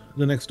open up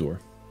the next door,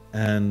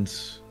 and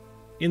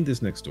in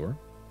this next door,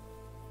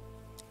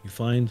 you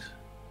find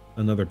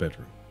another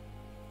bedroom.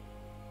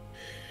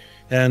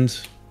 And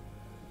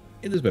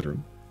in this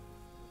bedroom,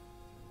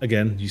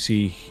 again, you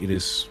see it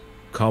is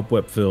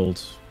cobweb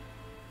filled,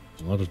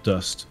 a lot of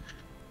dust.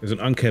 There's an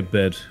unkept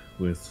bed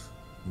with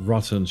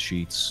rotten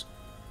sheets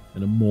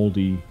and a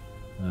moldy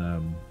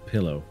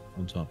pillow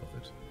on top of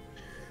it.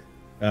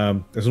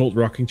 There's an old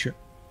rocking chair.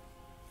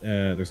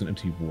 There's an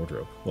empty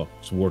wardrobe. Well,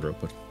 it's a wardrobe,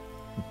 but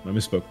I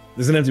misspoke.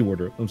 There's an empty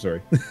wardrobe. I'm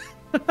sorry.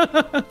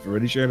 I've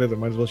already shared it. I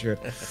might as well share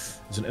it.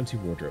 There's an empty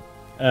wardrobe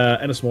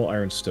and a small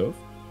iron stove.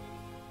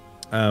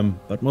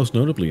 But most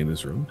notably in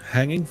this room,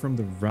 hanging from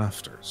the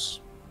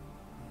rafters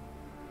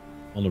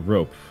on a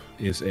rope,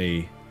 is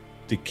a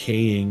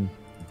decaying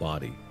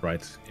body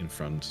right in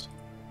front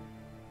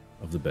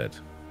of the bed.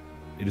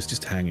 It is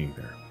just hanging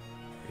there.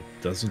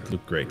 It doesn't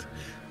look great.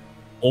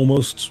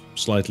 Almost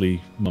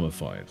slightly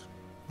mummified.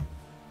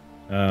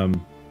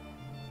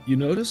 You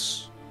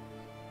notice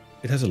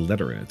it has a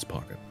letter in its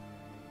pocket.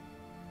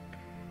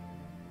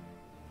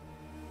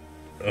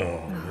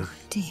 Oh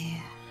Dear.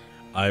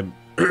 I'm.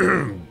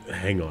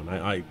 Hang on.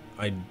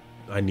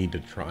 I need to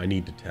try. I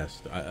need to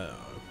test.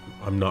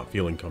 I'm not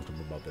feeling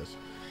comfortable about this.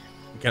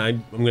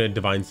 I'm gonna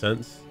divine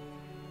sense,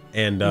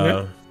 and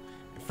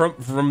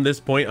from this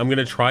point, I'm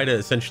gonna try to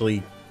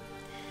essentially.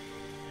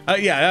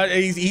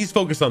 He's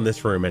focused on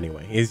this room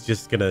anyway. He's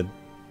just gonna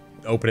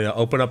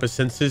open up his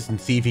senses and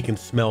see if he can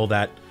smell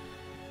that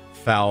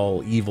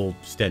foul, evil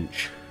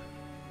stench.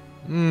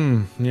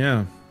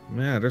 Yeah.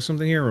 There's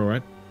something here, all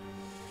right.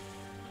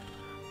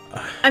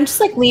 I'm just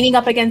like leaning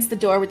up against the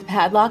door with the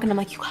padlock, and I'm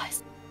like, you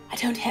guys, I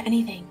don't hear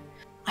anything.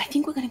 I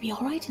think we're gonna be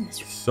all right in this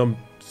room.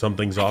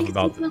 Something's off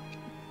about.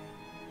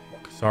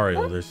 Sorry,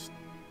 there's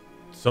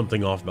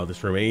something off about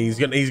this room. He's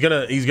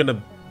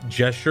gonna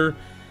gesture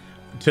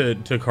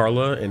to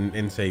Carla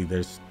and say,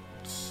 "There's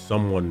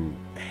someone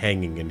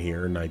hanging in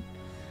here, and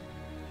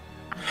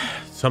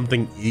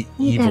something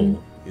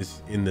evil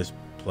is in this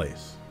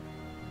place."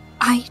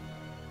 I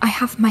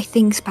have my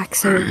things back,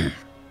 so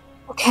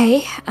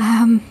okay.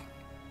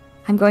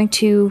 I'm going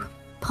to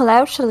pull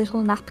out a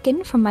little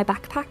napkin from my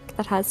backpack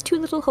that has 2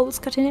 little holes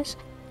cut in it,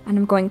 and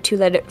I'm going to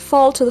let it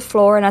fall to the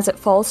floor, and as it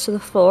falls to the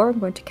floor, I'm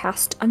going to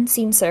cast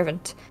Unseen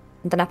Servant.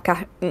 And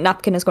the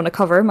napkin is going to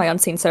cover my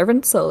Unseen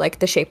Servant, so like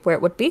the shape where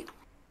it would be.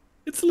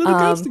 It's a little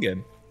ghost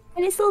again.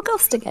 And it's a little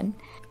ghost again.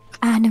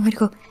 And I'm going to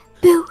go,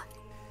 Boo,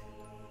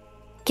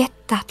 get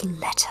that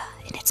letter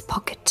in its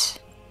pocket.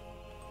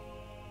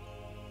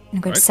 And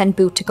I'm going to send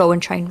Boo to go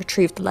and try and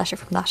retrieve the letter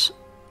from that.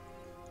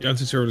 The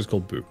Unseen Servant is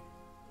called Boo.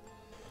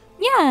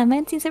 Yeah, my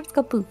Unseen Servant's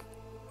called Boo.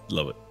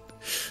 Love it.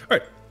 All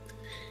right.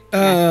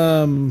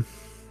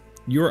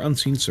 Your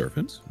Unseen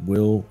Servant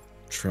will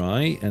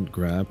try and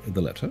grab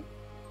the letter.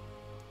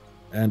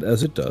 And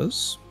as it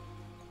does,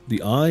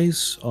 the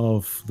eyes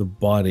of the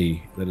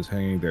body that is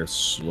hanging there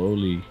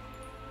slowly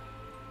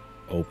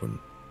open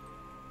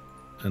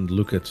and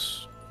look at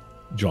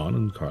John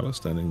and Carla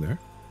standing there.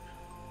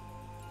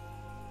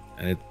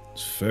 And it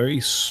very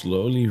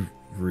slowly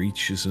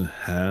reaches a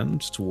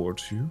hand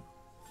towards you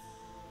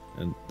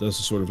and does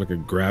a sort of like a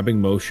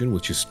grabbing motion,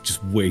 which is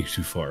just way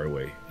too far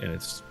away.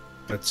 And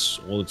that's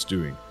all it's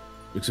doing.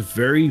 It's a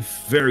very,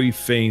 very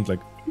faint, like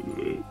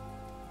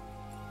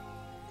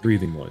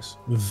breathing noise.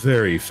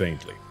 Very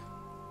faintly.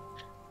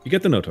 You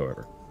get the note,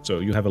 however. So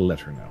you have a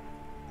letter now.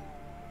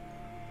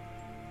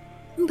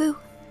 Boo.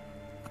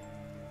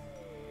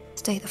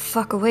 Stay the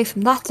fuck away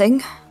from that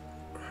thing.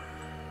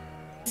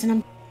 And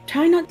I'm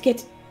trying not to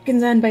get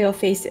concerned by your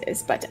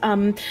faces, but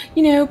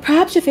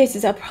perhaps your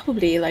faces are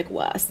probably like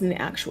worse than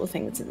the actual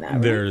thing that's in there.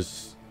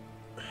 Right?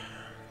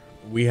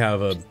 We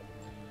have a.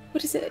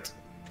 What is it?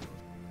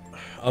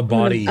 A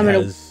body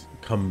has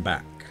come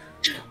back.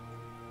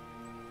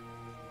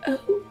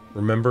 Oh.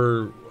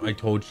 Remember I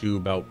told you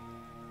about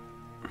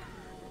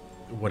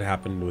what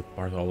happened with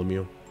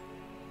Bartholomew?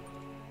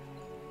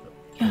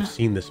 Yeah. I've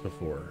seen this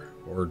before,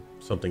 or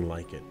something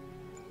like it,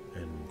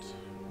 and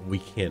we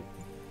can't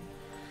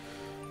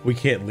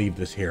leave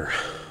this here.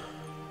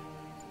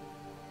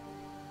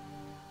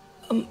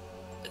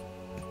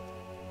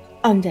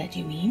 Undead,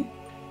 you mean?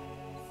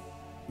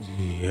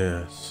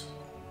 Yes.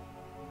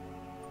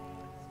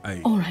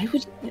 All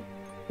right,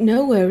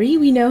 no worry.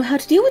 We know how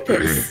to deal with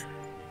this.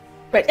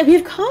 Right, and we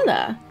have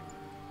Carla.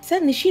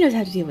 Certainly she knows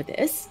how to deal with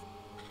this.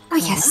 Oh,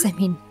 yes, I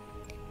mean,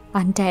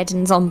 undead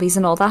and zombies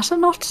and all that are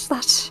not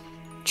that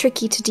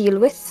tricky to deal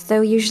with, though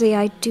usually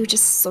I do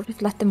just sort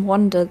of let them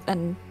wander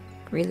and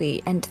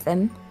really end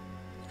them.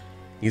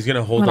 He's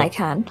gonna hold when up. I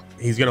can.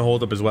 He's gonna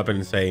hold up his weapon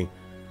and say,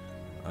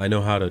 "I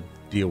know how to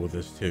deal with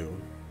this too."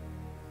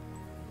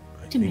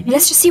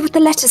 Let's just see what the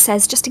letter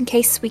says, just in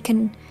case we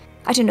can,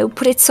 I don't know,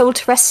 put its soul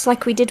to rest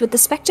like we did with the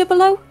spectre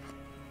below.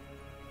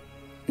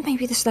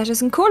 Maybe this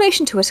letter's in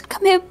correlation to it.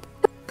 Come here.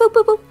 Boop,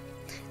 boop, boop.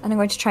 And I'm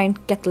going to try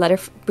and get the letter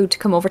Boo to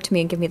come over to me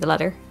and give me the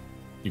letter.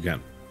 You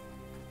can.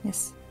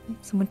 Yes.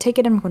 So I'm going to take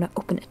it and I'm going to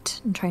open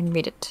it and try and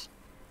read it.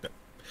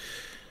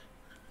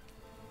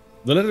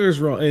 The letter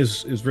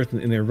is written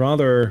in a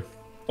rather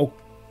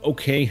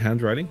okay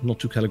handwriting, not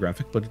too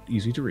calligraphic, but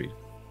easy to read.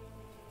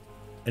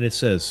 And it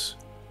says,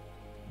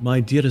 "My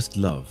dearest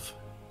love,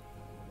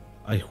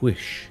 I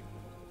wish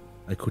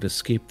I could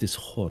escape this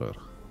horror.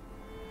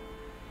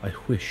 I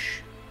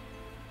wish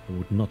it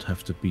would not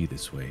have to be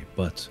this way,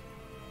 but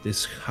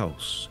this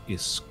house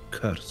is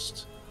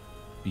cursed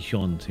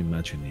beyond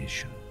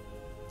imagination.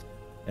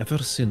 Ever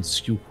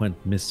since you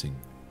went missing,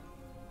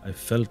 I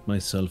felt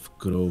myself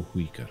grow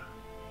weaker.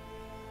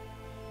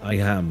 I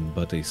am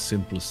but a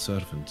simple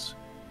servant,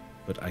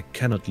 but I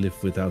cannot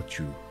live without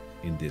you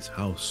in this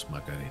house,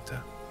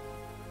 Margarita.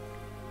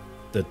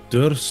 The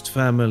Durst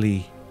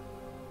family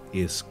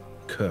is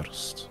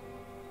cursed.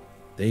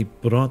 They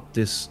brought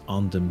this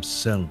on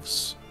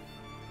themselves,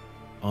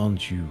 on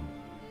you,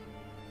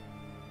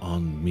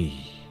 on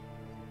me.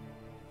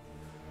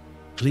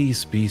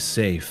 Please be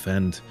safe,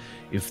 and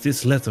if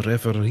this letter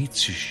ever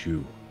reaches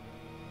you,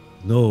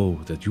 know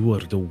that you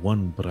are the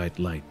one bright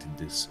light in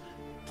this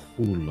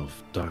pool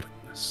of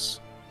darkness.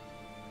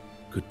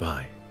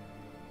 Goodbye.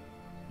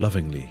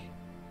 Lovingly,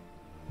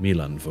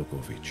 Milan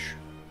Vukovic."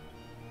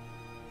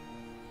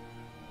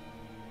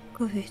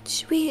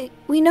 Vukovic.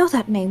 We know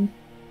that name.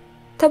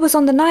 That was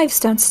on the knives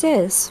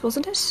downstairs,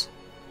 wasn't it?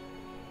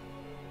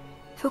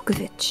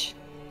 Vukovic.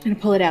 I'm gonna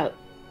pull it out.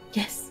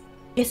 Yes,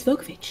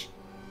 Vukovic.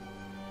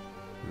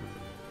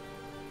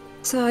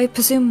 So I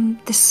presume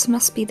this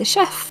must be the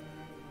chef,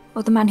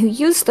 or the man who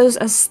used those,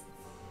 as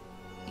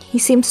he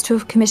seems to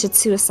have committed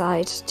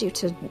suicide due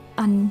to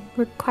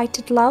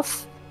unrequited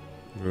love,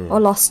 or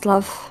lost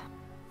love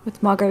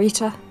with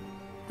Margarita.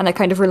 And I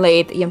kind of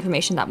relayed the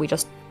information that we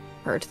just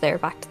heard there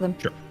back to them.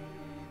 Sure.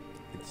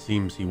 It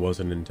seems he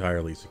wasn't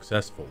entirely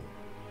successful.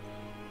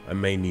 I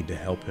may need to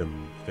help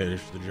him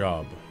finish the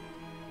job.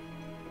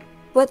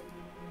 But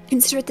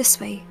consider it this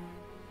way.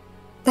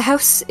 The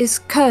house is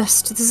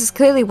cursed. This is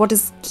clearly what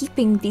is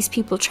keeping these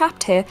people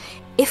trapped here.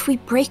 If we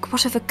break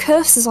whatever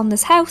curse is on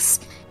this house,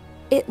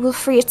 it will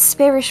free its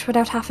spirit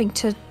without having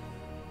to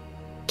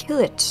kill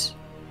it.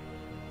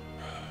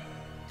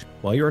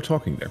 While you are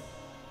talking there,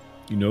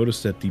 you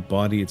notice that the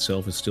body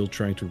itself is still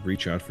trying to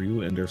reach out for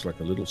you, and there's like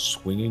a little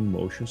swinging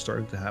motion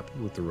starting to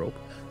happen with the rope.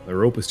 The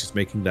rope is just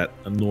making that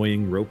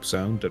annoying rope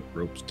sound that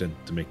ropes tend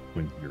to make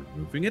when you're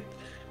moving it,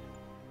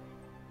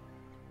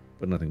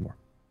 but nothing more.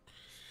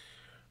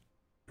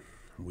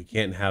 We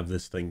can't have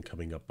this thing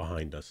coming up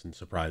behind us and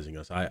surprising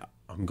us.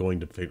 I'm going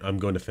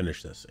to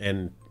finish this,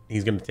 and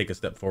he's going to take a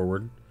step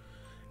forward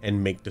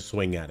and make the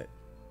swing at it.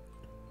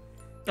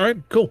 All right,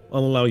 cool. I'll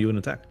allow you an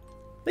attack.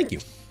 Thank you.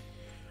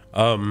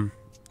 Oh,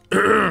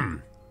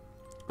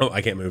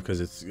 I can't move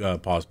because it's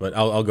paused, but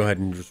I'll go ahead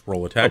and just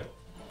roll attack.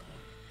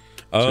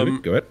 Go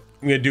ahead.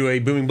 I'm gonna do a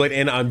booming blade,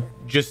 and I'm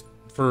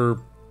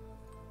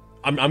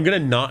gonna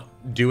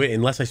not do it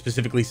unless I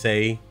specifically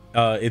say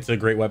it's a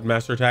great weapon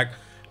master attack.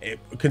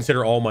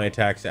 Consider all my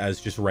attacks as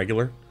just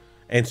regular,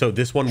 and so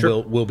this one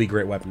will be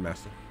great weapon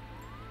master.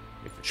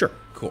 Sure.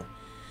 Cool.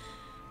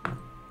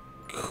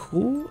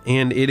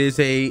 And it is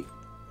I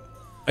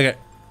got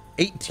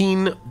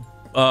 18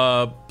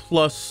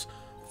 plus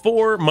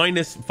 4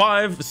 minus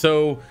 5,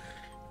 so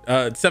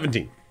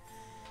 17.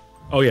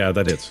 Oh yeah,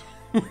 that hits.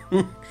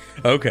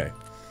 Okay.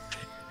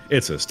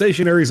 It's a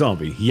stationary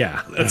zombie.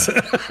 Yeah.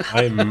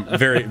 I'm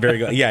very, very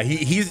good. Yeah,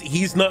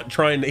 he's not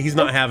trying to, he's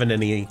not having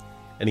any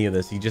of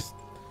this. He just,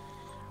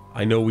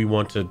 I know we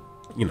want to,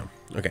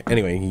 okay.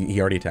 Anyway, he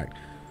already attacked.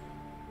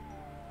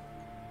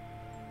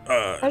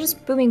 How does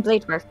booming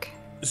blade work?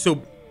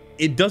 So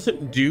it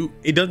doesn't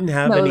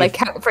have No, any. like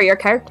for your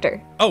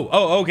character.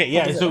 Oh, okay,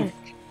 yeah. does it So, work?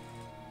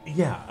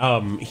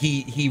 yeah,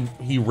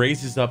 he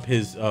raises up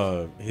his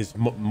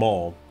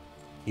maul.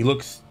 He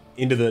looks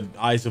into the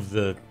eyes of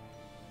a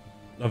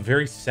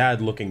very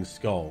sad-looking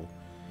skull,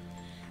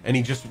 and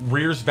he just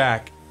rears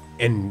back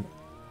and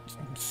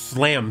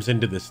slams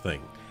into this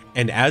thing.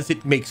 And as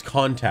it makes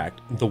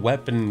contact, the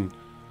weapon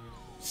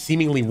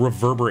seemingly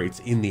reverberates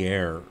in the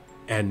air,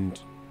 and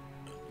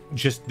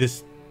just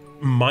this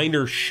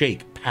minor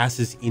shake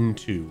passes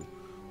into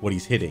what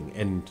he's hitting,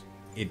 and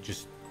it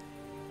just,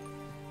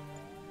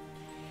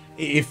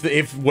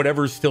 if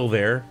whatever's still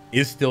there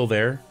is still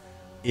there,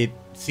 it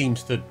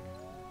seems to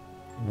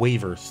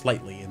waver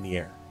slightly in the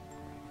air.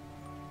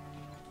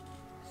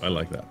 I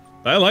like that.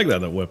 I like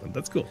that weapon.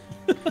 That's cool.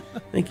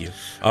 Thank you.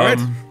 All right.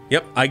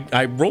 Yep,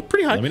 I rolled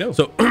pretty high. Let me know.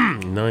 So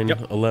 9,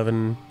 Yep.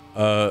 11,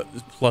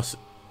 plus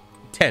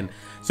 10.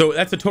 So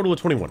that's a total of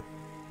 21.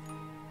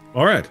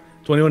 All right.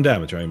 21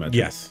 damage, I imagine.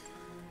 Yes.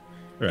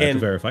 All right, to And-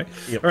 verify.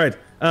 Yep. All right.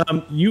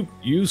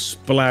 You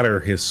splatter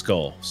his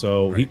skull.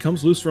 So he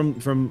comes loose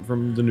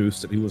from the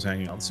noose that he was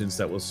hanging on, since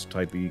that was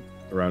tightly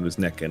around his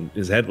neck, and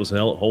his head was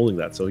holding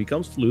that. So he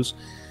comes loose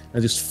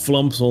and just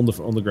flumps on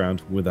the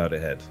ground without a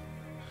head.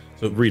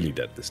 So really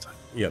dead this time.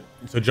 Yep.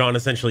 So John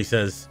essentially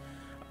says,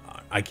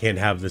 I can't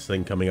have this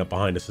thing coming up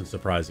behind us and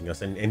surprising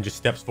us, and just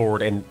steps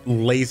forward and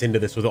lays into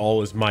this with all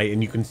his might,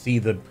 and you can see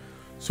the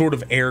sort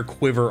of air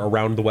quiver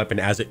around the weapon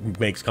as it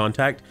makes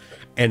contact,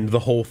 and the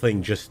whole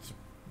thing just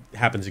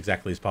happens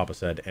exactly as Papa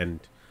said, and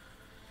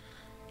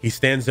he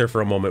stands there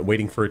for a moment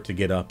waiting for it to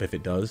get up if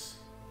it does.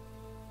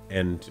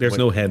 And There's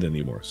no head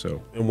anymore,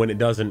 so... And when it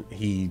doesn't,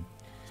 he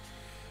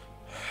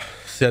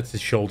sets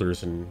his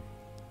shoulders and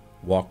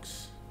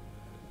walks,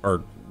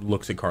 or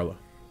looks at Carla.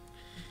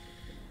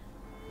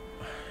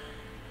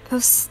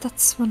 Suppose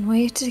that's one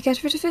way to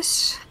get rid of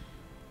it.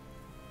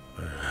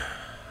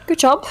 Good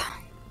job.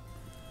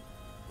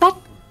 That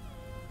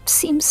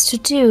seems to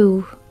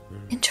do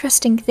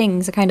interesting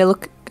things. I kind of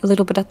look a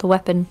little bit at the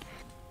weapon,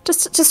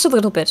 just a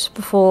little bit,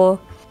 before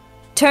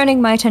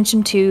turning my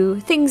attention to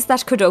things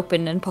that could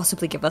open and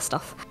possibly give us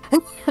stuff.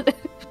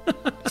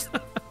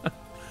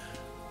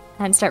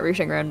 And start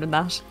rooting around in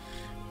that.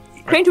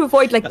 Trying to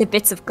avoid like the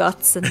bits of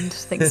guts and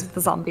things of the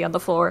zombie on the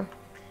floor.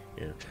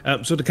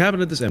 So the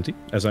cabinet is empty,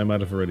 as I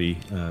might have already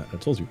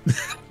told you.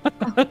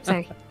 Oh,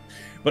 sorry.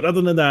 But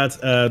other than that,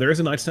 there is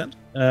a nightstand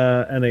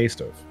and a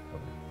stove.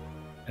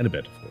 And a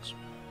bed, of course.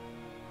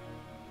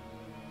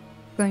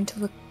 Going to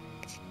look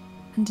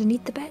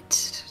underneath the bed,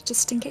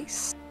 just in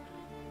case.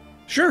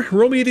 Sure,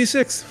 roll me a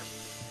d6.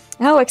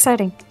 Oh,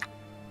 exciting.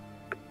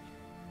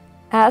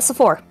 It's a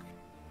 4.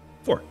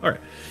 4, all right.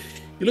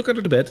 You look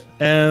under the bed,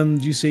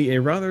 and you see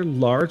a rather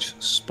large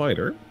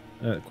spider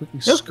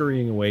quickly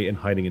scurrying away and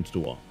hiding into the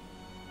wall.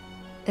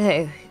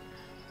 Oh,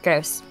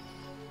 gross.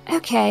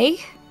 Okay.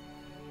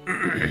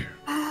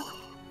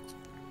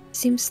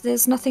 Seems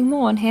there's nothing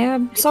more in here.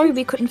 I'm sorry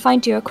we couldn't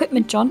find your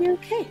equipment, John. You're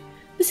okay.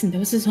 Listen, there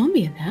was a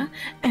zombie in there,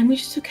 and we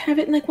just took care of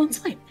it in like one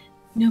swipe.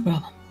 No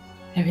problem.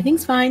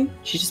 Everything's fine.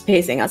 She's just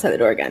pacing outside the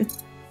door again.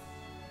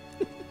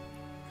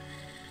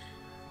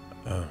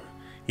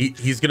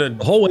 He's gonna.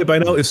 The hallway by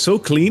now is so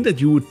clean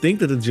that you would think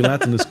that a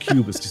gelatinous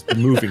cube is just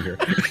moving here.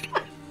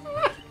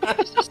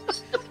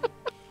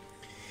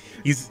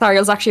 Sorry, it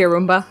was actually a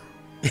Roomba.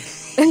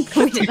 We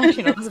didn't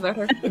actually know this about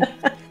her.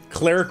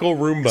 Clerical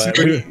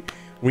Roomba.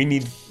 We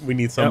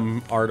need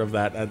some art of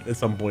that at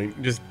some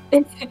point. Just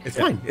it's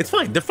fine. It's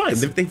fine. They're fine.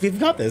 They've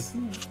got this.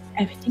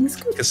 Everything's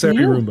good. Cassette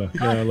you know? Roomba.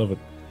 Yeah, I love it.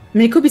 I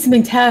mean, it could be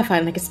something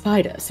terrifying like a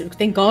spider, so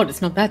thank God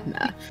it's not that in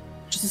there.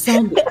 Just a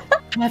zombie.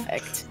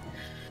 Perfect.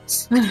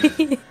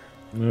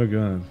 Oh,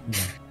 God.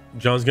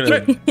 John's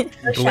gonna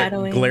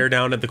Foreshadowing. glare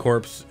down at the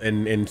corpse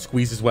and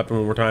squeeze his weapon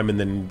one more time, and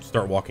then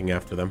start walking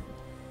after them.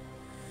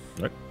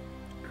 Right.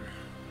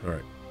 All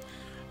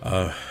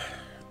right.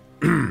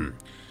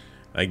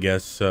 I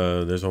guess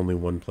there's only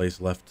one place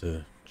left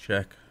to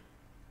check.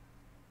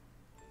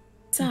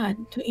 Sad,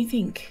 don't you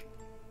think?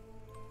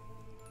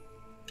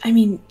 I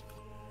mean,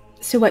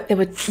 so what? They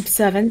were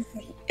servants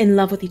in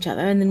love with each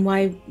other, and then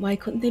why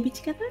couldn't they be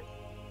together?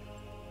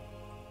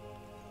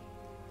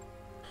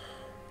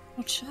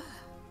 Not sure.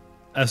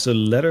 As the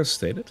letter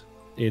stated,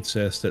 it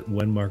says that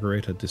when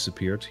Margaret had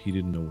disappeared, he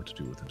didn't know what to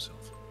do with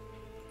himself.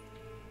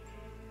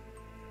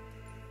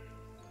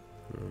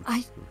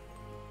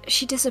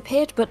 She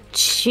disappeared, but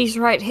she's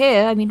right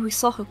here. I mean, we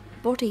saw her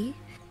body.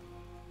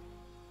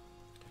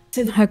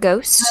 So Her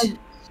ghost.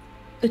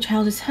 the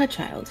child is her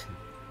child.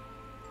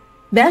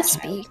 Their Must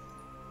child. be.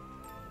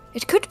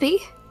 It could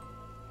be.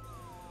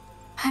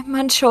 I'm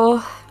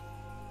unsure.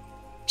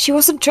 She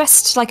wasn't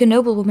dressed like a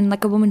noblewoman,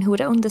 like a woman who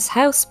would own this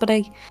house, but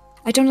I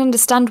don't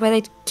understand why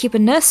they'd keep a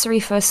nursery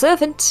for a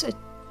servant. It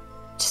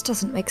just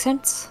doesn't make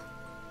sense.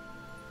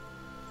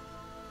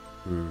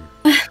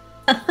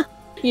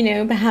 You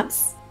know,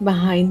 perhaps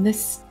behind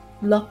this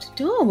locked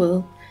door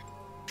we'll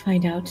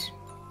find out.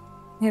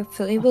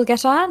 Hopefully we'll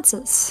get our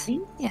answers.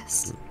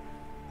 Yes.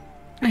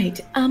 Right,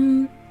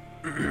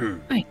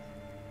 right.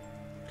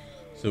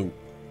 So,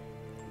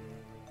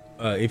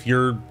 if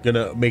you're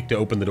gonna make to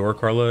open the door,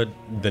 Carla,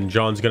 then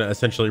John's gonna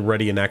essentially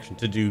ready in action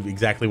to do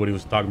exactly what he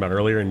was talking about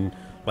earlier, and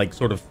like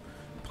sort of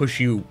push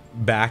you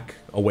back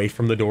away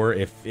from the door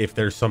if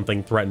there's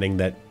something threatening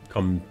that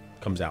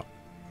comes out.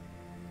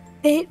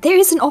 There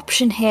is an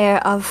option here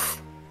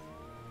of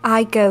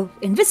I go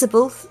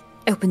invisible,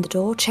 open the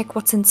door, check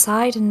what's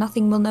inside, and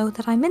nothing will know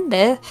that I'm in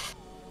there,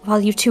 while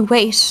you two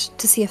wait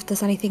to see if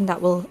there's anything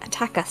that will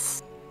attack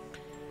us.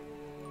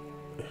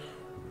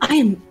 I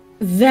am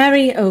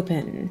very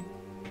open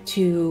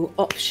to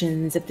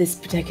options at this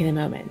particular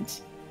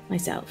moment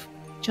myself.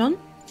 John?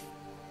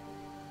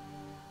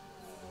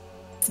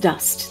 It's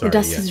dust. Sorry, the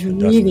dust yeah, has the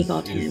really dust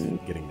got is him.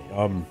 getting me.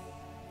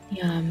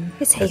 Yeah,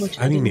 His hair.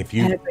 I mean, if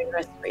you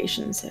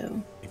respiration,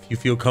 so if you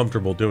feel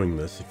comfortable doing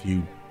this,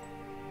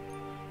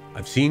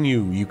 I've seen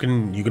you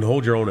can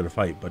hold your own in a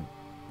fight, but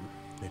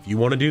if you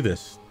want to do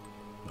this,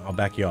 I'll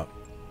back you up.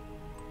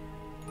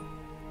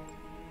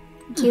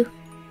 Thank you.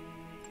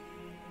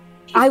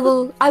 I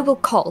will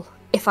call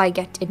if I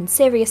get in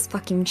serious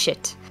fucking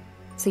shit,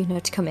 so you know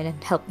to come in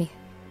and help me.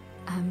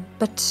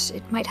 But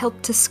it might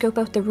help to scope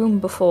out the room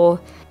before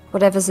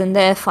whatever's in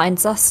there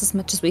finds us as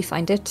much as we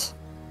find it,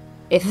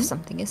 if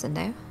something is in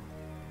there.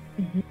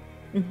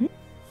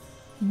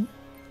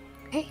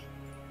 Okay.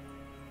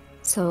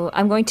 So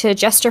I'm going to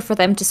gesture for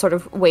them to sort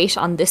of wait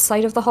on this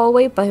side of the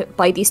hallway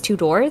by these two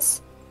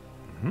doors,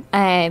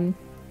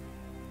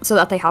 so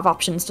that they have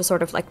options to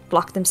sort of like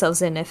block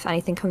themselves in if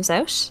anything comes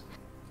out.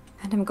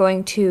 And I'm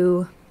going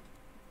to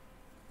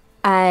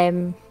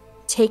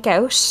take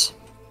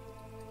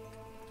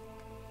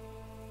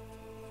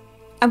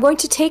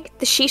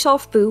the sheet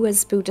off Boo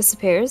as Boo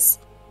disappears,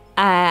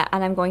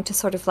 and I'm going to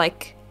sort of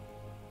like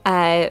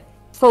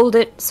fold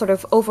it sort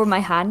of over my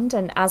hand,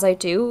 and as I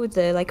do,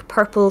 the like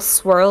purple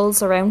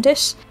swirls around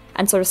it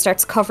and sort of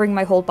starts covering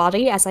my whole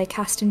body as I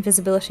cast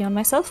invisibility on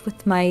myself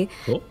with my,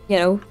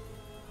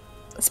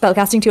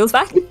 spellcasting tools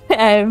back.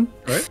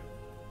 Right?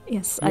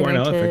 Yes, You are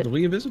now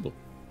effectively invisible.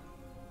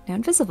 Now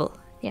invisible,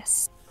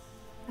 yes.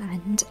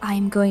 And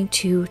I'm going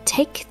to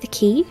take the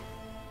key,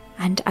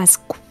 and as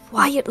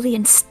quietly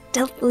and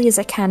stealthily as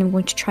I can, I'm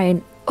going to try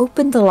and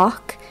open the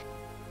lock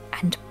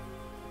and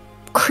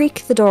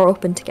creak the door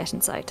open to get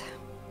inside.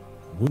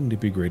 Wouldn't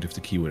it be great if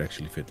the key would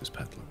actually fit this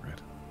padlock,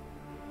 right?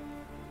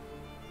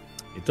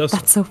 It does.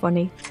 That's so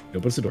funny. It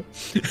opens the door.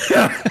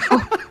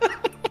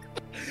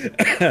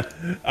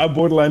 I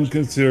borderline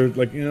considered,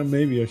 like,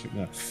 maybe I should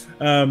not.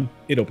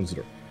 It opens the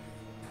door.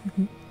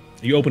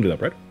 You opened it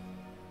up, right?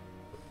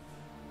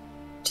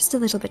 Just a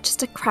little bit,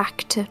 just a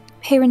crack to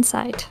peer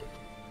inside.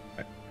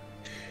 Right.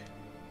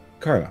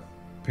 Carla,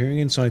 peering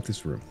inside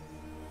this room,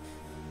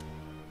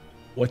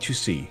 what you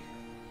see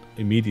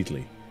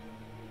immediately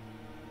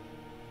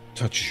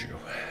touches you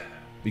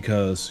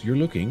because you're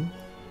looking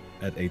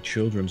at a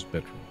children's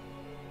bedroom.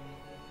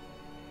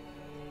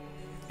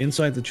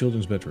 Inside the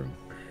children's bedroom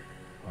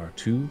are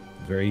two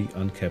very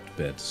unkept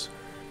beds,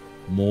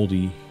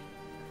 moldy,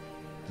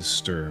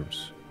 disturbed,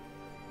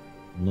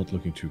 not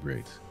looking too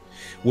great.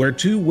 Where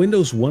two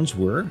windows once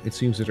were, it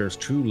seems that there's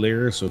two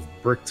layers of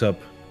bricked up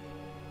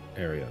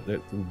area.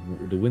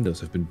 The windows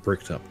have been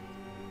bricked up.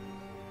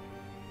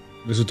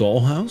 There's a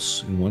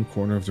dollhouse in one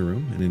corner of the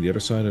room, and in the other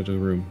side of the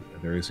room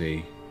there is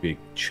a big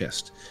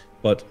chest.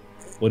 But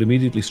what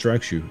immediately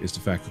strikes you is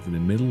the fact that in the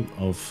middle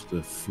of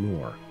the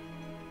floor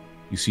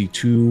you see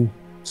two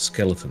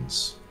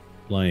skeletons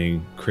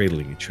lying,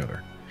 cradling each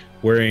other,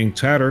 wearing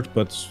tattered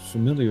but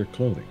familiar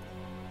clothing.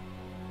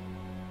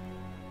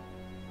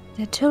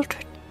 They're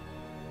children.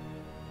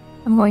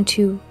 I'm going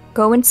to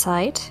go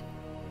inside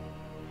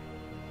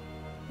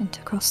and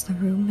across the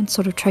room and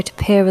sort of try to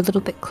peer a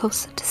little bit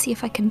closer to see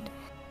if I can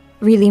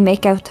really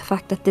make out the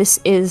fact that this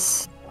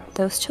is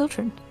those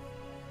children.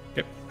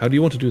 Okay. How do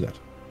you want to do that?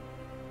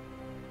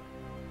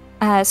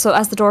 So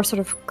as the door sort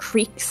of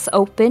creaks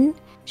open,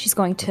 she's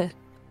going to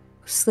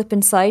slip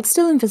inside,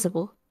 still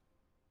invisible.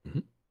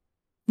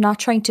 Not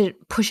trying to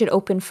push it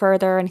open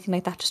further or anything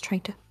like that, just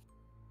trying to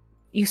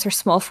use her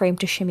small frame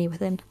to shimmy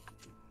within.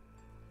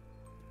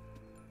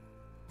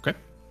 Okay.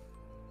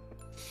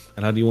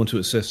 And how do you want to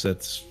assess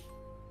that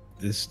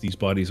these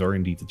bodies are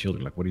indeed the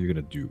children? Like, what are you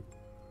going to do?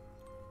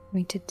 I'm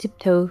going to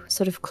tiptoe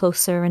sort of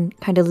closer and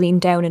kind of lean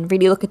down and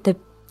really look at the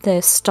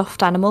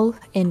stuffed animal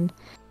in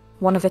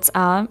one of its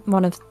arm,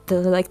 one of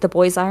the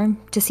boy's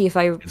arm, to see if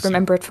I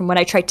remember it from when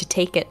I tried to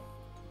take it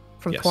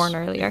from Thorn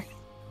earlier.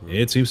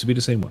 It seems to be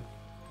the same one.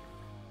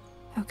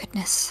 Oh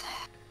goodness.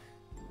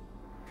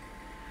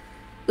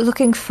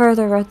 Looking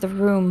further at the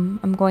room,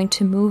 I'm going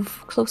to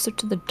move closer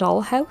to the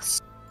dollhouse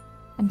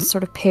and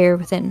sort of peer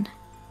within.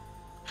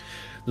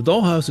 The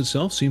dollhouse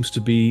itself seems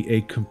to be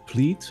a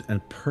complete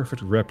and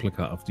perfect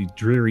replica of the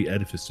dreary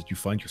edifice that you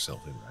find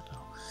yourself in right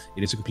now.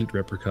 It is a complete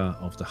replica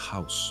of the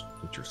house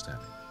that you're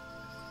standing in.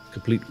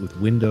 Complete with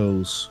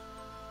windows,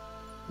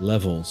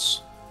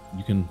 levels.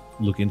 You can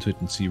look into it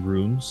and see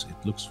rooms.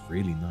 It looks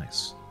really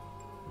nice.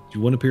 Do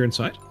you want to peer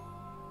inside?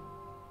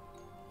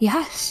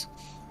 Yes.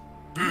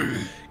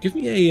 Give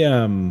me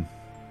a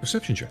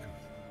perception check.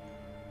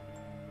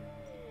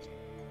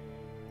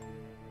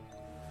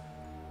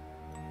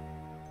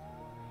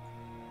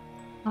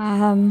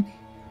 That'll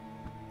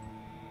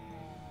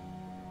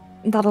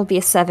be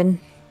a 7.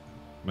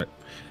 Right.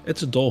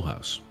 It's a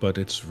dollhouse, but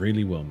it's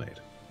really well made.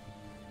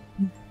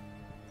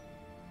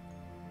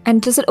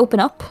 And does it open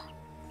up?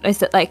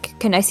 Is it like,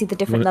 can I see the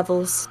different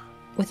levels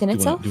within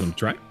itself? Do you want to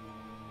try?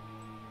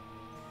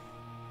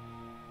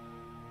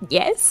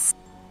 Yes.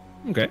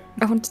 Okay.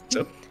 I want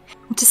to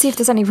see if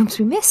there's any rooms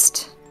we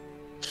missed.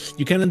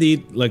 You can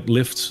indeed like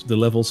lift the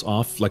levels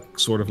off, like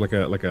sort of like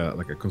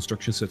a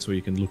construction set, so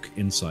you can look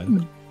inside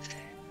of it.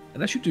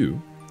 And as you do,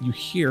 you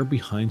hear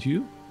behind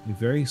you a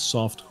very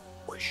soft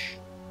whoosh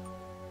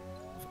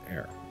of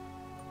air.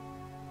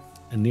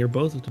 And near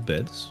both of the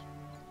beds,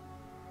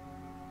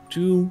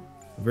 2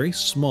 very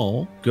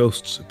small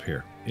ghosts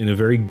appear in a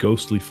very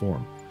ghostly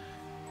form.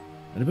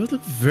 And they both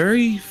look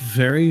very,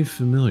 very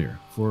familiar,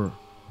 for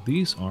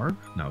these are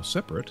now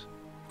separate,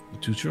 the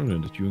 2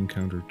 children that you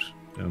encountered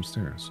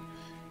downstairs.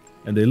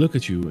 And they look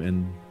at you,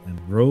 and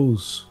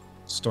Rose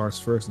starts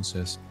first and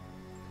says,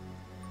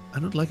 "I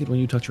don't like it when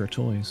you touch our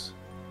toys.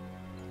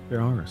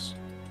 They're ours."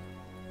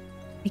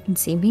 They can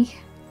see me.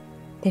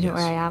 They know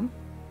where I am.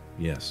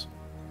 Yes.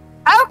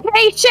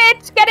 Okay,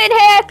 shit! Get in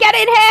here! Get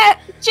in here!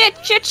 Shit!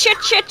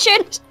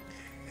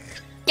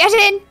 Get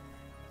in!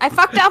 I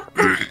fucked up!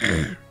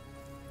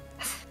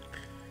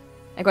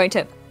 I'm going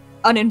to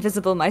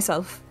uninvisible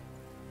myself.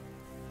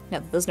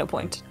 No, there's no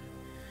point.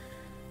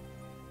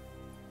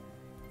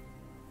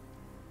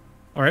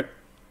 All right.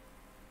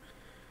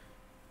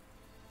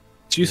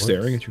 She's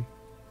staring at you.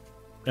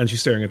 And she's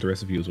staring at the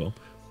rest of you as well.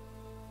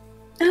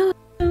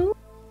 Oh.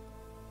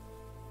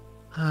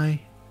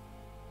 Hi.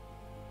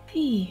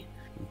 Hey.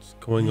 What's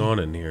going on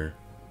in here?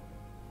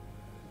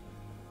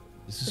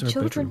 This is The our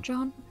children, bedroom.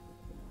 John.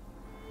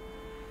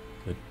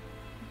 The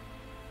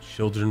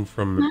children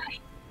from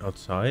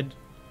outside?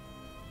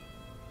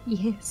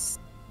 Yes.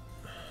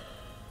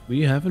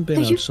 We haven't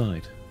been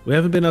outside. We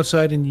haven't been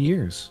outside in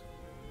years.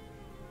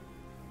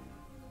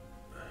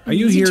 Are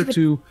you here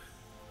to...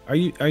 Are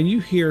you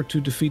here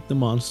to defeat the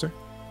monster?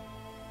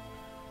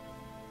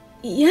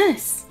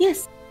 Yes.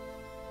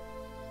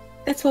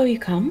 That's why we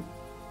come.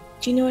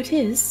 Do you know what it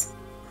is?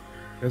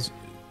 Because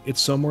it's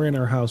somewhere in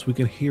our house. We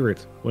can hear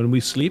it. When we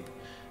sleep,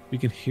 we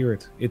can hear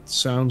it. It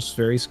sounds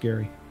very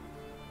scary.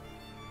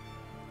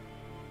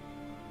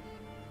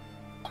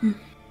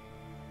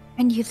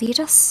 And you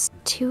lead us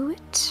to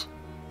it?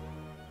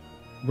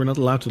 We're not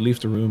allowed to leave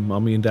the room.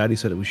 Mommy and Daddy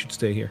said that we should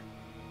stay here.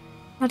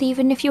 Not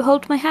even if you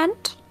hold my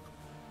hand?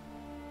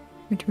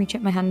 I'm going to reach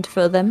out my hand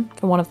for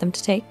one of them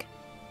to take.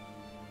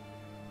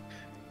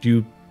 Do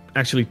you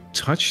actually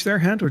touch their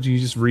hand, or do you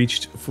just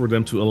reach for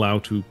them to allow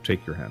to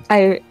take your hand?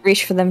 I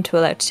reach for them to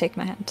allow to take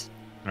my hand.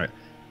 All right.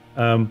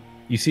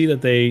 You see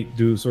that they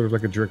do sort of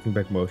like a jerking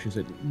back motion.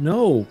 Say,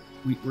 "No,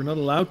 we're not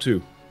allowed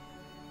to."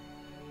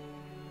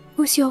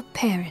 Who's your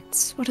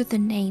parents? What are the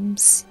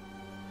names?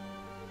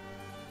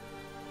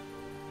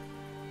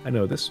 I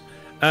know this.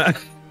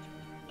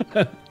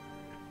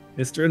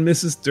 Mr. and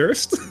Mrs.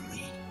 Durst.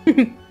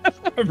 I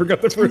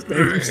forgot the first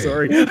name. I'm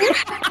sorry.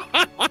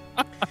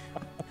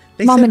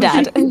 Mom and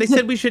Dad. They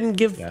said we shouldn't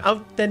give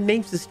out their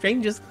names to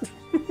strangers.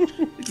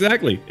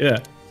 Exactly. Yeah.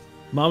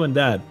 Mom and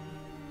Dad.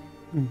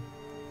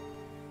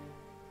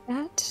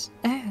 Dad?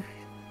 Oh. I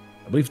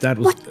believe Dad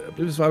was. I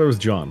believe his father was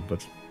John,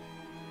 but.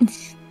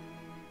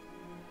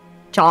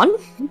 John?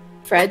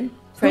 Fred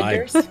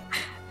Durst.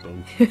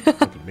 Don't look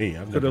at me.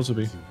 Could also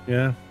be.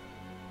 Yeah.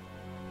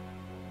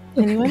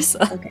 Anyway.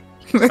 Marissa. Okay.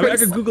 I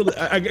can Google it.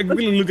 I can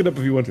really look it up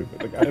if you want to.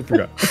 Like, I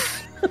forgot.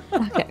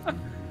 Okay.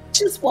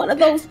 Just one of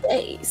those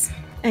days.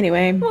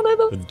 Anyway. One of The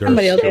those Durst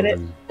Somebody will get it.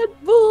 children.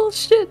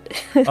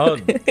 bullshit.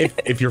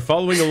 If you're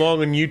following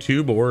along on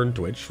YouTube or on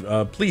Twitch,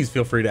 please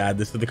feel free to add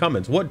this to the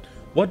comments.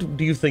 What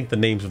do you think the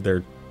names of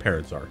their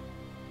parents are?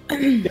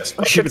 Yes,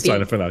 I'll keep it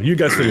silent for now. You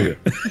guys figure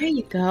it. There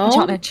you go.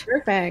 John and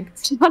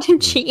Perfect. John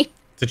and G.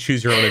 To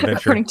choose your own adventure.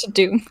 According to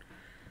Doom.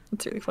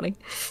 That's really funny.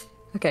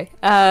 Okay.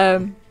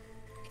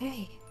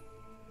 Okay.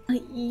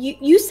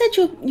 You said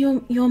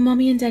your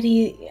mommy and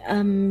daddy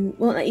won't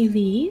let you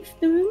leave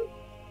the room?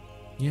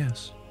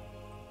 Yes.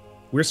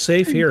 We're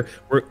safe here.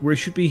 We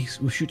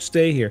should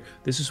stay here.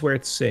 This is where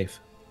it's safe.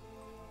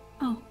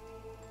 Oh,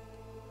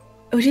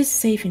 it is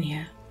safe in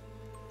here.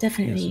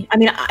 Definitely. Yes. I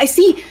mean, I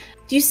see.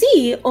 Do you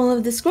see all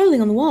of the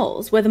scrolling on the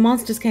walls where the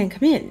monsters can't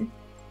come in?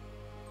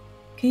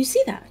 Can you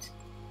see that?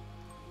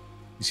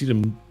 You see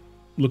them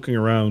looking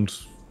around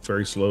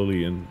very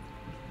slowly and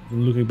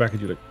looking back at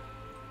you like,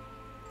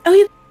 Oh,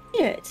 you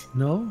see it?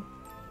 no?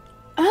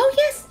 Oh,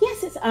 yes.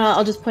 It's,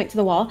 I'll just point to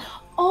the wall.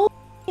 All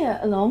here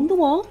along the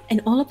wall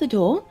and all up the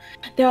door,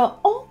 there are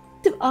all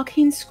kinds of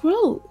arcane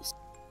scrolls.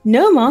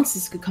 No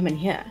monsters could come in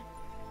here.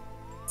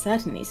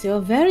 Certainly. So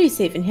you're very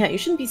safe in here. You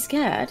shouldn't be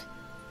scared.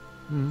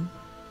 Hmm.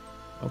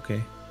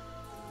 Okay.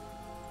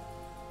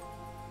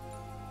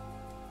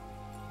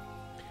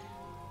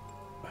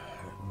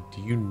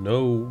 Do you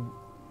know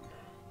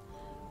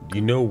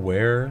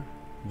where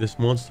this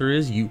monster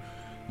is? You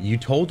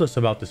told us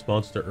about this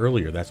monster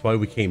earlier. That's why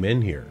we came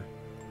in here.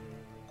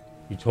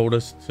 You told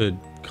us to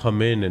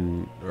come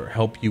in or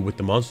help you with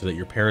the monster that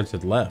your parents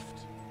had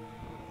left.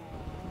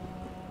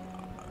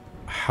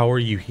 How are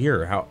you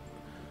here? How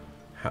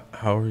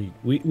are you?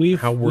 We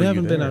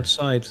haven't been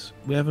outside.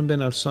 We haven't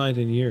been outside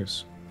in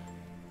years.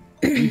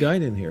 We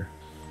died in here.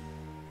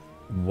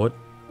 What?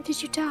 How did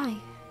you die?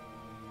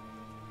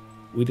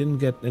 We didn't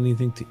get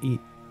anything to eat.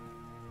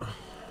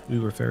 We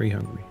were very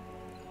hungry.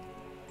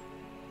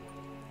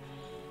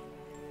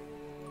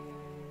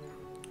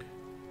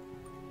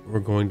 We're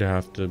going to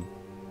have to...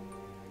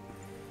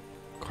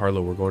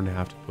 Carla, we're going to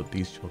have to put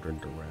these children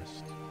to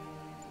rest.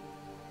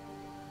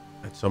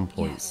 At some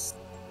point. Yes.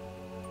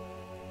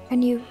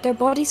 Their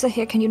bodies are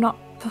here, can you not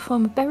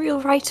perform a burial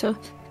rite or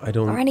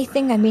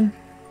anything? I mean...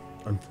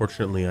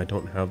 Unfortunately, I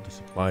don't have the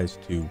supplies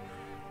to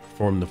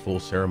perform the full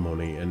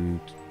ceremony, and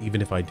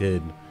even if I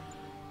did,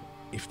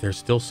 if there's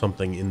still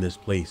something in this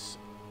place,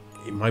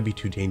 it might be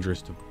too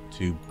dangerous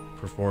to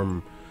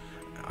perform.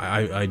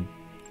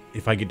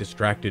 If I get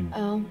distracted,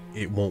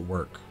 it won't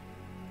work.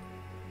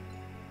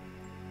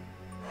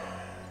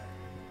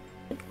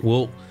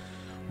 We'll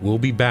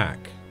be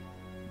back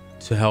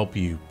to help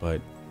you,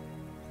 but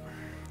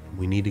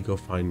we need to go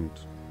find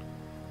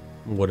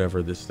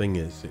whatever this thing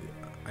is.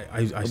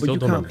 I still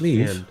don't understand.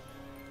 Leave.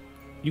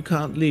 You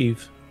can't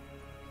leave.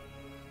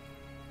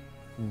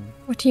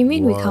 What do you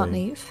mean Why? we can't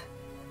leave?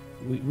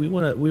 We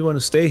want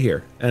to stay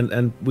here,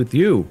 and with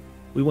you,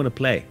 we want to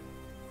play.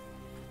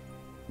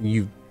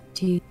 You.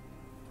 Do you?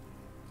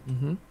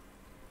 Mm-hmm.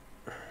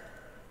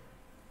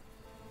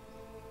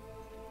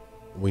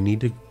 We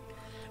need to.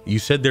 You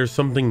said there's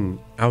something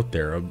out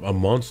there, a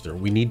monster.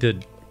 We need to,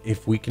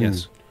 if we can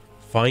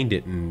find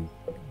it and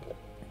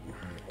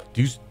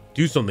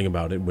do something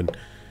about it,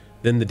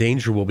 then the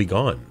danger will be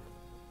gone.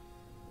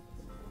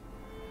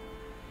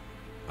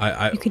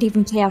 You could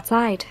even play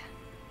outside.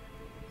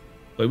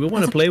 But we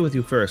want to play with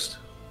you first.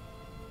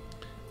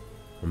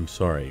 I'm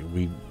sorry.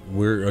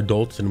 We're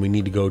adults and we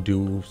need to go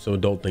do some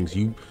adult things.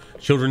 You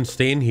children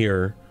stay in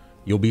here.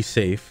 You'll be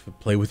safe.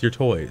 Play with your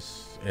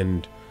toys.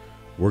 And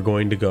we're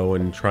going to go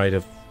and try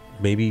to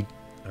maybe,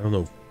 I don't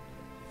know,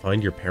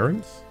 find your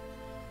parents?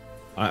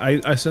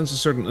 I sense a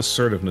certain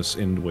assertiveness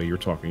in the way you're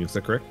talking. Is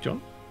that correct,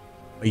 John?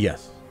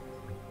 Yes.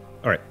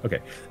 All right. Okay.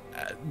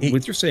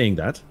 With your saying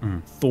that,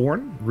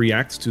 Thorn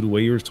reacts to the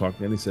way you're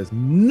talking, and he says,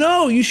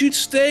 "No, you should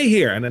stay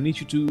here." And I need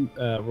you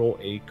to roll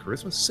a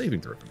charisma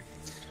saving throw for me.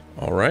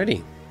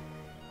 Alrighty.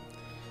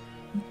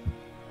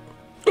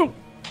 Oh,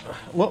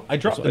 well, I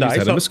dropped the die. I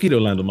had a mosquito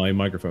land on my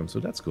microphone, so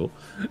that's cool.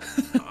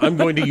 I'm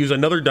going to use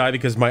another die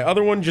because my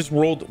other one just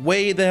rolled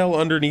way the hell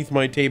underneath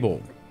my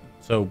table.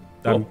 So,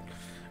 all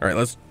right,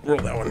 let's roll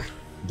that one.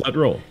 That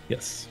roll,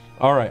 yes.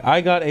 All right, I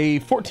got a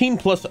 14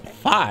 plus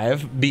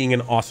 5, being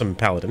an awesome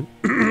paladin.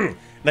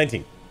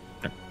 19.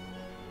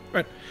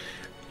 Right.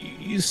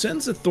 You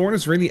sense that Thorn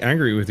is really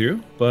angry with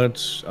you,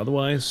 but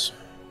otherwise...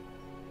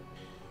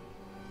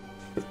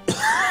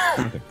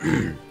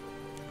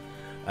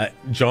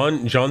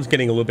 John's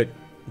getting a little bit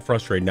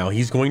frustrated now.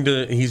 He's going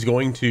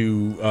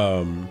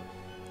to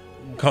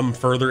come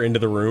further into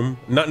the room,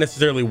 not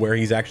necessarily where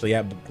he's actually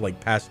at, but like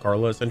past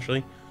Carla,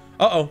 essentially.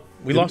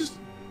 We lost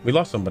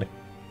somebody.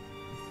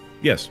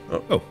 Yes.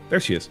 Oh, there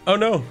she is. Oh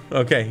no.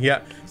 Okay.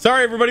 Yeah.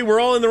 Sorry, everybody.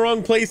 We're all in the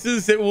wrong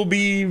places. It will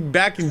be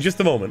back in just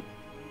a moment.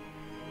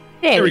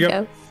 There we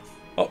go.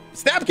 Oh,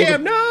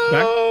 Snapcam,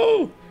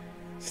 no!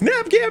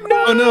 Snapcam,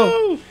 no! Oh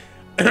no!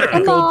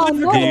 Come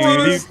on,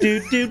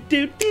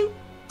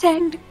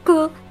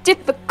 technical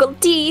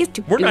difficulties.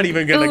 We're not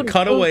even gonna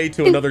cut away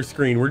to another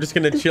screen. We're just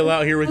gonna chill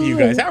out here with you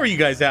guys. How are you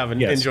guys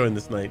having? Enjoying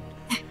this night?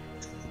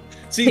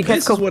 See,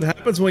 this is what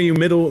happens when you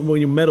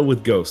meddle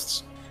with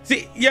ghosts.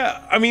 See,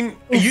 yeah, I mean,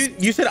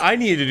 you said I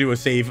needed to do a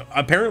save.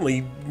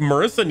 Apparently,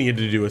 Marissa needed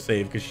to do a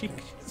save because she's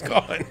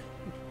gone.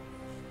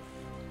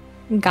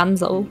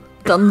 Dunzo.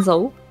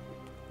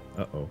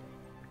 Uh-oh.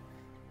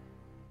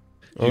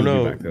 Oh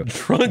no!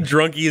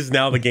 Drunky is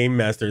now the game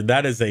master.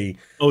 That is a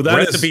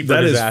recipe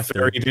for disaster.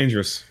 Very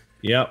dangerous.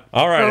 Yep.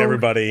 All right,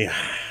 everybody.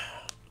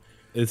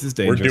 This is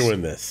dangerous. We're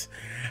doing this.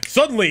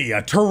 Suddenly,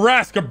 a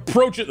Tarask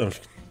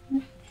approaches.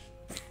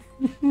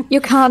 You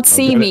can't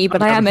see me,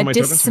 but I am a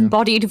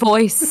disembodied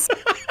voice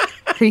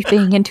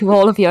creeping into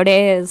all of your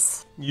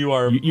ears.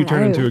 You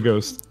turn into a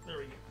ghost.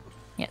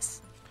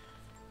 Yes.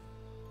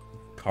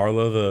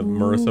 Carla, the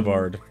Marissa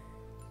Bard.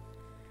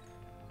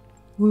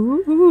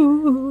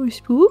 Ooh,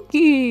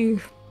 spooky.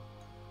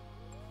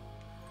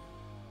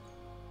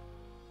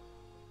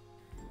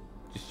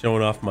 Just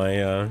showing off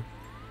my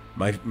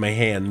my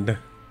hand.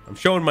 I'm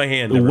showing my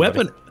hand. The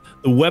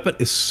weapon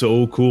is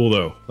so cool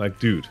though. Like,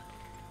 dude.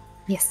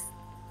 Yes.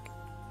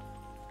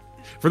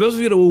 For those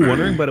of you that were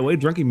wondering, by the way,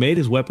 Drunky made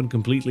his weapon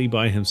completely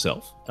by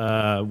himself.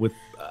 With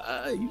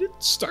you did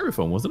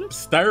styrofoam, wasn't it?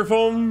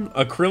 Styrofoam,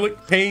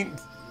 acrylic paint,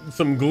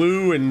 some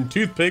glue, and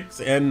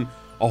toothpicks, and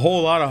a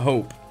whole lot of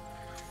hope.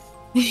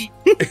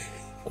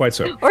 Quite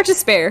so. Or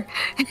despair.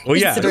 Well,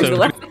 yeah.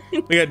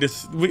 We got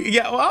this.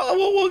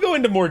 We'll go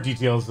into more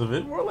details of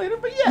it more later.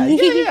 But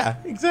yeah,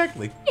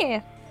 exactly.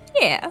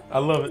 Yeah. I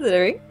love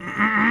it.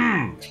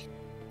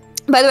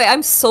 By the way,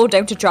 I'm so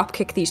down to drop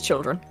kick these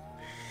children.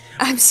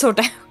 I'm so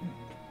down.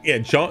 Yeah,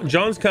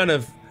 John's kind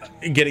of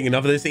getting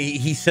enough of this.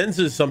 He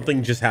senses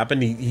something just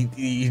happened.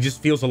 He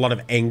just feels a lot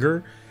of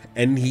anger,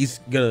 and he's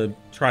gonna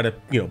try to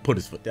put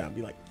his foot down,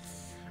 be like,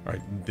 "All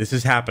right, this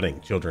is happening,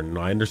 children.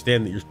 I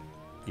understand that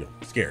you're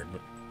scared,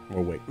 but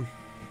we'll wait."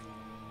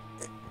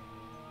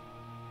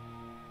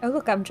 Oh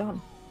look, I'm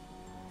John.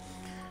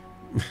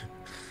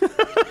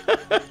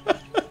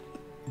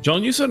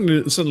 John, you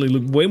suddenly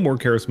look way more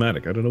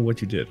charismatic. I don't know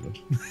what you did.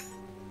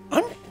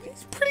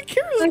 He's pretty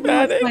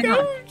charismatic.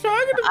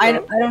 I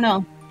don't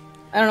know.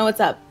 I don't know what's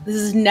up. This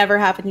has never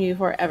happened to me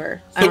before,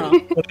 ever. I don't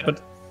know.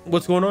 But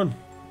what's going on?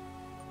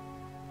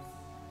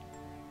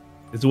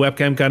 Is the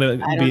webcam kind of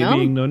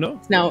being no?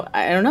 No,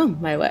 I don't know.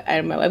 My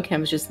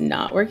webcam is just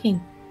not working.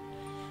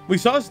 We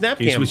saw a snap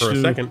cam for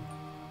a second.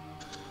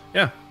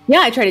 Yeah.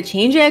 Yeah, I tried to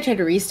change it. I tried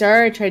to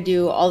restart. I tried to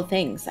do all the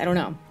things. I don't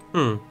know.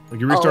 Like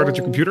you restarted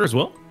your computer as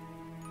well?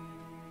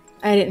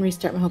 I didn't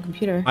restart my whole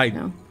computer.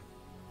 No.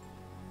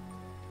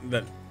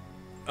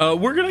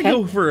 We're gonna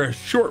go for a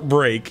short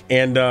break,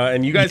 and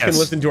you guys can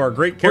listen to our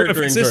great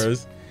character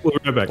intros. We'll be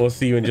right back. We'll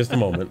see you in just a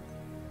moment.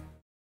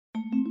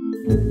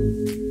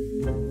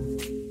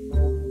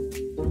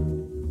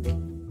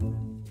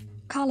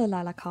 Carla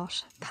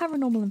Lillacott,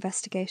 paranormal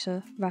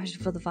investigator, writer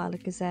for the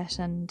Violet Gazette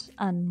and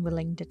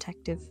unwilling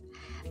detective.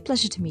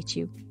 Pleasure to meet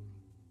you.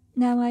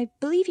 Now, I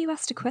believe you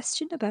asked a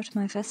question about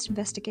my first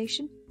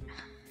investigation.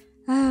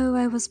 Oh,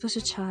 I was but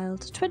a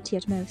child, 20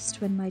 at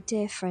most, when my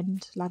dear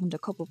friend, Lavender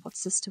Cobblepot's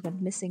sister,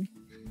 went missing.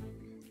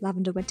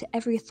 Lavender went to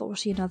every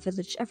authority in our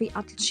village, every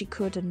adult she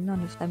could, and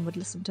none of them would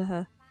listen to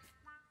her.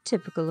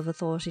 Typical of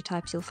authority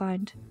types, you'll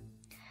find.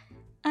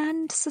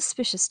 And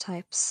suspicious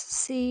types.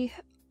 See,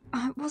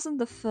 it wasn't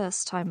the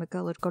first time a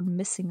girl had gone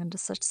missing under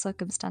such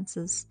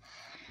circumstances,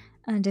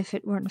 and if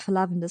it weren't for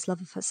Lavender's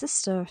love of her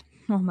sister,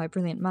 or my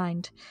brilliant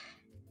mind,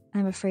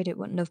 I'm afraid it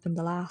wouldn't have been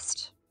the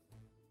last.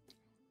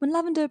 When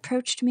Lavender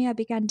approached me, I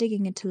began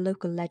digging into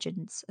local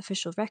legends,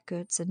 official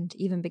records, and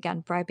even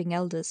began bribing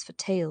elders for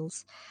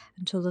tales,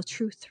 until the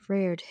truth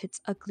reared its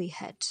ugly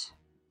head.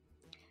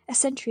 A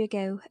century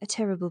ago, a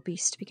terrible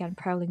beast began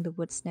prowling the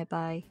woods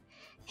nearby.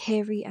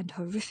 Hairy and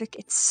horrific,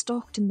 it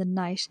stalked in the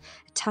night,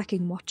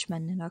 attacking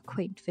watchmen in our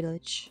quaint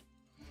village.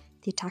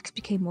 The attacks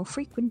became more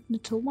frequent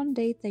until one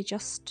day they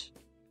just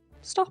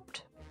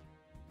stopped.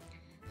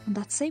 On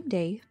that same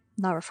day,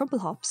 Lara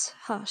Frumplehop's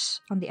hut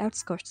on the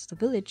outskirts of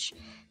the village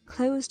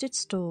closed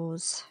its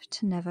doors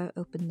to never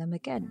open them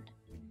again.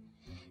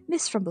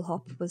 Miss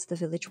Frumplehop was the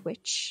village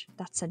witch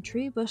that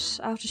century, but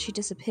after she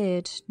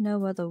disappeared,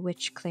 no other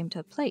witch claimed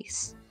her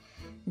place.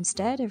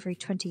 Instead, every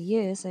 20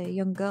 years, a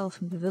young girl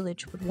from the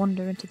village would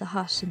wander into the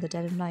hut in the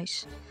dead of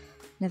night,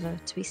 never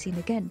to be seen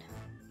again.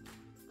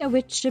 A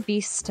witch, a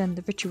beast, and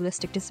the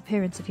ritualistic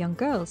disappearance of young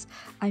girls,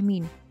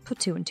 put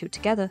two and two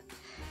together.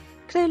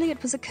 Clearly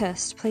it was a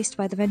curse placed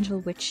by the vengeful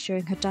witch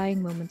during her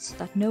dying moments so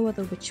that no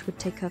other witch would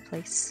take her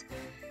place.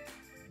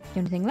 The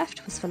only thing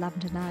left was for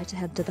Lavender and I to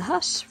head to the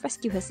hut,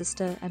 rescue her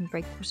sister, and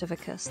break whatever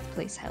curse the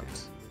place held.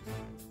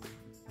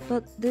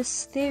 But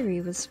this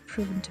theory was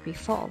proven to be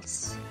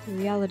false. The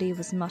reality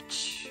was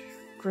much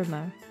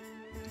grimmer,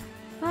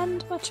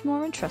 and much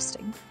more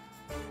interesting.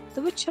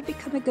 The witch had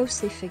become a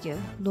ghostly figure,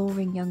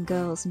 luring young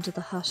girls into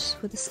the hut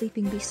where the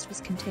sleeping beast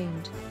was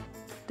contained.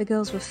 The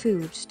girls were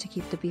food to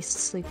keep the beast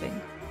sleeping.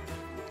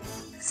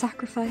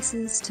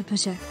 Sacrifices to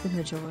protect the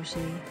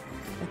majority,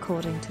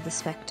 according to the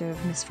spectre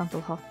of Miss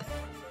Frumplehop.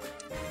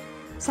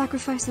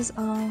 Sacrifices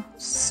are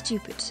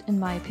stupid, in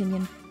my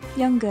opinion.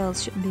 Young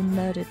girls shouldn't be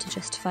murdered to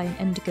justify an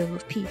end goal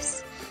of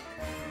peace.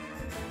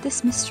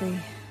 This mystery,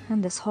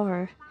 and this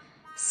horror,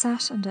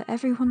 sat under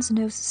everyone's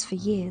noses for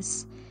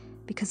years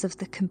because of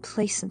the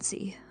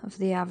complacency of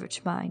the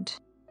average mind.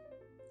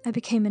 I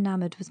became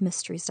enamored with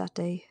mysteries that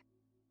day.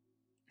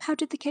 How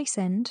did the case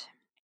end?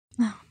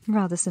 Oh,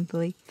 rather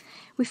simply.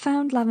 We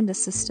found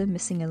Lavender's sister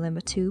missing a limb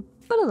or two,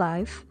 but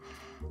alive,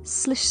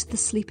 slit the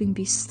sleeping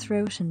beast's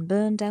throat and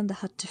burned down the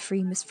hut to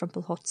free Miss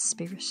Frumplehop's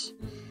spirit.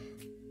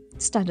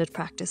 Standard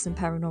practice in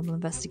paranormal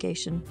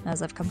investigation,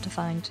 as I've come to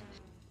find.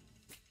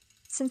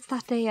 Since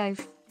that day,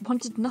 I've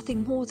wanted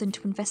nothing more than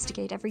to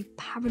investigate every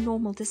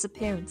paranormal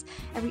disappearance,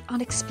 every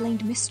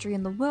unexplained mystery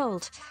in the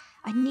world.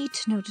 I need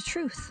to know the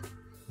truth.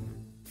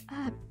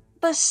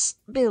 But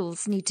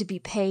bills need to be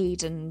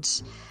paid,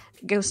 and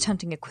ghost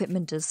hunting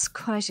equipment is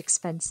quite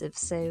expensive,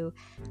 so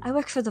I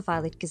work for the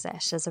Violet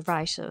Gazette as a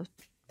writer,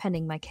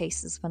 penning my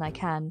cases when I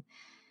can,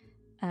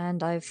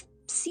 and I've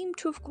seemed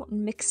to have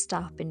gotten mixed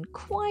up in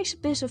quite a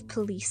bit of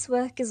police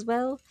work as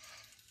well,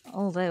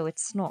 although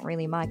it's not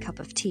really my cup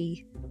of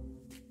tea.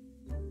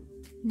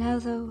 Now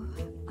though,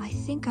 I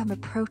think I'm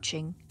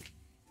approaching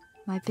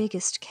my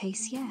biggest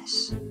case yet.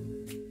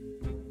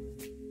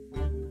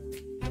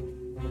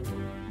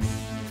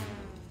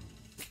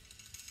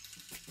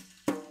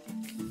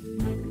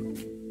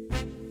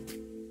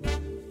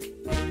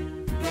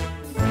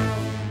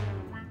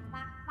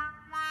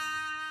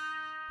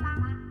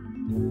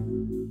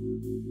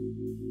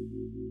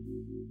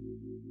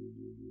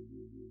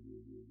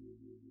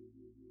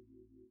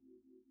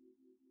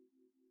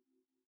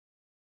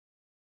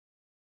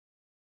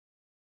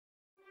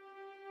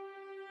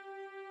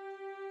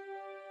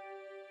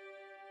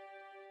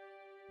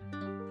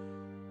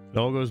 It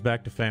all goes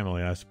back to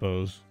family, I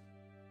suppose.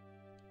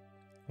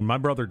 When my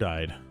brother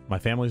died, my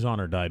family's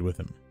honor died with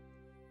him.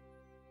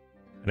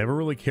 I never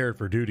really cared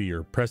for duty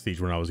or prestige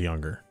when I was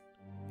younger.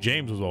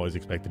 James was always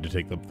expected to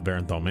take up the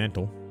Barenthal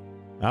mantle.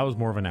 That was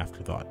more of an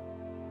afterthought.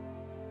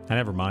 I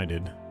never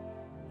minded.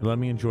 It let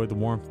me enjoy the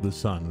warmth of the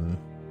sun and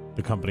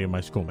the company of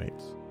my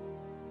schoolmates.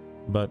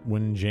 But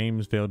when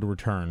James failed to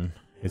return,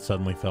 it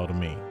suddenly fell to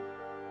me.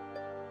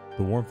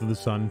 The warmth of the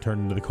sun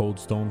turned into the cold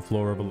stone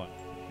floor of a life.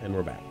 And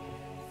we're back.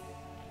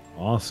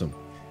 Awesome.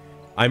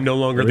 I'm no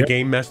longer the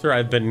game master.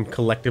 I've been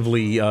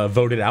collectively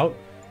voted out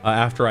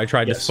after I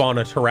tried to spawn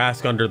a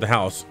Tarrasque under the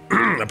house.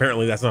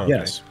 Apparently that's not okay.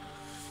 Yes.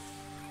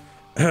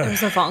 It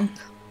was a vonk.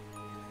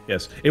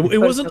 Yes. It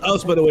wasn't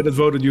us, by the way, that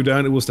voted you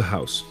down. It was the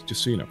house,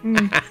 just so you know.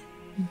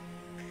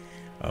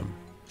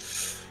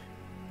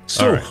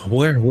 So, right.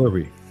 Where were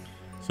we?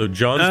 So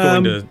John's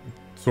going to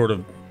sort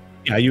of...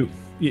 Yeah,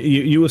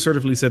 you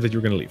assertively said that you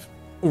were going to leave.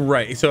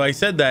 Right. So I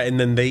said that, and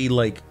then they,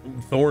 like,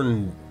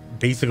 Thorn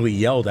basically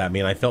yelled at me,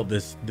 and I felt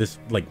this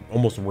like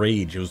almost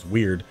rage. It was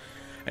weird.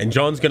 And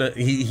John's gonna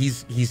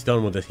he's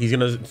done with this. He's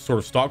gonna sort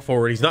of stalk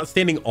forward. He's not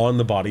standing on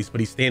the bodies, but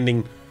he's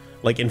standing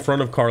like in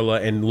front of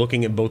Carla and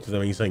looking at both of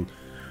them, and he's saying,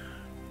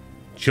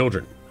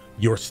 children,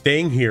 you're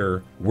staying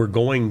here. We're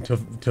going to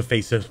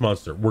face this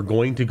monster. We're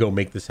going to go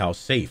make this house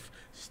safe.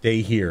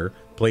 Stay here,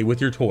 play with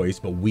your toys,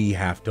 but we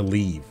have to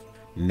leave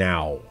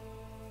now.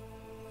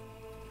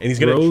 And he's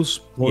gonna Yeah,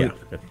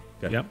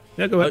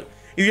 go ahead.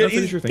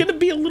 He's gonna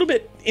be a little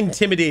bit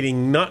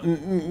intimidating, not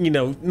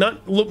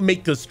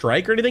make the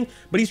strike or anything,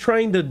 but he's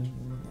trying to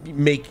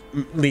make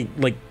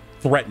like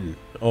threaten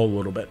a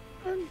little bit.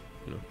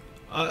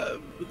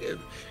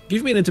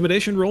 Give me an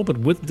intimidation roll, but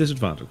with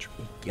disadvantage.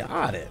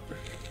 Got it.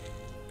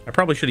 I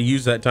probably should have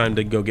used that time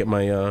to go get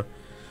my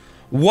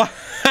what?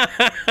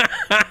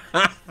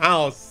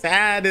 Wow,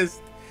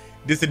 saddest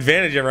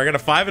disadvantage ever. I got a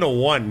 5 and a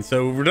 1,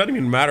 so it doesn't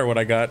even matter what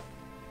I got.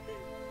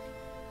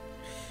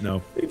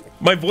 No.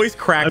 My voice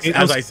cracks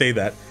as I say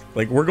that.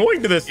 Like, we're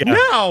going to this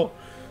now.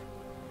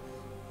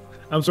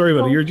 I'm sorry,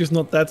 buddy. You're just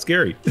not that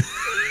scary.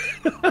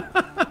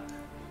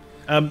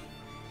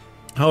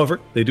 However,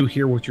 they do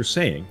hear what you're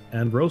saying,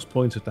 and Rose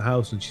points at the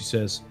house and she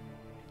says,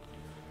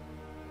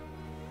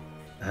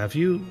 have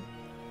you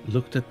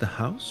looked at the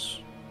house?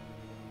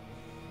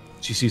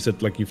 She sees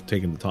that, like, you've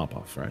taken the top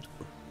off, right?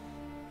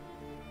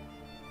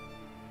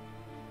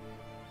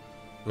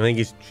 I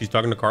think she's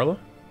talking to Carla?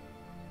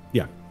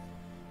 Yeah.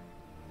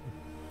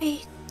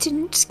 I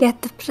didn't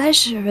get the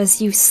pleasure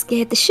as you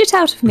scared the shit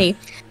out of me.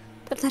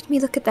 But let me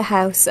look at the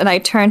house. And I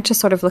turned to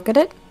sort of look at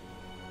it.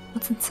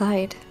 What's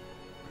inside?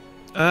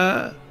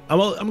 I'm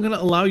going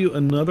to allow you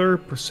another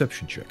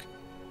perception check.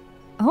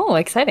 Oh,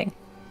 exciting.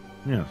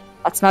 Yeah.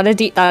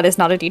 That is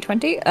not a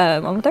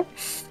D20. One there.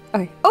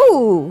 Okay.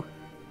 Oh!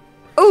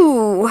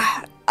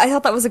 I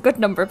thought that was a good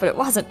number, but it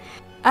wasn't.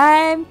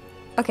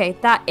 Okay,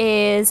 that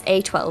is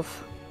a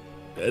 12.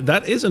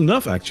 That is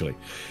enough, actually.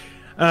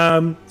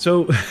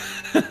 So,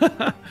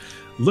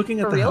 looking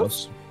at the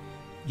house,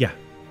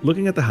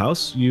 looking at the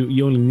house,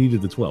 you only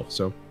needed the 12.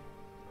 So,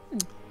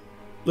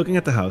 looking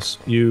at the house,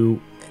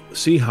 you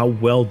see how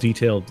well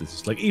detailed this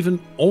is. Like,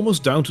 even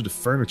almost down to the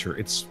furniture,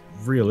 it's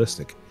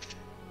realistic.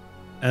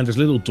 And there's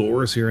little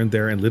doors here and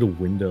there and little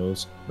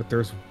windows. But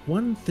there's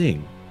one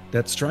thing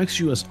that strikes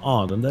you as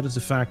odd, and that is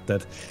the fact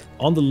that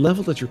on the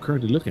level that you're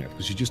currently looking at,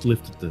 because you just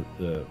lifted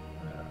the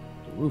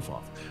roof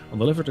off, on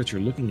the level that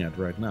you're looking at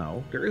right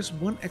now, there is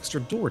one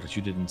extra door that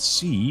you didn't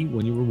see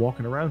when you were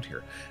walking around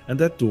here. And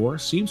that door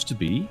seems to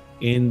be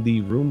in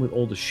the room with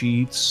all the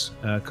sheets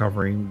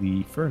covering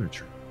the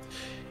furniture.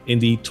 In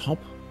the top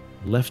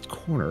left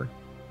corner,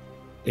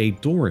 a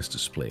door is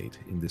displayed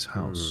in this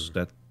house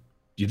that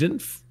you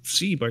didn't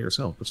see by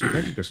yourself, but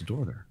apparently there's a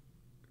door there.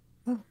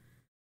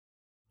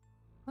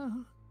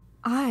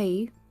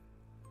 I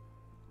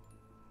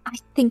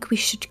think we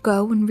should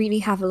go and really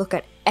have a look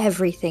at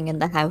everything in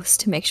the house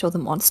to make sure the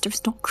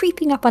monster's not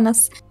creeping up on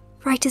us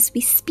right as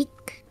we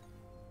speak.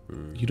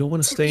 You don't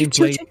want to stay and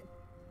play?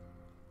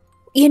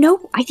 You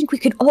know, I think we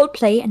could all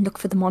play and look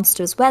for the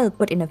monster as well,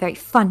 but in a very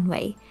fun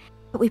way.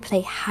 But we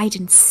play hide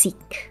and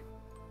seek.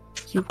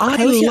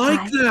 I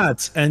like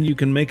that! And you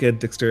can make a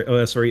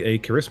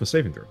charisma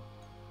saving throw.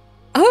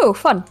 Oh,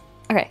 fun.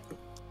 Okay.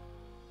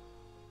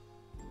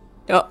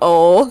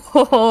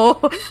 Uh-oh.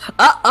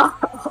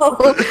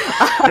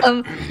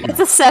 It's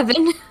a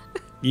 7.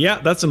 Yeah,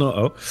 that's an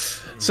uh-oh.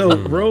 So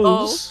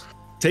Rose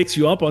takes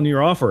you up on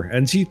your offer,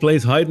 and she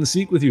plays hide and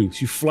seek with you.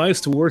 She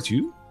flies towards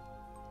you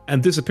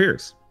and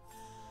disappears.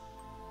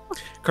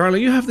 Carla,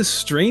 you have this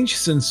strange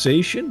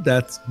sensation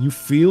that you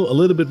feel a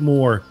little bit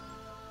more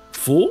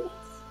full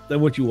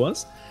than what you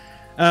was.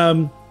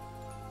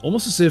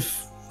 Almost as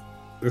if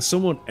there's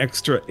someone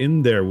extra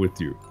in there with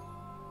you.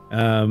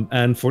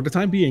 And for the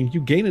time being,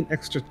 you gain an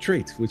extra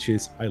trait, which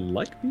is, I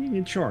like being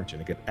in charge,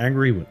 and I get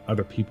angry when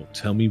other people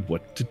tell me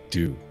what to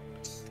do.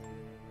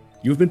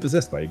 You've been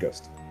possessed by a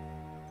ghost.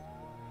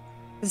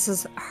 This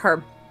is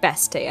her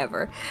best day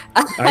ever.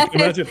 I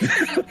can imagine.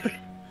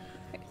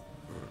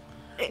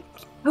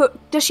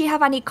 Does she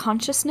have any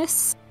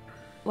consciousness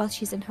while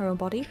she's in her own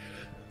body?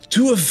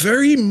 To a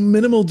very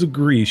minimal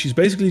degree. She's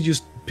basically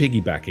just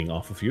piggybacking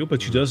off of you,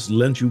 but she does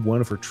lend you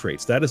one of her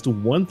traits. That is the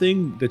one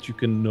thing that you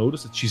can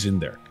notice that she's in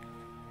there.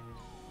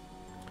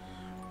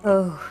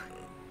 Oh.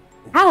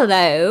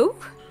 Hello.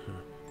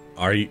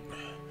 Are you...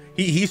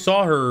 He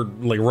saw her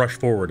like rush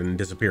forward and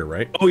disappear,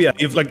 right? Oh yeah,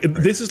 if like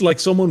this is like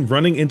someone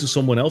running into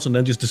someone else and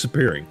then just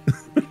disappearing.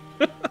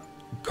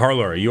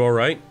 Carla, are you all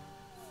right?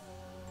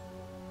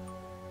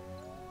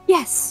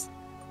 Yes.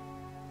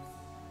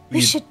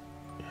 We should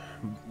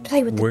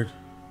play with Where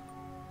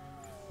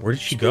did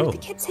she go? The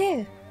kids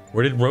here.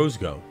 Where did Rose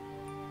go?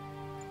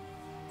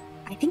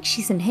 I think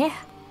she's in here.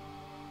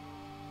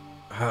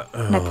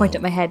 And I point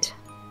at my head.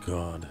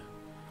 God.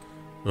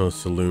 Oh,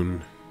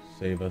 Saloon,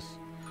 save us.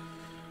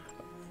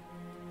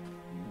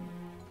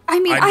 I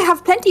mean, I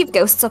have plenty of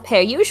ghosts up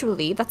here,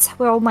 usually. That's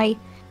where all my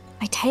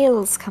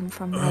tales come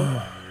from,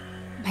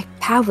 my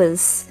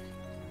powers.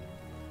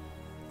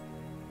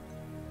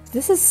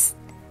 This is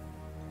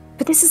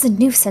a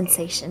new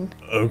sensation.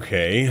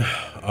 Okay.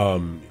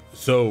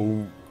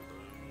 So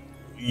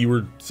you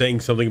were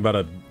saying something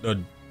about a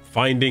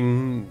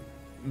finding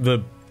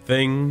the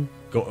thing,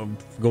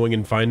 going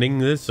and finding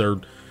this,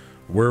 or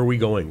where are we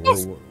going?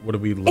 Yes. What are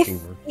we looking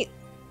for?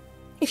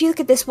 If you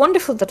look at this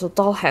wonderful little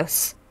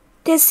dollhouse,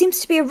 there seems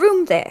to be a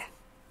room there.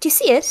 Do you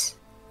see it?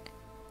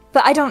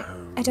 But I don't.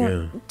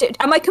 Yeah.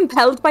 Am I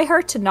compelled by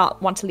her to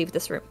not want to leave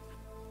this room?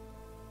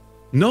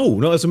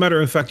 No. As a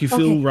matter of fact, you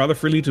feel Okay. rather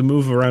freely to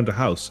move around the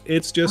house.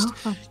 It's just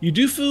you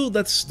do feel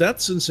that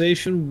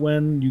sensation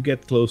when you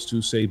get close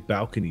to, say,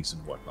 balconies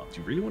and whatnot.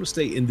 You really want to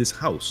stay in this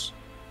house.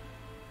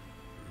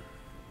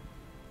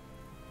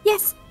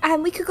 Yes,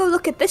 and we could go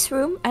look at this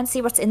room and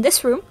see what's in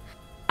this room,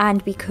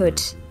 and we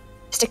could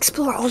just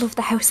explore all of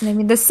the house. And I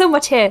mean, there's so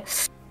much here.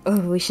 Oh,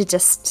 we should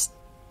just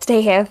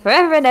stay here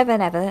forever and ever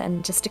and ever,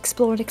 and just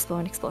explore and explore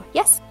and explore.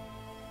 Yes.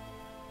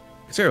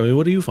 Sarah,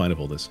 what do you find of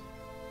all this?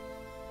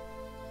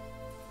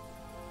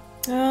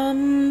 I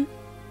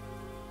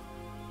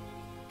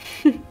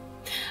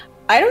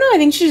don't know. I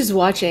think she's just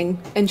watching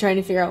and trying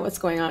to figure out what's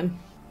going on.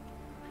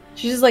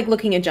 She's just like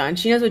looking at John.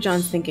 She knows what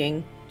John's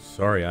thinking.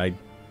 Sorry,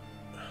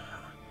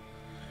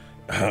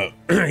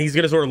 he's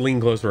gonna sort of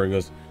lean closer and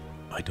goes,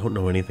 I don't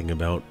know anything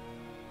about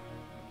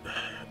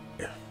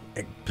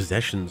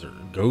possessions or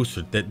ghosts,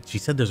 or that she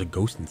said there's a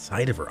ghost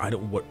inside of her.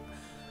 What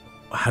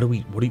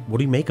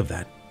do you make of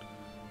that?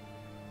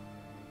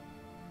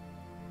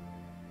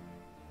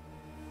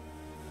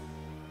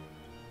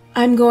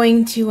 I'm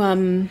going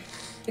to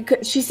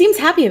she seems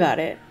happy about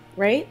it,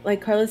 right?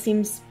 Like Carla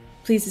seems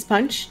pleased as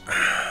punch.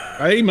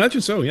 I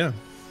imagine so, yeah.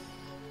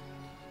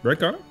 Right,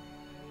 Carla?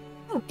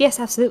 Oh, yes,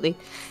 absolutely.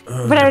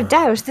 Without a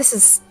doubt, this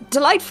is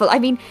delightful. I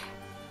mean,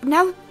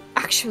 now,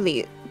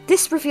 actually,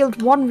 this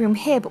revealed one room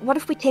here, but what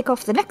if we take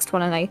off the next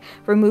one and I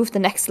remove the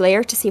next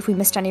layer to see if we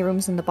missed any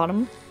rooms in the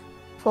bottom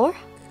floor?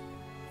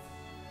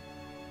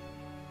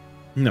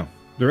 No.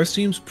 The rest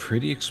seems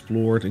pretty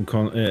explored in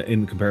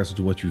comparison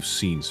to what you've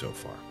seen so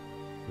far.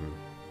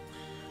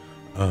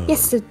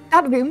 Yes, so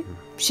that room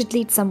should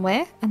lead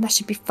somewhere, and that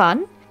should be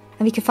fun.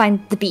 And we could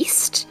find the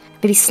beast,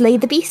 maybe slay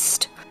the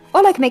beast,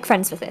 or like make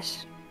friends with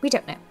it. We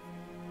don't know.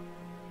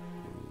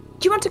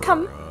 Do you want to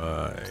come,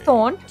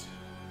 Thorn?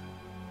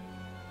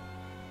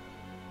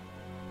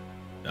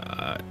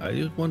 I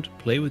just want to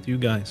play with you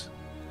guys.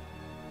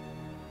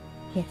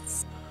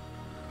 Yes.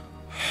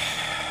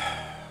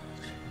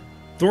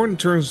 Thorn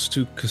turns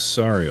to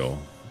Casario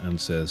and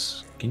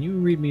says, "Can you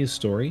read me a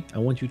story? I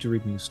want you to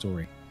read me a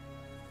story."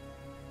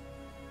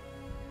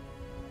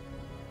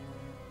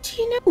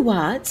 Do you know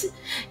what?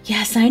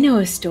 Yes, I know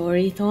a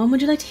story, Thorn.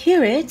 Would you like to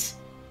hear it?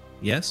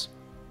 Yes?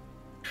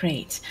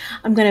 Great.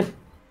 I'm going to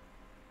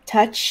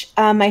touch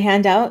my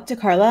hand out to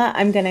Carla.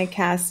 I'm going to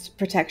cast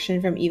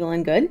Protection from Evil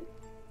and Good.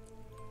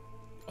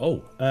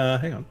 Oh,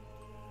 hang on.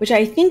 Which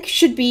I think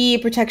should be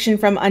Protection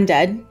from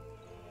Undead.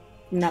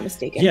 If I'm not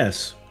mistaken.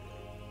 Yes.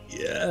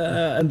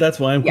 Yeah, and that's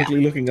why I'm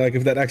quickly looking like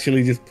if that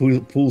actually just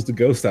pulls the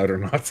ghost out or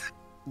not.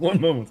 One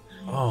moment.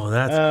 Oh,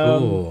 that's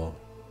cool.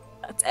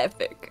 That's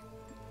epic.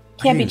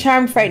 Can't be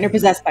charmed, frightened, or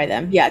possessed by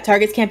them. Yeah,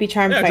 targets can't be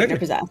charmed, frightened, or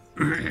possessed.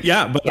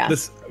 Yeah, but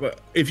this,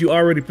 if you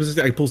already possess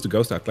it, it pulls the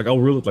ghost out. Like, I'll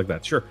rule it like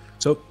that. Sure.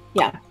 So.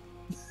 Yeah.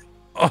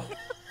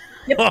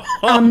 Yep.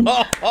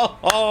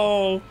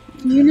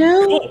 You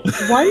know,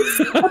 once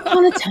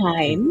upon a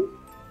time,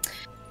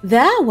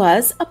 there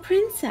was a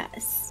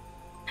princess.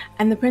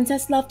 And the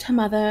princess loved her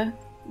mother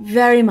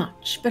very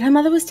much. But her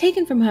mother was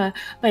taken from her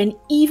by an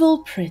evil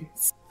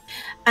prince.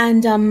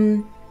 And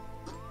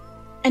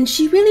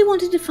she really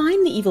wanted to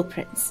find the evil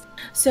prince.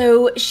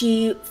 So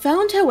she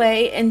found her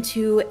way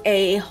into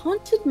a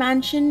haunted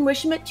mansion where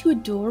she met two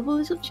adorable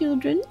little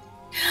children.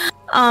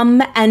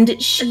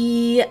 And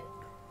she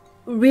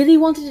really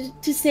wanted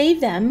to save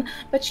them,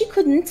 but she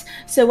couldn't.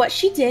 So what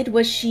she did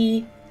was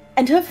she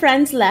and her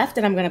friends left,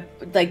 and I'm gonna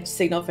like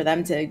signal for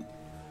them to,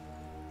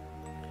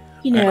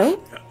 you know,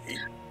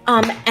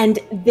 and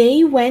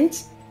they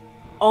went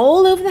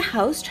all over the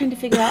house trying to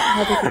figure out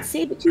how they could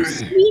save the two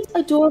sweet,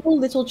 adorable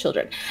little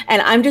children.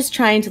 And I'm just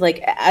trying to,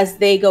 like, as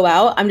they go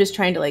out, I'm just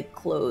trying to, like,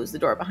 close the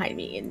door behind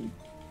me and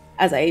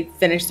as I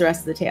finish the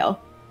rest of the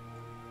tale.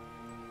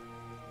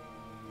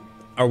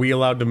 Are we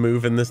allowed to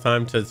move in this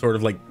time to sort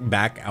of like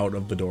back out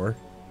of the door?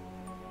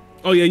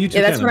 Oh yeah, you two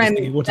that's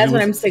can.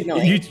 what I'm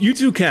signaling. You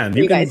two can.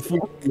 You can guys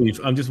fully leave.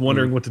 I'm just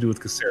wondering what to do with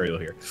Casario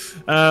here.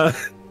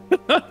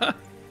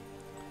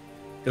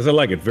 Because I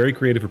like it. Very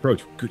creative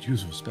approach. Good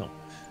use of a spell.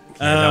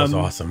 Yeah, that was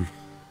awesome.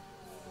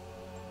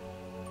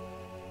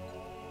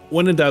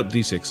 When in doubt,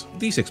 D6.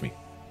 D6 me.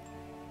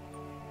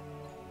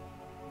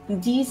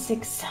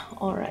 D6.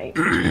 All right.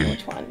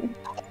 Which one?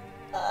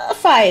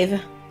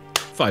 5.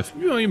 5.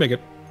 You make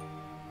it.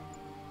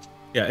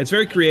 Yeah, it's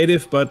very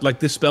creative, but like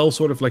this spell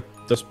sort of like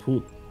does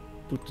put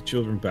the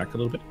children back a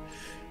little bit.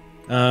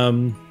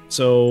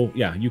 So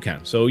yeah, you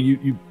can. So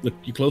you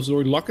close the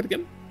door, lock it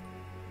again.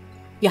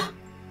 Yeah.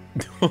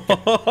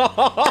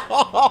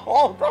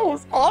 Oh, that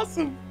was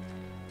awesome.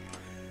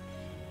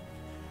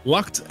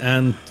 Locked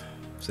and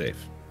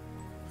safe.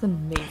 That's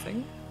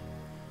amazing.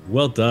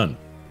 Well done.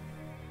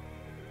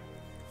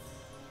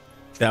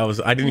 That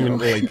was. I didn't even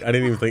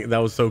think that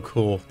was so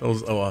cool. That was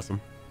so awesome.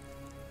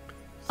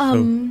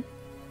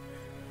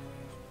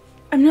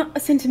 I'm not a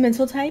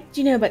sentimental type,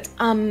 do you know, but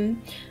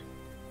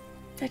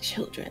they're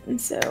children,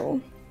 so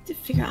to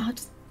figure out how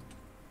to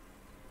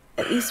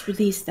at least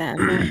release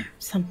them or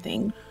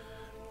something.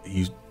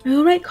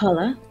 All right,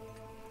 Carla.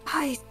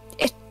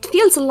 It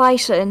feels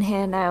lighter in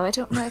here now. I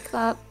don't like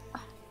that.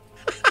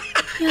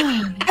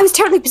 Yeah. I was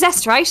terribly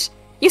possessed, right?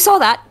 You saw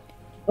that?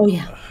 Oh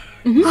yeah.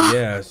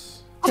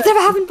 Yes. It's never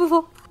happened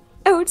before.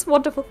 Oh, it's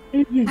wonderful.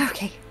 Mm-hmm.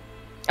 Okay.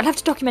 I'll have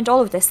to document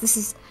all of this. This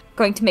is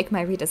going to make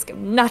my readers go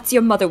nuts.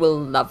 Your mother will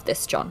love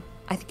this, John.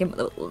 I think your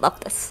mother will love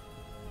this.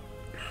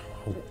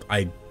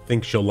 I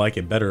think she'll like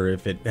it better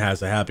if it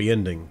has a happy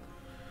ending.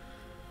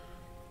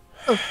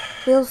 Oh,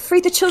 we'll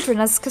free the children,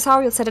 as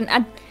Casario said,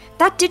 and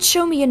that did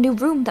show me a new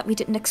room that we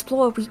didn't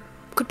explore. We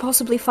could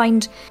possibly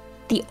find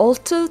the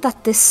altar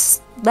that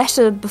this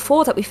letter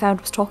before that we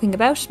found was talking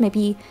about.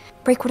 Maybe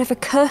break whatever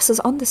curse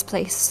is on this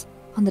place,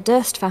 on the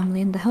Durst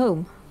family and the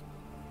home.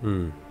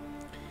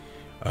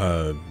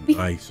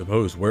 I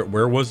suppose.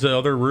 Where was the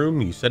other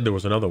room? You said there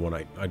was another one.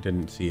 I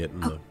didn't see it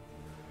in the...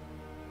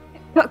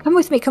 Come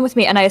with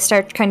me. And I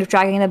start kind of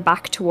dragging them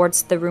back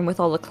towards the room with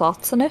all the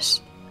cloths in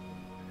it.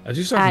 As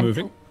you start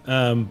moving,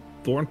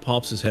 Thorn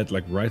pops his head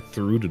like right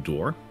through the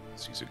door.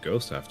 He's a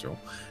ghost after all.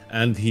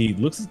 And he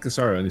looks at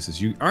Casario and he says,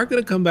 "You are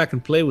going to come back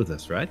and play with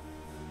us, right?"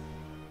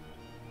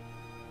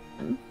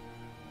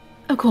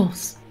 Of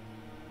course.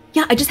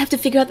 Yeah, I just have to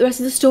figure out the rest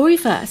of the story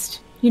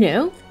first. You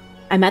know,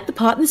 I'm at the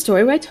part in the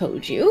story where I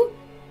told you.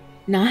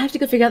 Now I have to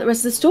go figure out the rest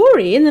of the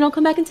story, and then I'll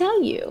come back and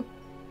tell you.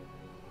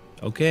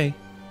 Okay.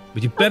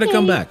 But you better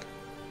come back.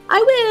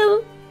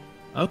 I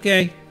will.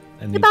 Okay.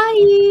 And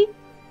Goodbye.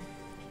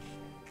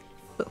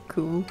 So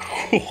cool.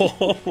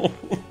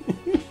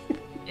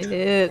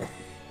 The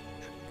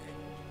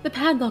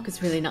padlock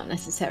is really not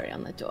necessary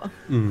on the door,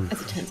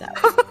 as it turns out.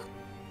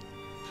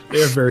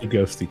 They are very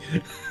ghosty.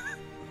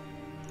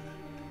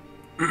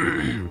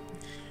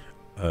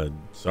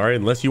 Sorry,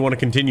 unless you want to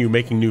continue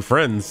making new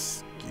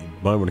friends, you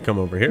might want to come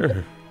over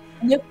here.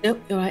 Nope.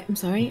 All right, I'm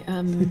sorry.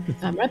 I'm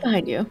right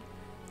behind you.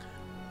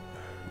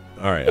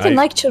 All right. Even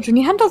like children,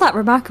 you handle that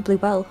remarkably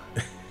well.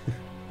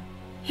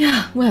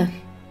 Yeah, well,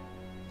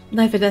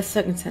 life or death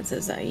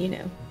circumstances, you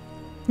know.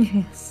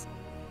 Yes.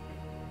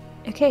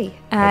 Okay.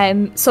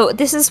 So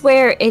this is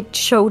where it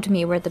showed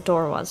me where the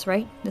door was,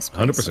 right? This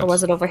place, 100%. or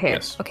was it over here?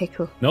 Yes. Okay,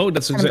 cool. No,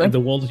 that's exactly the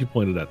wall that you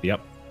pointed at.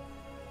 Yep.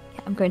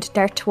 I'm going to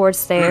dart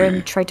towards there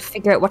and try to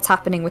figure out what's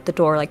happening with the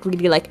door. Like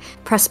really, like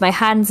press my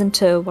hands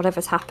into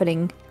whatever's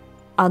happening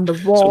on the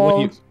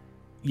wall.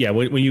 So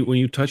when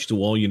you touch the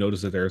wall, you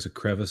notice that there's a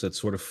crevice that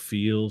sort of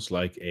feels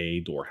like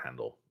a door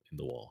handle in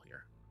the wall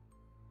here.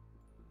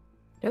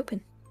 Open.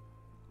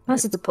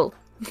 Unless it's a pull.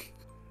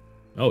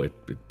 Oh, it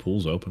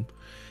pulls open.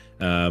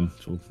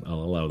 So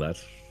I'll allow that.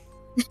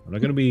 I'm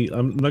not gonna be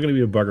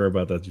a bugger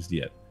about that just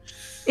yet.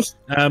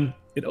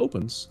 It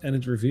opens and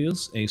it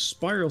reveals a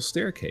spiral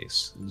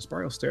staircase. The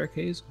spiral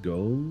staircase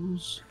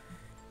goes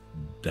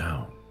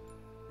down.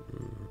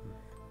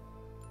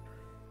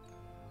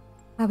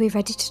 Are we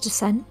ready to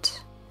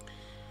descend?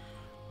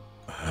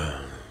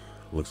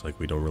 Looks like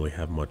we don't really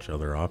have much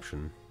other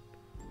option.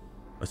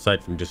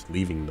 Aside from just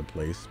leaving the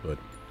place, but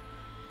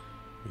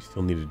we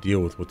still need to deal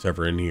with what's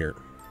ever in here.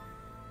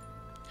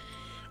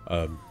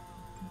 I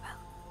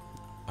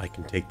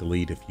can take the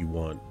lead if you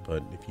want,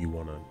 but if you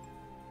want to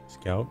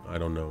scout, I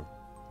don't know.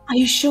 Are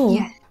you sure?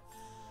 Yeah.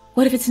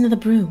 What if it's another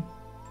broom?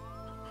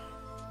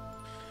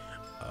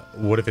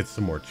 What if it's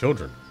some more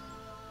children?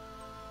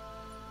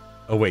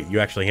 Oh wait, you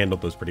actually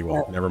handled those pretty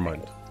well. Never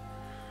mind.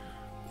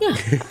 Yeah.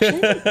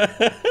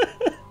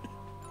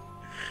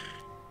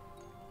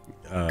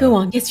 Go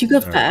on. Yes, you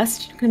go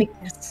first. You're going to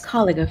make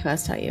Carla go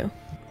first, are you?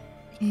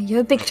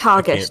 You're a big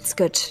target. It's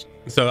good.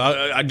 So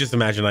I just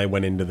imagine I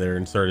went into there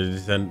and started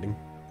descending.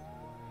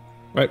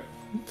 Right.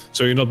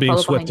 So you're not being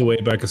Follow swept behind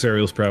away by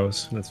Casariel's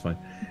prowess. That's fine.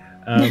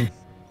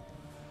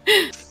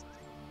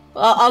 Well,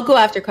 I'll go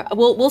after.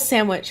 We'll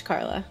sandwich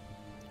Carla.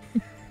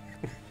 I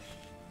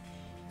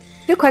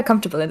feel quite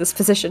comfortable in this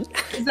position.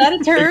 Is that a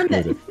term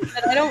that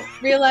I don't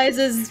realize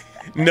is?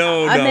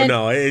 No.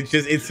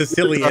 It's a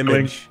silly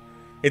image.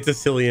 It's a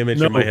silly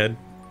image in my head.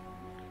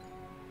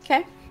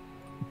 Okay.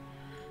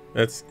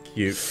 That's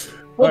cute.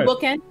 We'll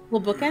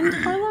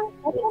bookend Carla,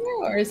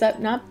 or is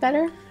that not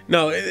better?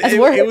 No,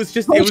 it was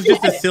just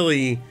a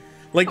silly.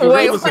 Like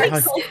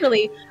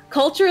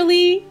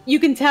culturally, you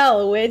can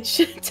tell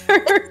which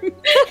term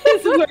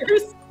is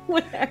worse.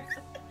 Where.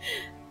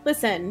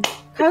 Listen,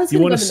 Carla's you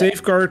want to go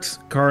safeguard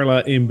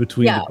Carla in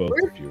between the both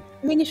of you.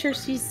 Making sure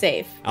she's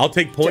safe. I'll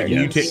take point, and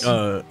you take.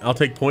 I'll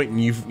take point, and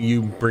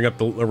you bring up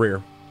the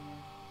rear.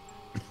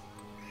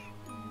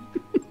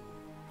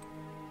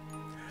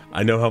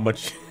 I know how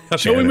much.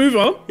 Shall we move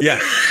on? Yeah.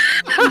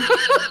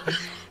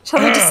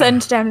 Shall we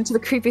descend down into the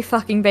creepy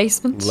fucking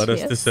basement? Let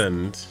us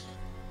descend.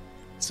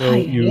 So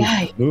you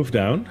move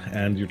down,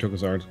 and your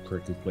tokens aren't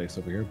correctly placed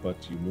over here, but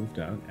you move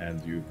down,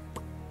 and you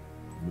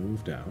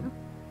move down,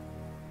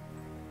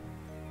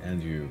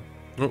 and you.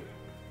 Oh,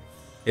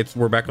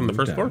 we're back on the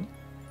first floor.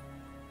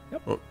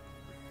 Yep. Oh.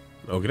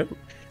 Okay.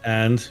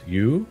 And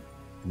you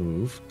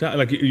move down.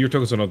 Like your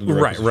tokens are not in the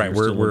right.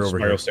 We're over spiral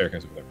here.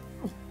 Staircase over there.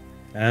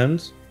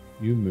 And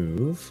you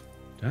move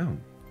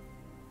down.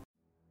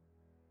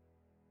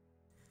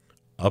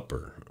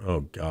 Upper. Oh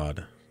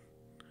God.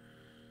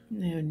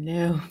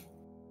 No.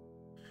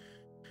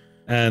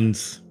 And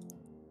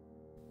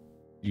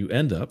you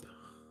end up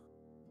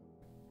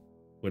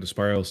where the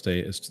spiral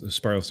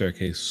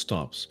staircase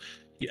stops.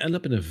 You end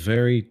up in a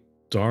very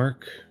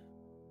dark,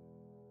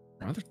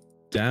 rather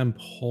damp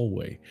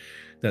hallway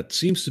that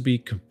seems to be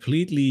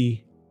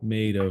completely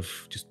made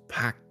of just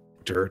packed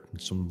dirt and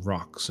some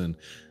rocks. And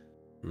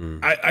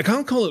I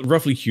can't call it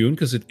roughly hewn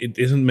because it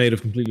isn't made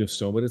of completely of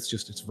stone, but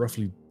it's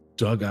roughly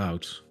dug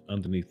out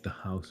underneath the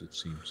house, it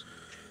seems.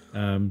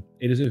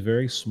 It is a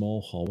very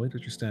small hallway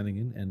that you're standing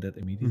in, and that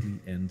immediately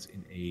ends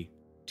in a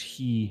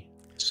T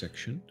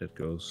section that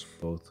goes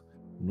both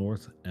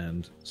north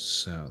and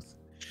south.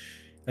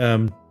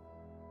 It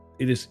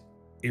is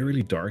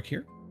eerily dark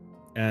here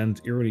and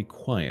eerily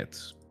quiet,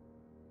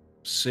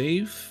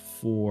 save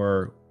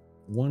for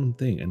one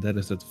thing, and that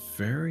is that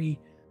very,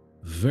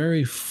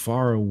 very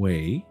far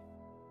away,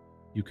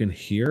 you can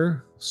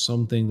hear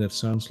something that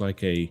sounds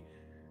like a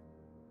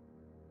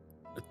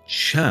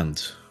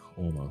chant,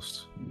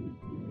 almost.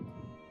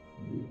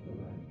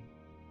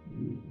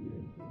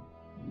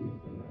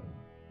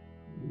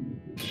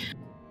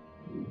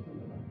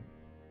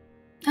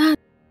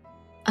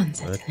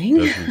 Unsettling.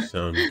 That doesn't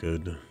sound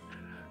good.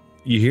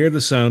 You hear the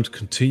sound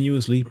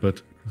continuously,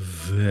 but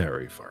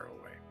very far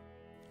away.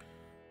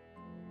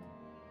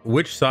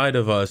 Which side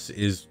of us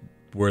is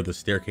where the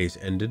staircase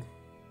ended?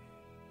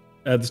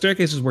 The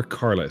staircase is where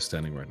Carla is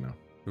standing right now.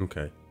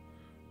 Okay.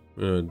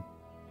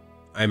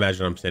 I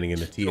imagine I'm standing in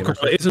the T.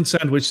 Carla, isn't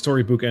Sandwich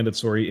Storybook ended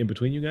story in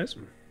between you guys?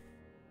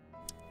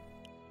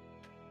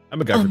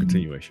 I'm a guy for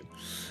continuation.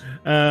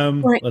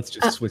 Right, let's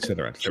just switch that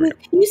around. There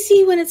Can you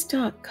see when it's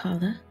dark,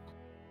 Carla?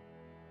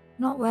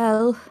 Not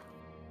well.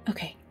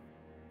 Okay.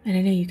 And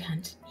I know you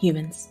can't.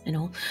 Humans and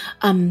all.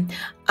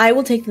 I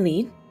will take the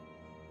lead.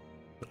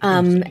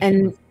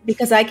 And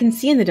because I can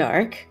see in the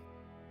dark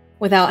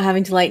without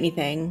having to light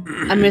anything,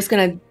 I'm just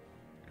going to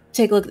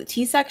take a look at the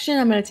T section.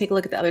 I'm going to take a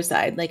look at the other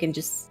side, and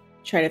just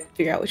try to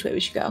figure out which way we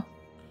should go.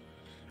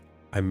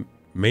 I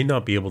may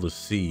not be able to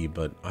see,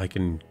 but I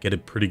can get a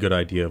pretty good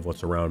idea of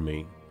what's around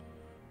me.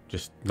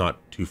 Just not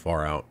too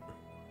far out.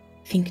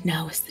 I think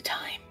now is the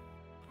time.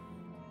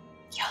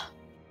 Yeah.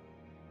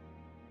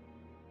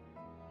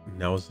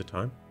 Now is the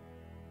time?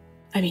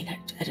 I mean, I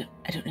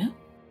don't know.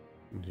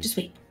 Just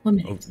wait 1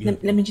 minute. Oh, yeah.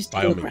 Let me just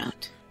take a look means.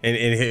 around. And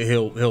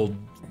he'll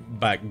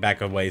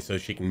back away so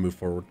she can move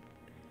forward.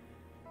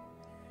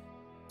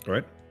 All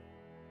right.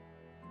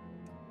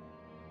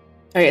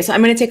 All right, so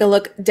I'm going to take a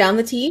look down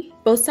the T,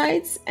 both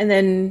sides, and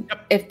then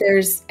if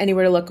there's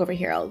anywhere to look over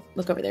here, I'll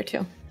look over there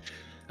too.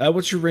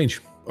 What's your range?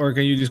 Or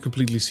can you just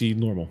completely see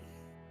normal?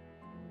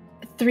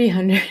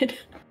 300.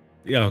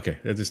 Yeah, okay.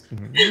 I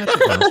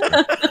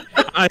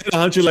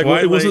thought you like, well,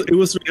 it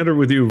was 300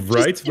 with you,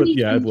 right? But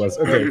yeah, it was.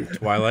 Okay.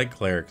 Twilight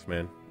clerics,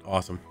 man.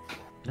 Awesome.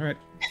 All right.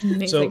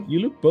 Amazing. So you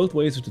look both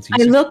ways at the T.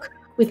 I look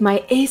with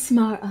my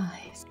ASMR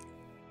eyes.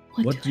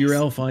 What do your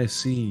elf eyes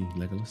see,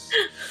 Legolas?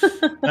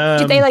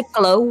 Do they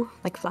glow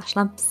like flash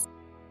lamps?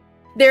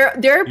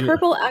 They're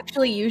purple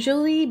actually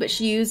usually, but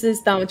she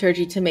uses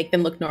thaumaturgy to make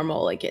them look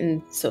normal,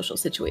 in social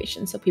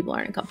situations, so people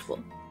aren't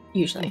uncomfortable.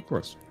 Usually, of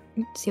course.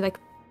 So you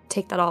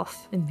take that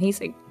off.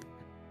 Amazing.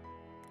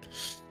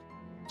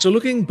 So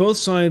looking both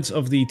sides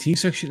of the T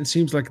section, it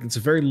seems like it's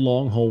a very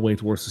long hallway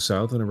towards the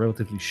south and a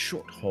relatively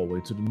short hallway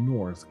to the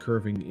north,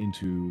 curving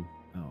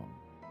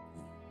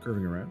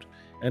around.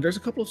 And there's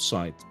a couple of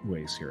side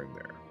ways here and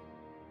there.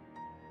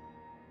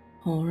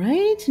 All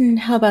right, and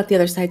how about the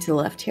other side to the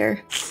left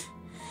here?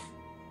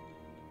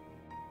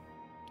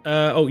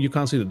 You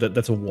can't see that.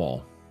 That's a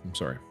wall. I'm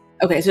sorry.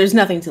 Okay, so there's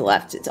nothing to the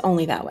left. It's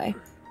only that way.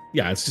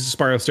 Yeah, it's just a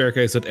spiral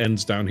staircase that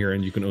ends down here,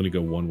 and you can only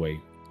go one way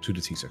to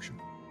the T section.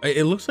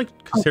 It looks like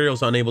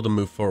Casario's unable to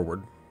move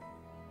forward.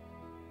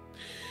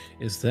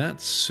 Is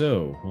that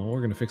so? Well,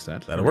 we're gonna fix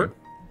that. That'll work.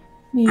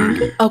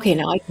 Okay,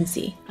 now I can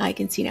see. I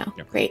can see now.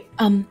 Yep. Great.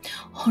 All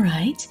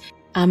right.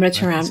 I'm gonna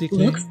turn around. see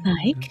Looks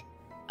like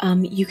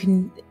you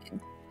can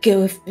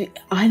go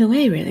either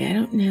way. Really, I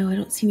don't know. I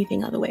don't see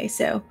anything other way.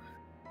 So, do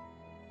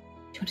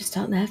you want to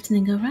start left and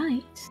then go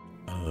right?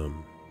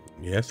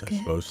 Yes, I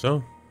suppose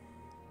so.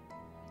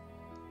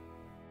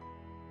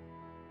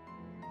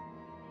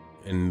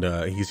 And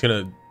he's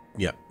gonna,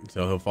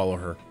 so he'll follow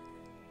her.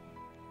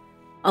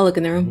 I'll look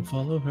in the We'll room.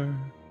 follow her.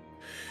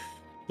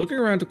 Looking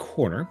around the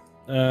corner,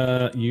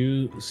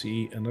 you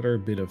see another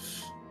bit of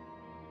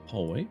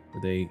hallway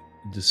with a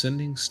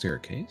descending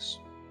staircase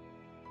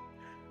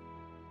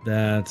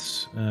that,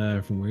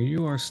 from where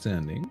you are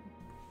standing,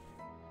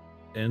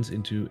 ends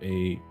into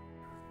a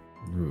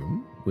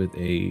room with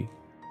a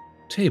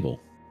table,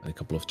 a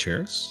couple of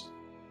chairs,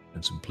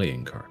 and some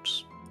playing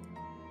cards.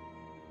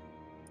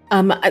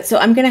 So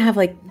I'm gonna have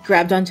like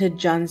grabbed onto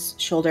John's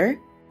shoulder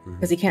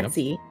because he can't Yep.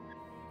 see.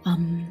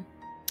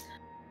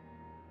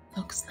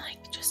 Looks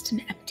like just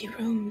an empty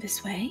room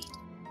this way.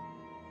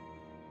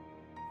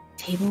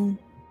 Table,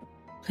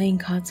 playing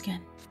cards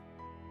again.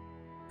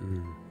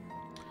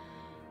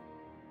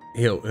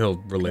 He'll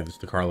relay this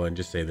to Carla and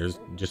just say there's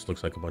just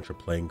looks like a bunch of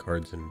playing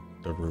cards in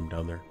the room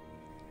down there.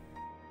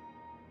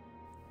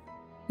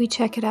 We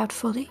check it out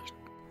fully.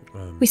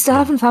 We still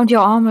haven't found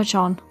your armor,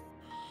 John.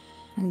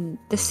 And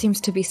this seems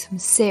to be some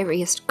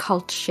serious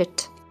cult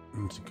shit.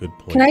 That's a good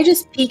point. Can I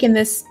just peek in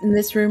this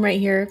room right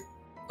here,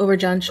 over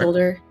John's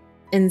shoulder,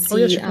 and see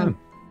yes, you can.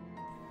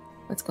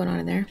 what's going on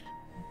in there?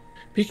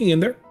 Peeking in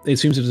there, it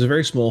seems it is a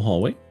very small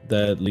hallway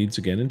that leads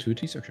again into a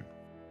T section.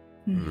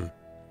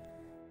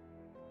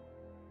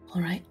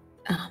 All right,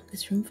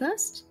 this room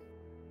first.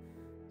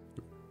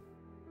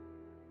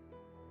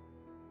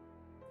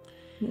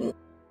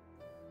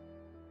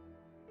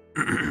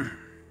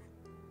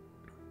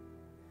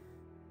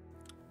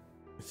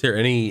 Is there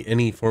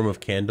any form of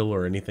candle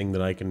or anything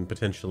that I can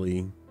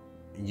potentially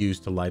use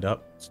to light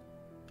up?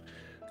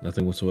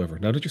 Nothing whatsoever.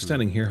 Now that you're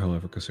standing here,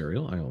 however,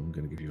 Casariel, I am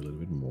going to give you a little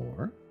bit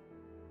more.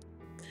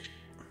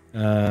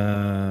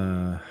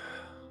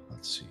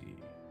 Let's see.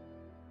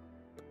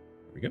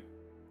 There we go.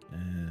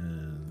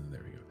 And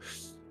there we go.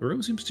 The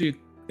room seems to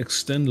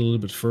extend a little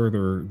bit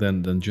further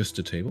than just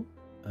the table.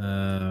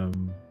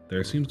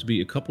 There seems to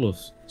be a couple of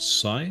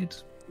side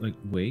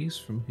ways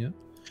from here.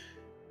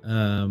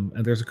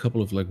 And there's a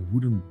couple of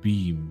wooden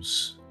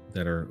beams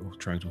that are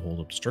trying to hold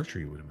up the structure,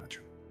 you would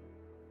imagine.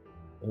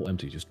 All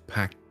empty, just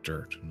packed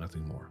dirt,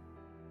 nothing more.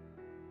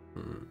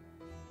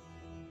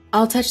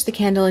 I'll touch the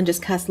candle and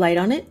just cast light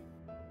on it,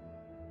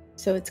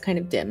 so it's kind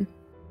of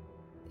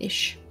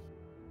dim-ish.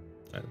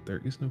 There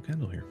is no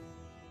candle here.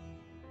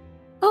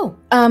 Oh,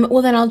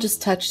 well then I'll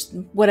just touch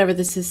whatever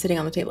this is sitting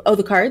on the table. Oh,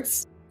 the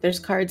cards? There's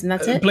cards and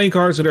that's it? Playing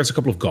cards, and there's a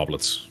couple of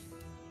goblets.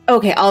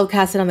 Okay, I'll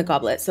cast it on the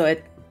goblet, so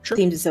it Sure.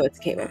 seems as though it's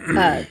candle.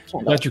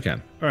 Candle. That you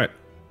can. All right.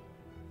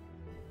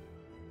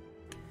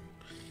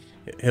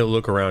 He'll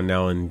look around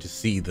now and just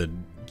see the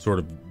sort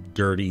of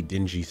dirty,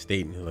 dingy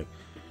state, and he's like,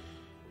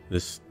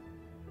 "This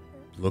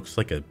looks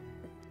like a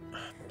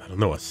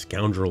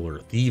scoundrel or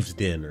a thieves'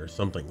 den or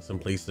something.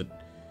 Someplace that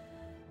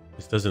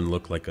this doesn't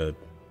look like a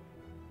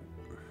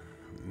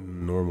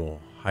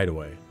normal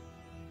hideaway."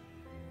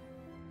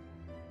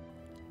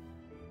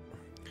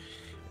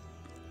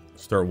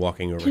 Start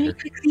walking over Can here.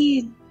 we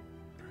quickly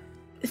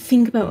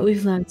think about what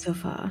we've learned so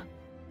far?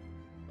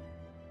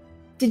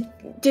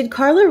 Did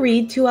Carla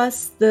read to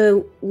us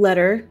the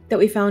letter that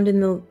we found in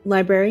the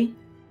library?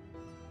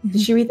 Did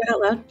she read that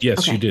out loud? Yes,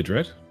 Okay. you did,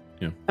 right?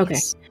 Yeah. Okay.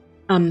 Yes.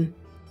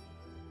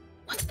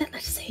 What did that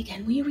letter say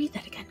again? Will you read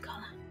that again,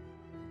 Carla?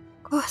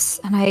 Of course.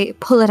 And I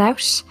pull it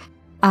out,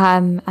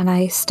 and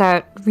I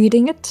start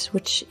reading it,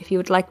 which, if you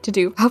would like to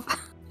do, Pop,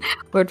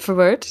 word for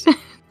word.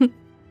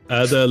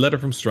 The letter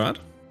from Strahd.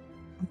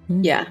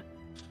 Yeah.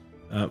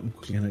 I'm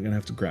going to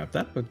have to grab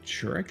that, but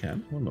sure I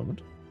can. One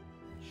moment.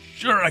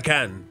 Sure, I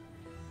can.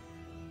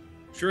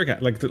 Sure I can.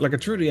 Like a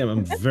true DM,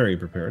 I'm very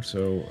prepared,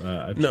 so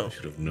I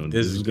should have known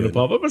This this is was going to good.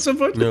 pop up at some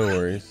point. No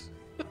worries.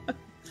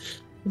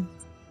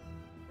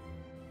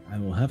 I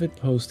will have it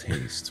post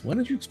haste. Why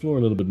don't you explore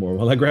a little bit more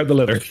while I grab the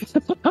letter?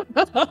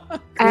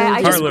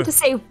 I just Carla. want to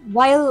say,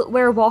 while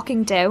we're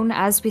walking down,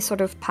 as we sort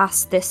of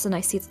pass this and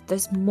I see that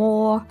there's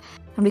more,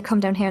 and we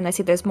come down here and I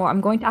see there's more, I'm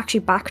going to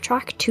actually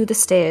backtrack to the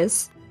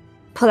stairs,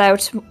 pull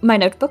out my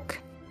notebook,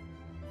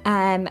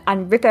 and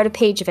rip out a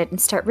page of it and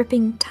start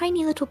ripping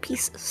tiny little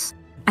pieces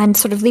and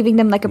sort of leaving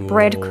them like a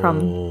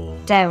breadcrumb Whoa.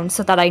 down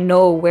so that I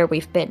know where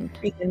we've been.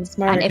 Freaking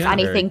smart. And if Yeah,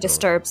 anything very cool.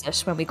 disturbs it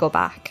when we go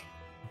back.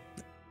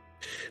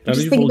 Now that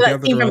Just you've think all about that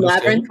gathered scene from around this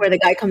table- Labyrinth where the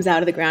guy comes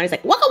out of the ground. He's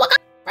like, waka waka,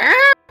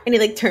 and he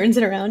like turns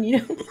it around, you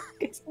know?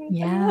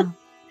 Yeah.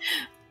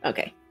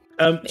 Okay.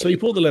 So you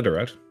pull the letter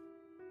out.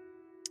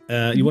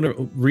 You want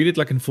to read it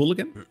in full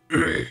again?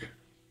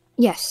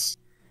 Yes.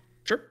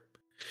 Sure.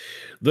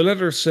 The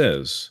letter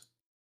says,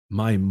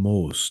 "My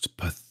most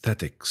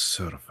pathetic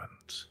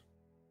servant.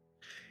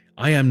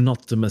 I am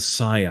not the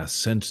Messiah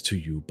sent to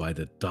you by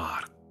the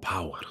dark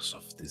powers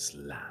of this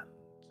land.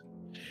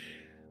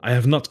 I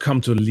have not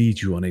come to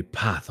lead you on a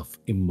path of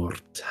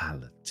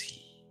immortality.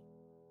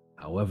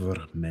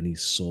 However many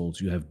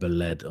souls you have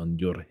bled on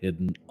your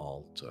hidden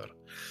altar,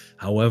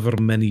 however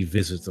many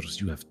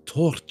visitors you have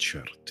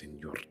tortured in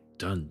your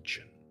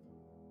dungeon,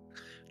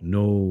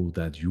 know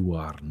that you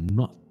are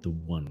not the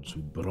ones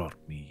who brought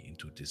me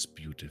into this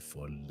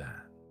beautiful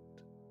land.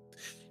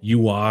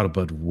 You are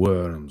but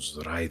worms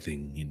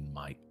writhing in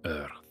my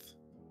earth.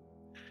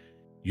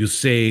 You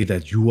say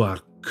that you are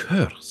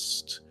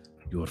cursed,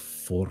 your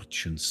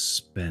fortune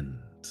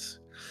spent.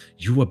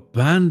 You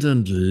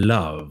abandoned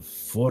love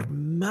for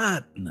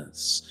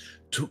madness,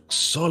 took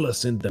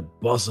solace in the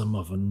bosom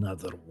of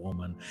another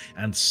woman,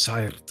 and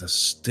sired a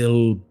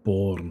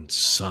stillborn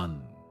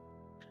son.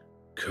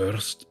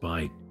 Cursed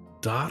by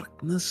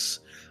darkness,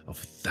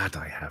 of that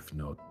I have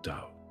no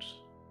doubt.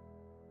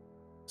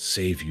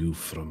 Save you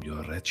from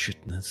your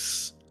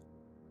wretchedness?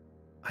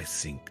 I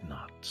think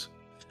not.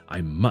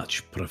 I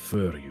much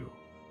prefer you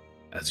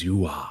as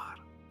you are,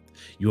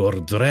 your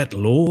dread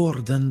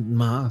lord and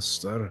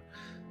master,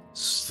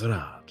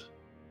 Strad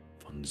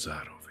von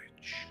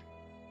Zarovich."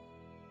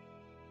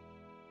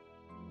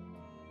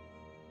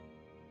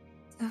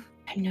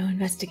 I'm no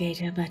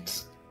investigator,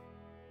 but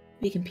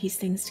we can piece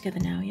things together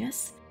now,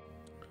 yes?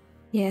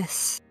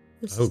 Yes.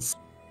 This is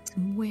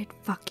some weird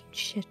fucking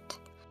shit.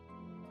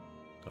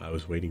 I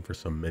was waiting for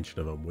some mention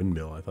of a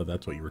windmill. I thought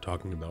that's what you were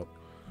talking about.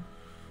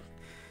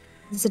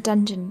 There's a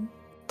dungeon.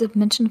 The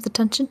mention of the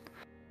dungeon?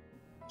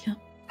 Yeah.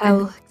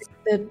 Oh.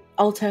 The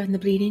altar and the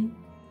bleeding?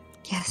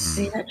 Yes.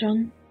 Say that,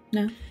 John?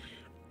 No?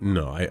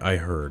 No, I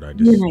heard. I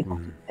just...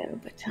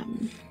 yeah.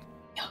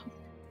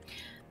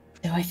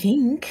 So I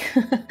think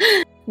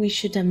we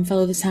should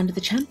follow the sound of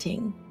the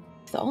chanting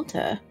to the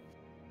altar.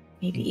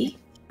 Maybe.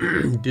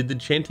 Did the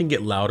chanting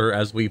get louder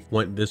as we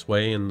went this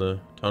way in the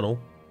tunnel?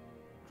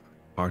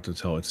 Hard to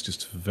tell. It's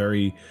just a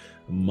very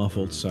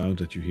muffled sound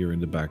that you hear in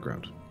the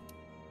background.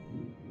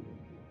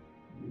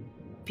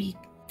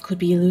 Could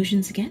be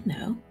illusions again,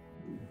 no?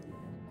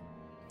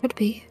 Could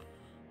be.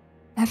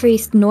 Every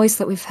noise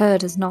that we've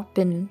heard has not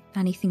been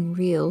anything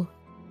real.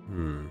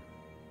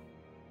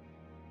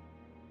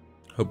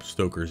 Hope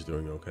Stoker's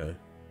doing okay.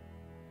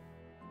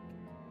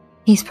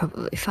 He's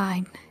probably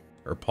fine.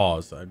 Or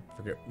Paws, I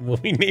forget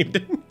what we named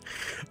him.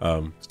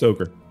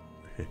 Stoker.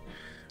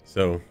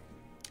 So,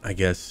 I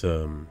guess,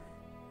 you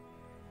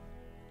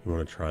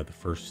want to try the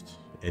first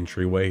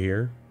entryway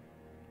here?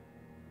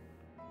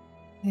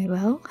 Very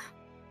well.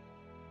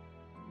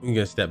 You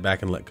gonna step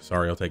back and let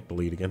Casariel take the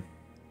lead again?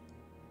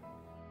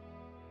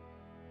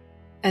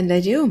 And I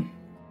do. All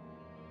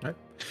right.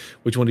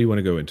 Which one do you want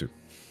to go into?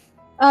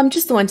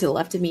 Just the one to the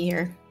left of me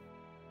here.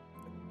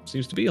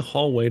 Seems to be a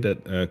hallway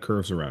that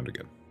curves around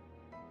again.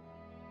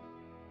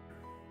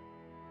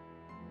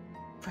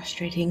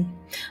 Frustrating.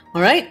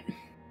 All right.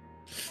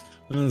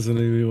 That's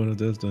gonna be one of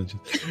those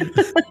dungeons.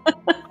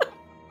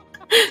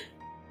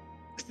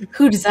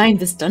 Who designed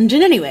this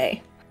dungeon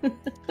anyway?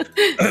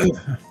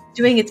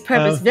 Doing its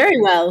purpose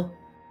very well.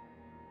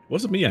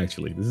 Wasn't me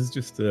actually. This is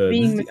just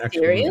being this is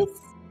mysterious.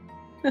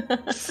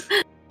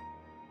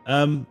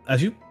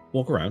 As you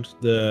walk around,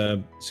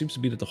 seems to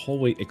be that the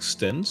hallway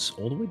extends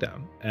all the way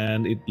down,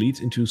 and it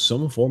leads into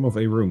some form of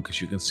a room because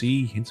you can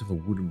see hints of a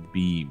wooden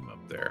beam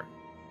up there,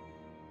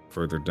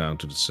 further down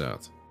to the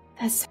south.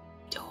 That's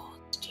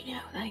doors, do you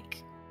know?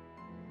 Like,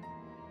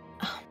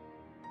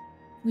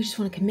 we just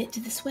want to commit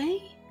to this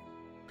way.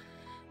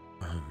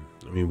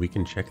 I mean, we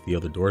can check the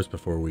other doors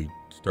before we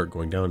start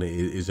going down.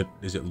 Is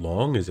it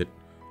long? Is it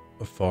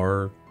a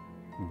far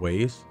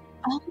ways?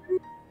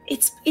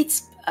 It's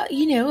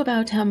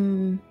about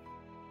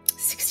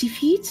 60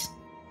 feet,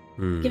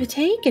 give or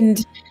take,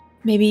 and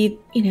maybe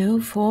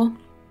 4.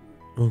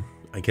 Well,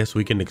 I guess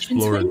we can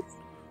explore.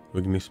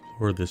 We can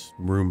explore this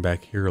room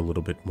back here a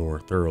little bit more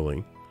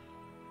thoroughly.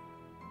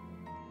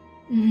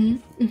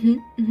 He's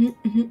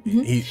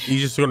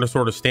just going to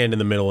sort of stand in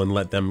the middle and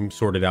let them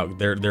sort it out.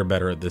 They're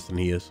better at this than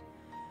he is.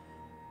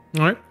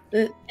 All right.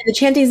 The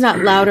chanting's not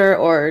louder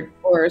or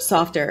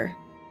softer.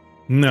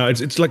 No,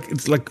 it's like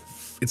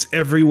it's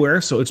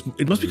everywhere. So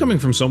it must be coming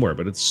from somewhere,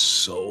 but it's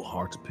so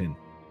hard to pin.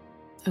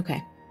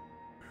 Okay.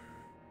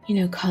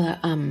 Carla,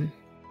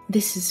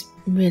 this is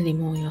really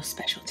more your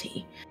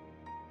specialty.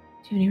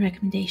 Do you have any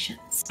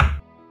recommendations?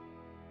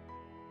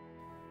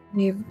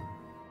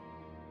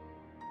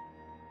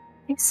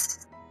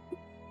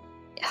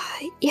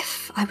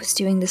 If I was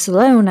doing this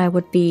alone, I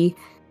would be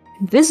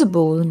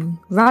invisible and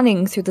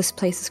running through this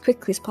place as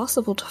quickly as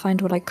possible to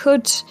find what I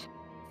could.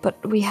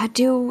 But we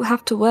do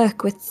have to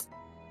work with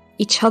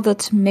each other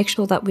to make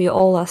sure that we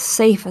all are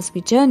safe as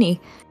we journey.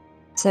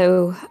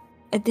 So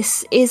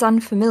this is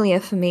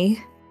unfamiliar for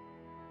me.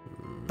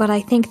 But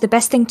I think the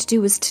best thing to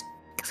do is to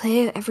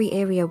clear every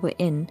area we're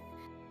in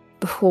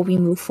before we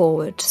move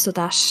forward, so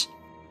that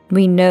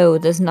we know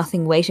there's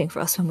nothing waiting for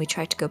us when we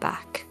try to go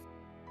back.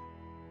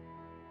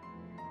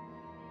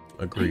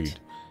 Agreed. Right.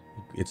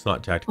 It's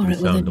not tactically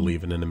Alright, well sound to then-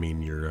 leave an enemy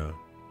in your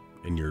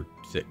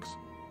six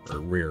or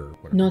rear. Or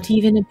whatever. Not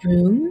even a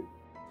broom?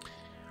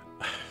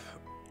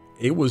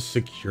 It was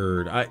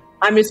secured.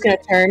 I'm just going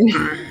to turn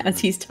as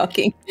he's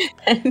talking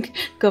and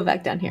go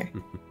back down here.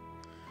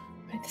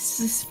 This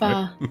is as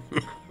far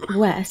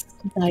west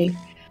as I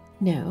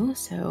know,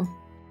 so...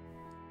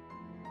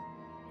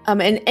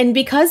 And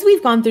because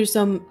we've gone through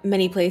so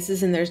many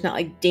places and there's not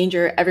like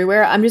danger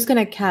everywhere, I'm just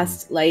gonna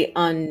cast light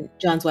on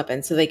John's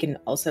weapon so they can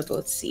also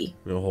both see.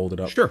 We'll hold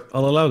it up. Sure,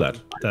 I'll allow that.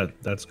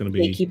 That's going to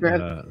be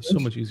Gatekeeper. so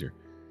much easier.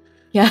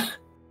 Yeah.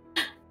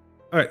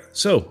 All right,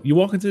 so you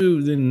walk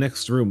into the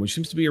next room, which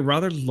seems to be a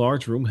rather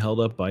large room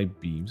held up by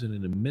beams, and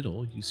in the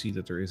middle, you see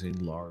that there is a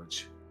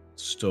large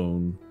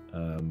stone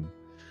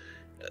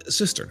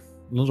cistern,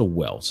 not a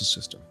well, it's a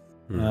cistern.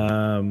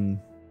 A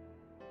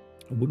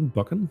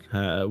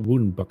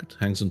wooden bucket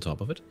hangs on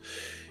top of it,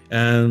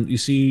 and you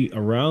see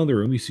around the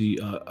room, you see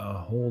a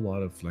whole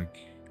lot of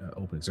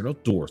openings. They're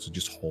not doors; they're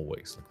just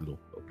hallways, like little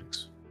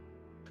openings.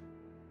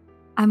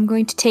 I'm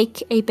going to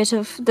take a bit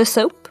of the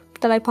soap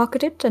that I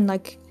pocketed and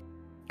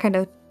kind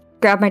of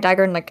grab my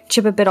dagger and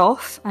chip a bit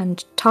off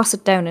and toss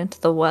it down into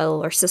the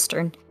well or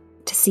cistern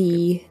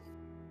to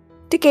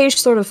gauge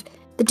sort of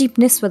the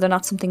deepness, whether or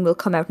not something will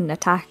come out and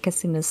attack as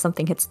soon as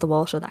something hits the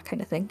water, that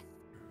kind of thing.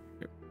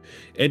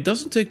 It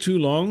doesn't take too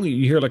long.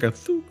 You hear like a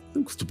thunk,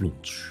 thunk,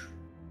 splunch.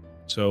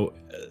 So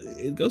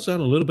it goes down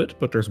a little bit,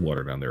 but there's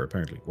water down there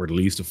apparently, or at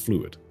least a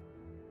fluid.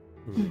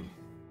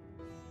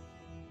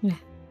 Yeah.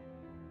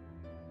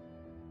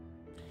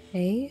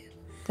 Okay,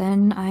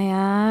 then I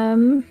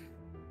am...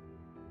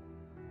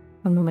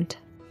 One moment.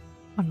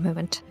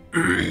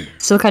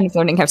 Still kind of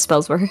learning how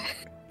spells work.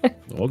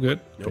 All good.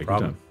 No Take your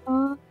problem.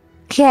 time.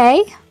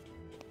 Okay.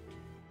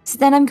 So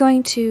then I'm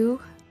going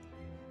to...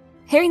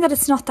 Hearing that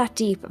it's not that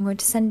deep, I'm going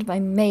to send my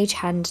mage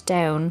hand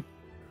down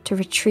to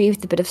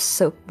retrieve the bit of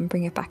soap and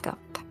bring it back up.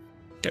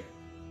 Okay.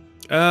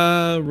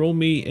 Roll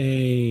me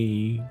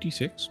a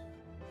d6.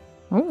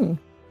 Oh.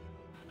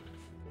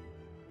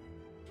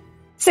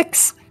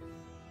 6.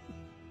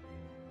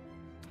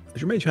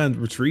 As your mage hand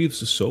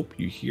retrieves the soap,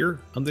 you hear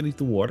underneath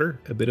the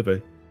water a bit of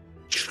a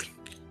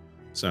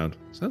sound.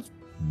 Sounds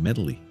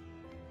metally.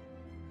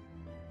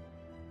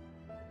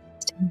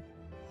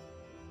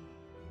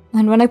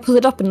 And when I pull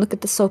it up and look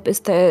at the soap, is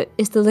the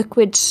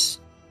liquid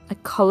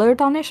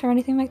coloured on it or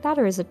anything like that,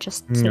 or is it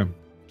just Yeah,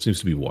 seems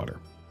to be water.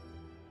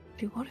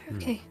 water?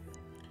 Okay.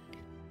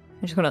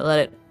 I'm just gonna let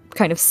it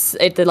kind of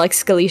the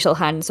skeletal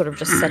hand sort of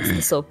just sets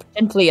the soap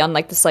gently on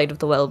the side of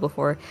the well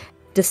before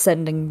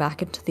descending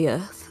back into the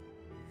earth.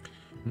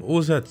 What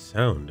was that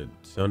sound? It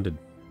sounded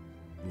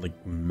like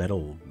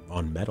metal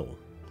on metal.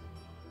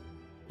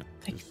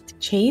 Like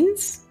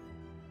chains?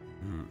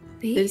 Hmm.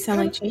 Did it sound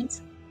like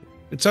chains?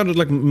 It sounded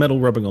like metal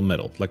rubbing on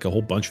metal, like a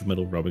whole bunch of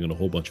metal rubbing on a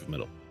whole bunch of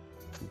metal.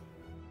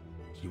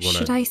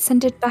 Should I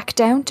send it back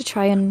down to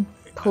try and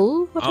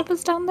pull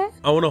whatever's down there?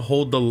 I want to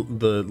hold the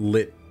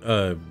lit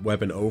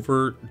weapon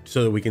over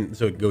so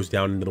it goes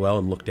down into the well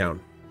and look down.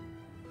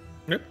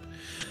 Yep.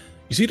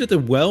 You see that the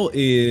well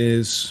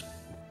is,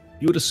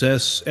 you would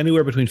assess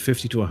anywhere between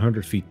 50 to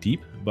 100 feet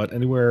deep, but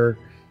anywhere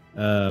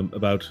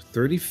about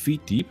 30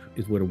 feet deep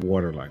is where the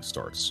water line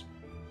starts.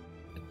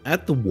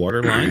 At the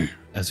water line,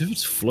 as if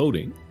it's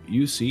floating,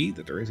 you see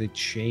that there is a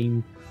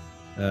chain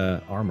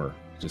armor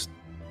just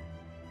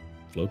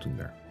floating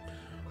there.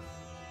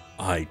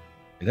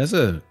 It has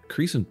a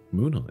crescent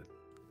moon on it.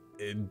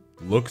 It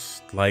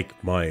looks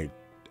like my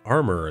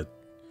armor.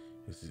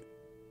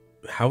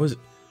 How is it?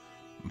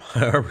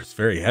 My armor's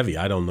very heavy.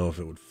 I don't know if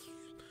it would.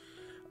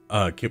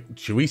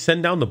 Should we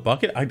send down the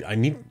bucket?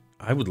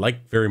 I would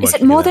like very much. Is it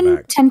to more get that than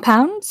back. 10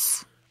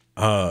 pounds?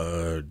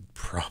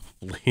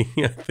 Probably.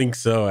 I think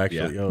so.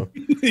 Actually,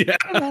 Yeah.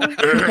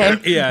 Okay.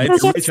 yeah.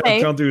 That's It's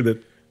okay. Can't do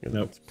that.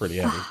 no, it's pretty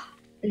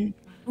heavy.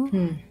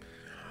 Hmm.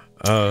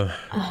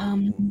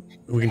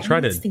 We can try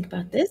Let's to think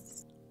about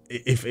this.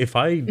 If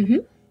I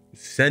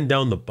send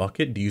down the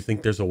bucket, do you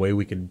think there's a way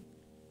we can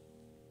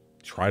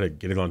try to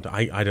get it on?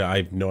 I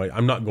have no idea.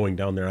 I'm not going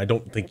down there. I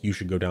don't think you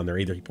should go down there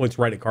either. He points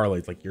right at Carla.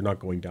 It's like, you're not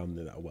going down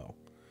to that well.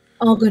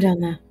 I'll go down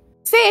there.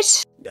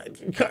 Fish!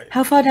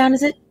 How far down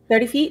is it?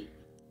 30 feet?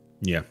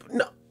 Yeah.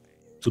 No,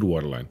 To the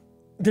water line.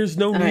 there's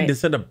no need right. to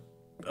send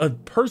a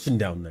person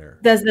down there.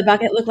 Does the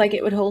bucket look like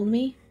it would hold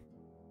me?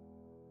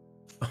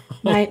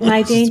 My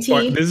This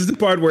dainty. is the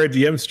part where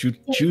DMs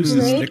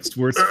chooses Right. next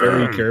words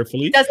very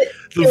carefully. Does it?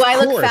 Do Of I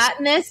look course. fat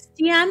in this,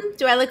 DM?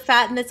 Do I look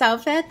fat in this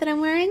outfit that I'm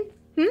wearing?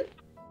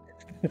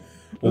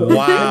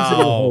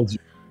 Wow.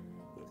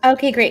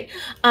 Okay, great.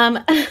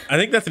 I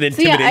think that's an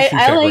So yeah, intimidation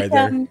I check like. right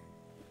there.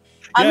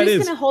 I'm Yeah, it just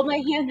is. gonna hold my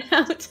hand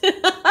out.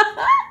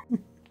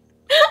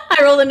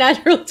 I rolled a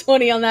natural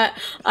 20 on that.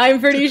 I'm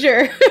pretty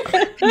sure.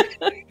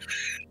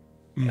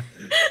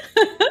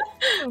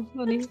 Oh,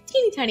 funny.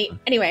 Teeny tiny.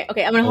 Anyway,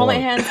 okay, I'm gonna hold my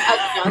hands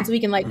out down so we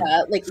can lift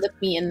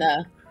me in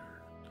there,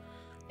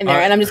 and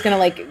I'm just gonna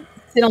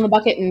sit on the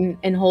bucket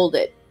and hold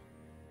it.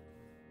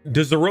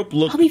 Does the rope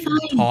look I'll be fine.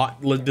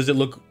 taut? Does it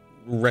look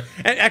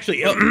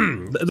Actually,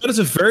 That is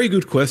a very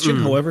good question.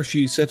 However,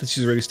 she said that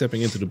she's already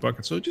stepping into the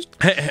bucket. So just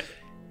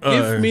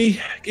give me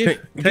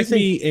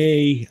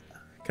a.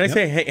 Can I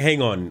say,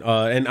 hang on,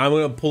 and I'm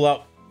gonna pull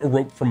out a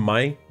rope from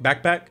my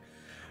backpack.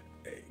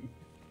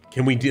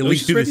 Can we at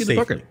least do this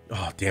safely?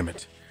 Oh, damn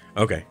it.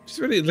 Okay. She's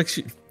really like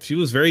she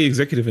was very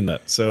executive in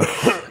that. So,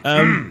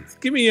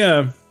 give me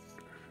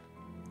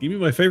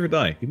my favorite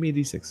die. Give me a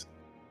D6.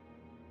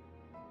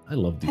 I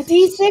love D6. A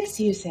D6,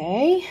 you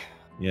say?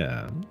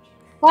 Yeah.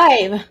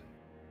 5.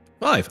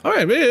 5. All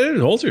right, it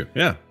holds you.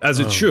 Yeah, as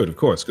it should, of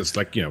course, because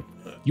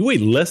you weigh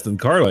less than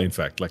Carla. In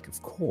fact,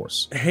 of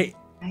course. Hey.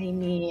 I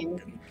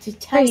mean, to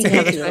tell you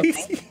the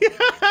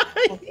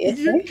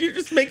You're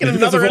just making because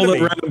another of all enemy.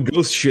 that random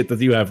ghost shit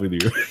that you have with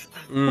you.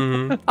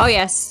 Oh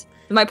yes,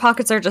 my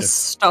pockets are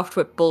just stuffed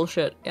with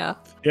bullshit. Yeah.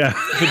 Yeah.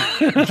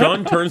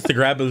 John turns to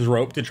grab his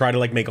rope to try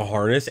to make a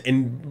harness,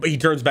 and he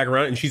turns back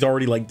around, and she's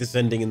already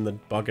descending in the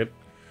bucket.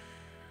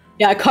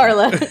 Yeah,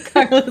 Carla's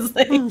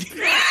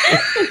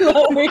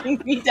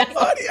lowering me down.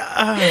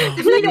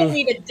 We don't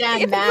need a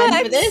damn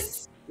man for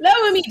this.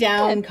 Lower me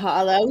down,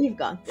 Carla. We've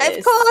got this.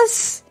 Of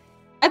course,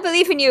 I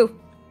believe in you.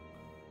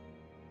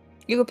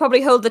 You could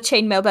probably hold the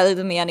chainmail better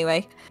than me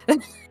anyway.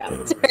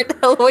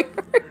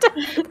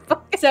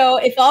 So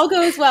if all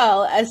goes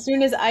well, as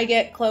soon as I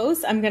get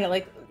close, I'm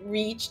gonna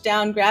reach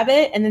down, grab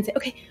it, and then say,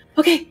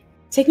 okay,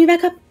 take me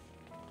back up.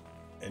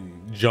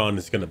 And John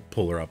is gonna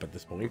pull her up at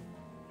this point.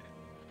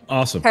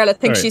 Awesome. Carla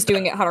thinks she's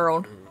doing it on her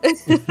own.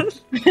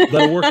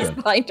 That'll work then.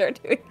 Blind her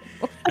doing it.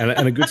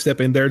 And a good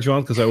step in there,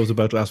 John, because I was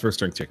about to ask for a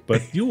strength check,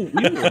 but you'll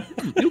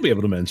be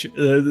able to mention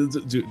to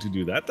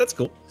do that. That's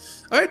cool.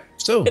 All right,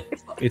 so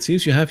it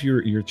seems you have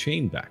your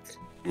chain back.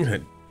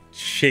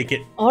 Shake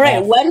it. All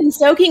right, off. wet and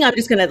soaking. I'm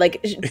just gonna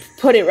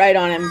put it right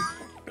on him.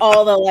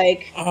 All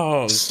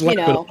the Slap it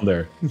on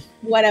there.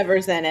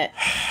 whatever's in it.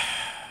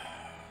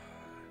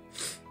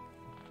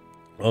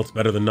 Well, it's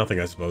better than nothing,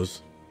 I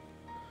suppose.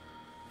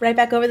 Right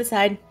back over the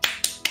side.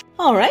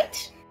 All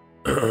right.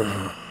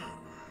 I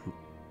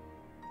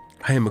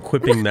am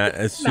equipping that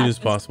as soon as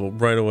possible,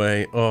 right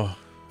away. Oh,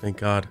 thank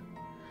God.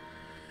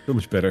 So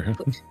much better. Huh?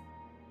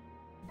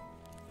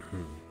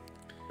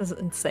 This is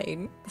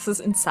insane. This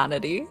is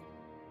insanity.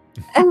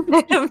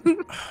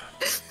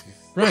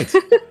 Right.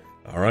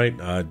 All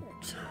right.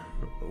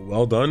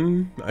 Well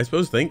done, I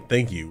suppose.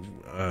 Thank you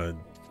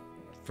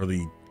for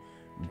the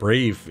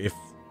brave, if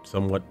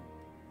somewhat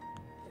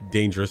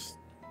dangerous,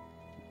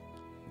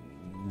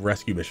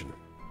 rescue mission.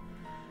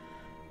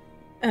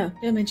 Oh,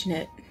 don't mention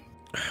it.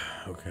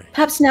 Okay.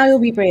 Perhaps now you'll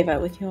be braver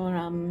with your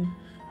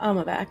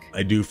armor back.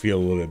 I do feel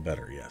a little bit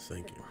better. Yes,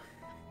 thank you.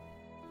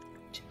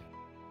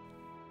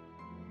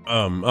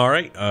 All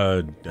right.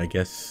 I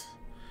guess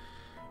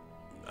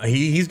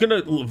he's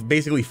gonna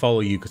basically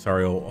follow you,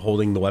 Casario,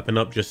 holding the weapon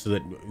up just so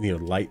that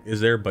light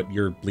is there, but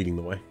you're leading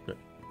the way.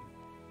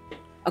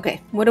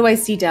 Okay, what do I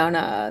see down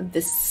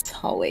this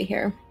hallway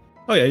here?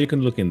 Oh yeah, you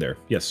can look in there.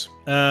 Yes.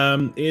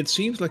 It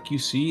seems like you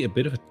see a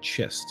bit of a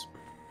chest.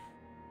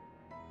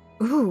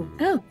 Ooh,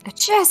 Oh, a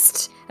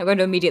chest! I'm going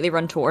to immediately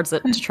run towards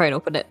it to try and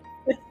open it.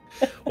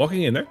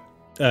 Walking in there,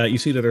 you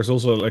see that there's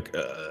also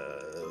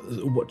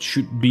what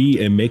should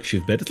be a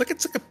makeshift bed. It's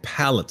like a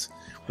pallet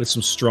with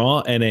some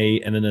straw and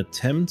an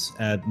attempt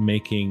at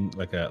making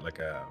like a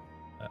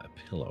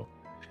pillow.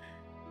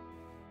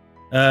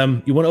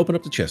 You want to open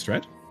up the chest,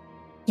 right?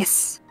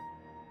 Yes.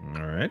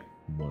 All right.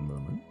 One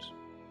moment.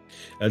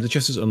 The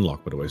chest is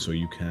unlocked, by the way, so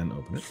you can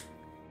open it.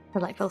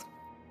 Delightful.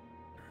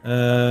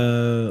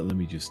 Let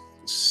me just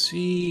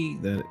see.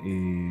 That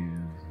is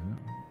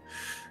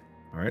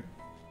all right.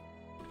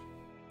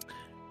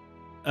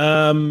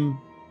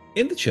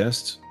 In the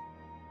chest,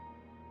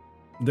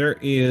 there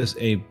is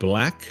a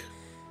black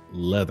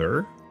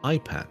leather eye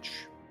patch.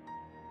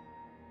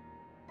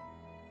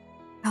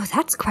 Oh,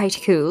 that's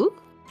quite cool.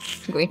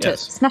 I'm going to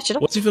Yes. snatch it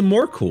up. What's even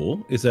more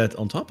cool is that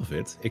on top of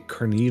it, a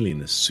carnelian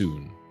is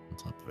sewn on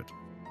top of it,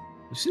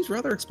 which seems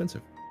rather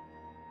expensive.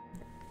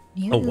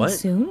 You what?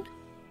 Soon?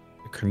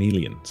 A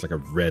carnelian. It's like a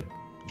red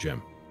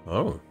gem.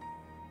 Oh. Oh.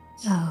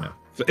 Yeah.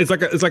 So it's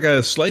like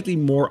a slightly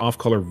more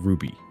off-color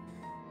ruby.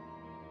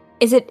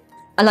 Is it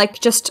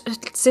just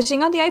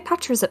sitting on the eye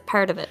patch, or is it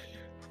part of it?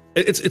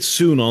 It's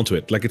sewn onto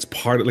it. Like it's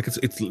part of it's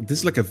this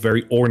is like a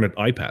very ornate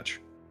eye patch.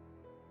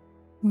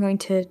 I'm going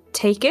to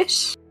take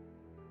it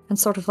and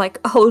sort of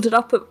hold it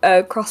up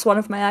across one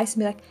of my eyes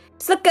and be like,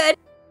 does it look good?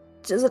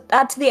 Does it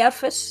add to the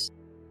outfit?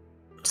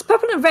 Does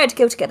purple and red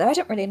go together? I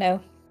don't really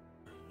know.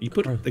 You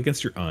put it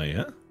against your eye,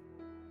 huh?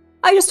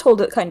 I just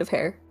hold it kind of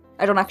here.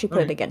 I don't actually put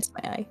it Okay. against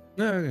my eye.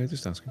 No, okay,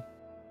 just asking.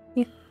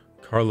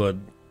 Carla,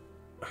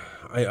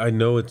 I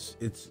know it's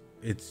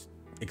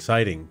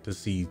exciting to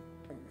see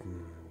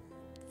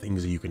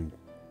things that you can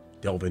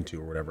delve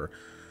into or whatever,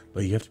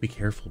 but you have to be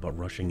careful about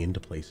rushing into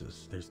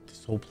places. There's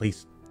this whole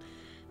place.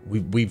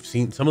 We've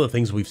seen some of the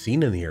things we've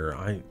seen in here.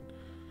 I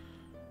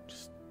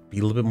just be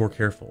a little bit more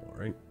careful, all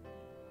right?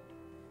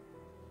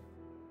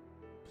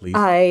 Please.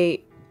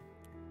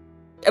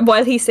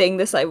 While he's saying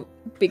this, I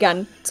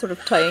began sort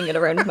of tying it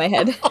around my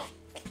head.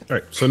 All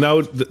right. So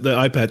now the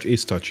eye patch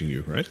is touching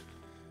you, right?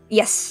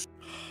 Yes.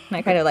 And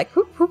I kind of like,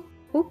 whoop, whoop,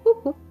 whoop,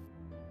 whoop, whoop.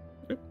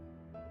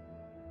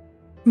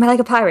 Am I like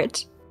a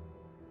pirate?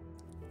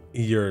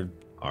 You're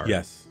Arg.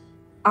 yes.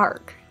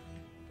 Arg.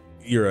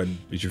 You're a.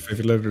 Is your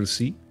favorite letter the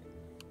C?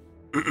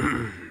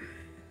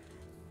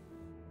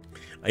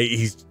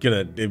 He's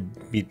gonna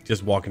be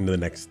just walking to the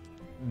next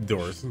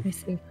doors. I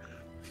see.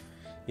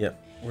 Yeah.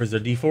 Where's the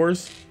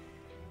D4s?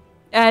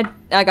 I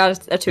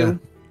got a 2. Yeah.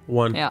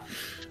 1. Yeah.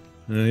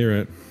 You're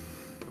right.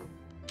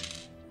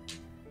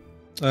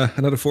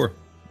 Another 4.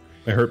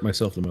 I hurt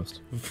myself the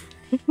most.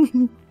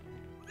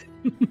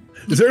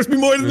 This hurts me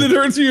more than it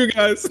hurts you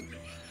guys.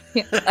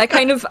 Yeah.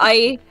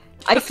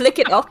 I flick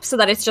it up so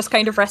that it's just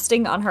kind of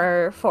resting on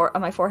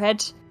on my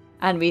forehead,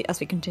 and as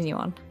we continue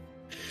on.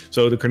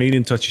 So the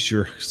carnelian touches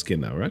your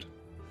skin now, right?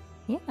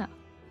 Yeah.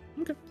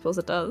 Okay. Suppose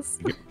it does.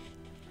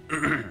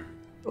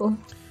 Cool.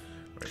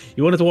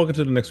 You wanted to walk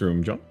into the next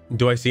room, John?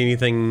 Do I see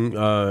anything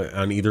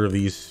on either of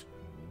these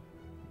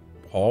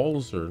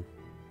halls or?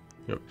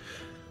 Yep.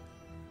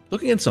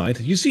 Looking inside,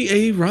 you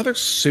see a rather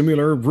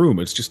similar room.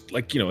 It's just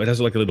like, it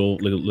has like a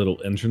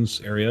little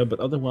entrance area, but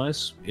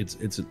otherwise,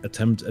 it's an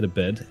attempt at a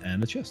bed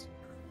and a chest.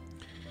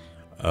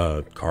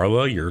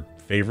 Carla, your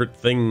favorite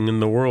thing in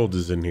the world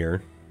is in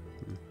here.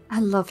 I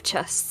love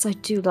chests. I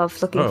do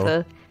love looking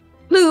for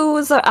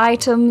clues or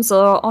items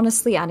or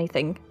honestly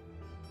anything.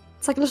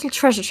 It's like a little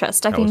treasure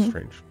chest. That was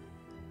strange.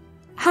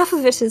 Half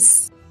of it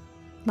is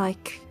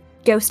like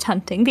ghost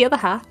hunting. The other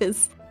half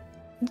is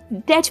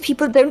dead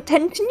people don't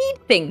tend to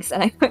need things.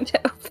 And I went to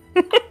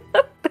open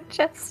the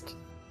chest.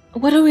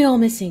 What are we all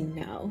missing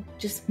now?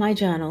 Just my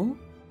journal?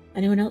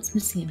 Anyone else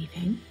missing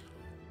anything?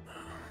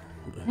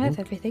 I have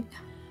everything.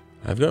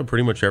 I've got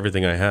pretty much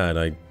everything I had.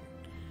 I'm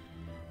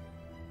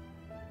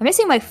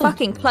missing my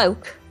fucking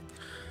cloak.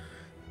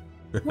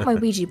 I want my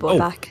Ouija board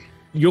back.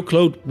 Your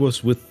cloak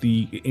was with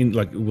the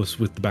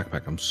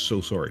backpack. I'm so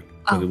sorry.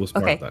 It was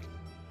part of that.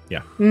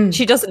 Yeah.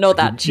 She doesn't know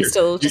that. She's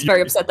still just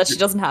very upset that she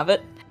doesn't have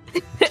it.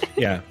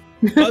 Yeah.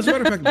 Well, as a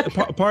matter of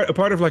fact, a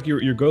part of like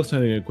your ghost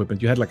hunting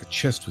equipment, you had like a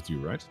chest with you,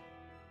 right?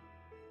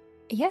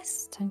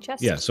 Yes, tiny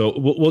chest. Yeah. So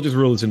we'll just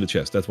roll this in the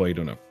chest. That's why you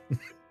don't know.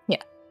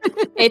 Yeah.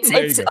 It's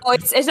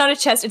not a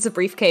chest. It's a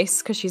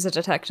briefcase because she's a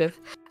detective.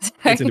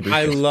 It's in the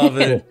I briefcase. love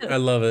it. I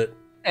love it.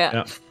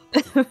 Yeah.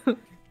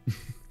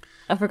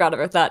 I forgot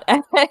about that.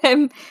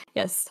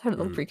 Yes, her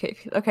little briefcase.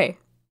 Okay.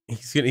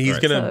 He's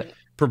gonna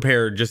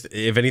prepare. Just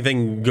if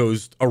anything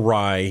goes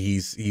awry,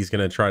 he's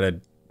gonna try to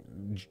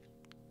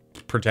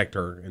protect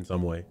her in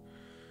some way.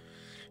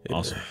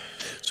 Awesome.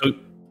 So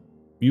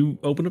you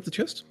open up the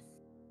chest?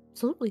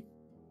 Absolutely.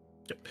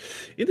 Yep.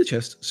 In the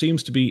chest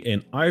seems to be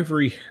an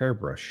ivory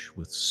hairbrush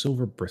with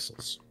silver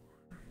bristles.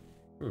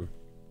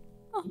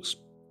 Looks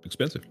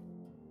expensive.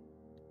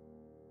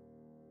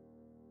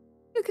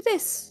 Look at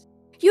this.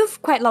 You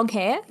have quite long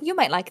hair. You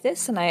might like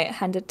this. And I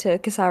hand it to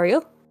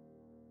Casario.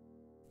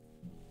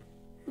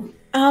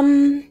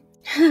 Who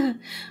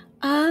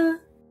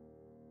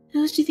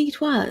else do you think it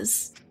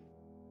was?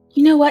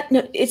 You know what?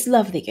 No, it's a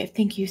lovely gift.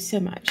 Thank you so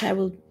much. I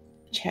will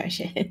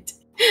cherish it.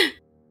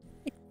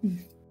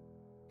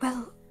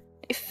 Well,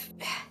 if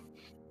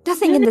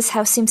nothing in this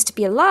house seems to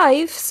be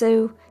alive,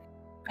 so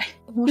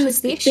what is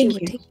the issue with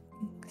taking things?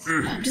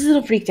 I'm just a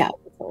little freaked out.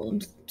 That's all.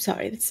 I'm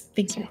sorry.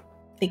 Thank you.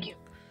 Thank you.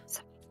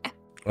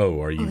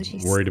 Oh, are you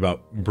Apologies. worried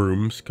about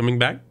brooms coming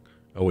back?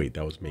 Oh wait,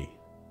 that was me.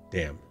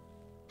 Damn.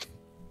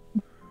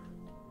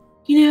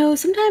 You know,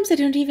 sometimes I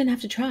don't even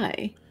have to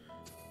try.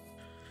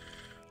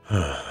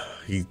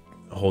 He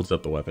holds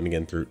up the weapon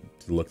again to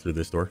look through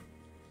this door.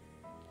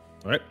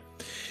 All right.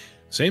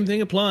 Same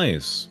thing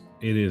applies.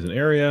 It is an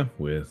area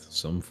with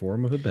some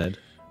form of a bed.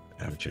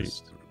 After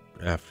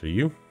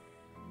you.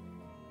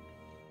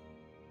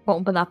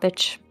 Open that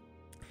bitch.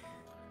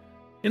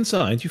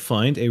 Inside, you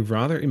find a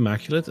rather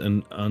immaculate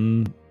and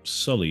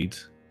unsullied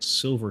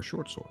silver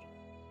short sword.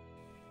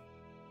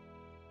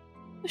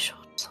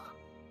 Short.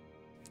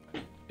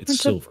 It's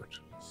silvered.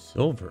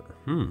 Silver.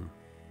 I'm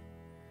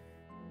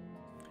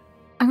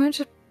going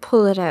to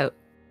pull it out.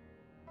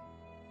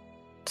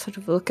 Sort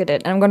of look at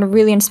it. And I'm going to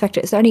really inspect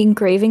it. Is there any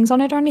engravings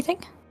on it or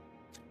anything?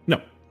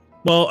 No.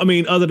 Well, I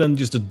mean, other than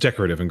just a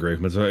decorative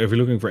engravement. So if you're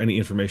looking for any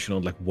information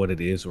on like what it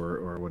is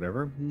or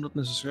whatever, not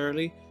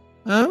necessarily.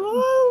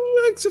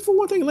 Except for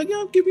one thing, like,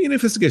 give me an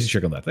investigation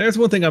check on that. That's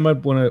one thing I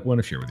might want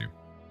to share with you.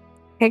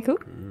 Okay, cool.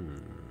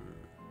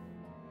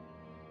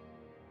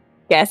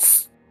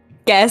 Guess.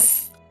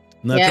 That's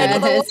Another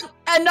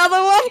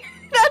one.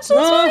 That's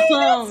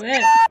just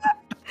Man.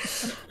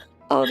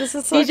 Oh, this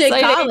is so DJ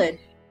exciting. Khaled.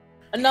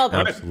 Another.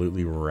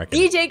 Absolutely wrecking.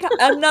 DJ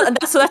Khaled.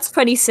 So that's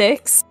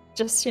 26.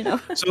 Just,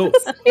 So,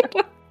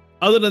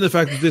 other than the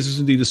fact that this is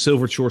indeed a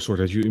silver short sword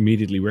that you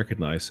immediately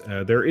recognize,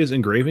 there is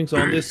engravings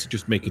on this to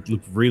just make it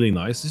look really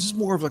nice. This is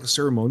more of like a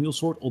ceremonial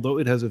sword, although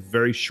it has a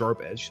very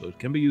sharp edge, so it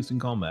can be used in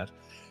combat.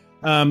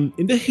 In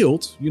the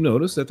hilt, you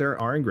notice that there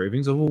are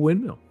engravings of a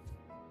windmill.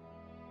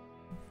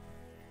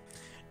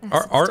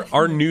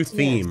 Our new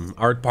theme,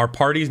 our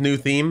party's new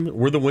theme.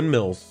 We're the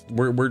windmills.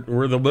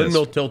 We're the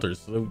windmill tilters.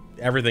 So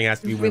everything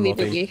has to be windmill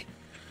themed.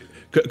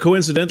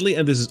 Coincidentally,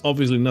 and this is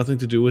obviously nothing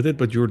to do with it,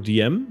 but your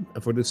DM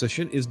for this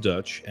session is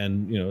Dutch,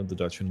 and the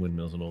Dutch and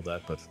windmills and all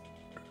that. But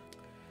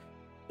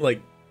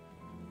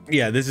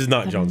this is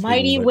not John's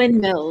mighty theme,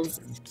 windmills.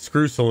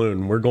 Screw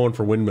saloon. We're going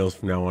for windmills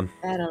from now on.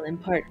 That'll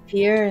impart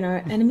fear in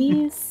our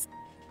enemies.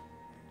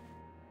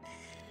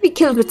 Be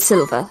killed with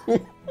silver.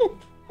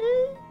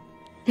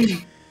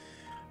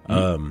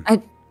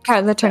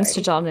 Carla turns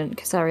to John and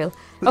Casariel.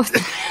 Oh,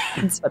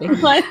 that's funny.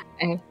 What?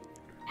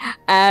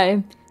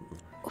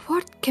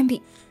 What can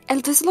be?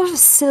 There's a lot of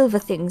silver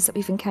things that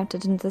we've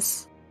encountered in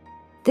this.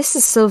 This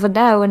is silver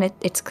now, and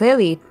it's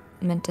clearly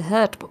meant to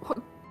hurt. But what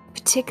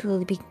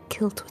particularly being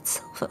killed with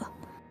silver?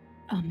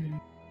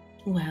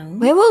 Well,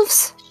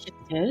 Werewolves?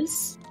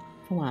 Shifters,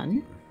 for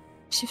one.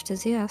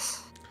 Shifters,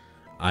 yes.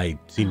 I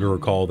seem to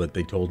recall that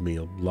they told me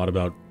a lot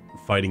about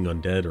fighting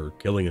undead or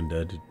killing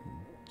undead.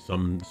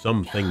 Some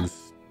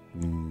things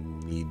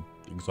need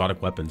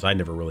exotic weapons. I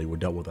never really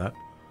dealt with that.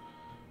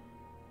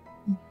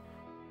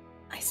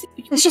 I see.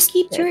 It's just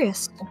keep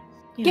curious.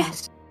 Yeah.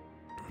 Yes.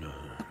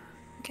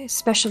 Okay,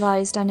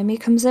 specialized enemy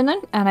comes in,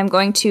 and I'm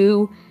going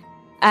to.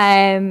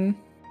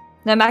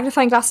 The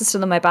magnifying glass is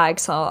still in my bag,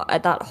 so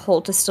that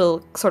hold is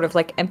still sort of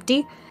like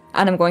empty,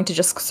 and I'm going to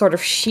just sort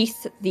of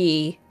sheath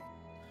the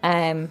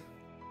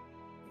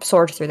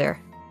sword through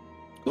there.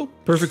 Cool,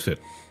 perfect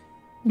fit.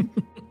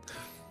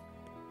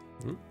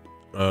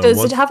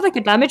 Does it have like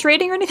a damage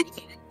rating or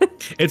anything?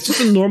 It's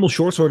just a normal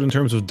short sword in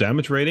terms of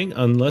damage rating,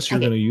 unless you're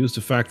going to use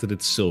the fact that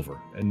it's silver,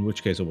 in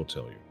which case I will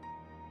tell you.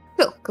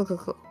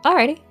 Cool.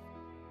 Alrighty.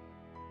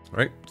 All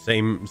right,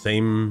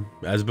 same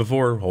as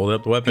before. Hold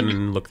up the weapon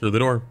and look through the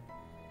door.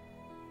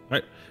 All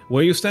right,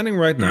 where you're standing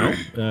right now,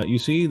 you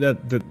see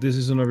that this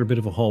is another bit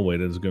of a hallway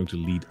that is going to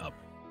lead up.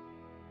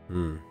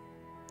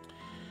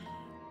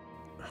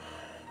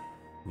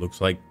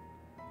 Looks like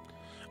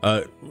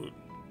it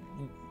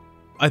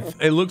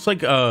looks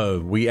like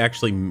we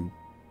actually.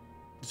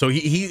 So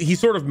he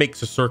sort of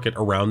makes a circuit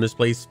around this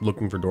place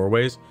looking for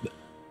doorways.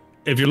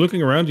 If you're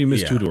looking around, you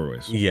miss two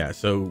doorways. Yeah.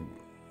 So,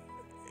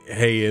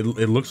 hey, it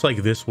looks like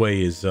this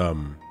way is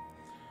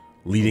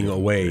leading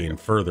away and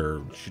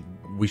further.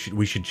 We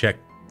should check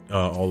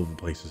all of the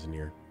places in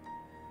here.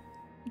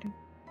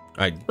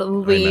 I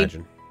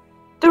imagine.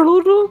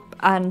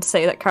 And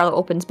say that Carla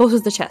opens both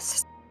of the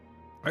chests.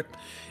 Right.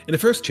 In the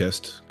first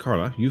chest,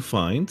 Carla, you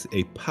find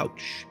a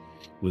pouch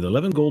with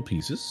 11 gold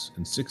pieces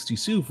and 60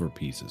 silver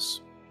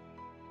pieces.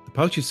 The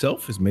pouch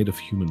itself is made of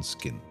human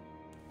skin.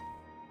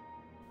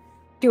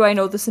 Do I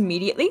know this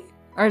immediately?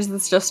 Or is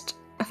this just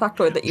a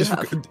factoid that you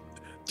have?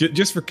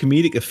 Just for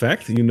comedic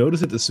effect, you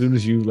notice it as soon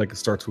as you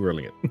start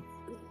twirling it.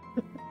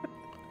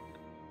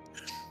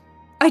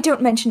 I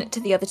don't mention it to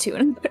the other two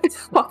and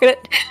pocket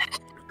it.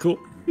 Cool.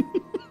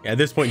 Yeah, at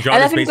this point, John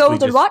 11 is basically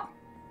gold and what?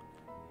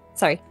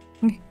 Sorry.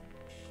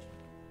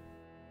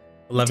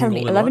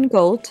 11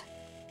 gold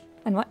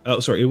and what? Oh,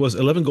 sorry. It was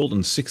 11 gold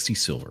and 60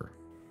 silver.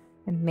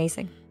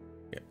 Amazing.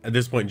 Yeah, at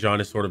this point, John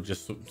is sort of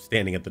just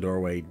standing at the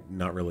doorway,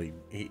 not really.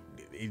 He's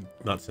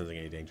not sensing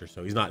any danger,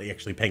 so he's not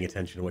actually paying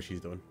attention to what she's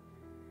doing.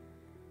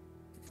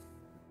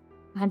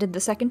 And in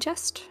the second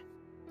chest?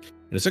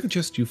 In the second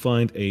chest, you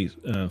find a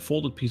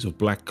folded piece of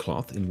black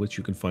cloth in which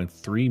you can find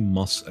 3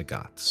 moss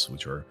agates,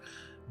 which are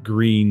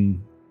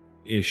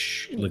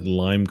green-ish,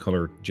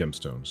 lime-colored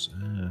gemstones.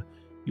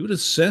 You would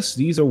assess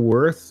these are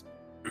worth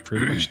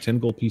pretty much 10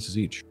 gold pieces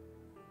each.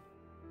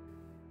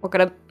 Look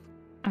it up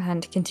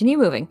and continue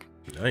moving.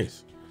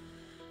 Nice.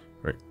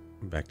 Right,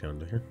 back down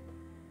to here.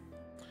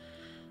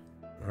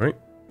 All right,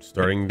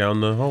 starting down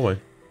the hallway.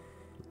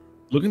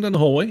 Looking down the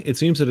hallway, it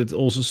seems that it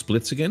also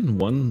splits again.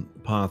 One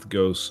path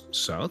goes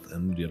south,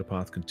 and the other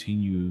path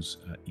continues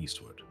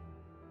eastward.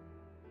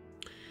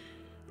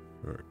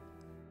 All right.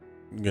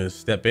 I'm going to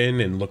step in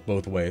and look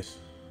both ways.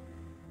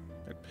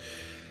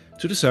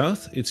 To the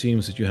south, it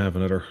seems that you have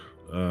another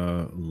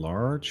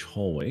large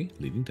hallway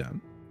leading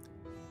down.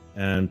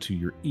 And to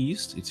your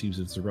east, it seems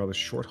it's a rather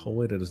short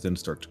hallway that is then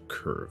start to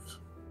curve.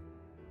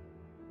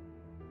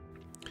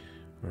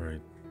 All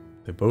right.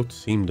 They both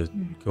seem to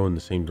go in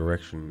the same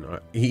direction.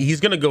 He's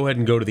going to go ahead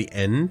and go to the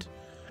end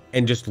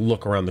and just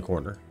look around the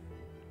corner.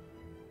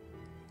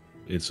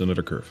 It's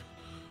another curve.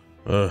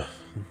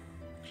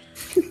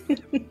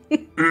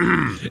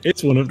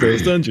 It's one of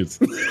those dungeons.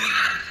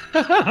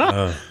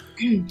 I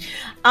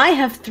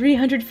have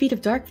 300 feet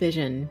of dark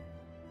vision.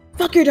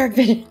 Fuck your dark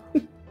vision.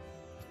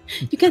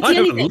 You can't see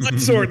anything. I have a light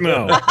sword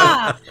now.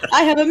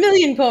 I have a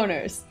million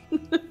corners.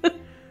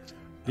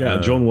 Yeah,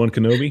 John 1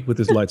 Kenobi with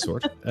his light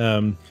sword.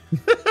 Young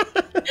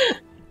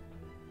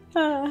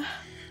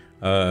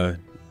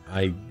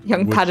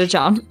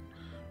Padawan.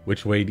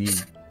 Which way do you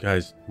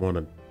guys want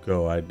to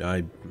go?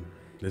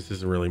 This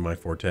isn't really my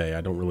forte.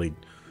 I'm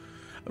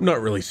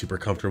not really super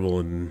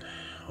comfortable in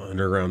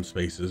underground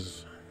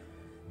spaces.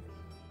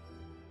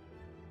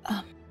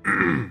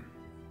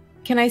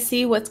 Can I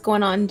see what's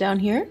going on down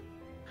here?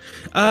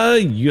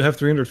 You have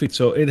 300 feet,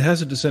 so it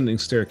has a descending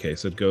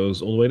staircase that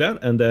goes all the way down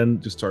and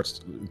then just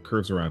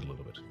curves around a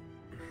little bit.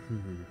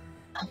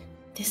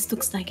 This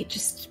looks like it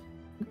just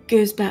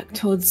goes back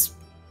towards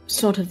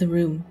sort of the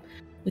room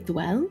with the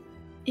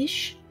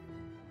well-ish.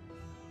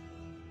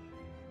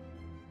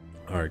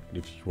 All right,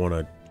 if you want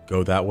to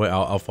go that way,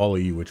 I'll follow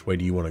you. Which way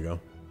do you want to go?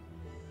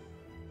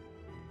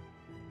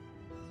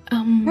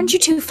 Why don't you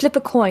two flip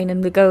a coin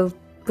and we go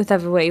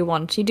whichever way you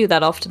want? You do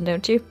that often,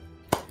 don't you?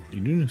 You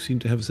do seem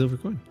to have a silver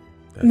coin.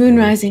 That's Moon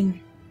right.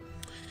 rising.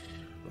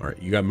 All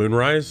right, you got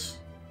Moonrise?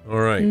 All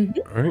right. Mhm.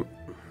 All right.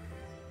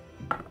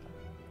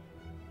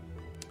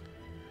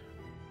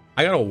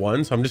 I got a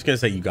 1, so I'm just going to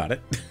say you got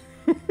it.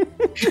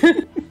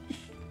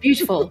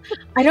 Beautiful.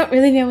 I don't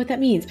really know what that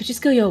means, but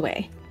just go your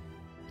way.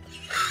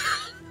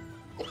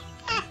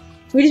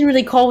 We didn't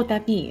really call what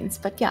that means,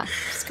 but yeah,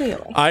 just go your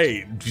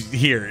way.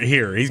 Here.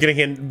 He's going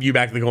to hand you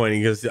back the coin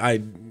because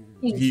Thank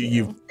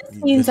you.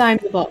 This means I'm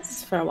the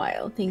boss for a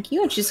while. Thank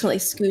you. I'm just gonna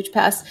like scooch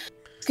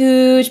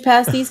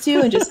past these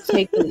two and just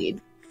take the lead.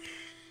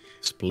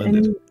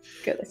 Splendid. And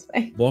go this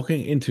way.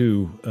 Walking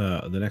into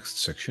the next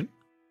section,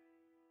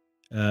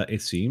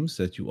 it seems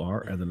that you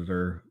are at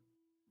another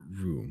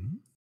room.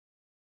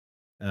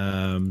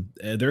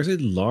 There's a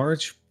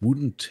large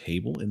wooden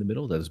table in the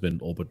middle that has been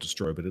all but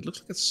destroyed, but it looks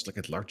like it's like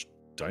a large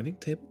dining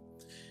table.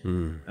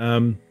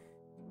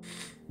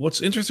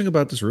 What's interesting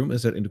about this room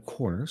is that in the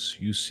corners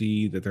you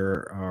see that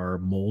there are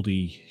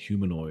moldy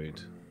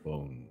humanoid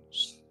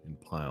bones in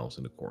piles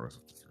in the corners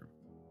of this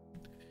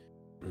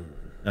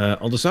room.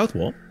 On the south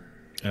wall,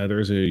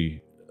 there's a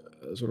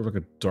sort of like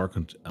a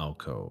darkened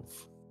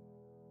alcove.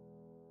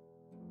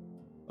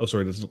 Oh,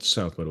 sorry, that's not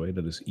south, by the way.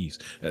 That is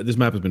east. This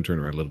map has been turned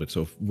around a little bit,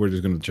 so we're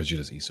just going to judge it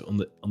as east. So on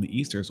the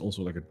east, there's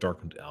also like a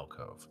darkened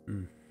alcove.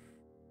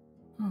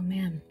 Oh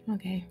man.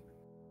 Okay.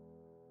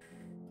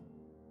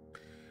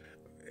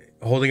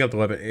 Holding up the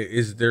weapon,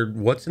 is there?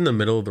 What's in the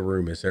middle of the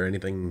room? Is there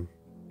anything?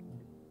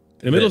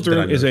 In the middle of the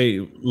room is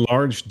a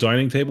large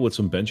dining table with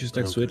some benches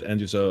next to it, and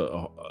just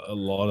a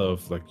lot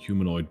of like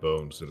humanoid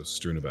bones that are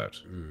strewn about.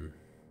 I'm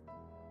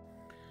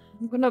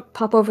gonna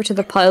pop over to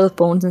the pile of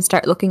bones and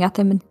start looking at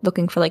them and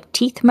looking for like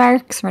teeth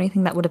marks or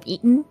anything that would have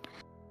eaten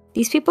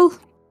these people.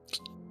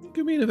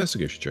 Give me an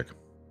investigation check.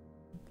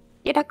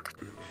 You duck.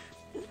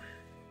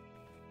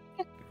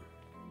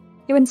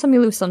 You win some,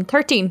 you lose some.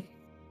 13.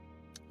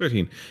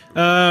 13.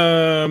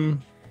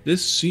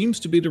 This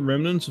seems to be the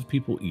remnants of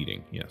people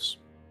eating. Yes.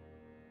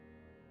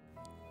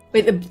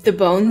 Wait, the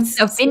bones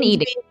I've been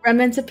eating.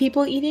 remnants of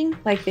people eating?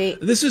 Like they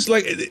This is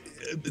like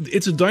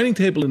it's a dining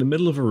table in the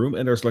middle of a room,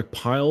 and there's like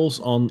piles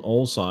on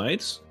all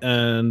sides,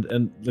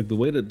 and like the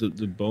way that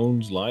the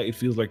bones lie, it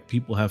feels like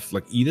people have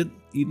like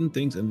eaten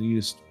things and they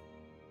just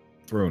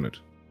thrown it.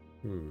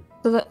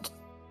 So that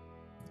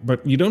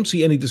But you don't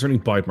see any discerning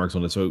bite marks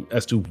on it. So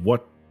as to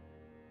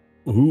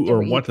who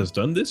or what has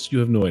done this, you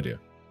have no idea.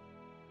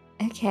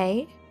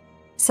 okay.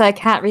 So I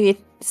can't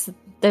really.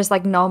 There's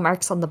like no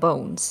marks on the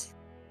bones.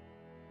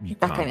 You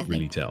That can't kind of thing.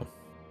 really tell.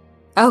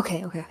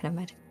 Okay, never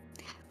mind.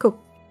 Cool.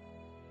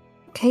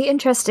 Okay,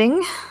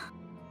 interesting.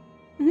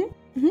 I'm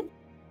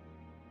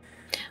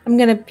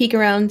gonna peek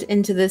around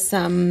into this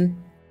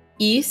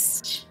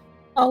east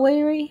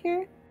hallway right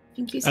here. I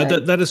think you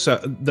said. That is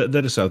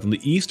south. On the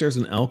east, there's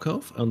an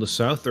alcove. On the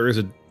south, there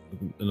is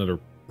another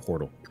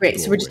portal. Great.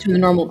 So we're just doing the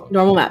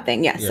normal map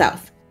thing. Yeah,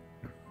 south.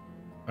 All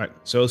right.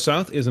 So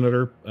south is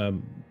another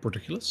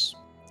porticulus.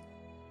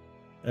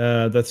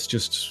 That's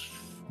just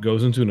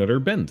goes into another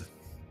bend.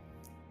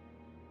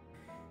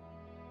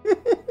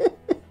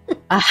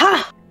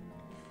 Aha!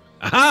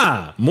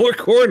 Aha! More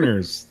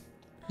corners.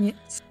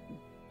 Yes.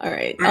 All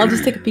right. I'll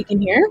just take a peek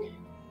in here.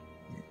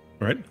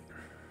 All right.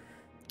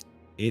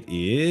 It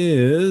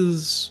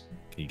is.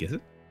 Can you guess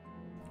it?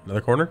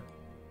 Another corner?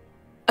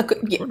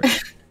 Yeah. Corner.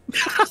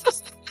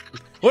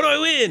 What do I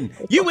win?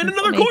 You win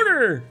another funny.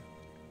 corner!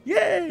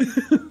 Yay!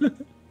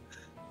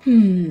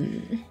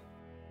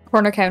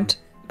 Corner count.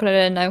 Put it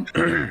in now.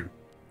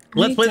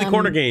 Let's play the Wait,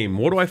 corner game.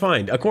 What do I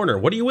find? A corner.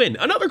 What do you win?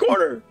 Another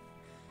corner!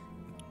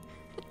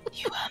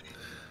 You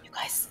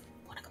guys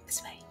want to go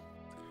this way?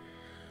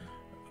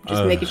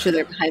 Just making sure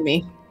they're behind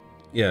me.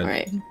 Yeah. All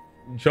right.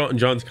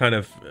 John's kind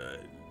of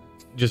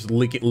just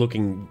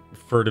looking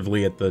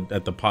furtively at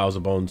the piles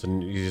of bones,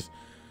 and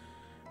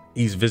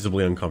he's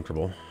visibly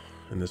uncomfortable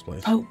in this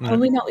place.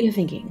 Probably not what you're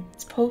thinking.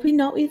 It's probably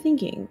not what you're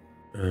thinking.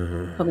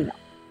 Probably not.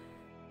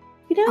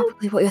 You know?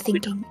 Probably what you're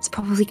thinking. It's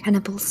probably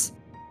cannibals.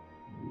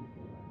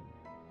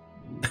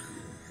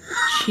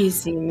 She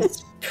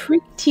seems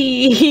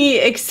pretty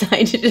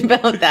excited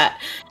about that.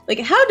 Like,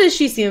 how does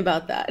she seem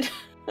about that?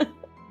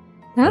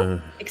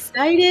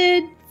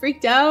 Excited?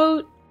 Freaked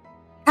out?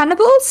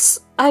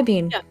 Cannibals? I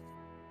mean,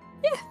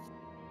 Yeah.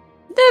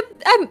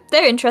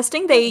 They're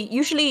interesting.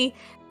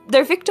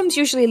 Their victims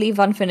usually leave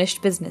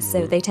unfinished business,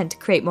 so they tend to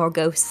create more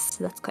ghosts.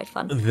 So that's quite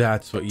fun.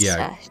 That's what.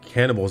 Yeah,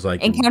 cannibals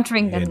like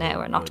Encountering them now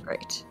are not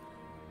great.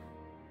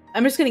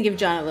 I'm just gonna give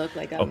John a look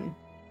like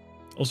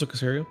Also,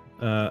 Casario,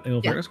 in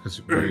all fairness, because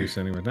where you're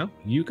standing right now,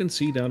 you can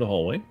see down the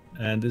hallway,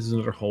 and this is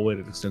another hallway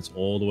that extends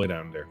all the way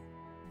down there,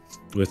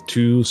 with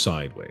 2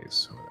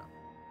 sideways.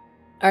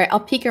 All right, I'll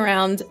peek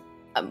around,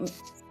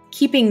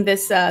 keeping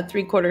this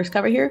 3/4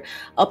 cover here.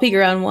 I'll peek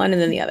around one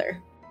and then the other.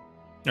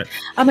 Right.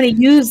 I'm going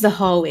to use the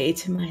hallway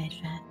to my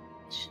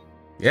advantage.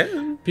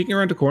 Yeah. Peeking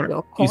around the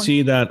corner, you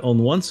see that on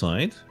one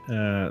side,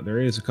 there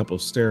is a couple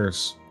of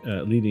stairs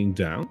leading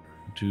down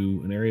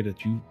to an area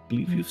that you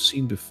believe you've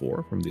seen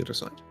before from the other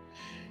side.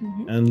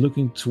 Mm-hmm. And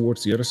looking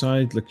towards the other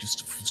side, like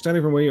just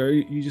standing from where you are,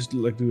 you just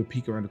like do a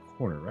peek around the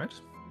corner, right?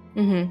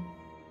 Mm-hmm.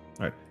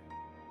 All right.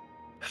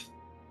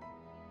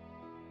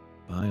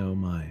 My oh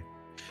my.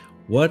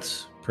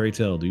 What, pray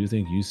tell, do you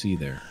think you see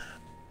there?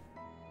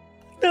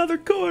 Another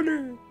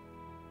corner.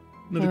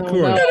 Another Oh,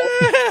 corner.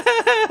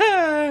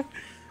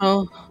 no.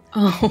 Oh,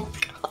 God.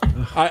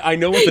 I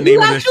know what the name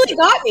You of this. actually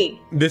got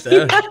me. This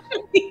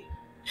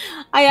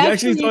I You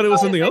actually thought it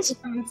was something else?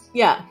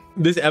 Yeah.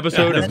 this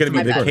episode Yeah, is going to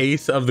be that's my the bad.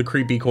 case of the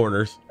creepy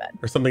corners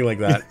or something like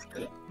that.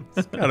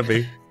 It's gotta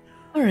be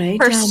All right.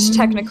 First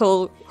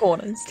technical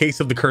corners. case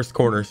of the cursed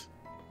corners.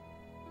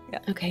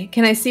 Okay.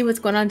 Can I see what's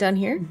going on down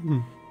here?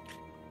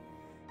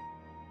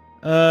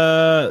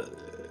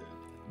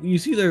 You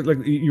see there,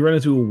 like you run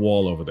into a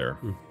wall over there.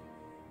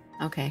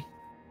 Okay.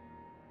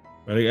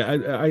 Right?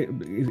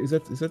 Is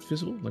that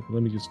visible? Like,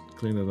 let me just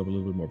clean that up a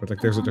little bit more. But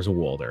like, there's a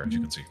wall there, as you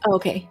can see. Oh,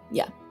 okay.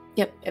 Yeah.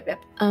 Yep.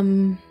 All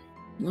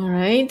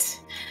right.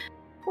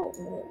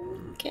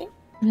 Okay.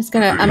 I'm just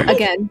gonna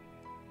again.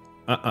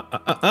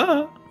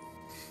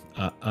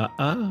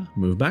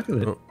 Move back a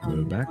bit. Oh.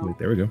 Move back a bit.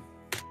 There we go.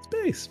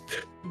 Space.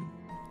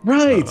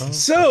 Right.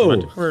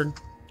 So, Word.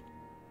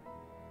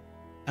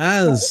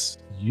 as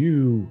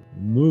you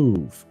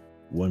move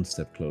one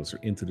step closer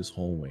into this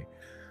hallway,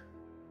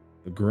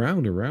 the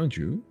ground around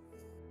you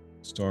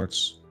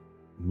starts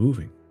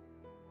moving.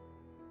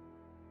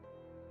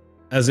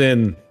 As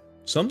in,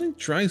 something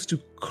tries to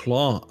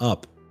claw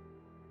up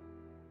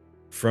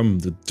from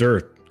the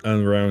dirt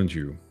around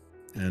you,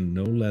 and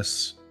no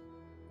less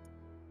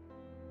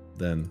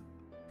than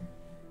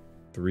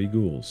 3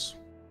 ghouls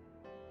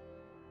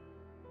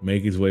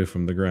make its way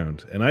from the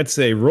ground. And I'd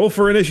say roll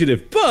for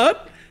initiative,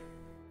 but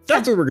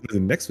that's what we're going to do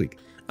next week.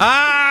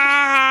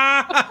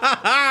 Ah!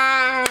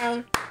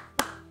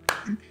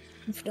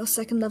 With no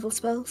second level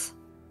spells.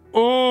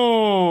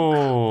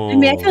 Oh. I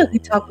mean, I feel like we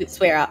talked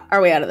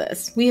our way out of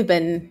this. We have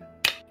been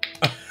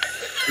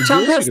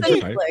John has You can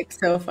try. like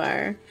so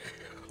far.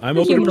 I'm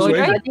open to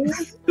Humanoid,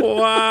 persuasion.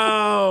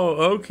 Wow.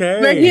 Okay.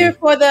 We're here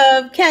for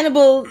the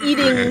cannibal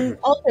eating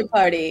altar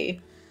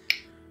party.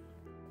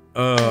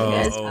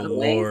 Yes, Oh by the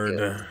way,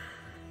 Lord.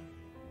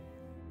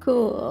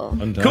 Cool.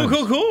 Fun Cool, times.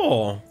 cool,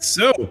 cool.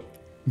 So,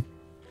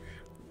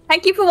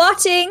 Thank you for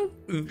watching.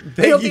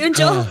 I hope you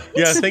enjoy.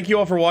 Yeah, thank you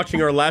all for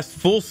watching our last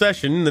full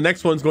session. The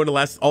next one's going to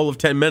last all of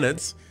 10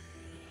 minutes.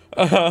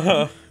 we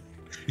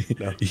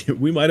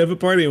might have a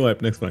party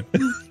wipe next time.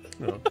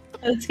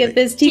 Let's get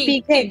this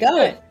TPK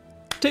going.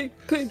 Okay.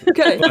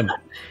 Fun.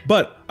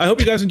 But I hope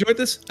you guys enjoyed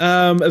this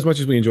as much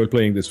as we enjoyed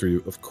playing this for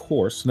you, of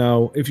course.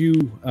 Now, if you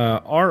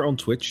are on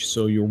Twitch,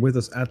 so you're with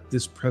us at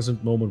this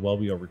present moment while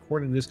we are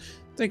recording this,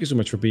 thank you so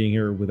much for being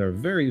here with our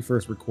very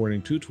first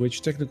recording to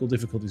Twitch. Technical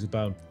difficulties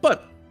abound,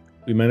 but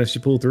we managed to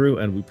pull through,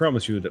 and we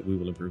promise you that we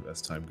will improve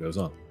as time goes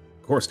on.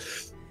 Of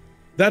course.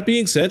 That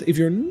being said, if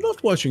you're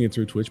not watching it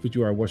through Twitch, but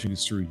you are watching it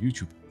through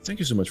YouTube, thank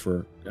you so much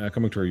for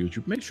coming to our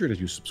YouTube. Make sure that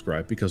you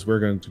subscribe, because we're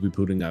going to be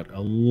putting out a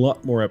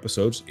lot more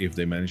episodes if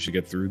they manage to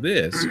get through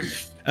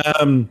this.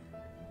 Other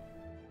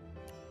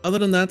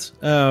than that,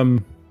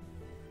 I'm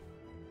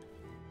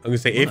gonna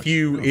say if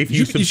you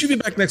you should be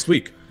back next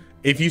week.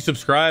 If you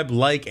subscribe,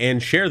 like,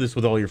 and share this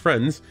with all your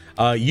friends,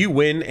 you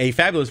win a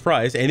fabulous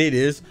prize, and it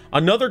is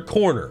another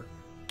corner.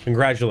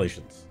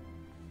 Congratulations.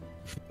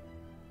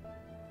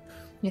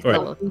 Yeah, All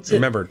right. well,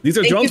 Remember, These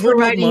are Thank John's you for word,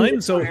 not writing mine,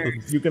 the so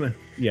corners. you're gonna I will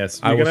you're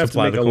gonna have to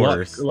supply make the a lot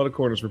corners. of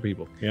corners for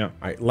people. Yeah. all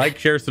right, like,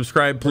 share,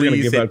 subscribe, We're gonna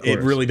please. give out It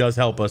corners. really does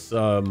help us.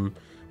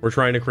 We're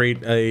trying to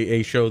create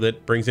a show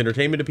that brings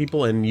entertainment to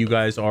people, and you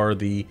guys are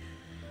the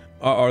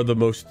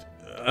most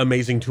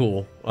amazing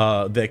tool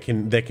that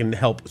can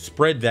help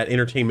spread that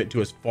entertainment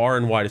to as far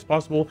and wide as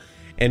possible.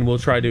 And we'll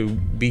try to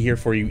be here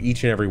for you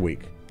each and every week.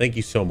 Thank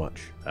you so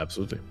much.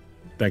 Absolutely.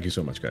 Thank you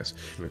so much, guys.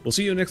 We'll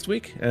see you next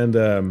week, and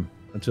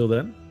until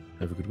then,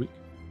 have a good week.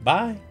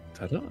 Bye.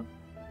 Ta-ta.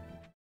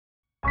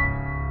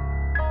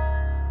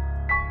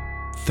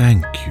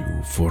 Thank you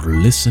for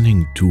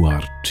listening to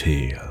our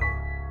tale.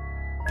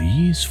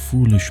 These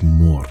foolish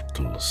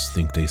mortals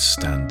think they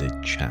stand a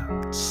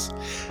chance.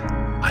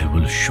 I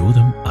will show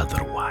them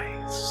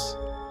otherwise.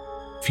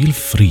 Feel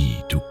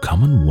free to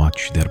come and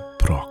watch their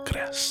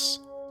progress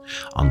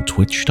on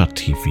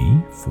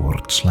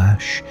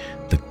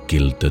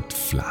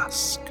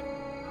twitch.tv/thegildedflask,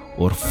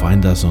 or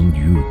find us on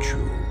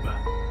YouTube,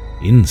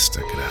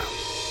 Instagram,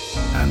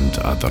 and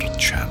other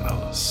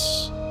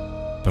channels.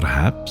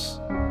 Perhaps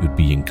you'd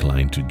be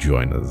inclined to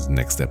join us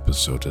next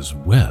episode as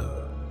well,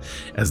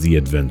 as the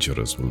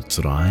adventurers will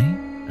try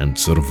and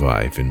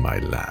survive in my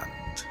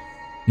land.